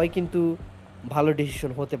হতে দেওয়াই কিন্তু ভালো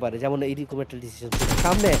ডিসিশন হতে পারে, যেমন এইরকম একটা ডিসিশন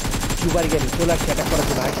সামনে জুবার গেম চলে আসছে অ্যাটাক করার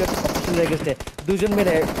জন্য। গেছে দুজন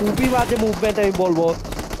মিলে খুবই বাজে মুভমেন্ট আমি বলবো।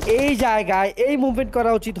 এই জায়গায় এই মুভমেন্ট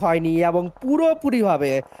করা উচিত হয়নি এবং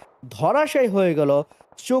পুরোপুরিভাবে ধরাশায়ী হয়ে গেল,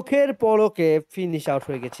 চোখের পলকে ফিনিশ আউট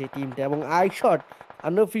হয়ে গেছে টিমটা। এবং আইশট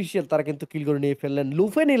আনঅফিশিয়াল তারা কিন্তু কিল করে নিয়ে ফেললেন,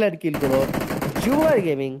 লুফে নিলেন কিল গুলো। জুয়ার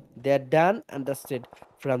gaming they R done understand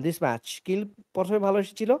from this match. কিল প্রথমে ভালো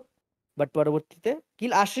এসেছিল, বাট পরবর্তীতে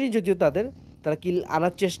কিল আসেনি যদিও তাদের, তারা কিল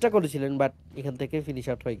আনার চেষ্টা করেছিলেন, বাট এখান থেকে ফিনিশ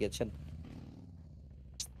আউট হয়ে গেছেন।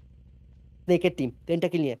 স্নেকের টিম 10টা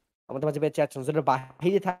কিল নিয়ে আমাদের মাঝে বেঁচে আছেন, জোনের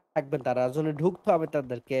বাহিরে থাকবেন তারা, জোনে ঢুকতে হবে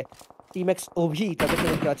তাদেরকে। টিম এক্স ওভি তাদেরকে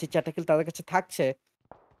দেখতে পাচ্ছি 4টা কিল তাদের কাছে থাকছে।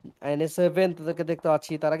 NS7 তাদেরকে দেখতে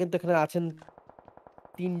পাচ্ছি, তারা কিন্তু এখানে আছেন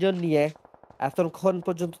 3জন নিয়ে। এতক্ষণ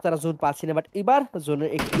পর্যন্ত তারা জোন পাচ্ছি না, বাট এবার জোনের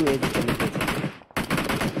একটু এদিকে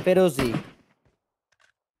ফেরোজি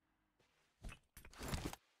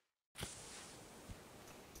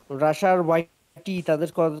রাশার ওয়াইটি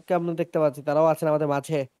তাদেরকে আমরা দেখতে পাচ্ছি, তারাও আছেন আমাদের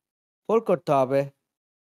মাঝে। হোল্ড করতে হবে।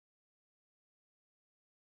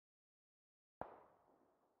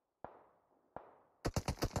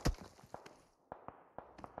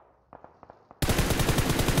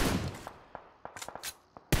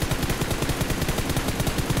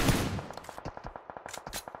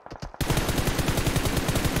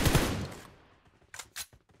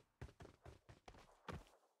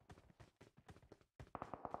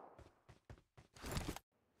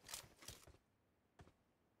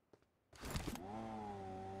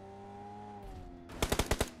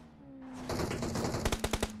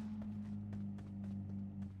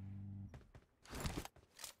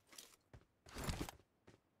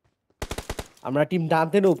 আমরা টিম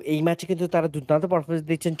দান্তেনুব এই ম্যাচে কিন্তু তারা দুর্দান্ত পারফরমেন্স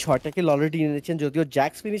দিচ্ছেন, 6টা কিল অলরেডি নিয়েছেন। যদিও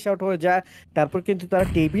জ্যাক্স ফিনিশ আউট হয়ে যায়, তারপর কিন্তু তারা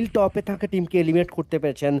টেবিল টপে থাকা টিমকে এলিমিনেট করতে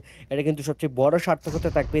পেরেছেন। এটা কিন্তু সবচেয়ে বড় সার্থকতা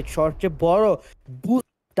থাকবে, সবচেয়ে বড় বুস্ট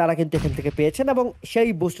তারা কিন্তু এখান থেকে পেয়েছেন। এবং সেই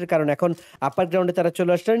বুস্টের কারণে এখন আপার গ্রাউন্ডে তারা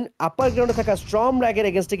চলে আসছেন। আপার গ্রাউন্ডে থাকা স্ট্রম র্যাগের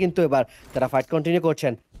এগেনস্টে কিন্তু এবার তারা ফাইট কন্টিনিউ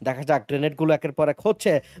করছেন। দেখা যাক, গ্রেনেডগুলো একের পর এক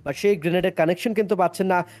হচ্ছে, বা সেই গ্রেনেডের কানেকশন কিন্তু পাচ্ছেন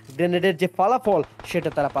না, গ্রেনেডের যে ফলাফল সেটা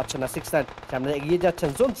তারা পাচ্ছেন না। 6 সামনে এগিয়ে যাচ্ছেন,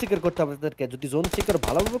 জোন সিকার করতে হবে তাদেরকে। যদি জোন সিকার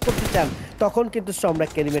ভালোভাবে করতে চান তখন কিন্তু স্ট্রম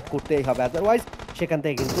র্যাগকে এলিমিনেট করতেই হবে, আদারওয়াইজ সেখান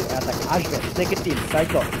থেকে কিন্তু অ্যাটাক আসবে। স্নেকের টিম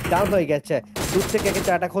সাইকো ডাউন হয়ে গেছে, দূর থেকে কিন্তু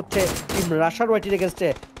অ্যাটাক হচ্ছে টিম রাশার ওয়াইটির এগেনস্টে।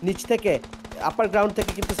 নিচ থেকে আপার গ্রাউন্ড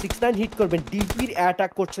থেকে কিন্তু 6 হিট করবেন, ডিপির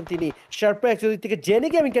অ্যাটাক করছেন তিনি। শার্পেক্স ওদিক থেকে জেনি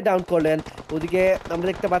গেমিংকে ডাউন করলেন। ওদিকে আমরা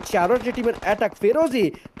দেখতে পাচ্ছি আরো যে টিমের অ্যাটাক ফেরোজি,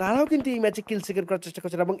 তারাও কিন্তু এই ম্যাচে কিল সিকার করার চেষ্টা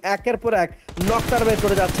করছেন এবং একের পর এক নক তারা বের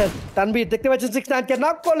করে যাচ্ছেন। তানভীর দেখতে পাচ্ছেন 6কে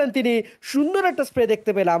নক করলেন তিনি, সুন্দর একটা স্প্রে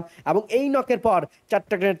দেখতে পেলাম। এবং এই নকের পর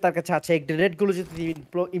 4টা গ্রেনেড তার কাছে আছে, এই গ্রেনেডগুলো যদি তিনি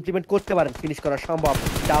ইমপ্লিমেন্ট করতে পারেন ফিনিশ করা সম্ভব।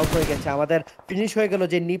 ডাউন হয়ে গেছে আমাদের, ফিনিশ হয়ে গেল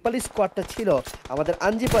যে নেপালি স্কোয়াডটা ছিল আমাদের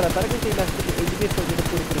আঞ্জিপাড়া, তারা কিন্তু এই ম্যাচ থেকে এলিমিনেট করে দিতে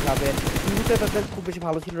পুরোপুরি ভাবে। তাদের খুব বেশি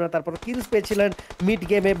ভালো ছিল না, তারপর কিলস পেয়েছিলেন মিড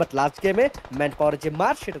গেমে, বাট লাস্ট গেমে ম্যান পাওয়ার যে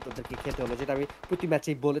মার সেটা তাদেরকে খেতে হলো, যেটা আমি প্রতি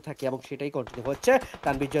ম্যাচেই বলে থাকি এবং সেটাই কন্টিনিউ হচ্ছে।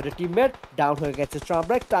 তানভীর জটের টিমমেট ডাউন হয়ে গেছে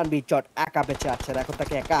স্ট্রমব্রেক, তানভীর জট একা বেঁচে আছেন, এখন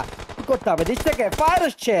তাকে একা করতে হবে। নিচ থেকে ফায়ার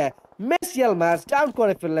আসছে, মেসিয়াল ম্যাচ ডাউন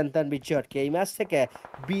করে ফেললেন তানভীর জটকে। এই ম্যাচ থেকে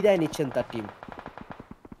বিদায় নিচ্ছেন তার টিম।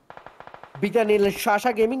 বিদায় নিলেন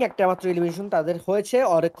শাসা গেমিং, একটা মাত্র এলিমিনেশন তাদের হয়েছে।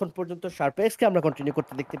 অনেকক্ষণ পর্যন্ত শার্পেক্সকে আমরা কন্টিনিউ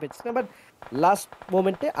করতে দেখতে পেয়েছিলাম, বাট লাস্ট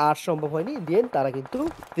মোমেন্টে আর সম্ভব হয়নি, দেন তারা কিন্তু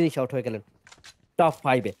ফিনিশ আউট হয়ে গেলেন। টপ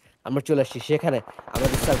 5-এ আমরা চলে আসছি, সেখানে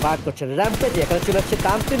আমাদের স্যার ভাগ করছেন র্যাম্পেজে। এখানে চলে আসছে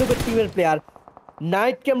দান্তেনুবের টিমের প্লেয়ার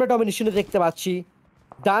নাইটকে আমরা ডমিনেশনে দেখতে পাচ্ছি।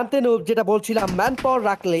 দান্তেনুব যেটা বলছিলাম, ম্যান পাওয়ার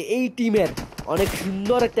রাখলে এই টিমের অনেক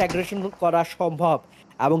সুন্দর একটা অ্যাগ্রেশন করা সম্ভব,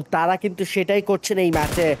 এবং তারা কিন্তু সেটাই করছেন এই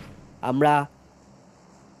ম্যাচে। আমরা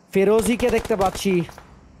ফেরোজিকে দেখতে পাচ্ছি,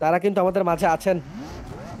 তারা কিন্তু আমাদের মাঝে আছেন,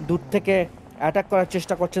 দূর থেকে অ্যাটাক করার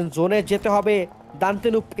চেষ্টা করছেন। জোনে যেতে হবে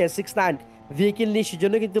দান্তেনুবকে। 6 ভেহিকেল নিয়ে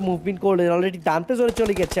সেজন্য কিন্তু মুভমেন্ট করলেন, অলরেডি দান্তে জোনে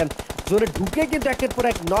চলে গেছেন। জোনে ঢুকে কিন্তু একের পর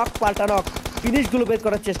এক নক পাল্টা নক ফিনিশগুলো বের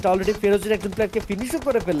করার চেষ্টা, অলরেডি ফেরোজির একজন প্লেয়ারকে ফিনিশও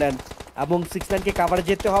করে ফেললেন। এবং 6 কাভারে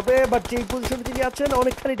যেতে হবে, বাট যেই পজিশনে তিনি আছেন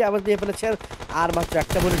অনেকখানি ড্যামেজ দিয়ে ফেলেছেন। আর মাত্র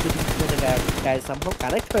একটা বলে যদি গায়ে সম্ভব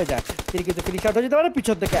কানেক্ট হয়ে যায় তিনি কিন্তু ফিনিশ আউট হয়ে যেতে পারেন।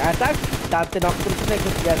 পিছন থেকে অ্যাটাক দাঁতে নক করেছেন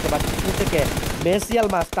একজন প্লেয়ারকে, বাট পিছন থেকে মেসিয়াল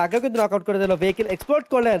মাস তাকেও কিন্তু নক আউট করে দিল। ভেহিকেল এক্সপ্লোর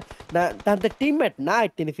করলেন না, তাদের টিমমেট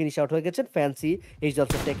নাইট তিনি ফিনিশ আউট হয়ে গেছেন। Fancy is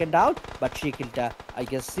also taken down, but সেই কিলটা I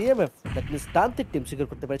guess CMF that means দান্তের team secure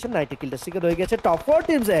করতে পেরেছেন। নাইটের কিলটা সিকিউর হয়ে গেছে। টপ 4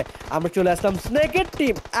 টিমসে আমরা চলে আসলাম। স্নেকের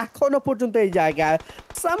টিম এখনো পর্যন্ত এই জায়গায়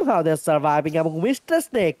সামহাউ দে আর সার্ভাইভিং, এবং মিস্টার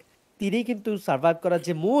স্নেক তিনি কিন্তু সার্ভাইভ করার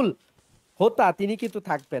যে মূল হোতা তিনি কিন্তু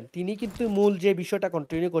থাকবেন, তিনি কিন্তু মূল যে বিষয়টা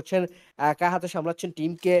কন্টিনিউ করছেন, একা হাতে সামলাচ্ছেন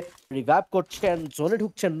টিমকে, রিভাইভ করছেন, জোনে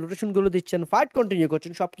ঢুকছেন, রোটেশন গুলো দিচ্ছেন, ফাইট কন্টিনিউ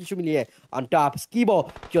করছেন, সবকিছু মিলিয়ে অন টপ স্কিবো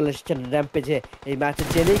চলে এসেছেন র্যাম্পেজে। এই ম্যাচে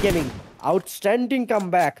জেনি গেমিং আউটস্ট্যান্ডিং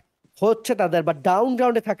কামব্যাক হচ্ছে তাদের, বা ডাউন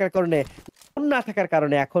গ্রাউন্ডে থাকার কারণে, না থাকার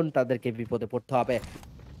কারণে এখন তাদেরকে বিপদে পড়তে হবে।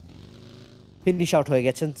 ফিনিশ আউট হয়ে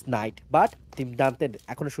গেছেন নাইট, বাট টিম ডানতে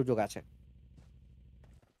এখনো সুযোগ আছে।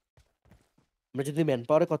 আমরা যদি ম্যান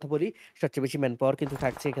পাওয়ারের কথা বলি, সবচেয়ে বেশি ম্যান পাওয়ার কিন্তু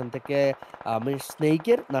থাকছে এখান থেকে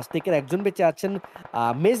স্নেকের একজন বেঁচে আছেন,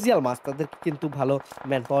 মেজিয়াল মাস তাদেরকে কিন্তু ভালো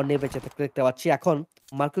ম্যান পাওয়ার নিয়ে বেঁচে থাকতে দেখতে পাচ্ছি। এখন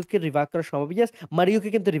মার্কোকে রিভাইভ করা সম্ভব, ইয়াস মারিওকে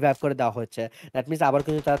কিন্তু রিভাইভ করে দেওয়া হয়েছে, দ্যাট মিনস আবার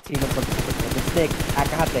কিন্তু তারা 3 ম্যান কন্ট্রোল করতে পারবে। স্নেক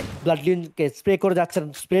একা হাতে ব্লাডলিনকে স্প্রে করে যাচ্ছেন,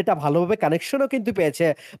 স্প্রেটা ভালোভাবে কানেকশনও কিন্তু পেয়েছে,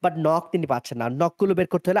 বাট নক তিনি পাচ্ছেন না। নকগুলো বের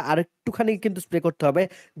করতে হলে আরেকটুখানি কিন্তু স্প্রে করতে হবে।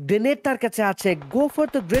 গ্রেনেড তার কাছে আছে, go for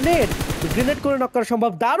the grenade, grenade করে নক করা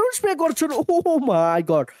সম্ভব। দারুণ স্প্রে করছেন, ও মাই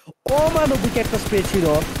গড, অমানবিক একটা স্প্রে ছিল,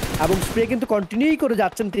 এবং স্প্রে কিন্তু কন্টিনিউ করে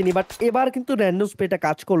যাচ্ছেন তিনি, বাট এবার কিন্তু র্যান্ডম স্প্রেটা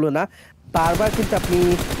কাজ করলো না। বারবার কিন্তু আপনি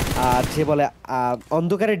যে বলে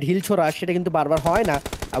অন্ধকারে ঢিল ছোড়া, সেটা কিন্তু বারবার হয় না,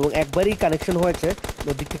 এবং একবারই কানেকশন হয়েছে।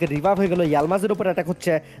 ওদিক থেকে রিভাইভ হয়ে গেল, ইয়ালমাজের উপর অ্যাটাক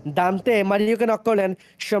হচ্ছে। দান্তে মারিওকে নক করলেন,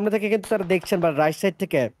 সামনে থেকে কিন্তু তারা দেখছেন, বা রাইট সাইড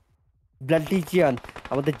থেকে ব্লাডলিজিয়ান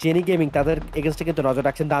আমাদের জেনি গেমিং তাদের এগেনস্টে কিন্তু নজর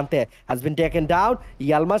রাখছেন। দান্তে হ্যাজ বিন টেকেন ডাউন,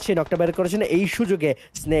 ইয়ালমাস সেই নকটা বের করেছেন। এই সুযোগে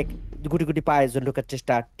স্নেক গুটি গুটি পায়ে জোন ঢোকার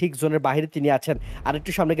চেষ্টা, ঠিক জোনের বাইরে তিনি আছেন, আর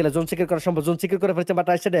একটু সামনে গেলে জোন সিকিউর করা সম্ভব, জোন সিকিউর করে ফেলছেন, বাট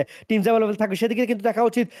রাইট সাইডে টিম অ্যাভেলেবল থাকবে, সেদিকে কিন্তু দেখা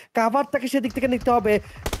উচিত, কাভার তাকে সেদিক থেকে নিতে হবে।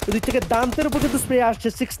 ওদিক থেকে দান্তের উপর কিন্তু স্প্রে আসছে,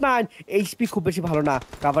 6-9 এইচপি খুব বেশি ভালো না,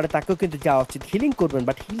 কাভারে তাকেও কিন্তু যাওয়া উচিত, হিলিং করবেন,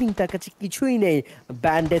 বাট হিলিং তার কাছে কিছুই নেই,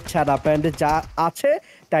 ব্যান্ডেজ ছাড়া। ব্যান্ডেজ যা আছে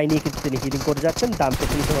তাই নিয়ে কিন্তু তিনি হিলিং করে যাচ্ছেন। দান্তে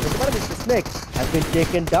তিনি সমাজ করতে পারে, mister snake has been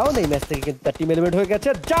taken down. এই ম্যাচ থেকে কিন্তু তার টিম এলিমেন্ট হয়ে গেছে,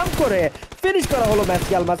 জাম্প করে ফিনিশ করা হলো ম্যাচ,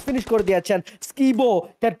 ইয়ালমাস ফিনিশ করে দিয়েছেন। স্কিবো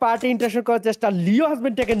তার পার্টি ইন্টারশন করার চেষ্টা, লিও has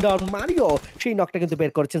been taken down, Mario সেই নকটা কিন্তু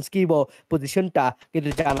বের করেছেন। স্কিবো পজিশনটা কিন্তু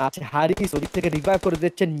জানা আছে, হারিস ওদিক থেকে রিভাইভ করে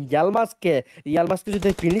দিচ্ছেন ইয়ালমাসকে। ইয়ালমাসকে যদি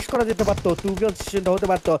ফিনিশ করা যেতে পারতো, 2v1 সিচুয়েশনটা হতে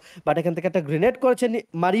পারতো, বাট এখান থেকে একটা গ্রেনেড করেছেন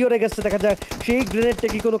মারিওর এগেন্সটে, দেখা যায় সেই গ্রেনেডটা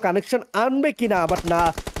কি কোনো কানেকশন আনবে কিনা, বাট না,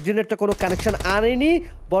 গ্রেনেডটা কোনো কানেকশন আনেনি,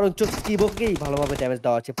 বরঞ্চ স্কিবোকেই ভালোভাবে ড্যামেজ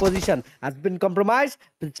দেওয়া হচ্ছে। Position has been compromise,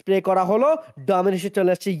 spray করা হলো, ডমিনেশন চলে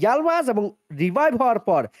আসছে ইয়ালমাস, এবং রিভাইভ হওয়ার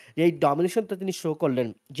পর এই ডমিনেশনটা তিনি শো করলেন,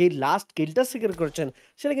 যে লাস্ট কিলটা সিকিউর করেছেন,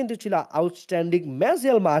 সেটা কিন্তু ছিল outstanding match.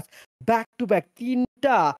 ইয়ালমাস back to back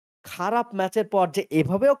 3টা খারাপ ম্যাচের পর যে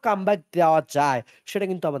এভাবেও কামব্যাক দেওয়া যায়, সেটা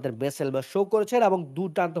কিন্তু আমাদের মেসেলবা শো করেছেন, এবং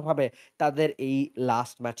দুর্দান্তভাবে তাদের এই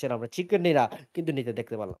লাস্ট ম্যাচের আমরা চিকেন ডিনার কিন্তু নিতে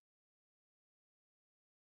দেখতে পেলাম।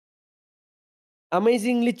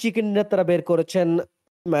 অ্যামেজিংলি চিকেন ডিনার তারা বের করেছেন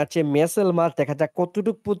ম্যাচে। মেসেলমা দেখা যাক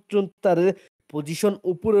কতটুকু পর্যন্ত তার পজিশন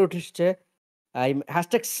উপরে উঠেছে।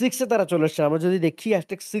 হ্যাশট্যাগ 6 এ তারা চলে এসেছে। আমরা যদি দেখি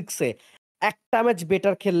হ্যাশট্যাগ 6 এ একটা ম্যাচ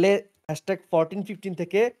বেটার খেললে হ্যাশট্যাগ 14-15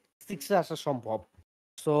 থেকে 6 এ আসা সম্ভব।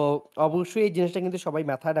 সো অবশ্যই এই জিনিসটা কিন্তু সবাই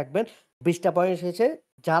মাথায় রাখবেন। 20টা পয়েন্ট এসেছে,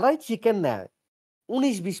 যারাই চিকেন নেয়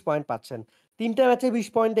 19-20 পয়েন্ট পাচ্ছেন। 3টা ম্যাচে 20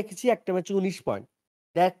 পয়েন্ট দেখেছি, একটা ম্যাচে 19 পয়েন্ট।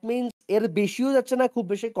 দ্যাট মিনস এর বেশিও যাচ্ছে না, খুব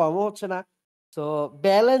বেশি কমও হচ্ছে না। সো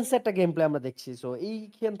ব্যালেন্স একটা গেম প্লে আমরা দেখছি। সো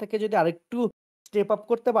এইখান থেকে যদি আরেকটু স্টেপ আপ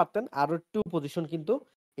করতে পারতেন, আরো একটু পজিশন কিন্তু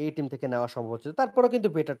এই টিম থেকে নেওয়া সম্ভব হচ্ছে। তারপরেও কিন্তু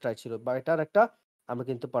বেটার ট্রাই ছিল, বা এটার একটা আমরা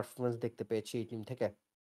কিন্তু পারফরমেন্স দেখতে পেয়েছি এই টিম থেকে।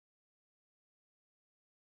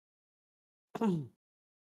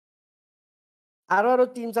 আরো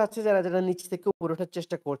টিমস আছে যারা নিচ থেকে উপরে ওঠার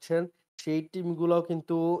চেষ্টা করছেন। সেই টিমগুলোও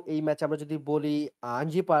কিন্তু এই ম্যাচে আমরা যদি বলি,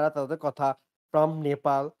 আঞ্জিপাড়া তাদের কথা, ফ্রম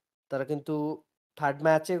নেপাল, তারা কিন্তু 3rd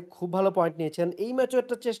ম্যাচে খুব ভালো পয়েন্ট নিয়েছেন। এই ম্যাচেও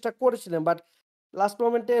একটা চেষ্টা করেছিলেন, বাট লাস্ট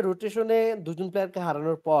মোমেন্টে রোটেশনে 2 জন প্লেয়ারকে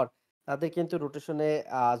হারানোর পর তাদের কিন্তু রোটেশনে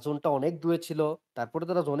জোনটা অনেক দূরে ছিল। তারপরে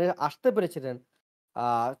তারা জোনে আসতে পেরেছিলেন। আ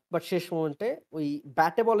বাট শেষ মোমেন্টে ওই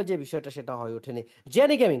ব্যাটে বলে যে বিষয়টা, সেটা হয়ে ওঠেনি।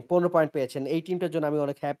 জেনি গেমিং 15 পয়েন্ট পেয়েছেন। এই টিমটার জন্য আমি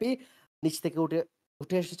অনেক হ্যাপি। নিচ থেকে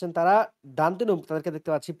উঠে এসেছেন তারা। ডানতেনুম তাদেরকে দেখতে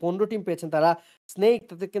পাচ্ছি 15 টিম পেয়েছেন তারা। স্নেক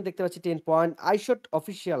তাদেরকে দেখতে পাচ্ছি 10 পয়েন্ট। আইশট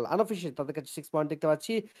আনঅফিশিয়াল তাদের কাছে 6 পয়েন্ট দেখতে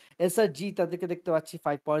পাচ্ছি। এসআরজি তাদেরকে দেখতে পাচ্ছি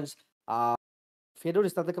 5 পয়েন্টস। আ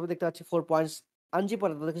ফেডোরিস তাদেরকে আমি দেখতে পাচ্ছি 4 পয়েন্টস।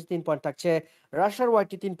 আঞ্জিপাড়া তাদের কাছে 3 পয়েন্ট থাকছে। রাশার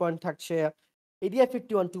ওয়াইটি 3 পয়েন্ট থাকছে। এডিয়া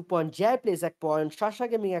 51 2 পয়েন্ট। জয় প্লেস 1 পয়েন্ট। শাসা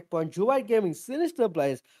gaming 1 point. জুবাই gaming, sinister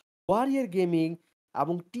place, warrior gaming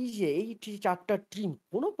এবং টিজে, এই 4টা টিম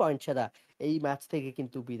কোনো পয়েন্ট ছাড়া এই ম্যাচ থেকে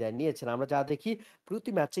কিন্তু বিদায় নিয়েছেন। আমরা যা দেখি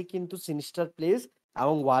প্রতি ম্যাচে কিন্তু সিনিস্টার প্লেস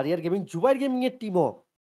এবং ওয়ারিয়ার গেমিং, জুবাইর গেমিং এর টিমও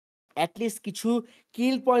এটলিস্ট কিছু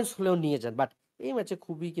কিল পয়েন্টস হলেও নিয়ে যান। বাট এই ম্যাচে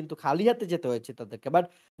খুবই কিন্তু খালি হাতে যেতে হয়েছে তাদেরকে। বাট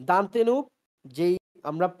দান্তেনু যেই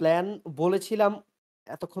আমরা প্ল্যান বলেছিলাম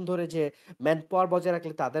এতক্ষণ ধরে যে ম্যান পাওয়ার বজায়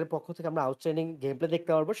রাখলে তাদের পক্ষ থেকে আমরা আউটস্ট্যান্ডিং গেম প্লে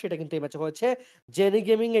দেখতে পারবো সেটা কিন্তু এই ম্যাচে হয়েছে। জেনি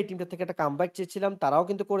গেমিং এই টিমটা থেকে একটা কামব্যাক চেয়েছিলাম, তারাও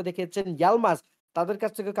কিন্তু করে দেখিয়েছেন। ইয়ালমাস তাদের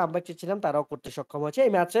কাছ থেকে কামব্যাক চেয়েছিলাম, তারাও করতে সক্ষম হয়েছে।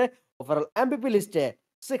 এই ম্যাচে ওভারঅল এমভিপি লিস্টে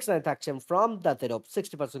 6-9 থাকছেন ফ্রম দ্য তেরপ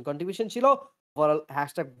 60% কন্ট্রিবিউশন ছিল। ওভারঅল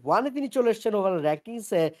 #1 এ তিনি চলে এসেছেন। ওভারঅল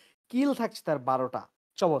র্যাঙ্কিংসে কিল থাকছে তার 12টা।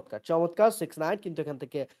 চমৎকার, চমৎকার 6-9 কিন্তু এখান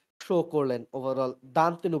থেকে শো করলেন ওভারঅল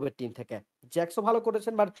দান্তেনুবের টিম থেকে। জ্যাক্সও ভালো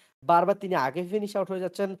করেছেন বাট বারবার তিনি আগে ফিনিশ আউট হয়ে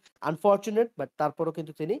যাচ্ছেন। আনফরচুনেট বাট তারপরেও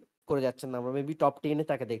কিন্তু তিনি করে যাচ্ছেন না। আমরা মেবি টপ 10 এ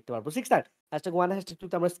তাকে দেখতে পারবো। 6-9 #1 #2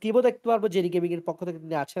 তে আমরা স্কিবও দেখতে পারবো। জেরি গেমিং এর পক্ষ থেকে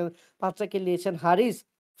তিনি আছেন। 5টা কিল নিয়েছেন। হারিস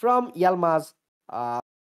ফ্রম ইয়ালমাজ আ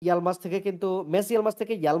ইয়ালমাজ থেকে কিন্তু ইয়ালমাজ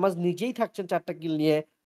থেকে ইয়ালমাজ নিজেই থাকছেন 4টা কিল নিয়ে।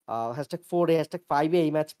 #4 এ #5 এ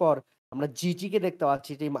এই ম্যাচ পর আমরা জিজি কে দেখতে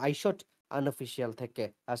পাচ্ছি টিম আইশট আনঅফিশিয়াল থেকে।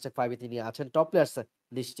 #5 এ তিনি আছেন টপ প্লেয়ার্স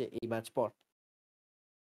লিস্টে এই ম্যাচ পর।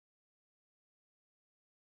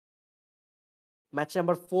 ম্যাচ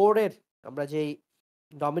নাম্বার 4 এর আমরা যেই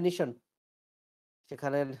ডমিনেশন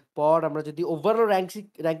সেখানের পর আমরা যদি ওভারঅল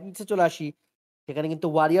র‍্যাঙ্কিংস এ চলে আসি, সেখানে কিন্তু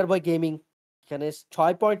ওয়ারিয়র বয় গেমিং এখানে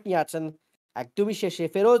 6 পয়েন্ট নিয়ে আছেন একদমই শেষে।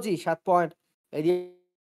 ফেরোজি 7 পয়েন্ট, এরিয়া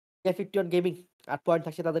 51 গেমিং 8 পয়েন্ট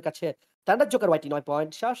থাকছে তাদের কাছে। থান্ডার জোকার ওয়াইটি 9 point,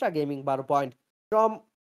 শাসা gaming 12 point, storm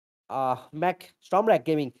স্টর্মর‍্যাক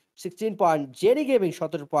gaming 16 point, Jerry gaming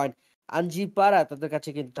 17 point, Angie পারা তাদের কাছে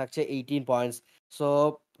কিন্তু থাকছে 18 পয়েন্টস। সো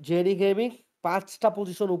জেরি গেমিং 5টা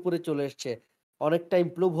পজিশন উপরে চলে এসছে। অনেকটা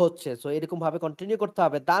ইমপ্রুভ হচ্ছে। সো এরকম ভাবে কন্টিনিউ করতে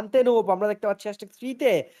হবে। দান্তে নোব আমরা দেখতে পাচ্ছি #3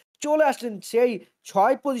 তে চলে আসলেন সেই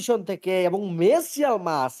 6 পজিশন থেকে এবং মেসিয়াল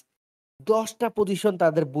মাস 10টা পজিশন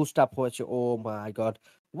তাদের বুস্ট আপ হয়েছে। ও মাই god!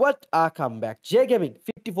 What a comeback! J gaming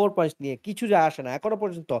 54 points নিয়ে কিছু যায় আসে না। এখনো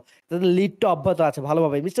পর্যন্ত তাদের লিডটা অব্যাহত আছে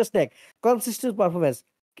ভালোভাবে। Mister snake consistent performance,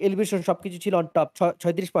 elevation সবকিছু ছিল on top.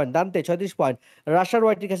 36 point, দান্তে 36 point, rusher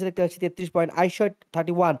ওয়াইটির কাছে দেখতে পাচ্ছি 33 পয়েন্ট, আইশট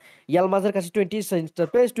 31, ইয়ালমাজের কাছে 20, সেন্টার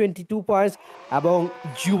পেস 22 পয়েন্টস এবং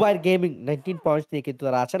জুবাইর গেমিং 19 পয়েন্টস নিয়ে কিন্তু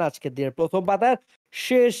তারা আছেন আজকের দিনের প্রথম পাতার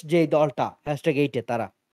শেষ যেই দলটা #8 এ তারা।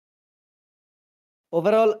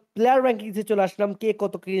 ওভারঅল প্লেয়ার র‍্যাঙ্কিংস এ চলে আসলাম। কে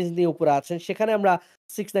কত কিলস নিয়ে উপরে আছেন সেখানে আমরা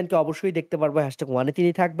 6-9 কে অবশ্যই দেখতে পারবো। #1 এ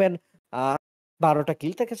তিনি থাকবেন। আ 12 টা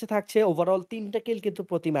কিল তার কাছে থাকছে। ওভারঅল 3 টা কিল কিন্তু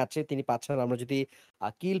প্রতি ম্যাচে তিনি পাচ্ছেন। আমরা যদি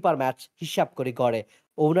কিল পার ম্যাচ হিসাব করি গড়ে।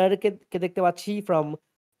 ওনার কে দেখতে পাচ্ছি ফ্রম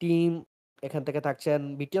টিম এখান থেকে থাকছেন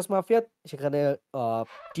বিটিএস মাফিয়া, সেখানে আ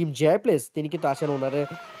টিম জেআই প্লেস তিনি কিন্তু আছেন ওনারে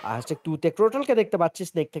 #2 তে। ক্রোটালকে দেখতে পাচ্ছি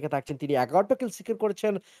স্নেক থেকে থাকছেন তিনি 11 টা কিল সিকিউর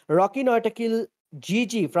করেছেন। রকি 9 টা কিল,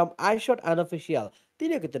 জিজি ফ্রম আইশট আনঅফিশিয়াল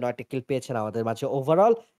তিনিও কিন্তু ৯ টা কিল পেয়েছেন আমাদের মাঝে।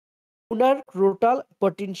 ওভারঅল উনার টোটাল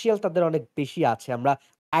পটেনশিয়াল তাদের অনেক বেশি আছে। আমরা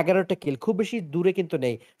 11 টা কিল খুব বেশি দূরে কিন্তু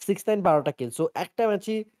নেই। 6-9 12 টা কিল। সো একটা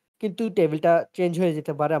ম্যাচই কিন্তু টেবিলটা চেঞ্জ হয়ে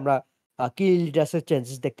যেতে পারে। আমরা কিল লিডারস এর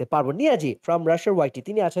চেঞ্জেস দেখতে পারবো। নিয়াজি ফ্রম রাশিয়ার ওয়াইটি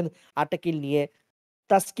তিনি আছেন ৮ টা কিল নিয়ে।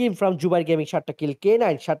 তাসকিন ফ্রম জুবাইর গেমিং ৭ টা কিল,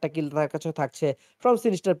 K9 ৭ টা কিল তার কাছেও থাকছে ফ্রম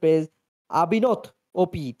সিনিস্টার পেজ। আবিনোথ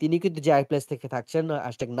ওপি তিনি কিন্তু জেআই প্লেস থেকে থাকছেন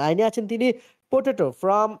 #9 এ আছেন তিনি। পটেটো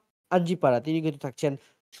ফ্রম আঞ্জিপাড়া তিনি কিন্তু থাকছেন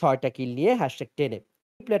 ৬ টা কিল নিয়ে #10 এ।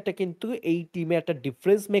 এই প্লেয়ারটা কিন্তু এই টিমে একটা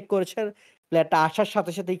ডিফারেন্স মেক করেছেন। প্লেয়ারটা আসার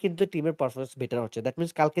সাথে সাথেই কিন্তু টিমের পারফরম্যান্স বেটার হচ্ছে। দ্যাট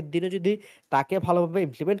মিনস কালকের দিনে যদি তাকে ভালোভাবে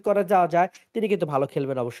ইমপ্লিমেন্ট করা যাওয়া যায়, তিনি কিন্তু ভালো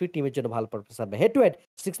খেলবেন অবশ্যই টিমের জন্য ভালো পারফরম্যান্স আনবে। হেড টু হেড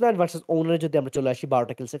 6-9 ভার্সেস ওনার যদি আমরা চলে আসি 12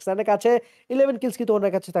 টা কিল 6-9 এর কাছে, 11 কিলস কিন্তু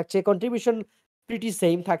ওনার কাছে থাকছে। কন্ট্রিবিউশন প্রিটি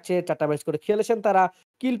সেম থাকছে। ৪ টা ম্যাচ করে খেলেছেন তারা।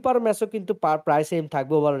 কিল পার ম্যাচও কিন্তু প্রায় সেম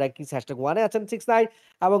থাকবে। ওভারঅল র‍্যাঙ্কিংস #1 এ আছেন 6-9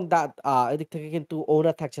 এবং এদিক থেকে কিন্তু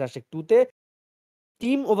ওনার থাকছেন #2 তে।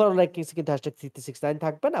 টিম ওভারঅল র‍্যাঙ্কিংস এ কিন্তু #3 তে 6-9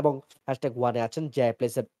 থাকবেন এবং #1 এ আছেন জেআই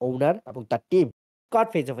প্লেস এর ওনার এবং তার টিম। স্কোয়াড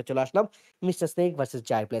ফেজ অফে চলে আসলাম। Mister snake versus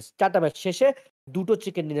JI place. ৪ টা ম্যাচ শেষে ২ টো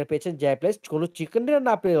চিকেন ডিনার পেয়েছেন জেআই প্লেস। কোন চিকেন ডিনার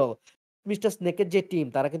না পেলেও মিস্টার স্নেকের যে টিম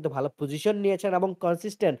তারা কিন্তু ভালো পজিশন নিয়েছেন এবং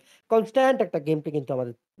কনস্ট্যান্ট একটা গেম প্লে কিন্তু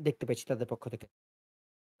আমাদের দেখতে পেয়েছি তাদের পক্ষ থেকে।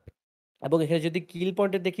 এবং এখানে যদি কিল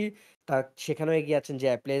পয়েন্টে দেখি সেখানেও এগিয়ে আছেন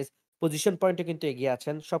জেআই প্লেস। পজিশন পয়েন্টে কিন্তু এগিয়ে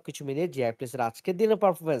আছেন। সবকিছু মিলিয়ে জেআই প্লেসের আজকের দিনের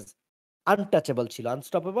পারফরম্যান্স আনটাচেবল ছিল।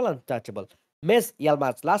 Unstoppable, untouchable.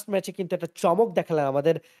 ইয়ালমাজ লাস্ট ম্যাচে কিন্তু একটা চমক দেখালেন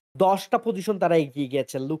আমাদের। ১০ টা পজিশন তারা এগিয়ে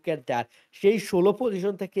গিয়েছেন। Look at that! সেই ১৬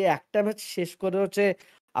 পজিশন থেকে একটা ম্যাচ শেষ করে হচ্ছে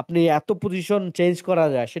আপনি এত পজিশন চেঞ্জ করা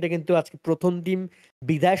যায় সেটা কিন্তু আজকে ১ম টিম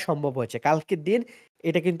বিদায় সম্ভব হয়েছে। কালকের দিন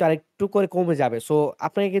এটা কিন্তু আরেকটু করে কমে যাবে। সো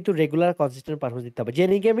আপনাকে কিন্তু রেগুলার কনসিস্টেন্ট পারফরম্যান্স দিতে হবে।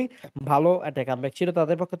 জেনি গেমিং ভালো একটা কামব্যাক ছিল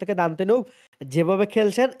তাদের পক্ষ থেকে। দান্তেনু যেভাবে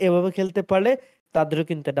খেলছেন এভাবে খেলতে পারলে তাদেরও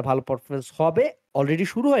কিন্তু একটা ভালো পারফরম্যান্স হবে। অলরেডি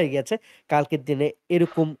শুরু হয়ে গেছে। কালকের দিনে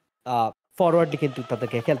এরকম আ ফরওয়ার্ডলি কিন্তু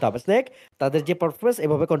তাদেরকে খেলতে হবে। স্নেক তাদের যে পারফরম্যান্স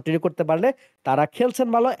এভাবে কন্টিনিউ করতে পারলে তারা খেলছেন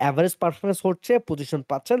ভালো, এভারেজ পারফরম্যান্স হচ্ছে, পজিশন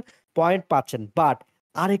পাচ্ছেন, পয়েন্ট পাচ্ছেন। বাট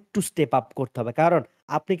আরেকটু স্টেপ আপ করতে হবে। কারণ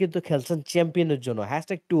আপনি কিন্তু খেলছেন চ্যাম্পিয়নের জন্য।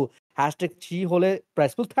 #2 #3 হলে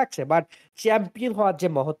প্রাইস পুল থাকছে। বাট চ্যাম্পিয়ন হওয়ার যে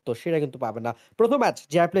মহত্ব সেটা কিন্তু পাবেন না। ১ম ম্যাচ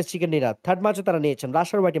জয়াপ্লেস চিকেন ডিনার, 3rd ম্যাচও তারা নিয়েছেন।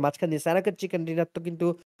 রাশার ওয়াইটি মাঝখানে দিয়ে স্যানাকের চিকেন ডিনার তো কিন্তু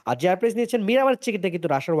জয়াপ্লেস নিয়েছেন। মিরামারের চিকেনটা কিন্তু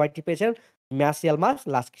রাশার ওয়াইটি পেয়েছেন। ম্যাসিয়াল মাস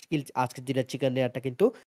লাস্ট কিল আজকের দিনের চিকেন ডিনারটা কিন্তু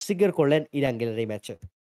সিকিউর করলেন ইরাঙ্গেলের এই ম্যাচে।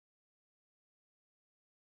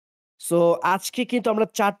 সো আজকে কিন্তু আমরা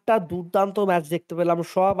 ৪ টা দুর্দান্ত ম্যাচ দেখতে পেলাম।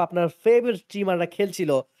 সব আপনার ফেভারিট স্ট্রিমাররা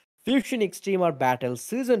খেলছিল। FUSIONIC streamer battle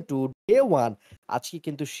season 2 day 1 আজকে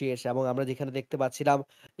কিন্তু শেষ এবং আমরা যেখানে দেখতে পাচ্ছিলাম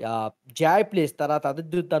আ জায় প্লেস তারা তাদের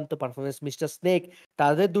দুর্দান্ত পারফরম্যান্স, মিস্টার স্নেক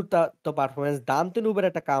তাদের দুর্দান্ত পারফরম্যান্স, দান্তেনুবের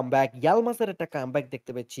একটা কামব্যাক, ইয়ালমাসের একটা কামব্যাক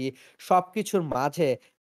দেখতে পেয়েছি। সবকিছুর মাঝে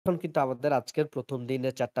এখন কিন্তু আমাদের আজকের ১ম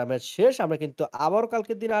দিনের ৪ টা ম্যাচ শেষ। আমরা কিন্তু আবারও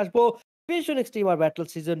কালকের দিনে আসবো। FUSIONIC স্ট্রিমার ব্যাটল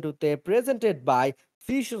সিজন 2 তে presented by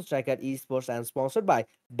Fusion Striker Esports and sponsored by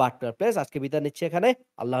Batper Place। আজকে বিদায় নিচ্ছি এখানে।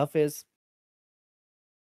 আল্লাহ হাফেজ।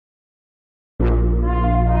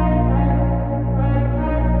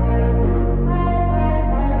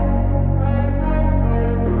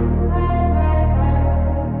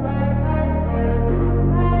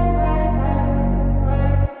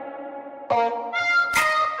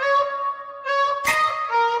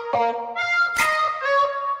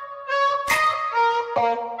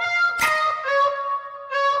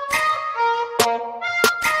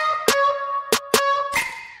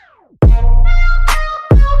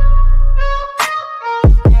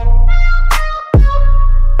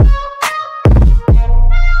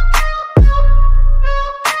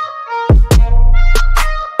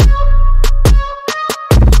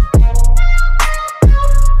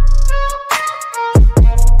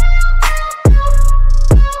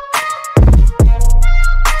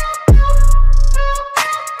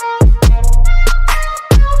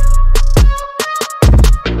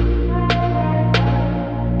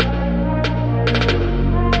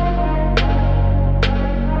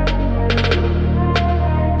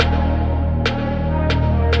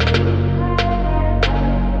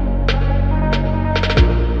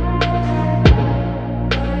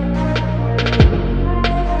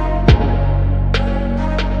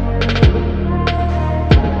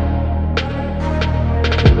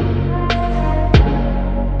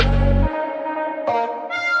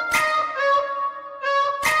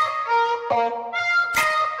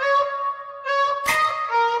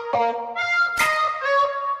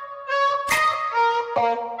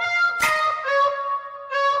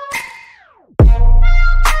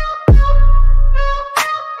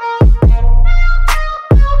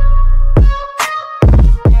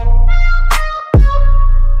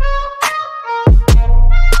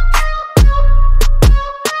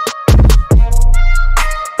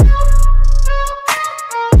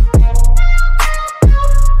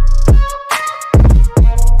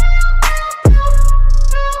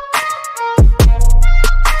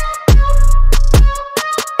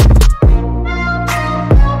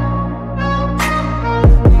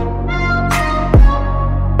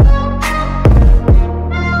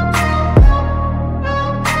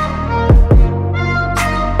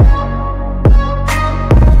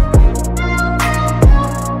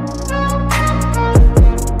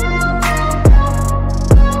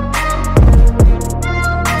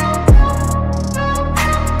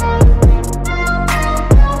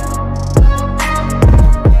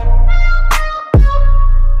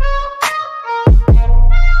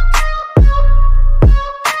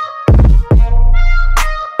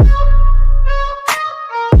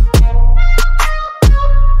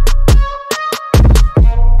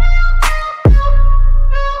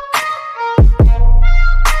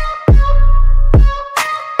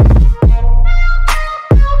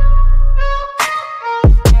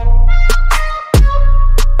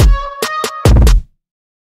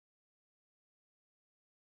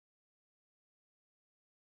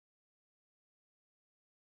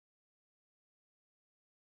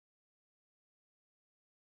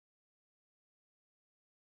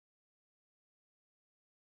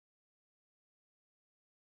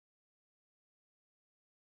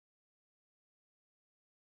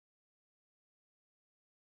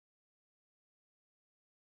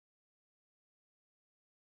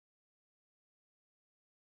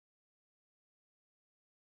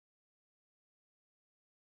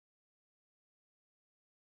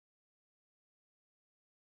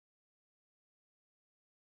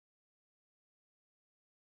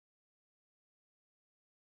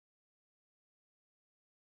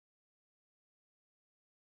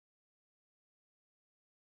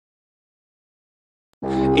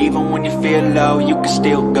 Even when you feel low, you can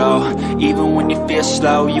still go. Even when you feel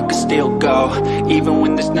slow, you can still go. Even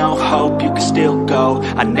when there's no hope, you can still go.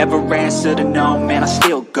 I never answer to no, man, I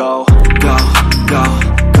still go. Go.